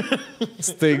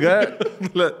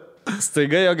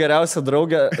 Staiga jo geriausia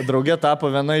draugė tapo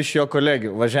viena iš jo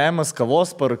kolegių. Važiavimas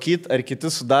kavos, parūkyt ar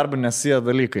kiti su darbu nesiję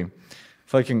dalykai.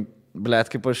 Fucking,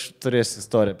 blėt, kaip aš turėsiu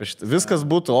istoriją apie šitą. Viskas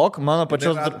būtų ok, mano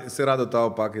pačios... Jis rado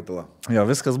tavo pakaitalą. Jo,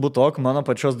 viskas būtų ok, mano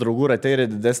pačios draugų rate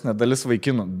yra didesnė dalis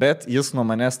vaikinų, bet jis nuo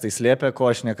manęs tai slėpė,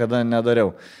 ko aš niekada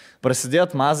nedariau.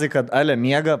 Prasidėt mazai, kad Ale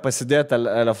miega, pasidėt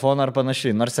telefoną ar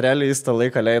panašiai, nors realiai jis tą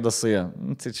laiką leido su ja.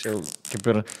 Tai čia jau kaip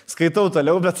ir skaitau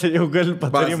toliau, bet jau gali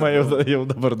patarimą jau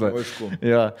dabar duoti.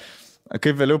 Ja.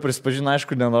 Kaip vėliau prisipažino,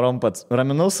 aišku, nenorom pats.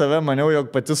 Raminau save, maniau, jog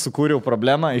pati sukūriau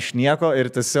problemą iš nieko ir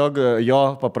tiesiog jo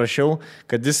paprašiau,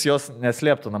 kad jis jos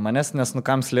neslėptų nuo manęs, nes nu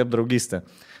kam slėp draugystę.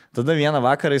 Tada vieną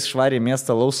vakarą jis švarė į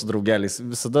miestą laus su draugeliais.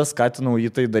 Visada skatinau jį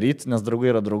tai daryti, nes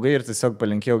draugai yra draugai ir tiesiog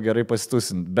palinkėjau gerai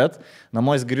pasitusinti. Bet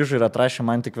namo jis grįžo ir atrašė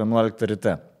man tik 11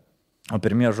 ryte. O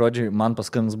pirmieji žodžiai man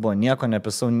paskambins buvo: nieko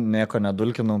nepisau, nieko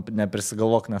nedulkinau,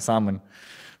 neprisigalvok nesąmonį.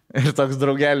 Ir toks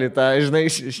draugelį,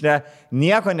 žinai,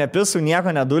 nieko nepisau,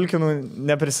 nieko nedulkinau,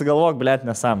 neprisigalvok, blėt,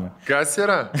 nesąmonį. Kas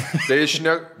yra? Tai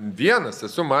vienas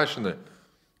esu mašinai.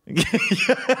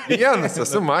 Vienas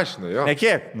esu mašinai, jo.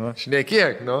 Nekiek, nu.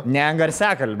 Šnekėk, nu. Ne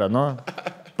garsiakalbė, nu.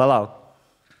 Palauk.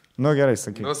 Nu gerai,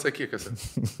 sakyk. Nu, sakyk, kas.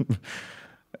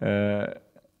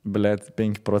 Blet,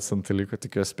 5% liko,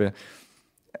 tikiuosi spėju.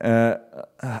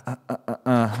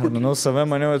 Raminau save,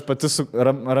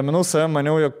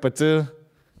 maniau, jog pati...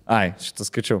 Ai, šitą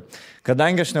skaičiau.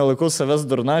 Kadangi aš nelaikau savęs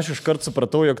durna, aš iškart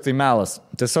supratau, jog tai melas.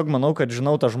 Tiesiog manau, kad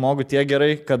žinau tą žmogų tiek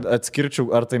gerai, kad atskirčiau,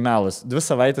 ar tai melas. 2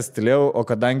 savaitės tylėjau, o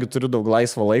kadangi turiu daug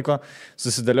laisvo laiko,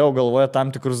 susidėliau galvoje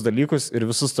tam tikrus dalykus ir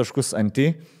visus taškus ant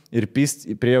ir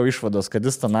priejau išvados, kad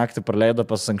jis tą naktį praleido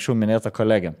pas anksčiau minėtą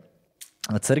kolegę.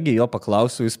 Atsargiai jo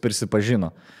paklausiu, jis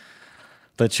prisipažino.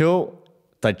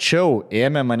 Tačiau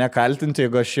ėmė mane kaltinti,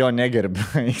 jeigu aš jo negerbiu.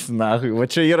 Va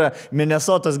čia yra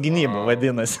Minnesotos gynyba,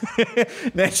 vadinasi.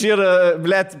 Nes čia yra,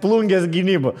 blet, plungės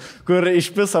gynyba, kur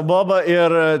išpisa boba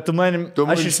ir tu manim... Tu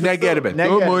manis negerbė.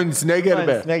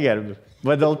 Negerbi.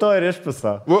 Va dėl to ir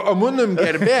išpisa. O munim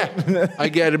gerbė. A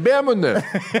gerbė munim.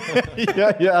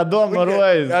 Adomo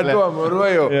ruojas. Adomo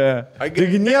ruoju.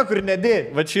 Taigi niekur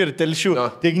nedėt. Va čia ir telšių.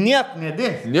 Taigi niekur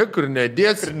nedėt. Niekur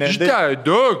nedėt. Štai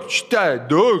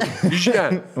daug.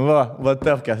 Va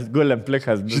tavkas, guliam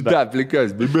plikas. Štai plikas,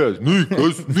 bibės.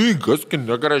 Kas,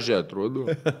 negražiai atrodo.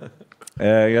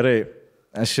 Gerai.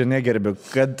 Aš ir negerbiu,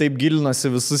 kad taip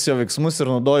gilinosi visus jo veiksmus ir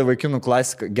naudoju vaikinų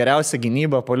klasiką. Geriausia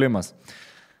gynyba, puolimas.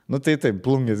 Nu tai taip,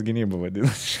 plungės gynyba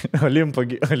vadinasi. Olimpo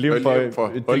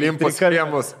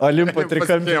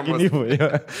trikampio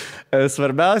gynyba.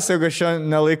 Svarbiausia, jeigu aš jo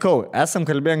nelaikau. Esam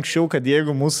kalbėję anksčiau, kad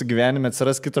jeigu mūsų gyvenime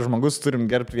atsiras kitas žmogus, turim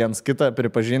gerbti vienas kitą,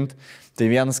 pripažinti, tai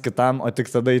vienas kitam, o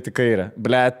tik tada į kairę.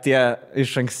 Blet, tie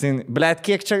iš ankstiniai. Blet,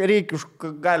 kiek čia reikia,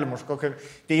 galim už kokią.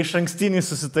 Tai iš ankstiniai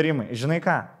susitarimai. Žinai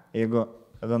ką? Jeigu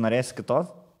kada norėsi kitos,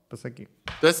 pasakyk.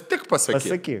 Tas tik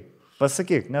pasakyk.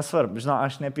 Pasakyk, nesvarbu, žinau,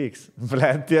 aš nepyks.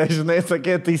 Blet, tie, žinai,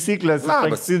 tokie taisyklės.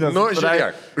 Labas,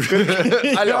 žiūrėk.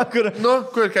 Alio, kur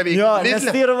ką veikia? Jo, nes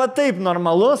tai yra va taip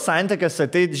normalu, santykiuose,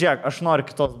 tai žiūrėk, aš noriu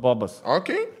kitos bobos.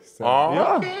 Ok. Jo,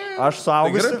 aš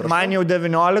suaugusi, man jau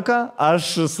 19,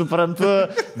 aš suprantu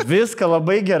viską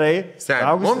labai gerai.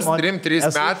 Mums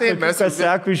 3-3 metai, mes jau...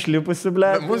 Seku išlipusi,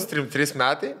 blet. Mums 3-3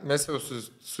 metai, mes jau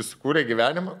susikūrė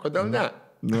gyvenimą, kodėl ne?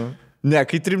 Ne,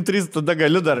 kai 3-3 tada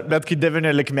galiu dar, bet kai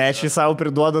 19-mečiai savo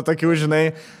priduoda tokių,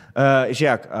 žinai,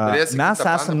 žiūrėk, mes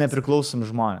esame nepriklausomi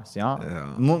žmonės, jo?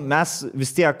 Mes vis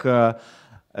tiek,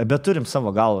 bet turim savo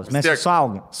galvas, mes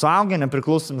suaugę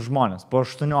nepriklausomi žmonės, po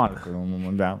 18 jau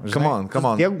mums. Come on,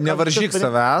 nevaržyk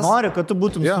savęs. Noriu, kad tu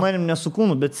būtum su manim ne su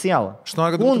kūnu, bet siela. Aš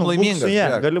noriu, kad būtum laimingas.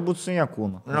 Gali būti su jie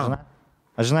kūnu, žinai.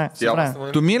 Aš žinai, suprantu.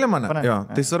 Tu myli mane? Jo,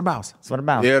 tai svarbiausia.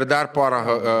 Ir dar porą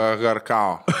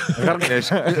garkao.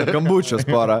 Kambučios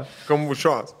porą.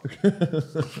 Kambučios.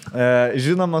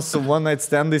 Žinoma, su one night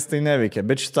standais tai neveikia,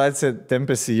 bet situacija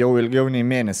tempėsi jau ilgiau nei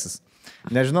mėnesis.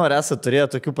 Nežinau, ar esate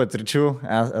turėję tokių patirčių,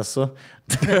 esu.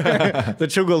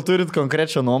 Tačiau gal turit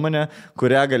konkrečią nuomonę,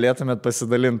 kurią galėtumėt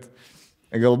pasidalinti.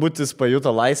 Galbūt jis pajuto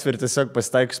laisvę ir tiesiog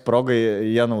pasitaikius progai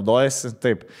jie naudojasi.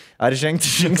 Taip. Ar žengti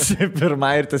žingsnį pirmą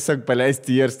ir tiesiog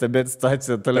paleisti jį ir stebėti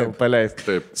situaciją toliau paleisti.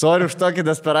 Taip. Sorry už tokį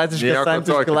desperatišką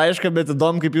santykių laišką, bet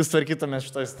įdomu, kaip jūs tvarkytumės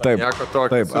šitoj situacijoj.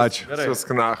 Taip, ačiū.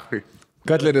 Susknachui.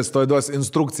 Katleris to duos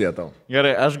instrukciją tau.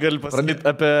 Gerai, aš galiu pasakyti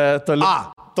apie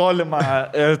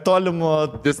tolimų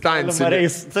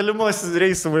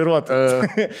reisų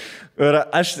vairuotojų. Ir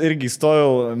aš irgi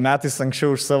stojau metais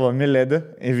anksčiau už savo milėdį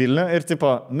į Vilnių ir tipo,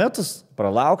 metus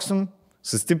pralauksim,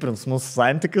 sustiprins mūsų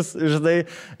santykius, žinai,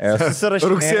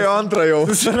 susirašinės. Rugsėjo 2 jau.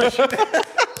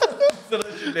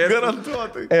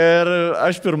 Garantuotai. Ir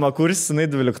aš pirmą kursą, jinai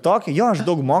 12, jo, aš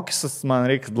daug mokysiu, man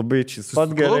reikia labai čia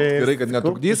stot gerai, kad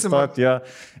netrukdysim.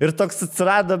 Ir toks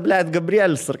atsirado, blet,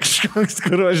 Gabrielis ar kažkoks,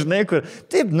 kur, žinai, kur,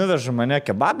 taip, nuveža mane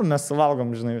kebabą, mes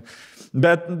suvalgom, žinai.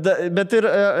 Bet ir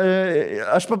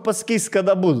aš pasakysiu,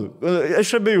 kada būdu.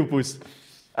 Iš abiejų pusių.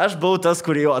 Aš buvau tas,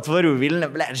 kur jau atvariu Vilnių,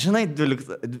 blet, žinai,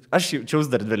 aš jaučiaus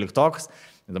dar 12,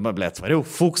 dabar, blet, atvariu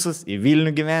Fuksus į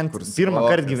Vilnių gyventi, pirmą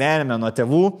kartą gyvenime nuo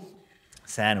tėvų.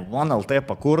 Seniai, One LT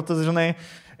pakurtas, žinai,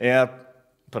 ir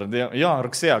pradėjau, jo,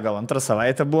 rugsėjo, gal 2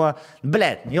 savaitę buvo,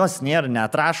 blet, jos nėra,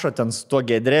 neatrašo ten su tuo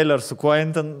gedrėliu ar su kuo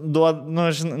jin ten duod,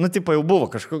 tipo jau buvo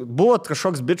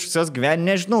kažkoks bičius jos gyveni,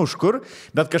 nežinau už kur,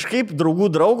 bet kažkaip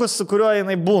draugas, su kuriuo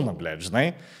jinai būna, blet, žinai.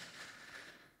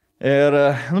 Ir,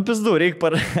 pizdu,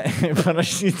 reikia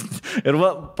parašyti. Ir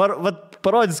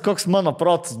parodys, koks mano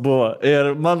protas buvo.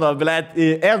 Ir mano, blet,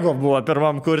 ego buvo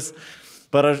pirmam kurs.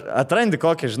 Atrandi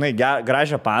kokią, žinai,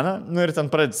 gražią paną, ir ten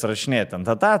pradės rašinėti,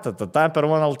 ta per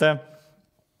One LT.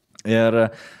 Ir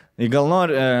gal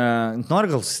nori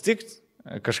gal susitikti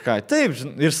kažką. Taip,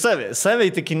 ir save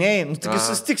įtikinėjai, tik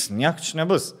susitiksim, nieko čia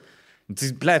nebus. Tai,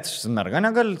 blėt, šis merga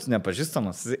negali,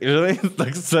 nepažįstamas. Ir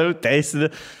toks save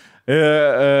teisinė.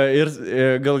 Ir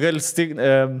gal gali susitikti.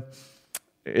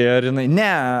 Ir jinai, ne,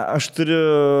 aš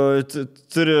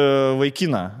turiu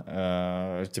vaikiną,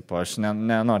 tipo, aš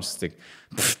nenoriu susitikti.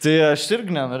 Tai aš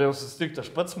irgi nenorėjau susitikti, aš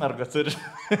pats mergą turiu.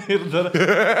 Ir dar...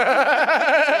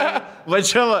 Va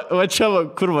čia,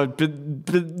 kur va,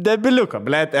 debiliuko,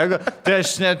 blėt, ego. Tai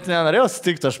aš net nenorėjau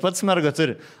susitikti, aš pats mergą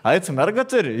turiu. Ai, tu mergą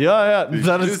turi? Jo,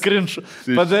 dar skrinčiu.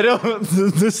 Padariau,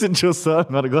 nusinčiau savo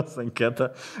mergos anketą.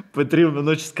 Po 3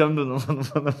 minučių skambinu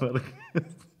mano mergą.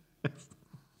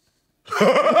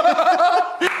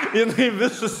 Jinai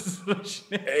visas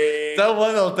susirašinė. Tavo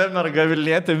LT merga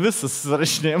Vilnietė visas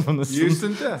susirašinėjimą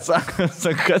nusiuntė. Sako,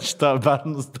 kad šitą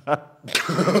bernus dar.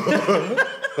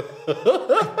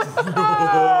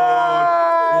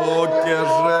 Kokia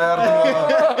žerma.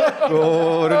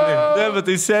 Ne, bet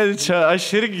tai sėdi čia, aš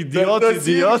irgi idiotas.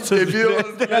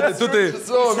 Tu tai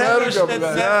savo mergą,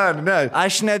 ne.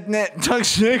 Aš net ne,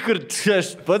 toks žinai, kur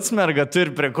aš pats mergą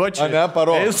turi prie kočio. A ne,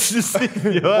 parodo.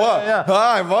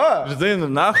 Ai, va.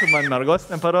 Žinai, nahu, man mergos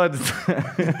neparodyti.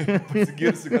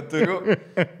 Pasigirsiu, kad turiu.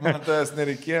 Man tas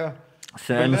nereikėjo.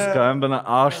 Senis skambina,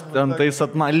 aš ten tais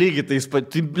atman lygiai tais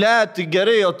pati, tai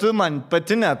gerai, o tu man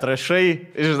pati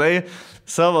netrašai, žinai,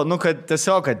 savo, kad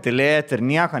tiesiog atilėti ir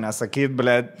nieko nesakyt,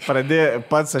 pradėjai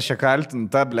pats aš kaltinti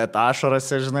tą,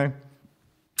 ašarose, žinai.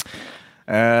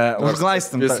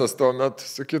 Užglaistim. Visas tuo metu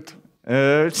sakyt.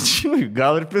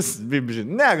 Gal ir žinai.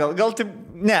 Ne, gal taip,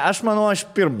 ne, aš manau, aš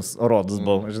pirmas rodus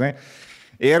buvau, žinai.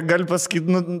 Ir gali pasakyti,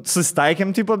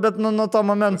 susitaikėm, tipo, bet nuo to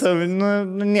momento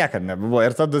niekad nebuvo.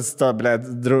 Ir tada to,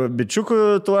 bičiukų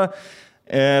tuo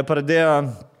pradėjo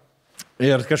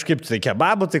ir kažkaip tai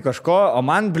kebabų, tai kažko, o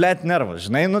man, nervas,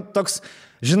 žinai, toks,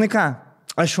 žinai ką,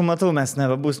 aš jau matau, mes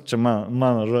nebebūsim, čia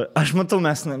mano žodžiu, aš matau,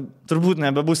 mes turbūt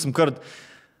nebebūsim kart.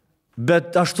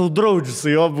 Bet aš tau draudžiu su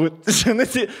juo būti, žinai,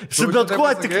 su bet kuo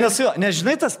tik nesu juo,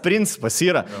 nežinai, tas principas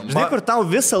yra, žinai, kur tau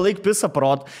visą laiką pisa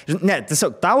prot, ne,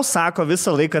 tiesiog tau sako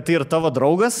visą laiką, kad tai yra tavo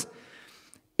draugas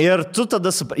ir tu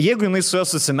tada, jeigu jinai su juo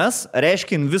susimes,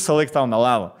 reiškia, jin visą laiką tau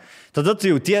melavo. Tada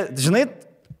tu jau žinai,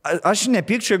 aš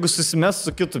nepykčiau, jeigu susimes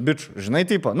su kitu bičiu, žinai,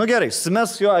 tipo, gerai,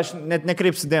 susimes su juo, aš net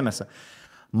nekreipsiu dėmesio.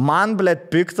 Man,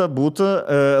 pikta būtų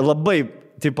labai...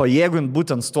 Tipo, jeigu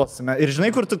būtent stosime. Ir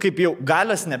žinai, kur tu kaip jau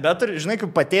galias nebeturi, žinai,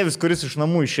 kaip patėvis, kuris iš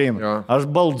namų išeina. Ja. Aš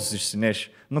baldus išsinešiu.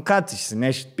 Ką tu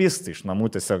išsineši? Pistą iš namų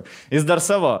tiesiog. Jis dar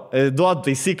savo duoda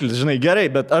taisyklės, žinai, gerai,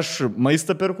 bet aš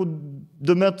maistą perku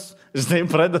 2 metus, žinai,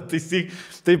 pradeda taisyklę.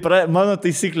 Tai mano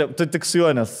taisyklė, tu tik su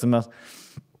juo nesusimes.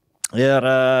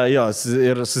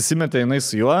 Ir susimetė jinai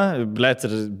su juo, ir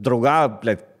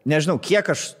draugavo, nežinau,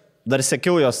 kiek aš dar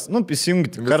sekiau jos,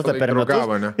 įsijungti kartą per metus.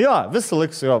 Ne? Jo, visą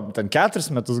laiką su juo, ten 4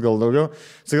 metus gal daugiau.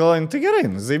 Sagalvoju, tai gerai,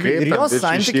 ir jos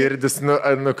santykiai. Širdis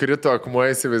nukrito akmuo,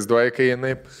 įsivaizduoja, kai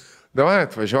jinai, davai,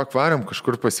 atvažiuok, varam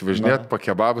kažkur pasivažinėti, po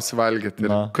kebabus valgyti.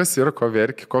 Ir kas yra, ko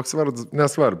verki, koks vardas,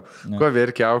 nesvarbu. Ko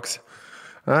verki auksi.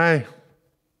 Ai,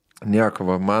 nieko,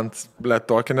 va, man,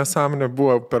 tokia nesąmonė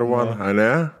buvo per one,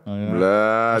 ne?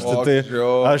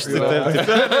 Aš tai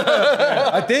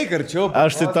Ateik arčiau.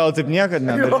 Aš tai tau taip niekad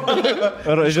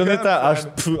nedaryčiau. Žinai,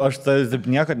 aš tai taip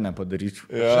niekad nepadaryčiau.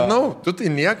 Ja. Žinau, tu tai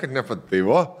niekad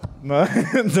nepadaryvo.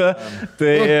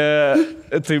 Tai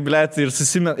ir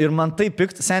susimė. Ir man tai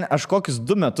pikti, seniai, aš kokius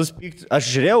 2 metus pikti. Aš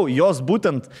žiūrėjau jos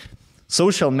būtent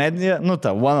social media,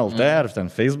 ta OneLT ar ten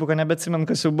Facebooką, nebeatsimenu,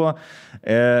 kas jau buvo.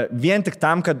 Vien tik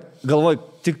tam, kad galvoju,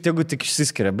 tik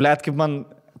išsiskiria. Kaip man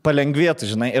palengvėtų,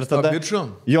 žinai, ir tada...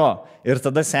 Jo, ir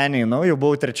tada seniai, jau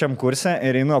buvau 3 kurse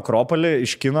ir einu Akropolį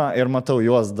iš kino ir matau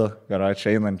juos 2,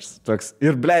 čia einančius.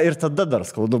 Ir tada dar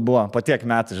skaudu buvo, po tiek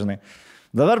metų, žinai.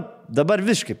 Dabar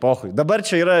viškai, pohui. Dabar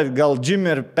čia yra gal Jim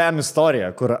ir Pam istorija,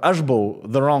 kur aš buvau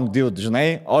the wrong dude,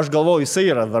 žinai, o aš galvoju, jisai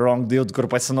yra the wrong dude, kur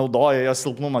pasinaudoja jo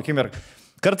silpnumo akimirką.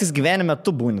 Kartais gyvenime tu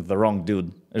būni the wrong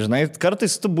dude, žinai,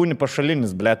 kartais tu būni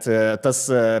pašalinis, tas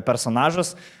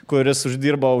personažas, kuris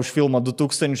uždirba už filmą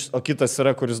 2000, o kitas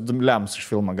yra, kuris 2 lems už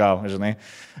filmą gavo, žinai.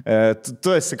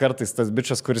 Tu esi kartais tas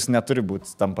bičias, kuris neturi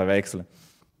būti tam paveikslė.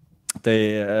 Tai,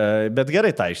 bet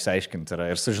gerai tą išsiaiškinti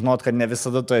yra ir sužinot, kad ne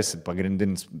visada tu esi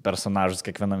pagrindinis personažas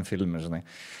kiekvienam filmui, žinai.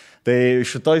 Tai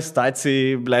šitoj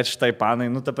situacijai, šitai panai,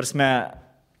 ta prasme,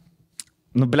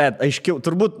 aiškiau,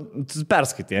 turbūt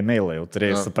perskaitai emailą, jau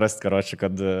turėjai suprasti, karoči,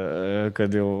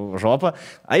 kad jau žopa.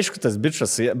 Aišku, tas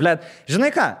bičas,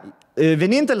 žinai ką,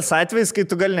 vienintelis atvejis, kai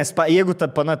tu gali jeigu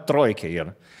ta pana trojkė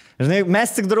yra. Žinai, mes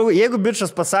tik draugai, jeigu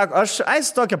bičas pasako, aš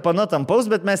tokia pana tampaus,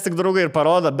 bet mes tik draugai ir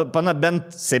parodo, pana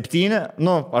bent 7,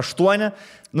 8,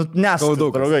 nesu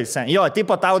draugai. Jo,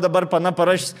 tipo tau dabar pana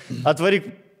parašys,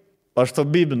 atvaryk aš to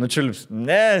bibį nučiulpsiu.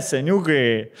 Ne,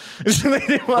 seniukai. Žinai,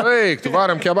 tai man... Eik, tu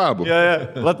varam kebabų. Ja.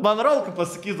 Vat man Rolkai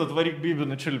pasakytų, atvaryk bibį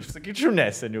nučiulpsiu. Sakyčiau, ne,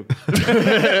 seniukai.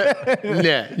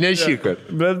 ne šį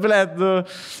kartą. Bet, blėt, nu,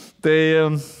 tai...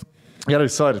 Gerai,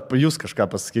 sorry, jūs kažką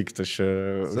pasakykite.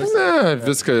 Ne,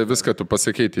 viską tu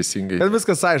pasakei teisingai. Bet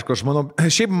viskas aišku, aš manau,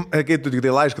 šiaip, kai tu tik tai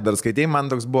laišką dar skaitėjai, man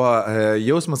toks buvo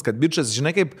jausmas, kad bičias,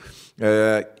 žinai kaip,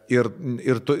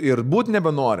 ir būt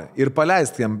nebenori, ir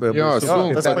paleisti jam. Jo,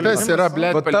 tas yra,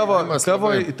 blėt,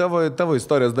 tavo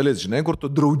istorijos dalis, žinai, kur tu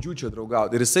draudžiu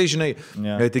draugauti. Ir jisai, žinai,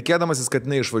 tikėdamasis, kad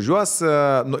neišvažiuos,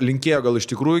 linkėjo gal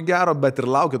iš tikrųjų gero, bet ir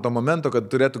laukia to momento, kad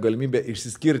turėtų galimybę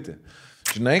išsiskirti.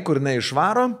 Žinai, kur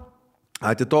neišvaro.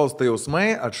 Atitolsta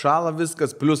jausmai, atšala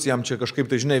viskas, plus jam čia kažkaip,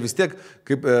 tai žinai, vis tiek,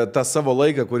 kaip tą savo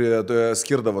laiką, kurį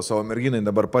skirdavo savo merginai,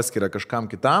 dabar paskiria kažkam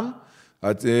kitam,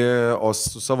 o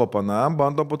su savo pana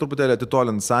bando po truputėlį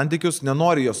atitolinti santykius,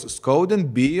 nenori jos skaudinti,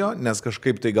 bijo, nes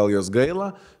kažkaip tai gal jos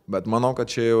gaila, bet manau, kad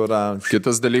čia jau yra...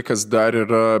 Kitas dalykas dar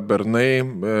yra bernai,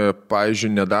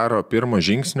 pavyzdžiui, nedaro pirmo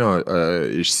žingsnio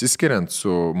išsiskiriant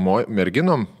su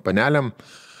merginom, paneliam,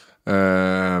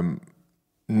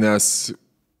 nes...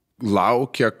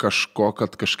 laukia kažko,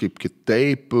 kad kažkaip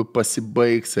kitaip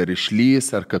pasibaigs, ar išlys,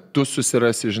 ar kad tu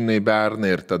susirasi, žinai, berną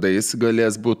ir tada jis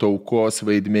galės būti aukos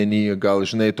vaidmenį, gal,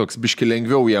 žinai, toks biški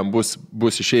lengviau jam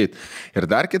bus išeiti. Ir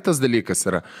dar kitas dalykas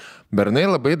yra, bernai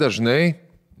labai dažnai,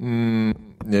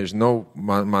 nežinau,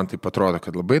 man taip atrodo,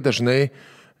 kad labai dažnai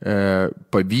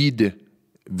pavydi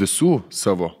visų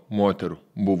savo moterų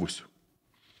buvusių.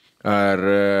 Ar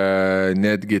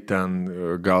netgi ten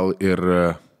gal ir...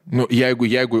 Nu, jeigu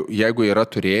yra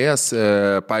turėjęs,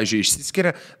 pavyzdžiui,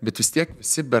 išsiskiria, bet vis tiek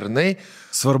visi bernai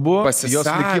svarbu jos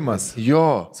likimas.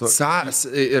 Jo,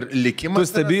 ir likimas. Tu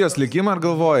stebi jos likimą ar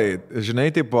galvoji, žinai,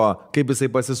 tipo, kaip jisai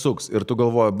pasisuks. Ir tu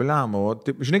galvoji, bliam,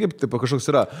 žinai, kaip tipo, kažkoks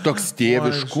yra. Toks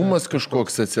tėviškumas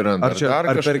kažkoks atsiranda.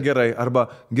 Ar per gerai, arba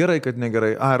gerai, kad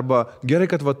negerai, arba gerai,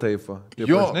 kad va taip.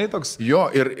 Jo, žinai, toks. Jo,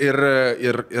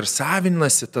 ir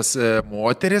savinasi tas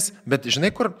moteris, bet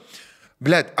žinai, kur...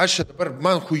 Blet, aš dabar,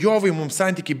 man hujovai mums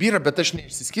santykiai byra, bet aš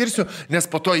neišsiskirsiu, nes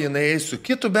po to jinai eis su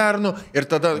kitu bernu ir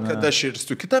tada, kad aš ir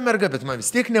su kita merga, bet man vis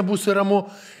tiek nebus ramu.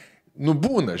 Nu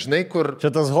būna, žinai, kur...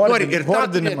 Čia tas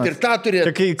hordinimas. Ir tą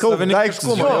turėti. Čia kai kaup daiktus,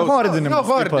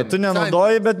 hordinimas. Tu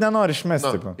nenaudoji, bet nenori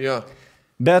išmesti. Jo.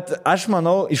 Bet aš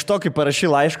manau, iš to, kai parašy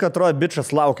laišką, atrodo, bičas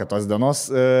laukia tos dienos,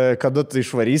 kada tu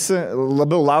išvarysi,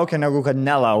 labiau laukia, negu kad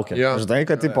nelaukia. Ja. Žinai,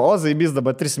 kad tipo, zaibys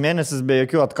dabar 3 mėnesius be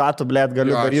jokių atkatų, blėt,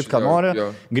 galiu daryti, ką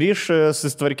noriu, grįž,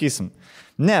 susitvarkysim.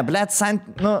 Ne, blėt,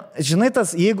 žinai,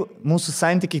 tas, jeigu mūsų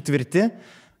santykiai tvirti,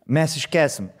 mes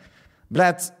iškesim.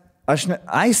 Blėt,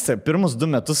 Aistė pirmus 2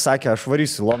 metus sakė, aš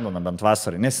varysiu į Londoną bent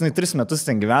vasarį, nes jinai 3 metus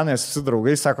ten gyvena, jis visi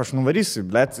draugai sako, aš nuvarysiu,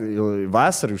 blėt,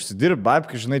 vasarį užsidirb,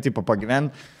 babki, žinai, tipo,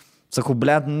 pagyvent, sakau,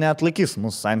 blėt, neatlaikys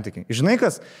mūsų santykiai. Žinai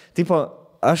kas, tipo,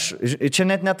 čia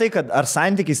net ne tai, kad ar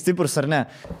santykiai stiprus ar ne,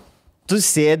 tu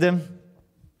sėdi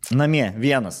namie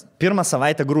vienas, 1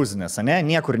 savaitę grūzinės, ne,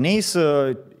 niekur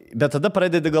neįsiu, bet tada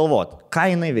pradedi galvoti, ką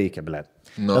jinai veikia, blėt.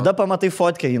 No. Tada pamatai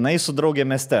fotkę, jinai su draugė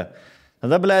mieste.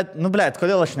 Tada, blėt,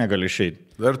 kodėl aš negaliu išeiti?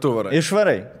 Dar tu varai.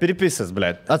 Išvarai, pripisęs,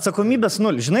 blėt. Atsakomybės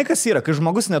 0. Žinai, kas yra, kai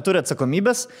žmogus neturi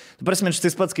atsakomybės, tu prasme,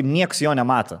 šitais pats, kaip nieks jo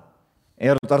nemato.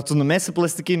 Ir ar tu numesi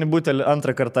plastikinį butelį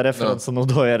 2 kartą referencą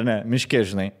naudoji ar ne, miškė,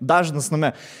 žinai. Dažnas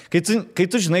nume. Kai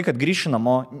tu žinai, kad grįši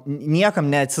namo, niekam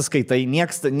neatsiskaitai,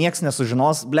 nieks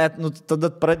nesužinos, blėt,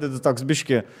 tada pradedi toks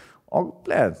biški, o,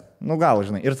 blėt, gal,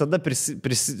 žinai. Ir tada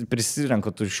prisirenka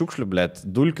tų šiukšlių, blėt,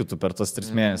 dulkių tu per tos 3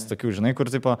 mėnesius, tokių, žinai,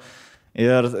 kur tipo...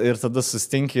 Ir tada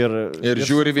sustinki ir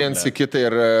žiūri viens į kitą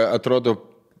ir atrodo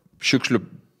šiukšlių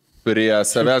prie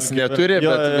savęs neturi,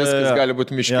 bet viskas gali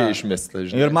būti miške išmesta.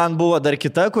 Žinai. Ir man buvo dar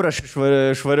kita, kur aš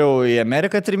išvariau į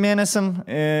Ameriką 3 mėnesiam,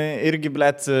 irgi,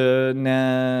 blėt,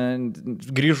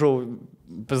 grįžau,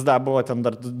 pizda buvo ten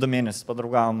dar 2 mėnesius,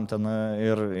 padraugavom ten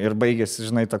ir baigėsi,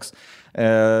 žinai, toks,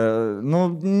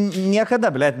 niekada,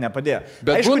 blėt, nepadėjo.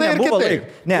 Bet aišku, būna ir kitaip.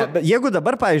 Ne, jeigu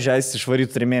dabar, pavyzdžiui,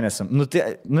 išvarytų 3 mėnesiam,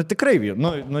 tikrai,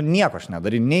 nieko aš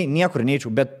nedaryčiau, niekur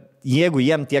neičiau, bet jeigu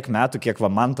jiem tiek metų, kiek va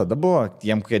man tada buvo,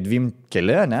 jiem kokie 2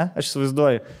 keli, ne, aš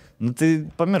įsivaizduoju, tai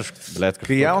pamiršk, blėt.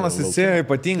 Kai jaunas esi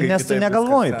ypatingai. Nes tu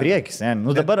negalvoji priekis, ne,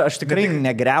 dabar aš tikrai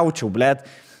negriaučiau, blėt,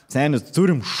 senis,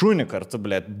 turim šunį kartu,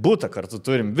 blėt, butą kartu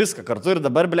turim, viską kartu ir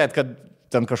dabar, blėt, kad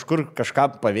ten kažkur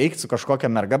kažką paveikti su kažkokia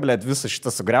merga, blėt, visą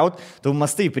šitą sugriauti, tu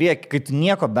mastai į priekį, kai tu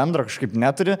nieko bendro kažkaip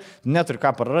neturi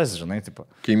ką prarasti, žinai, tipo.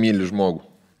 Kai myli žmogų.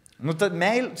 Ta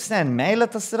meilė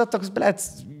tas yra toks, blėt,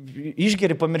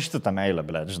 išgeri pamiršti tą meilę,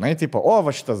 ble, žinai, tipo, o,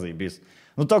 va šitas zaibys.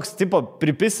 Nu, toks, tipo,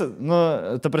 pripisi, nu,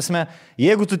 ta prasme,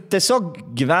 jeigu tu tiesiog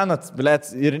gyvenat, ble,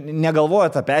 ir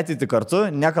negalvojat apie ateitį kartu,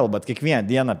 nekalbat kiekvieną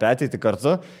dieną apie ateitį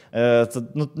kartu,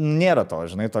 nu, nėra to,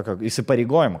 žinai, tokio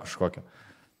įsipareigojimo kažkokio.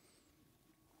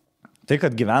 Tai,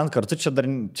 kad gyvent kartu, čia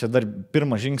dar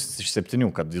pirmas žingsnis iš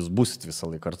 7, kad jūs būsit visą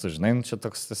laiką kartu, žinai, čia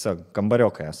toks tiesiog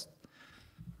kambariokas.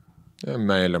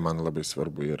 Meilė man labai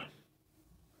svarbu yra.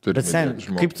 Bet sen,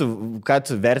 ką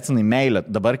tu vertinai meilę?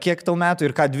 Dabar kiek tau metų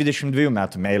ir ką 22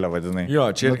 metų meilę vadinai? Jo,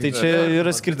 čia tai čia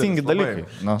yra skirtingi dalykai.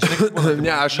 No.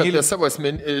 Ne, aš apie savo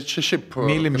asmenį, čia šiaip...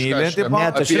 Myli,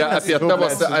 apie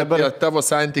tavo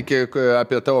santykį,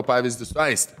 apie tavo pavyzdį su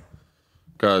Aiste.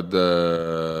 Kad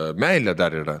meilė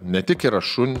dar yra, ne tik yra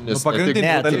šunis.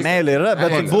 Ne, tai meilė yra,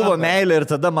 bet buvo meilė ir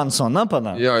tada man sona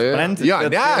pana. Jo,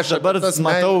 aš dabar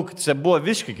matau, čia buvo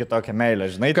viškai kitokia meilė,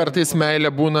 žinai. Kartais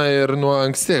meilė būna ir nuo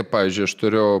anksti. Pavyzdžiui, aš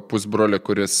turiu pusbrolį,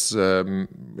 kuris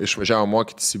išvažiavo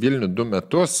mokytis į Vilnių 2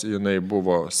 metus, jinai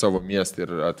buvo savo miestą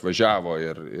ir atvažiavo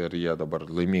ir jie dabar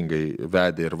laimingai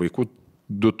vedė ir vaikų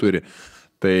 2 turi.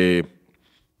 Tai...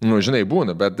 Nu, žinai,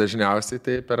 būna, bet dažniausiai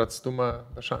tai per atstumą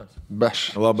be šansų.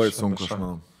 Labai sunku, aš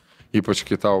manau. Ypač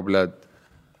kitau, blėd,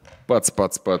 pats.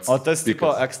 O tas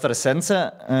tipo ekstrasensė,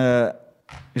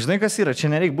 žinai, kas yra, čia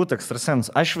nereikia būti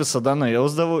ekstrasens. Aš visada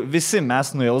nujausdavau, visi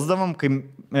mes nujausdavom, kai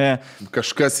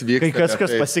kažkas vyksta. Kai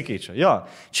kažkas pasikeičia. Jo,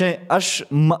 čia aš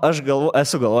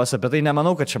esu galvojęs apie tai,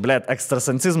 nemanau, kad čia, blėt,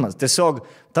 ekstrasensizmas. Tiesiog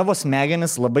tavo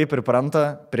smegenis labai pripranta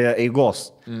prie eigos.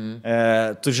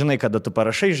 Tu žinai, kada tu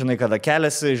parašai, žinai, kada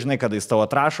keliasi, žinai, kada jis tavo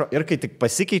atrašo ir kai tik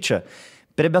pasikeičia,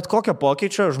 prie bet kokio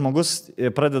pokyčio žmogus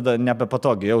pradeda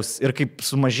nebepatogiai jaus. Ir kaip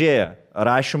sumažėja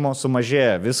rašymo,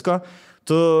 sumažėja visko,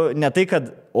 tu ne tai,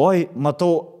 kad, oi,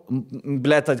 matau,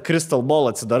 blėt, Crystal Ball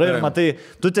atsidarai ir matai,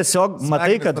 tu tiesiog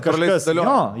matai, kad kažkas,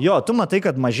 tu matai,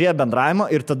 kad mažėja bendravimo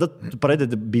ir tada tu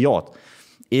pradedi bijot.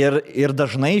 Ir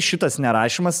dažnai šitas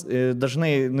nerašymas, dažnai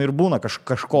ir būna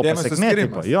kažko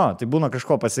pasiekmė. Jo, tai būna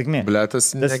kažko pasiekmė. Blėtas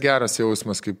negeras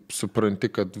jausmas, kaip supranti,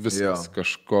 kad viskas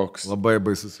kažkoks. Labai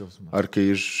baisus jausmas. Ar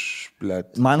kai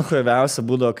blėt. Man huiviausia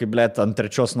būdavo, kai blėt ant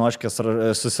 3 noškės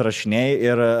susirašinėjai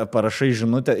ir parašai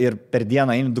žinutę ir per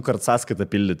dieną eini 2 kartus sąskaitą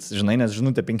pildyti. Žinai, nes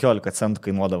žinutė 15 centų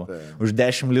kainuodavo. Už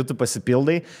 10 litų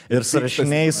pasipildai ir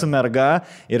surašinėjai su merga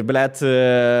ir blėt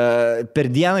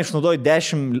per dieną išnaudoji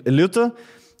 10 litų.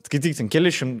 Skaityk,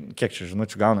 kiek čia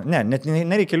žinučių gauna? Ne, net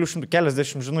nereikia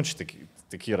keliasdešimt žinučių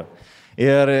tik yra.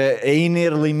 Ir eini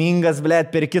ir laimingas, blėt,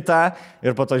 per kitą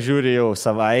ir po to žiūri jau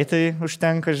savaitai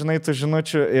užtenka, žinai, tų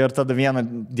žinučių ir tada vieną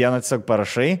dieną tiesiog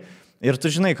parašai ir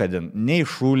tu žinai, kad nei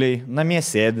šūliai, namie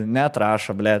sėdi,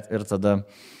 neatrašo, blėt, ir tada...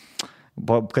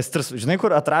 Žinai,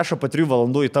 kur atrašo po 3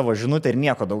 valandų į tavo žinutę ir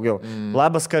nieko daugiau.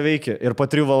 Labas, ką veiki ir po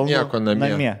 3 valandų nieko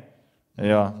namie.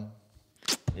 Jo.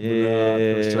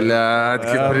 Blėt,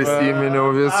 kaip prisiminiau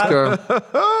viską.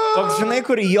 Toks, žinai,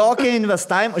 kur jokia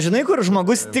investavimo, žinai, kur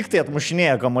žmogus tik tai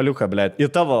atmušinėja kamaliuką, blėt,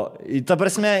 į tavo, ta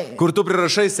prasme... Kur tu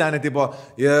prirašai senį, tipo,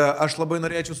 aš labai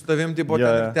norėčiau su tavim, tipo,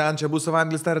 ten čia bus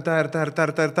savaitgalis,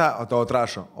 ta, o tau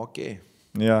atrašo, okei.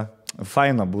 Ja.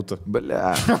 Faina būtų.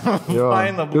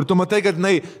 Faina būtų. Ir tu matai, kad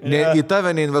į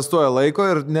tave neinvestuoja laiko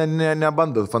ir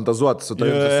nebando fantazuoti su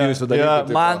tavimi susijusiu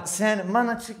dalyku.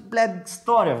 Man, blėt,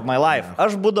 story of my life.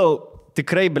 Aš būdavau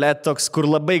tikrai, blėt, toks, kur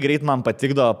labai greit man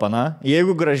patikdavo pana.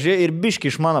 Jeigu graži ir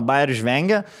biški iš mano bairių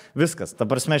žvengia, viskas. Ta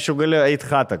prasme, aš jau galiu eiti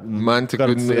chatą. Man tik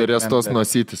restos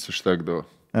nosytis užtekdavo.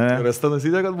 Resta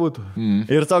nosytė, kad būtų.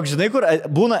 Ir toks, žinai, kur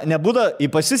nebūda, į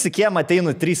pasisikėmą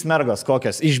ateina 3 mergos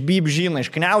kokios, iš Bybžyno, iš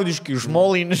Kniaudiškių, iš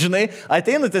Molainių, žinai,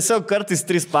 ateina tiesiog kartais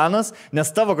 3 panas,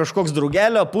 nes tavo kažkoks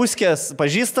draugelio puskės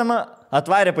pažįstama,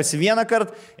 atvarė pasi vieną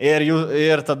kartą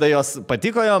ir tada jos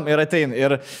patiko jom ir ateina.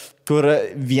 Ir kur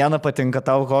viena patinka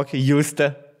tau kokį, Justė,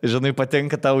 žinai,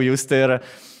 patinka tau Justė ir...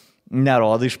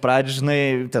 Nerodo iš pradžių, žinai,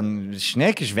 ten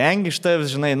šneki, žvengi iš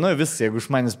tavęs, žinai, nu vis, jeigu iš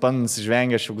manęs panas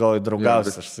žvengia, aš jau gal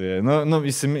draugausiu, aš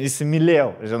įsimylėjau,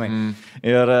 žinai.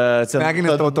 Ir...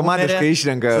 Smegenys automatiškai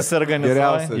išrenka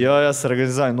geriausią. Jo, jos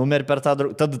organizuoja numerį per tą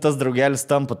draugėlį, tada tas draugelis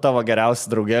tampa tavo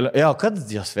geriausiu draugeliu. Jo, kad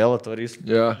jos vėl atvarys,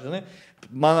 žinai.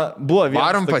 Buvo vienas...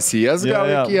 Varom pasijas gal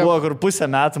iki. Buvo kur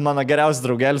pusę metų mano geriausias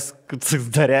draugelis,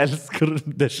 darelis, kur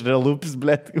dešrelūpis,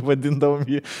 blėt, vadindavom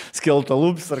jį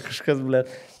skeltalūpis ar kažkas,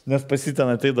 blėt. Nes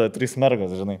pasitena ateidavo 3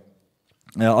 mergos, žinai.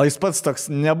 O jis pats toks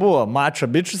nebuvo mačo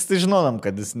bičius, tai žinodam,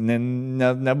 kad jis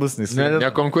nebus neįsivaizduojamas.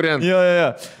 Ne konkurentas. Jo.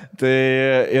 Tai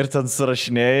ir ten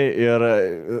surašinėjai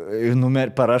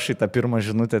ir parašai tą pirmą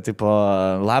žinutę, tipo,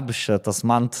 labas čia tas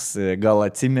mantas, gal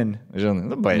atsimeni,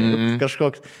 žinai,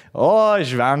 kažkoks. O,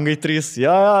 žvengai 3,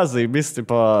 jo, zaibis,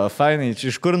 tipo, fainai,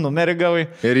 iš kur numerį gavai?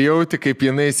 Ir jauti, kaip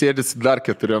jinai sėdis dar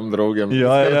 4 draugiam.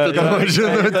 Jo.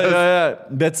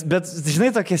 Bet,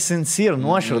 žinai, tokie sincere,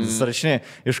 nuoširdus rašiniai,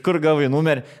 iš kur gavai numerį,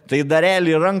 tai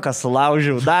darelį ranką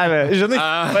sulaužiau, davė, žinai,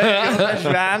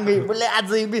 žvengai,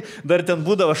 blėdzaibi, dar ten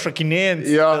būdavo šokinėjant,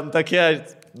 ten tokie,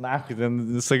 ten,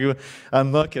 sakiau,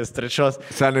 Anokės 3.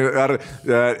 Seniai,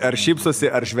 ar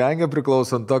šypsosi, ar žvengia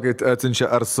priklausant to, kai atsiunčia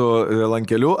ar su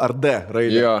lankeliu, ar D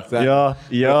raidė? Jo,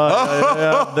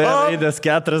 D raidės,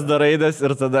 4 D raidės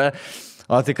ir tada...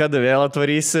 O tai kada vėl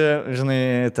atvarysi,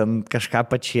 žinai, ten kažką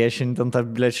pačiešinti, ten tą,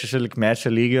 blėt, 16-mečio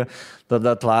lygio,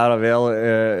 tada atvaro vėl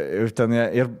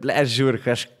ir blėt, žiūri,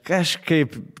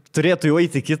 kažkaip turėtų jau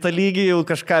eiti kitą lygį, jau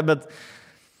kažką, bet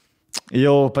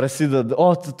jau prasideda,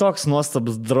 o, tu toks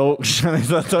nuostabus draugas, žinai,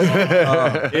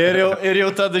 ir jau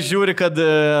tada žiūri, kad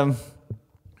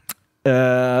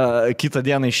kitą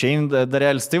dieną išeina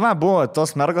darelis. Tai va, buvo,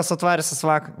 tos mergos atvarysis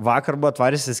vakar buvo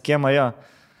atvarysis kiemą jo.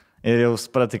 Ir jau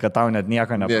supratai, kad tau net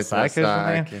nieko nepasakė,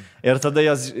 žinai. Ir tada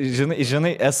jos,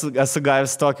 žinai, esu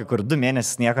gavęs tokį, kur 2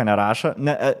 mėnesius nieko nerašo.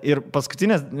 Ir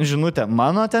paskutinė žinutė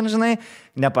mano ten, žinai,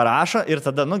 neparašo. Ir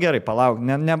tada, gerai, palauk,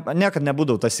 niekad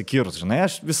nebūdavau tas įkyrus, žinai.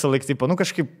 Aš visą laiką, tipo,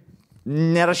 kažkaip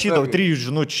nerašydavau 3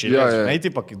 žinučių, žinai,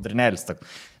 tipo, kaip drinelis.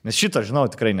 Nes šito, žinau,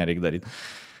 tikrai nereikia daryti.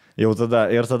 Ir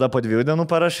tada po 2 dienų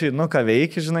parašai, ką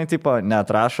veiki, žinai, tipo,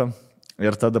 neatrašo.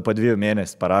 Ir tada po 2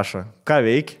 mėnesių parašo, ką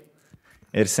veiki.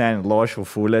 Ir seniai lošiau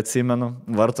fulę, atsimenu,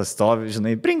 vartas stovi,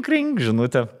 žinai, pring,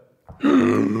 žinutė.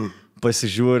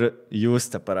 Pasižiūri, jūs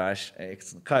te parašė, eik,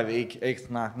 ką veiki, eik,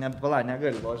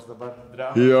 negali lošti dabar.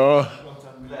 Jo.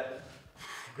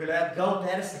 Gal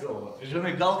persigalvo,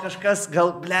 žinai, gal kažkas,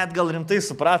 gal rimtai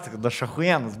suprato, kad aš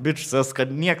ahuienas, bičius, kad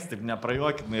nieks taip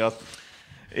neprajokit nuo jos.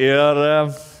 Ir,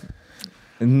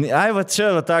 va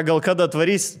čia, gal kada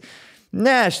atvarys,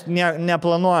 ne, aš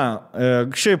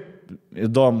neplanuoju, šiaip,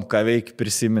 įdomu, ką veiki,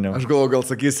 prisiminiau. Aš galvoju, gal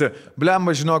sakysi,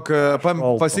 blemba, žinok,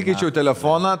 pasikeičiau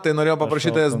telefoną, tai norėjau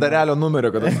paprašyti darelio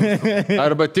numerio.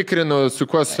 Arba tikrinu, su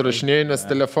kuo surašinėjai, nes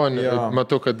telefonį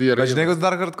matau, kad yra. Žinai, kad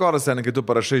dar hardcore'as, kai tu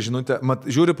parašai žinutę,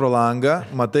 žiūri pro langą,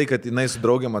 matai, kad jinai su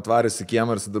draugiam atvarėsi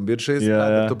kiemą ir su dubičiais,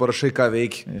 tu parašai, ką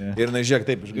veiki. Ir jinai žiūrėk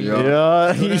taip, išgalėjo.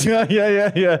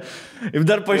 Jo. Ir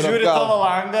dar pažiūri tavo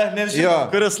langą,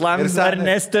 nežinau, kuris langas dar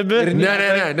nestebi.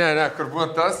 Ne, kur buvo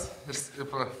tas.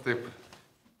 Taip.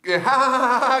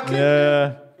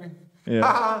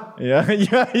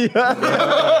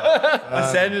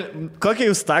 Kokia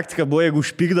jūs taktika buvo, jeigu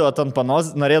užpykdavot ant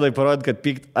panos, norėdavai parodyti, kad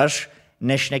pykt, aš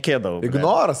nešnekėdavau.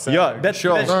 Ignoras. Jo, bet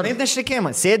žinai,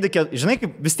 nešnekėjimas. Sėdi, žinai,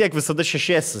 kaip vis tiek visada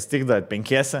 6 sustikdavot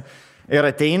 5 ir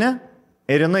ateina,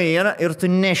 ir jinai yra, ir tu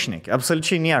nešneki,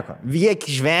 absoliučiai nieko. Vieki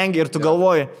žvengi ir tu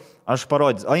galvoji, aš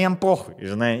parodysiu, o jiem pohui,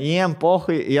 žinai,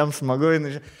 jiem smagu,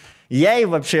 jei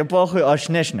vapšiai pohui, aš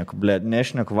nešneku, blėt,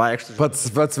 nešneku, vaikštų.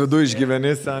 Pats vidu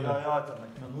išgyveni, seniai.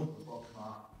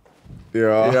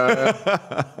 Jo.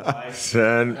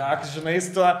 Sen. Ak, žinai,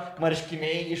 su tuo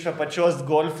marškiniai iš apačios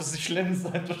golfus išlins,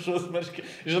 apačios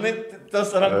marškiniai. Žinai,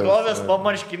 tas rankovės po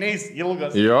marškiniais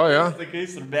ilgas. Jo.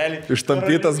 Tokiais rubeliai.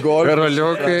 Ištampytas golfas.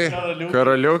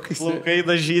 Karaliukai. Plaukai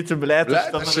dažyti, blėt.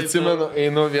 Aš atsimenu,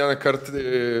 einu vieną kartą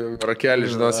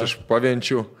rakelį, žinos, iš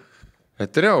Pavenčių.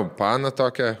 Turėjau paną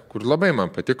tokią, kur labai man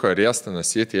patiko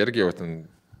Riestanas, jie irgi jau ten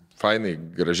fainai,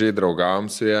 gražiai draugavom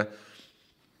su jie.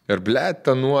 Ir blėt,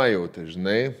 tą nuojautą,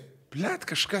 žinai, blėt,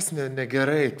 kažkas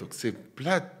negerai, toksai,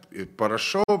 blėt,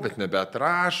 parašau, bet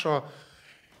nebeatrašo.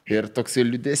 Ir toksai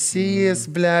liūdesys,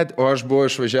 blėt, o aš buvau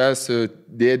išvažiavęs su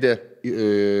dėdė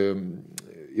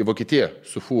į Vokietiją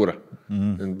su fūra.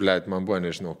 Blėt, man buvo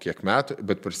nežinau kiek metų,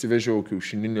 bet parsivežiau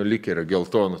kiaušininio likerio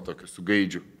geltono tokio su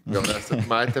gaidžiu. Gal esat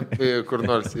matę kur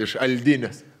nors iš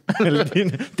Aldinės.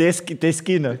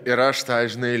 Teiskinio. Ir aš tą,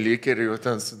 žinai, likerį jau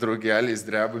ten su draugeliais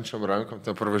drebančiam rankom,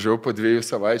 ten pravažiavau po 2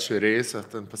 savaičių reisą,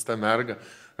 ten pas tą mergą.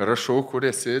 Rašau, kur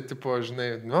esi, tipo,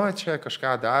 žinai, čia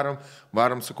kažką darom,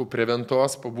 varom, sakau, prie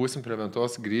Ventos, pabūsim prie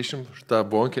Ventos, grįšim, tą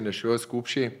bonkę nešiuos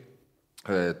kūpšiai,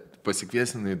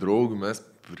 pasikviesim į draugų, mes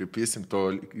pripysim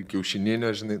to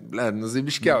kiaušininio, žinai,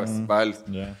 zaibiškiausias balis.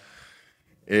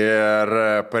 Ir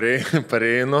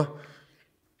pareinu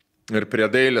ir prie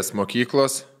dailės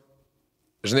mokyklos,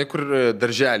 žinai, kur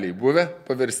darželiai buvę,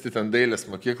 paversti ten dailės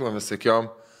mokyklom visokiom,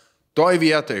 toj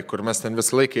vietoj, kur mes ten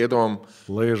visą laiką eidavom.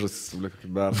 Laižas,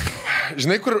 kaip dar.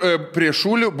 žinai, kur prie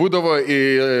šūlių būdavo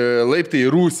laiptai į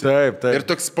rūsį. Taip. Ir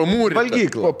toks pamūrytas.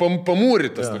 Valgykla.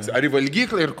 Pamūrytas toks. Ar į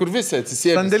valgyklą, ir kur visi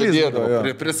atsisėdė. Sandėlis Sėdėdavo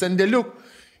buvo, prie sandėliukų.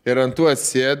 Ir ant tų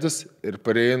atsėdus ir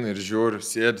pareinu ir žiūriu,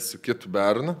 sėdi su kitu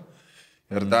bernu.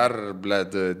 Ir dar,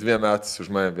 2 metais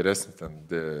už mane vyresnį, ten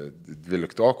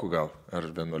 12 gal, ar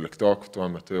 11 tuo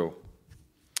metu jau.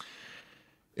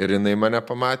 Ir jinai mane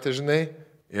pamatė, žinai,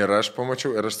 ir aš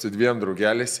pamačiau, ir aš su 2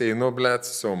 draugeliais einu,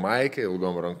 su savo maikai,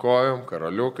 ilgom rankovėm,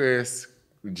 karaliukais,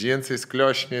 džinsais,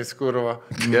 kliošiniais, kurva,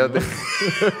 kėdai.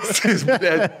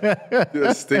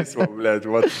 Stais, Varkalės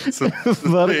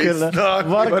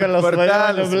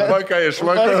varkelių, blėt. Vaka iš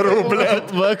vakarų, blėt.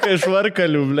 Vaka iš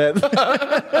varkelių, blėt.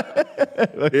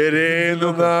 Ir einu,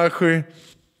 nahui.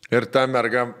 Ir ta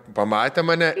merga pamatė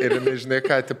mane ir, žinai,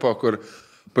 ką, tipo, kur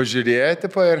pažiūrėjo,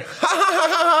 tipo, ir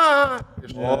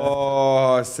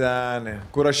O, seniai.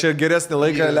 Kur aš čia geresnį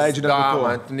laiką leidžiu negu tu.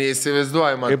 Man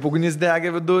neįsivaizduoju, man. Kaip ugnis degė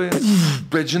viduje.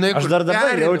 Bet žinai, Aš dar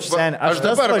dabar jaučiu, seniai. Aš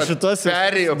dabar šitos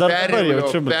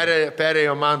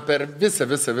perėjo man per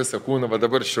visą kūną, va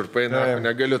dabar šiurpai,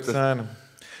 negaliu tas.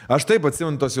 Aš taip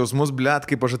atsimenu tos jausmus, blėt,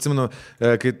 kaip aš atsimenu,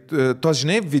 kai tos,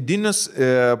 žinai, vidinius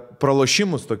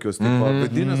pralošimus tokius,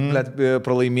 vidinius, blėt,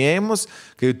 pralaimėjimus,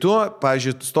 kai tu,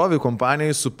 pavyzdžiui, stovi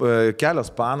kompanijai su kelios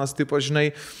panas, tipo,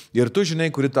 žinai, ir tu žinai,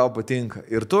 kuri tau patinka.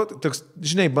 Ir tu, toks,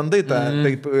 žinai, bandai tą,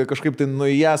 taip, kažkaip tai nuo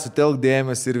ją sutelk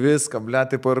dėmesį ir viską, blėt,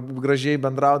 taip, ar gražiai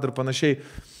bendrauti ir panašiai.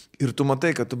 Ir tu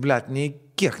matai, kad tu, blėt, nei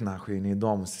kiek nahui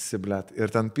neįdomus esi, blėt.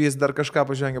 Ir ten pys dar kažką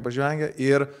pažvengia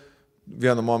ir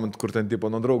vienu momentu, kur ten tipo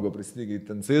nuo draugo prisilygiai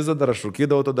ten Ciza, dar aš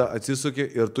rūkydavau, tada atsisuki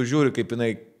ir tu žiūri, kaip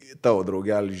jinai tavo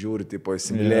draugelį žiūri, tipo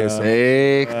įsimylėjusi.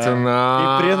 Eik, tu na.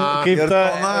 Kaip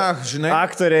ta žinai,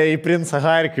 aktorė į Princą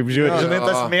Harry, kaip žiūri. Žinai,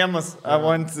 tas mėmas,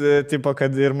 avant, tipo,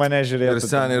 kad ir mane žiūrėtų. ir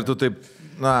seniai, ir tu taip,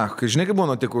 kai žinai, kaip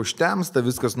būna, tik užtemsta,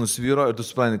 viskas nusvyro ir tu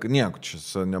supranti, kad nieko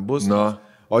čia nebus.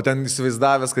 O ten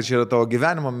įsivaizdavęs, kad čia yra tavo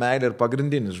gyvenimo meilė ir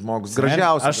pagrindinis žmogus.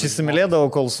 Gražiausias. Aš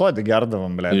įsimylėdavau, kol sodį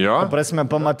gerdavom, blė. Jo. Prasme,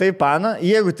 pamatai paną,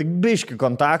 jeigu tik biški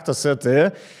kontaktas su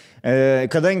tai,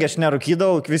 kadangi aš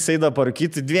nerūkydavau, visi eidavo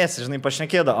parūkyti, dviesi, žinai,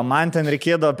 pašnekėdavo, o man ten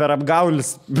reikėdavo per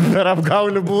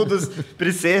apgaulių būdus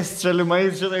prisėsti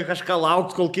šalimais, žinai, kažką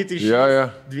laukti, kol kiti išėjo.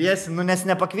 Dviesi, nes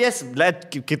nepakviesi, blė,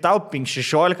 kai tau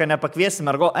 5-16 nepakviesi,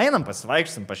 mergo, einam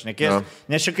pasivaikšsim, pašnekėsim,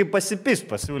 nes čia kaip pasipis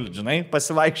pasiūlyti, žinai,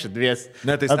 pasivaikščiai dviesi.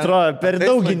 Atrodo, per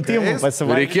daug intimų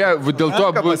pasivaikščiai. Dėl to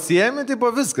pasiemi,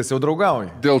 tipo viskas, jau draugauji.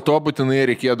 Dėl to būtinai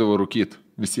reikėdavo rūkyti.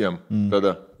 Visiems.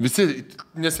 Tada. Visi,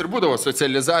 nes ir būdavo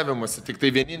socializavimas, tik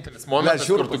tai vienintelis momentas,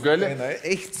 kur tu gali.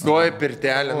 Stoji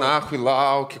pirtelį, nahui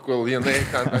lauki, kol jinai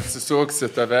ten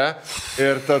atsisuksi tave.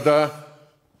 Ir tada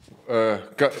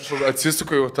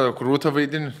atsisuku jau tą krūtą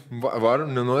vaidinį.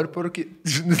 Varom, nenori parūkyti.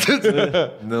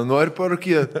 Nenori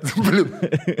parūkyti.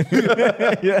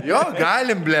 Jo,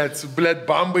 galim, blėt,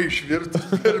 bamba išvirtus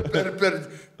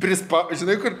per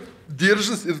žinai, kur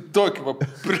diržas ir tokį,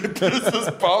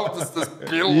 prispaudas tas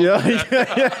pilvas.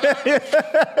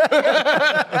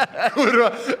 Kurio.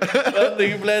 Tai,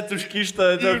 blėt,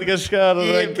 užkišta ten kažką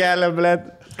rankelę, blėt.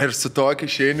 Ir su tokį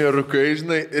išeini rūkai,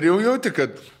 žinai, ir jau jauti,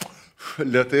 kad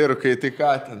lėtai rūkai, tai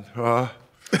ką ten.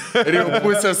 Ir jau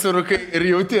pusę su rūkai, ir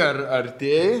jauti, ar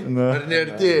artėjai, ar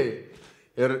neartėjai.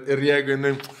 Ir jeigu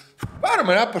jinai, var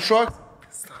mane pašokti.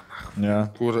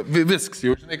 Kur viskas,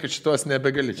 jau žinai, kad šitos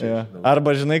nebegali čia.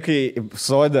 Arba žinai, kai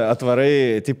sodė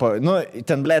atvarai, tipo, nu,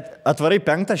 ten, blėt, atvarai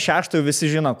 5-6 visi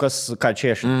žino, ką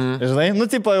čieši. Žinai, nu,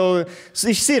 tipo, jau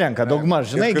išsirenka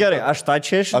daugmaž, žinai, gerai, aš tą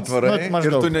čieši. Atvarai,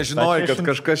 ir tu nežinojai, kad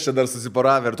kažkas čia dar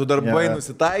susiparavė, ir tu dar buvai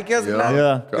nusitaikęs,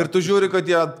 ir tu žiūri, kad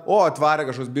jie,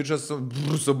 atvarė kažkoks bičias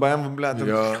su BMW, blėt,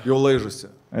 jau laižusi.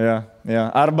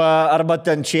 Arba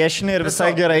ten čiešinį ir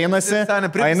visai gerai einasi,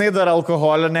 ainai dar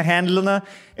alkoholio nehandlina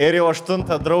ir jau 8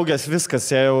 draugės viskas,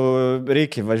 jau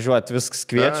reikia važiuoti, viskas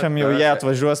kviečiam, jau jie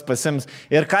atvažiuos pasims.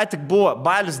 Ir ką tik buvo,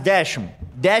 balius 10.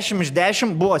 10 iš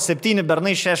 10 buvo 7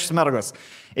 bernai, 6 mergos.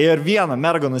 Ir vieną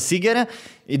mergą nusigeria,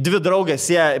 2 draugės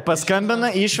jie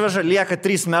paskambina, išveža, lieka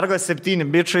 3 mergos, 7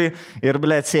 bičiai ir,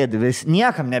 blėt, sėdi. Vis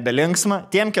niekam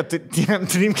nebelinksma, tiem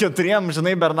 3-4,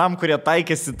 žinai, bernam, kurie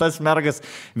taikėsi tas mergas,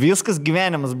 viskas,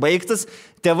 gyvenimas baigtas,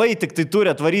 tėvai tik tai turi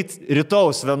atvaryti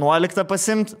rytaus 11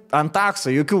 pasimti, ant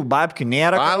takso, jokių babkių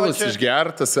nėra. Alus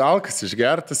išgertas, alkas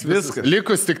išgertas, viskas.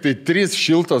 Likus tik tai 3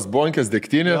 šiltos bonkės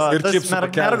degtinės. Ir tas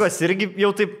mergos irgi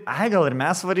jau taip, gal ir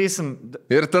mes varysim.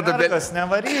 Ir tada mergos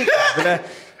nevaryk.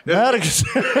 Mergas.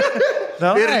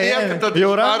 Ir lieka tada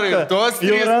išvarai ir tos 3.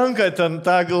 Jau ranka ten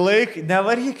tą laiką.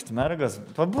 Nevarykit, mergas.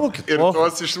 Pabūkit. Ir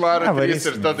tos išvaro 3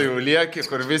 ir tada jau lieki,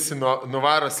 kur visi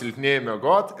nuvaro silpnėjai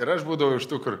miegot. Ir aš būdavau iš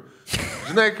tų, kur,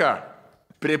 žinai ką,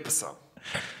 pripisam.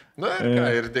 Na ir ką,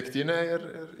 ir degtinė,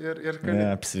 ir ką.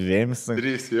 Apsivėjimis.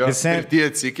 3, jo. Ir tie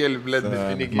atsikėlė, blėt,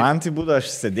 pinigai. Man tai būdavo, aš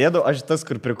sėdėdavau, aš tas,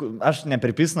 kur aš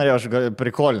nepripis norėjau, aš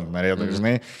prikolint norėjau,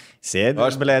 žinai. Sėdi,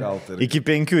 aš, blėt, iki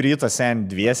 5 ryto sen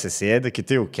dviesi sėdi,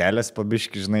 kiti jau kelias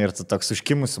pabiški, žinai, ir tu toks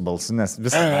užkimusi balsu, nes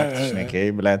visą naktį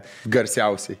šnekėjai, blėt.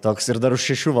 Garsiausiai. Toks ir dar už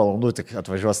 6 valandų tik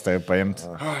atvažiuos tai paimti.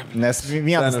 Nes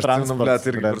vienas transportas.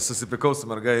 Ir susipikau su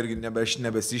merga irgi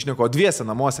nebesišneko, o dviese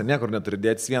namuose, niekur neturi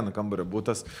dėtis, vieną kambarį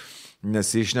būtas.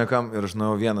 Nesišnekam ir aš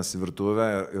nuėjau vienas į virtuvę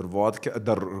ir vodkę,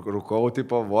 dar rūkau,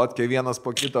 tipo, vodkę vienas po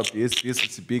kito, jis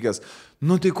atsipykęs.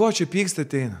 Nu tai ko čia pyksta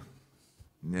ateina?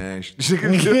 Ne,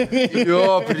 jo,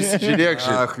 prisižiūrėk,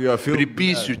 jo,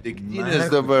 pripysiu degtinės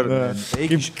dabar.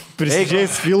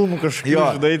 Prisižiūrės filmų kažkokių,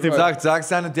 žinai, taip. Sak,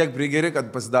 seniai tiek prigeri,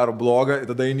 kad pasidaro blogą,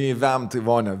 tada eini į vemtą į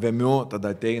vonę, vemiu,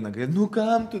 tada ateina, nu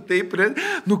kam tu taip,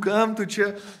 nu kam tu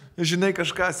čia, žinai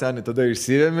kažką, seniai, tada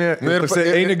išsivemi ir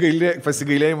eini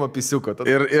pasigailėjimo pisiuko.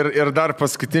 Ir dar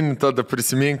paskutinį tada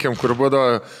prisiminkim, kur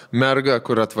būdavo merga,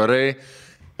 kur atvarai.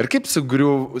 Ir kaip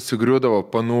sugriūdavo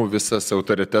panų visas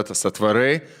autoritetas,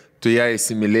 atvarai, tu ją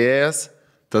įsimylėjęs,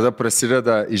 tada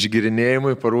prasideda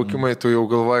išgirinėjimai, parūkimai, tu jau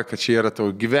galvoji, kad čia yra tavo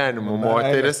gyvenimo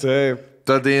moteris.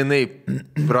 Tada jinai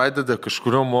pradeda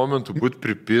kažkurio momentu būti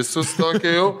pripisus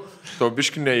tokia jau, to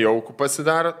biški nejaukų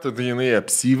pasidaro, tada jinai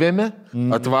apsivėmė,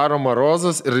 atvaro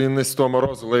marozas ir jinai su tuo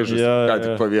marozu laižus, ką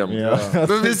tik pavėm.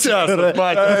 Tu visi esat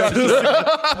matę.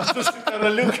 Su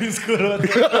karaliukais kuruoti.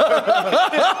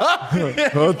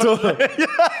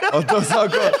 O tu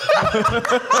sako.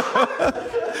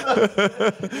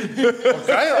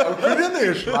 Kur jinai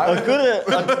išvaro? O kur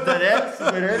atidarėlis?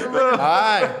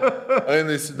 Ai,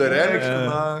 jinai sidarėlis.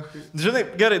 Žinai,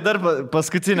 gerai, dar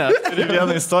paskutinę. Turiu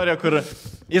vieną istoriją, kur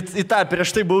į tą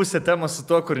prieš tai buvusią temą su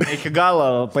tuo, kur ne iki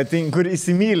galo patinka, kur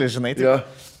įsimylė, žinai.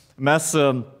 Mes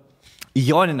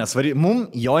Joninės,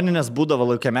 mums Joninės būdavo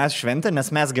laukiamės šventė, nes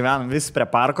mes gyvenam vis prie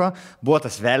parko, buvo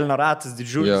tas velnio ratas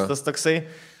didžiulis, tas toksai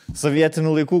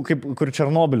sovietinių laikų, kur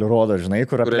Černobilį rodo, žinai,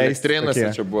 kur apleisti.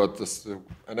 Elektrėnuose čia buvo tas,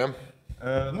 ne?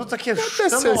 Nu, tokie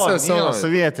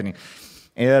sovietiniai.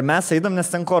 Ir mes eidam, nes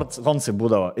ten koncai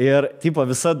būdavo. Ir, tipo,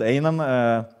 visada einam,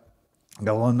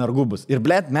 galvojam, mergų bus. Ir,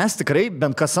 blėt, mes tikrai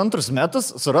bent kas antrus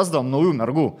metus surasdavom naujų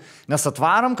mergų. Nes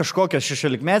atvarom kažkokią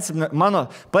 16-metį, mano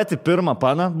pati pirma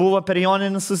pana buvo per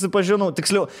Joninį susipažinau.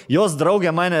 Tiksliau, jos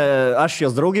draugė mane, aš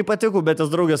jos draugiai patikau, bet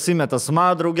jos draugė įmetė su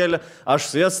mano draugelė,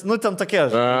 aš su jas, nu, ten tokie.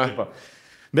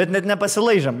 Bet net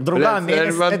nepasilaižėm. Draugam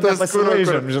mėnesį net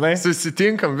nepasilaižėm, žinai.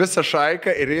 Susitinkam visą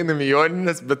šaiką ir einam į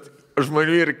Joninės, bet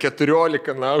žmonių ir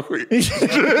 14, nahui.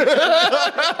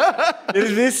 Ir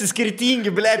visi skirtingi,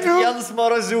 blėt, vienas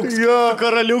moroziukas,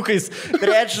 karaliukais,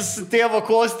 trečias su tėvo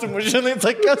kostiumu, žinai,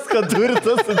 tokias, kad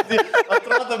turtas,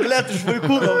 atrodo, blėt, iš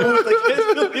vaikų namų,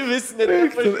 tokias, visi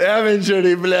nereikia.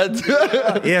 Avengeriai, blėt.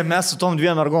 Ir mes su tom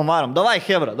 2 mergom varom. Davai,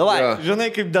 hebra, davai,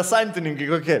 žinai, kaip desantininkai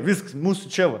kokie, viskas,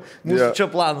 mūsų čia va, mūsų čia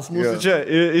planas, mūsų čia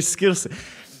išskirsi.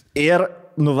 Ir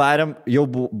nuvarėm, jau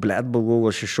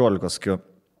buvau 16 skiu.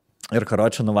 Ir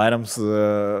karočią nuvarėm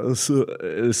su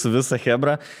visa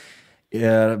hebra.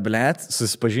 Ir, blėt,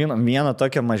 susipažinom vieną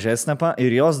tokią mažesnę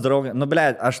ir jos draugę. Nu,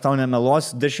 blėt, aš tau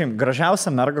nemeluosiu,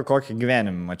 gražiausią mergą kokį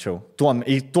gyvenimą mačiau. Tuo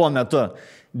metu.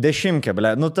 10,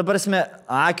 blėt. Nu, ta prasme,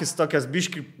 akis tokias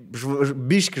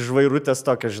biški žvairutės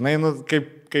tokias, žinai, nu,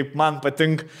 kaip man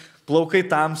patinka. Plaukai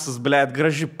tamsus, blėt,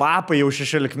 graži papa, jau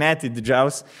 16-metį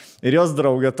didžiausi. Ir jos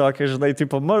draugė tokia, žinai,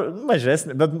 tipo,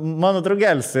 mažesnė. Bet mano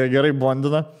draugelis gerai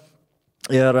bondina.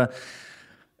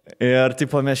 Ir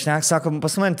tipo, mes šnek, sakom,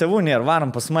 pas mane tėvų nėra, varom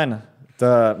pas mane,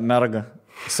 ta merga.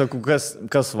 Sakau,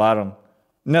 kas varom?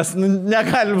 Nes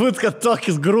negali būti, kad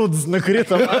tokis grūdus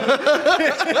nukrito.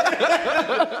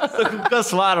 Sakau, kas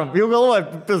varom? Jau galvoju,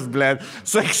 pipis, blėt.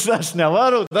 Sakys, aš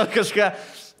nevarau, dar kažką.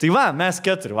 Tai va, mes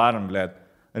 4 varom, blėt.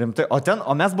 Rimtai.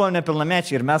 O mes buvome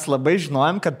nepilnamečiai ir mes labai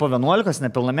žinojom, kad po 11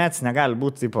 nepilnametis negali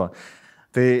būti, tipo.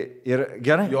 Tai ir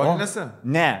gerai. Joninėse?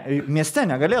 Ne, mieste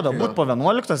negalėdavo būti po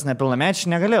 11, nepilnamečiai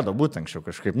negalėdavo būti anksčiau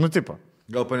kažkaip, nu tipo.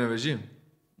 Gal Panevėžy?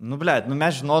 Nu, blėt,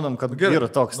 mes žinodom, kad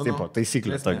yra toks tipo,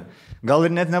 taisyklės. Gal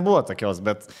ir net nebuvo tokios,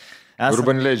 bet...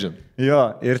 Urban Legend.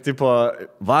 Jo, ir tipo,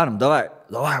 varom, davai,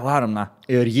 varom, na.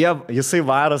 Ir jisai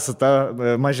varo su ta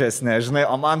mažesnė, žinai,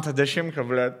 o man ta 10,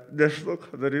 blėt, 10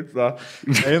 daryti, na.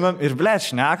 Einam ir, blėt,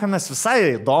 šnekamės, visai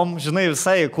įdomu, žinai,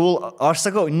 visai cool. O aš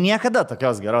sakau, niekada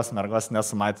tokios geros mergos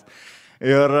nesumatė.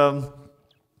 Ir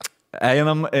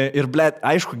einam, ir, blėt,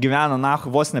 aišku, gyvena, nahu,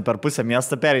 vos ne per pusę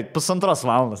miestą pereit, 1,5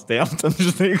 valandas, tai jam ten,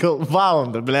 žinai, gal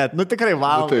valandą, blėt, nu tikrai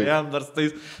valandą, jam dar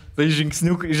tai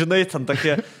žingsniukai, žinai, ten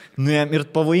tokie... Nu, ir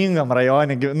pavojingam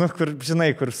rajone, nu, kur,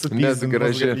 žinai, kur supyzdin.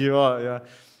 Graži. Jo.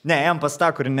 Ne, jam pas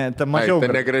tą, kur mažiau. tai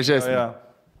negražesnė.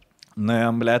 Nu,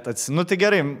 jam, blėt, nu tai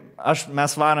gerai,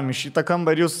 mes varam į šitą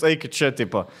kambarį, jūs eikit čia,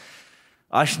 tipo.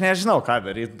 Aš nežinau, ką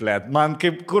daryti, blėt. Man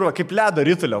kaip ledo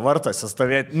rytulio vartose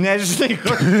stovėti. Nežinai,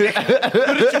 kur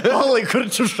čia polai, kur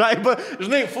čia šaiba.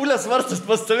 Žinai, fulės vartas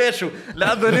pastovėčiau.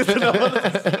 Ledo rytulio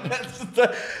vartose.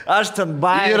 Aš ten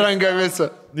bair. Įranga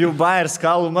visą. Jau bair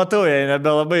skalų matau, jei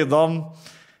nebelabai įdomu.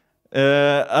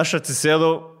 Aš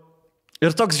atsisėdau.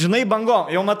 Ir toks, žinai,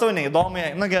 bangom, jau matau neįdomu,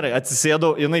 na gerai,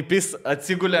 atsisėdau, jinai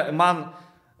atsigulė,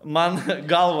 man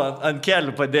galva ant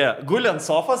kelių padėjo. Gulė ant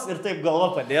sofos ir taip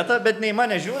galva padėta, bet nei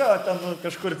mane žiūrė, o ten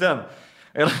kažkur ten.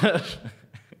 Ir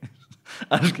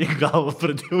aš kai galvą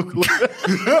pradėjau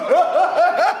klūpėti.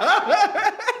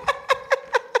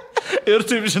 Ir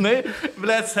taip, žinai,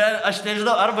 blėt, aš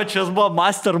nežinau, arba čia buvo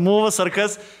master move'as ar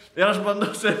kas. Ir aš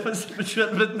bandau save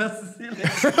pasipačiuoti, bet nesusilėjau.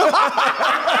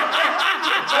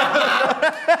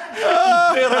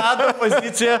 Tai rado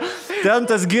poziciją, ten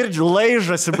tas girdžiu,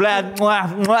 laižasi, blėt,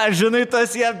 žinai,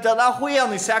 tas jie ten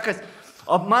ahuienai sekas.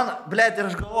 O man, blėt, ir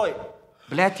aš galvoju,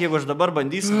 blėt, jeigu aš dabar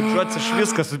bandysiu skaičiuoti, aš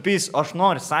viską supysiu, aš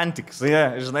noriu santykių su jie,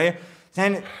 žinai.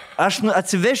 Ten, aš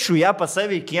atsivešiu ją pas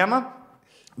savį į kiemą,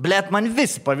 blėt, man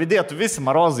visi pavydėtų, visi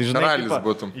marozai, žinai. Šaralis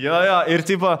būtum. Jo, ir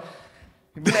tipo...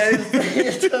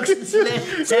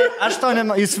 Aš to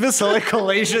nemanau, jis visą laiką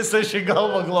laižėsi, aš į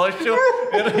galvą gloščiau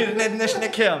ir net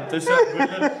nešnekėjom, tiesiog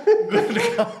guli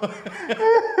galvą.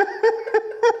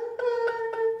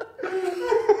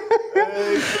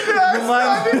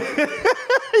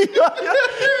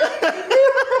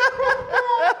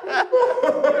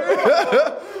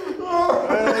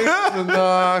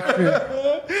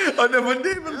 O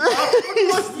nebandėjai,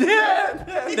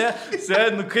 Ne,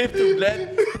 nu kaip tu, blėt,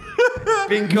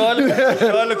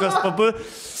 15 pabu.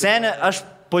 Sene, aš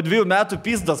po 2 metų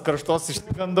pizdos karštos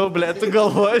ištikandau, blėt, tu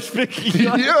galvoji, aš prikyju.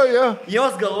 Jo.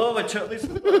 Jos galvoja, čia, aš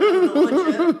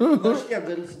kiek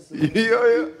galiu susidaryti. Jo.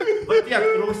 Va tiek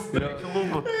trūksta, reikia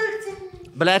lūbų.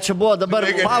 Ble, čia buvo dabar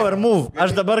power move.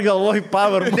 Aš dabar galvoju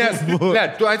power move. Nes, ne,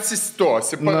 tu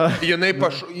atsistosi,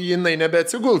 jinai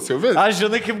nebeatsiguls jau vis. Aš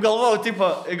žinai, kaip galvoju,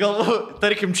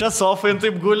 tarkim, čia sofa, jin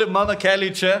taip guli, mano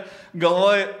keliai čia,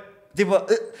 galvoju,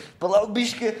 palauk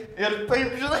biški ir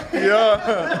taip, žinai. Jo.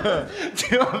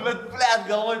 Bet, blėt,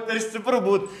 galvoju, per stipru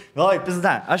būt. Galvoju,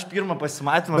 pizda, aš pirmą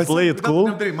pasimatymą play it cool.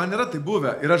 Man yra tai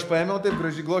buvę ir aš paėmiau taip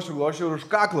gražiai glošiu ir už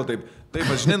kaklo taip. Taip,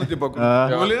 aš žinai,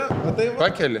 guli, taip.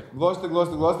 Pakeli. Glosti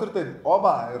ir taip.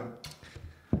 Oba. Ir...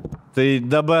 Tai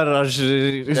dabar aš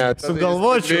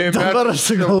sugalvočiau.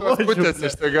 Putės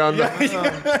išsigando.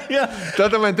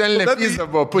 Tada man ten lepyza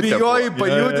buvo putė. Bijojai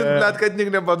pajudinti, blėt, kad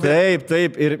nik nepadai.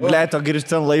 Taip. Ir, blėt, o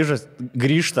ten laižas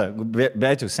grįžta,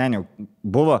 bet jau seniau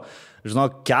buvo,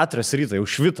 žinau, 4 ryto jau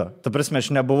švito. Ta prasme,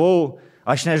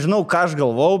 aš nežinau, ką aš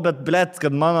galvau, bet, blėt,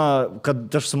 kad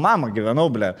aš su mama gyvenau,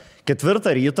 blėt.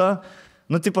 4 ryto,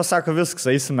 nu, tipo, sako, viskas,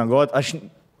 eisime gauti. Aš,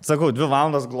 sakau, 2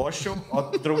 valandas gloščiau, o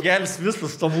draugelis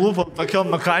viskas tom lūpom tokiom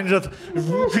nukandžiat,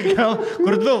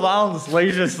 kur 2 valandas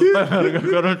laižėsi su ta merga,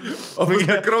 kur... O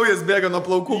kraujas bėga nuo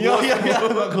plaukų. Jo,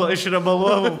 aš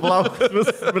rebaluoju plaukus,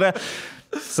 viskas, ble.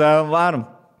 Varom.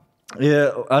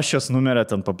 Aš jos numerę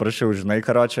ten paprašiau, žinai,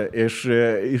 karočią,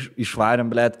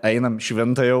 išvarėm, blėt, einam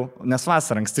šventą jau, nes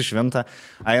vasarą anksti šventą,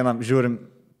 einam, žiūrim,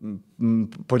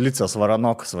 policijos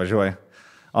varanokas važiuoja.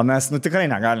 O mes,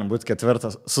 tikrai negalim būti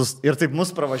 4. Ir taip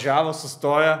mus pravažiavo,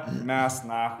 sustoja, mes,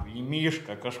 į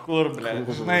mišką kažkur, blėt,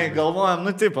 žinai, galvojam,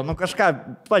 kažką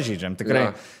pažydžiam,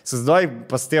 tikrai. Susidoj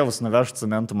pas tėvus nuvežti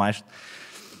cementų mašiną.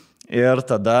 Ir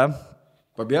tada...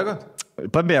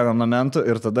 Pabėgom nuo mentų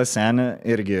ir tada senė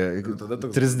irgi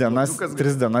 3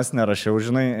 dienas nerašiau,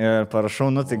 žinai, ir parašau,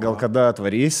 tai gal kada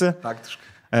atvarysi. Taktiškai.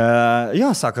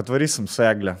 Jo, sako, atvarysim su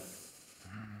Egle.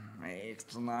 Eik,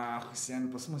 tu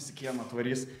senė pas mus į kiemą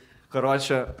atvarys.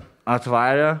 Karočią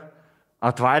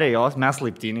atvarė jos, mes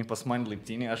laiptiniai, pas mane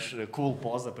laiptiniai, aš cool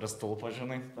pozą prie stulpo,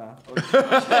 žinai.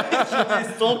 Žinai,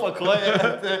 stulpą kloja,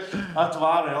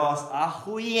 atvarė jos,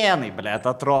 ahuienai, blėt,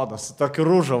 atrodo, su tokiu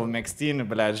rūžavu mėgstiniu,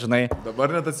 blėt, žinai.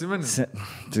 Dabar net atsimeni?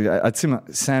 Atsimenu,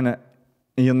 senė,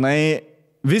 jinai,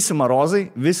 visi marozai,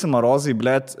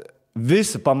 blėt,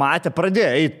 visi pamatė,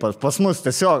 pradėjo eiti pas mus,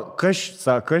 tiesiog,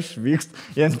 kas vyksta,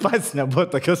 jie pats nebuvo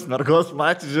tokios mergos,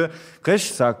 matė,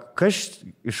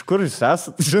 iš kur jūs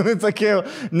esate, žinai, tokie,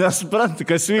 nesupranti,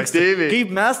 kas vyksta.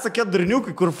 Kaip mes tokie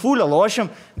durniukai, kur fulę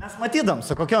lošiam, mes matydam,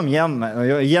 su kokiom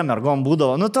jie mergom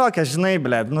būdavo, tokia, žinai,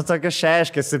 blėt, tokia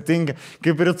 6, 7,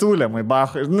 kaip rytulėmai,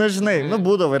 Bachai, žinai,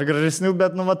 būdavo ir gražesnių,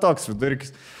 bet, toks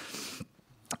vidurkis.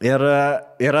 Ir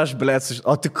aš, blėt,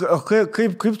 o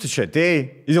kaip tu čia atėjai?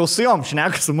 Jau su jom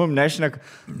šneka, su mum nešneka.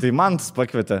 Tai man tas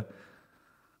pakvietė.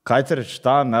 Katerį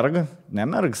šitą mergą? Ne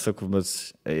mergą, sakau, bet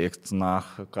eiktų, na,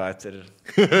 katerį.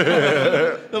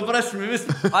 Nu, prasme, vis.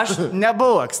 Aš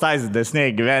nebuvau ekstazį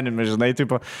desniai gyvenime, žinai,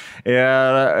 tipo.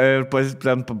 Ir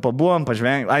ten pabuvom,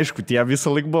 pažvengėm. Aišku, tie visą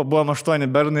laiką buvom 8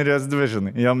 bernai ir jas 2,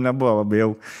 žinai. Jom nebuvo labai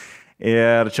jau.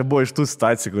 Ir čia buvo iš tų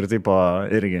situacijų, kur, tipo,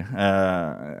 irgi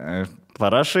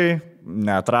parašai,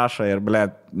 neatrašo ir, ble,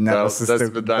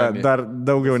 dar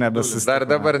daugiau nebesistik. Dar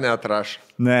dabar neatrašo.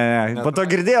 Ne. Po to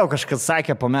girdėjau, kažkas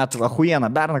sakė po metų,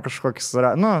 ahujena, berna kažkokis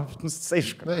yra. Nu,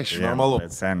 aišku. Normalu.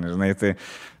 Žinai, tai.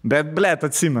 Bet, ble,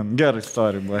 atsimenu, gerą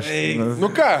istoriją buvo. Nu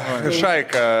ką,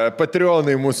 Šaika,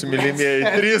 Patreonai mūsų mylimieji,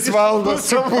 3 valandos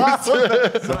su pusė.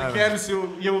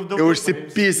 Jau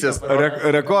užsipysęs.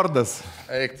 Rekordas.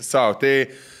 Eikti savo. Tai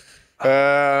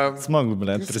Smagu,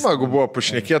 ble. smagu buvo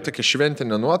pašnekėti tokia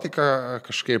šventinė nuotaika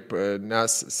kažkaip,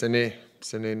 nes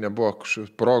seniai nebuvo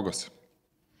kažkokios progos.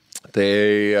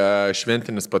 Tai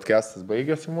šventinis podcastas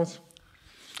baigėsi mūsų.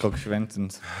 Koks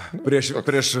šventinis.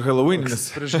 Prieš Halloweeninis.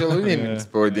 Prieš Halloweeninis,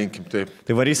 pavadinkim taip.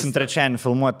 Tai varysim trečiąjį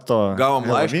filmuoti to. Gavom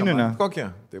laišką. Halloweeninio. Kokie?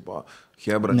 Taip,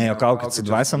 Hebra. Nejuokaukit su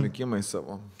dvasiom. Likimai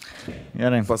savo.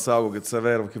 Gerai. Pasaugokit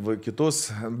save ir kitus.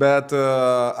 Bet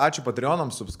ačiū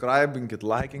Patreonams, subscribinkit,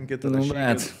 likinkit. Nu,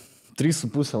 bet.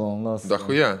 3,5 valandos.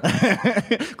 Dachuja.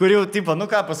 Kur jau, tipo, nu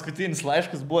ką, paskutinis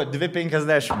laiškas buvo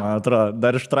 2,50, man atrodo.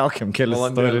 Dar ištraukėm kelias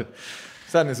istorijų.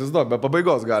 Senis, įsivaizduok, be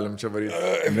pabaigos galim čia varyti.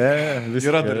 Ne,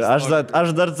 yra dar.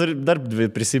 Aš dar 2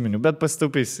 prisiminiu, bet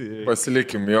pasitaupysiu.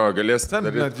 Pasilikim, jo, galėsite.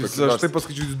 Aš taip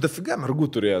paskaičiu, dafiga mergų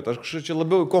turėjote. Aš kažkaip čia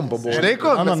labiau į kompą buvau. Žinai,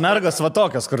 ko? Mano mergas va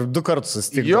tokias, kur 2 kartus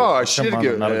susitikau. Jo, aš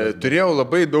irgi turėjau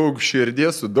labai daug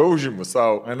širdies sudaužymų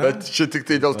savo, bet čia tik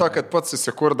tai dėl to, kad pats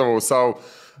susikurdavau savo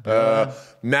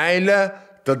meilę,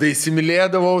 tada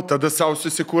įsimylėdavau, tada savo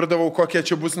susikurdavau, kokia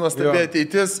čia bus nuostabi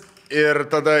ateitis. Ir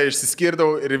tada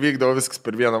išsiskirdavau ir vykdavau viskas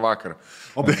per vieną vakarą.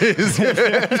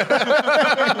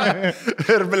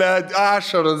 Ir, ble,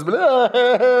 ašaras, ble.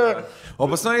 O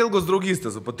pas mane ilgos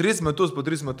draugystės, po 3 metus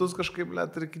kažkaip, ble,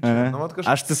 ir kažkaip.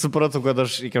 Aš tai supratau, kad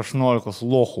aš iki 18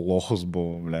 lohus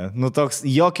buvau, ble. Nu toks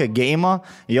jokio geimo,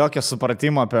 jokio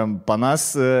supratimo apie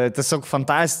panas, tiesiog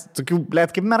tokių, ble,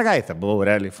 kaip mergaitė buvau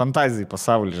realiai, fantazijai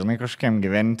pasaulį, žinai, kažkiem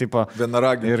gyventi, tipo.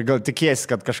 Vienaragį. Ir gal tikėsi,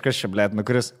 kad kažkas čia, ble, nu,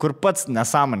 kur pats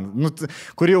nesąmonė, nu,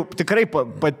 kur jau tikrai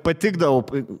patikdavau,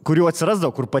 kur jau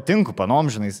atsirasdavau, kur patinku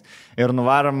panom, žinai. Ir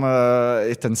nuvarom,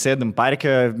 ten sėdim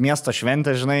parke, miesto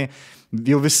šventę, žinai.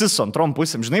 Jau visi su antrom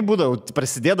pusėm, žinai, būdavo,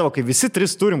 prasidėdavo, kai visi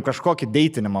 3 turim kažkokį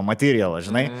deitinimo materialą,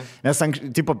 žinai, nes,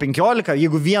 tipo, 15,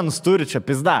 jeigu vienas turi čia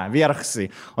pizda, vierchsai,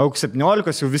 o jau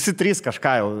 17 jau visi 3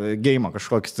 kažką jau geimą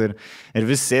kažkokį turi ir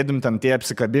visi sėdim ten tie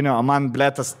apsikabinio, o man,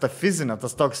 ble, ta fizinė,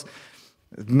 tas toks,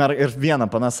 ir viena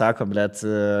pana sako, ble,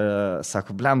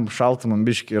 blem, šalta man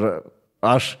biški ir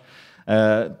aš.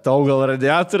 Tau gal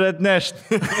radiatorių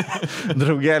atnešti.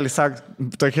 Draugelį sako,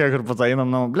 tokie, kur po to einam,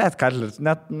 nu, blėt, Karlis,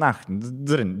 net,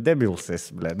 debilsais,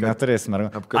 blėt, neturėsim.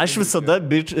 Aš visada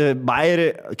bairį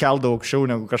keldavau aukščiau,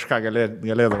 negu kažką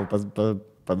galėdavau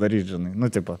padaryti, žinai, nu,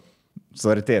 tipo,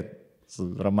 suartėti,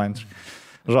 romantiškai.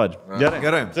 Žodžiu.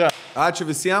 Gerai. Ačiū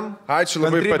visiems. Ačiū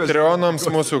labai Patreonams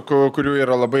mūsų, kurių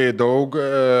yra labai daug.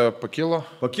 Pakilo?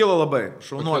 Pakilo labai.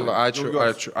 Šaunuolė.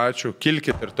 Ačiū.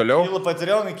 Kilkit ir toliau. Kyla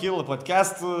Patreonai, kyla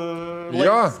podcast.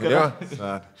 Jo.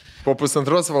 Po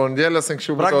 1,5 valandėlės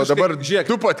anksčiau būdavo, dabar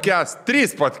 2 podcast,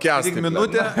 3 podcastai.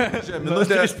 Minutė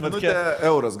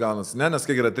euras gaunasi, ne? Nes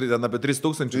kiek yra, apie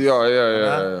 3,000. Jo.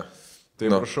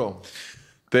 Tai prašau.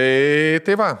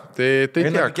 Tai va, tai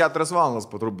tiek. 4 valandas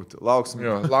po truputį, lauksim.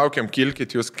 Laukiam,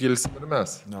 kilkit, jūs kilsim ir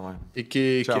mes. Davai. Iki.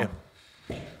 Ciao.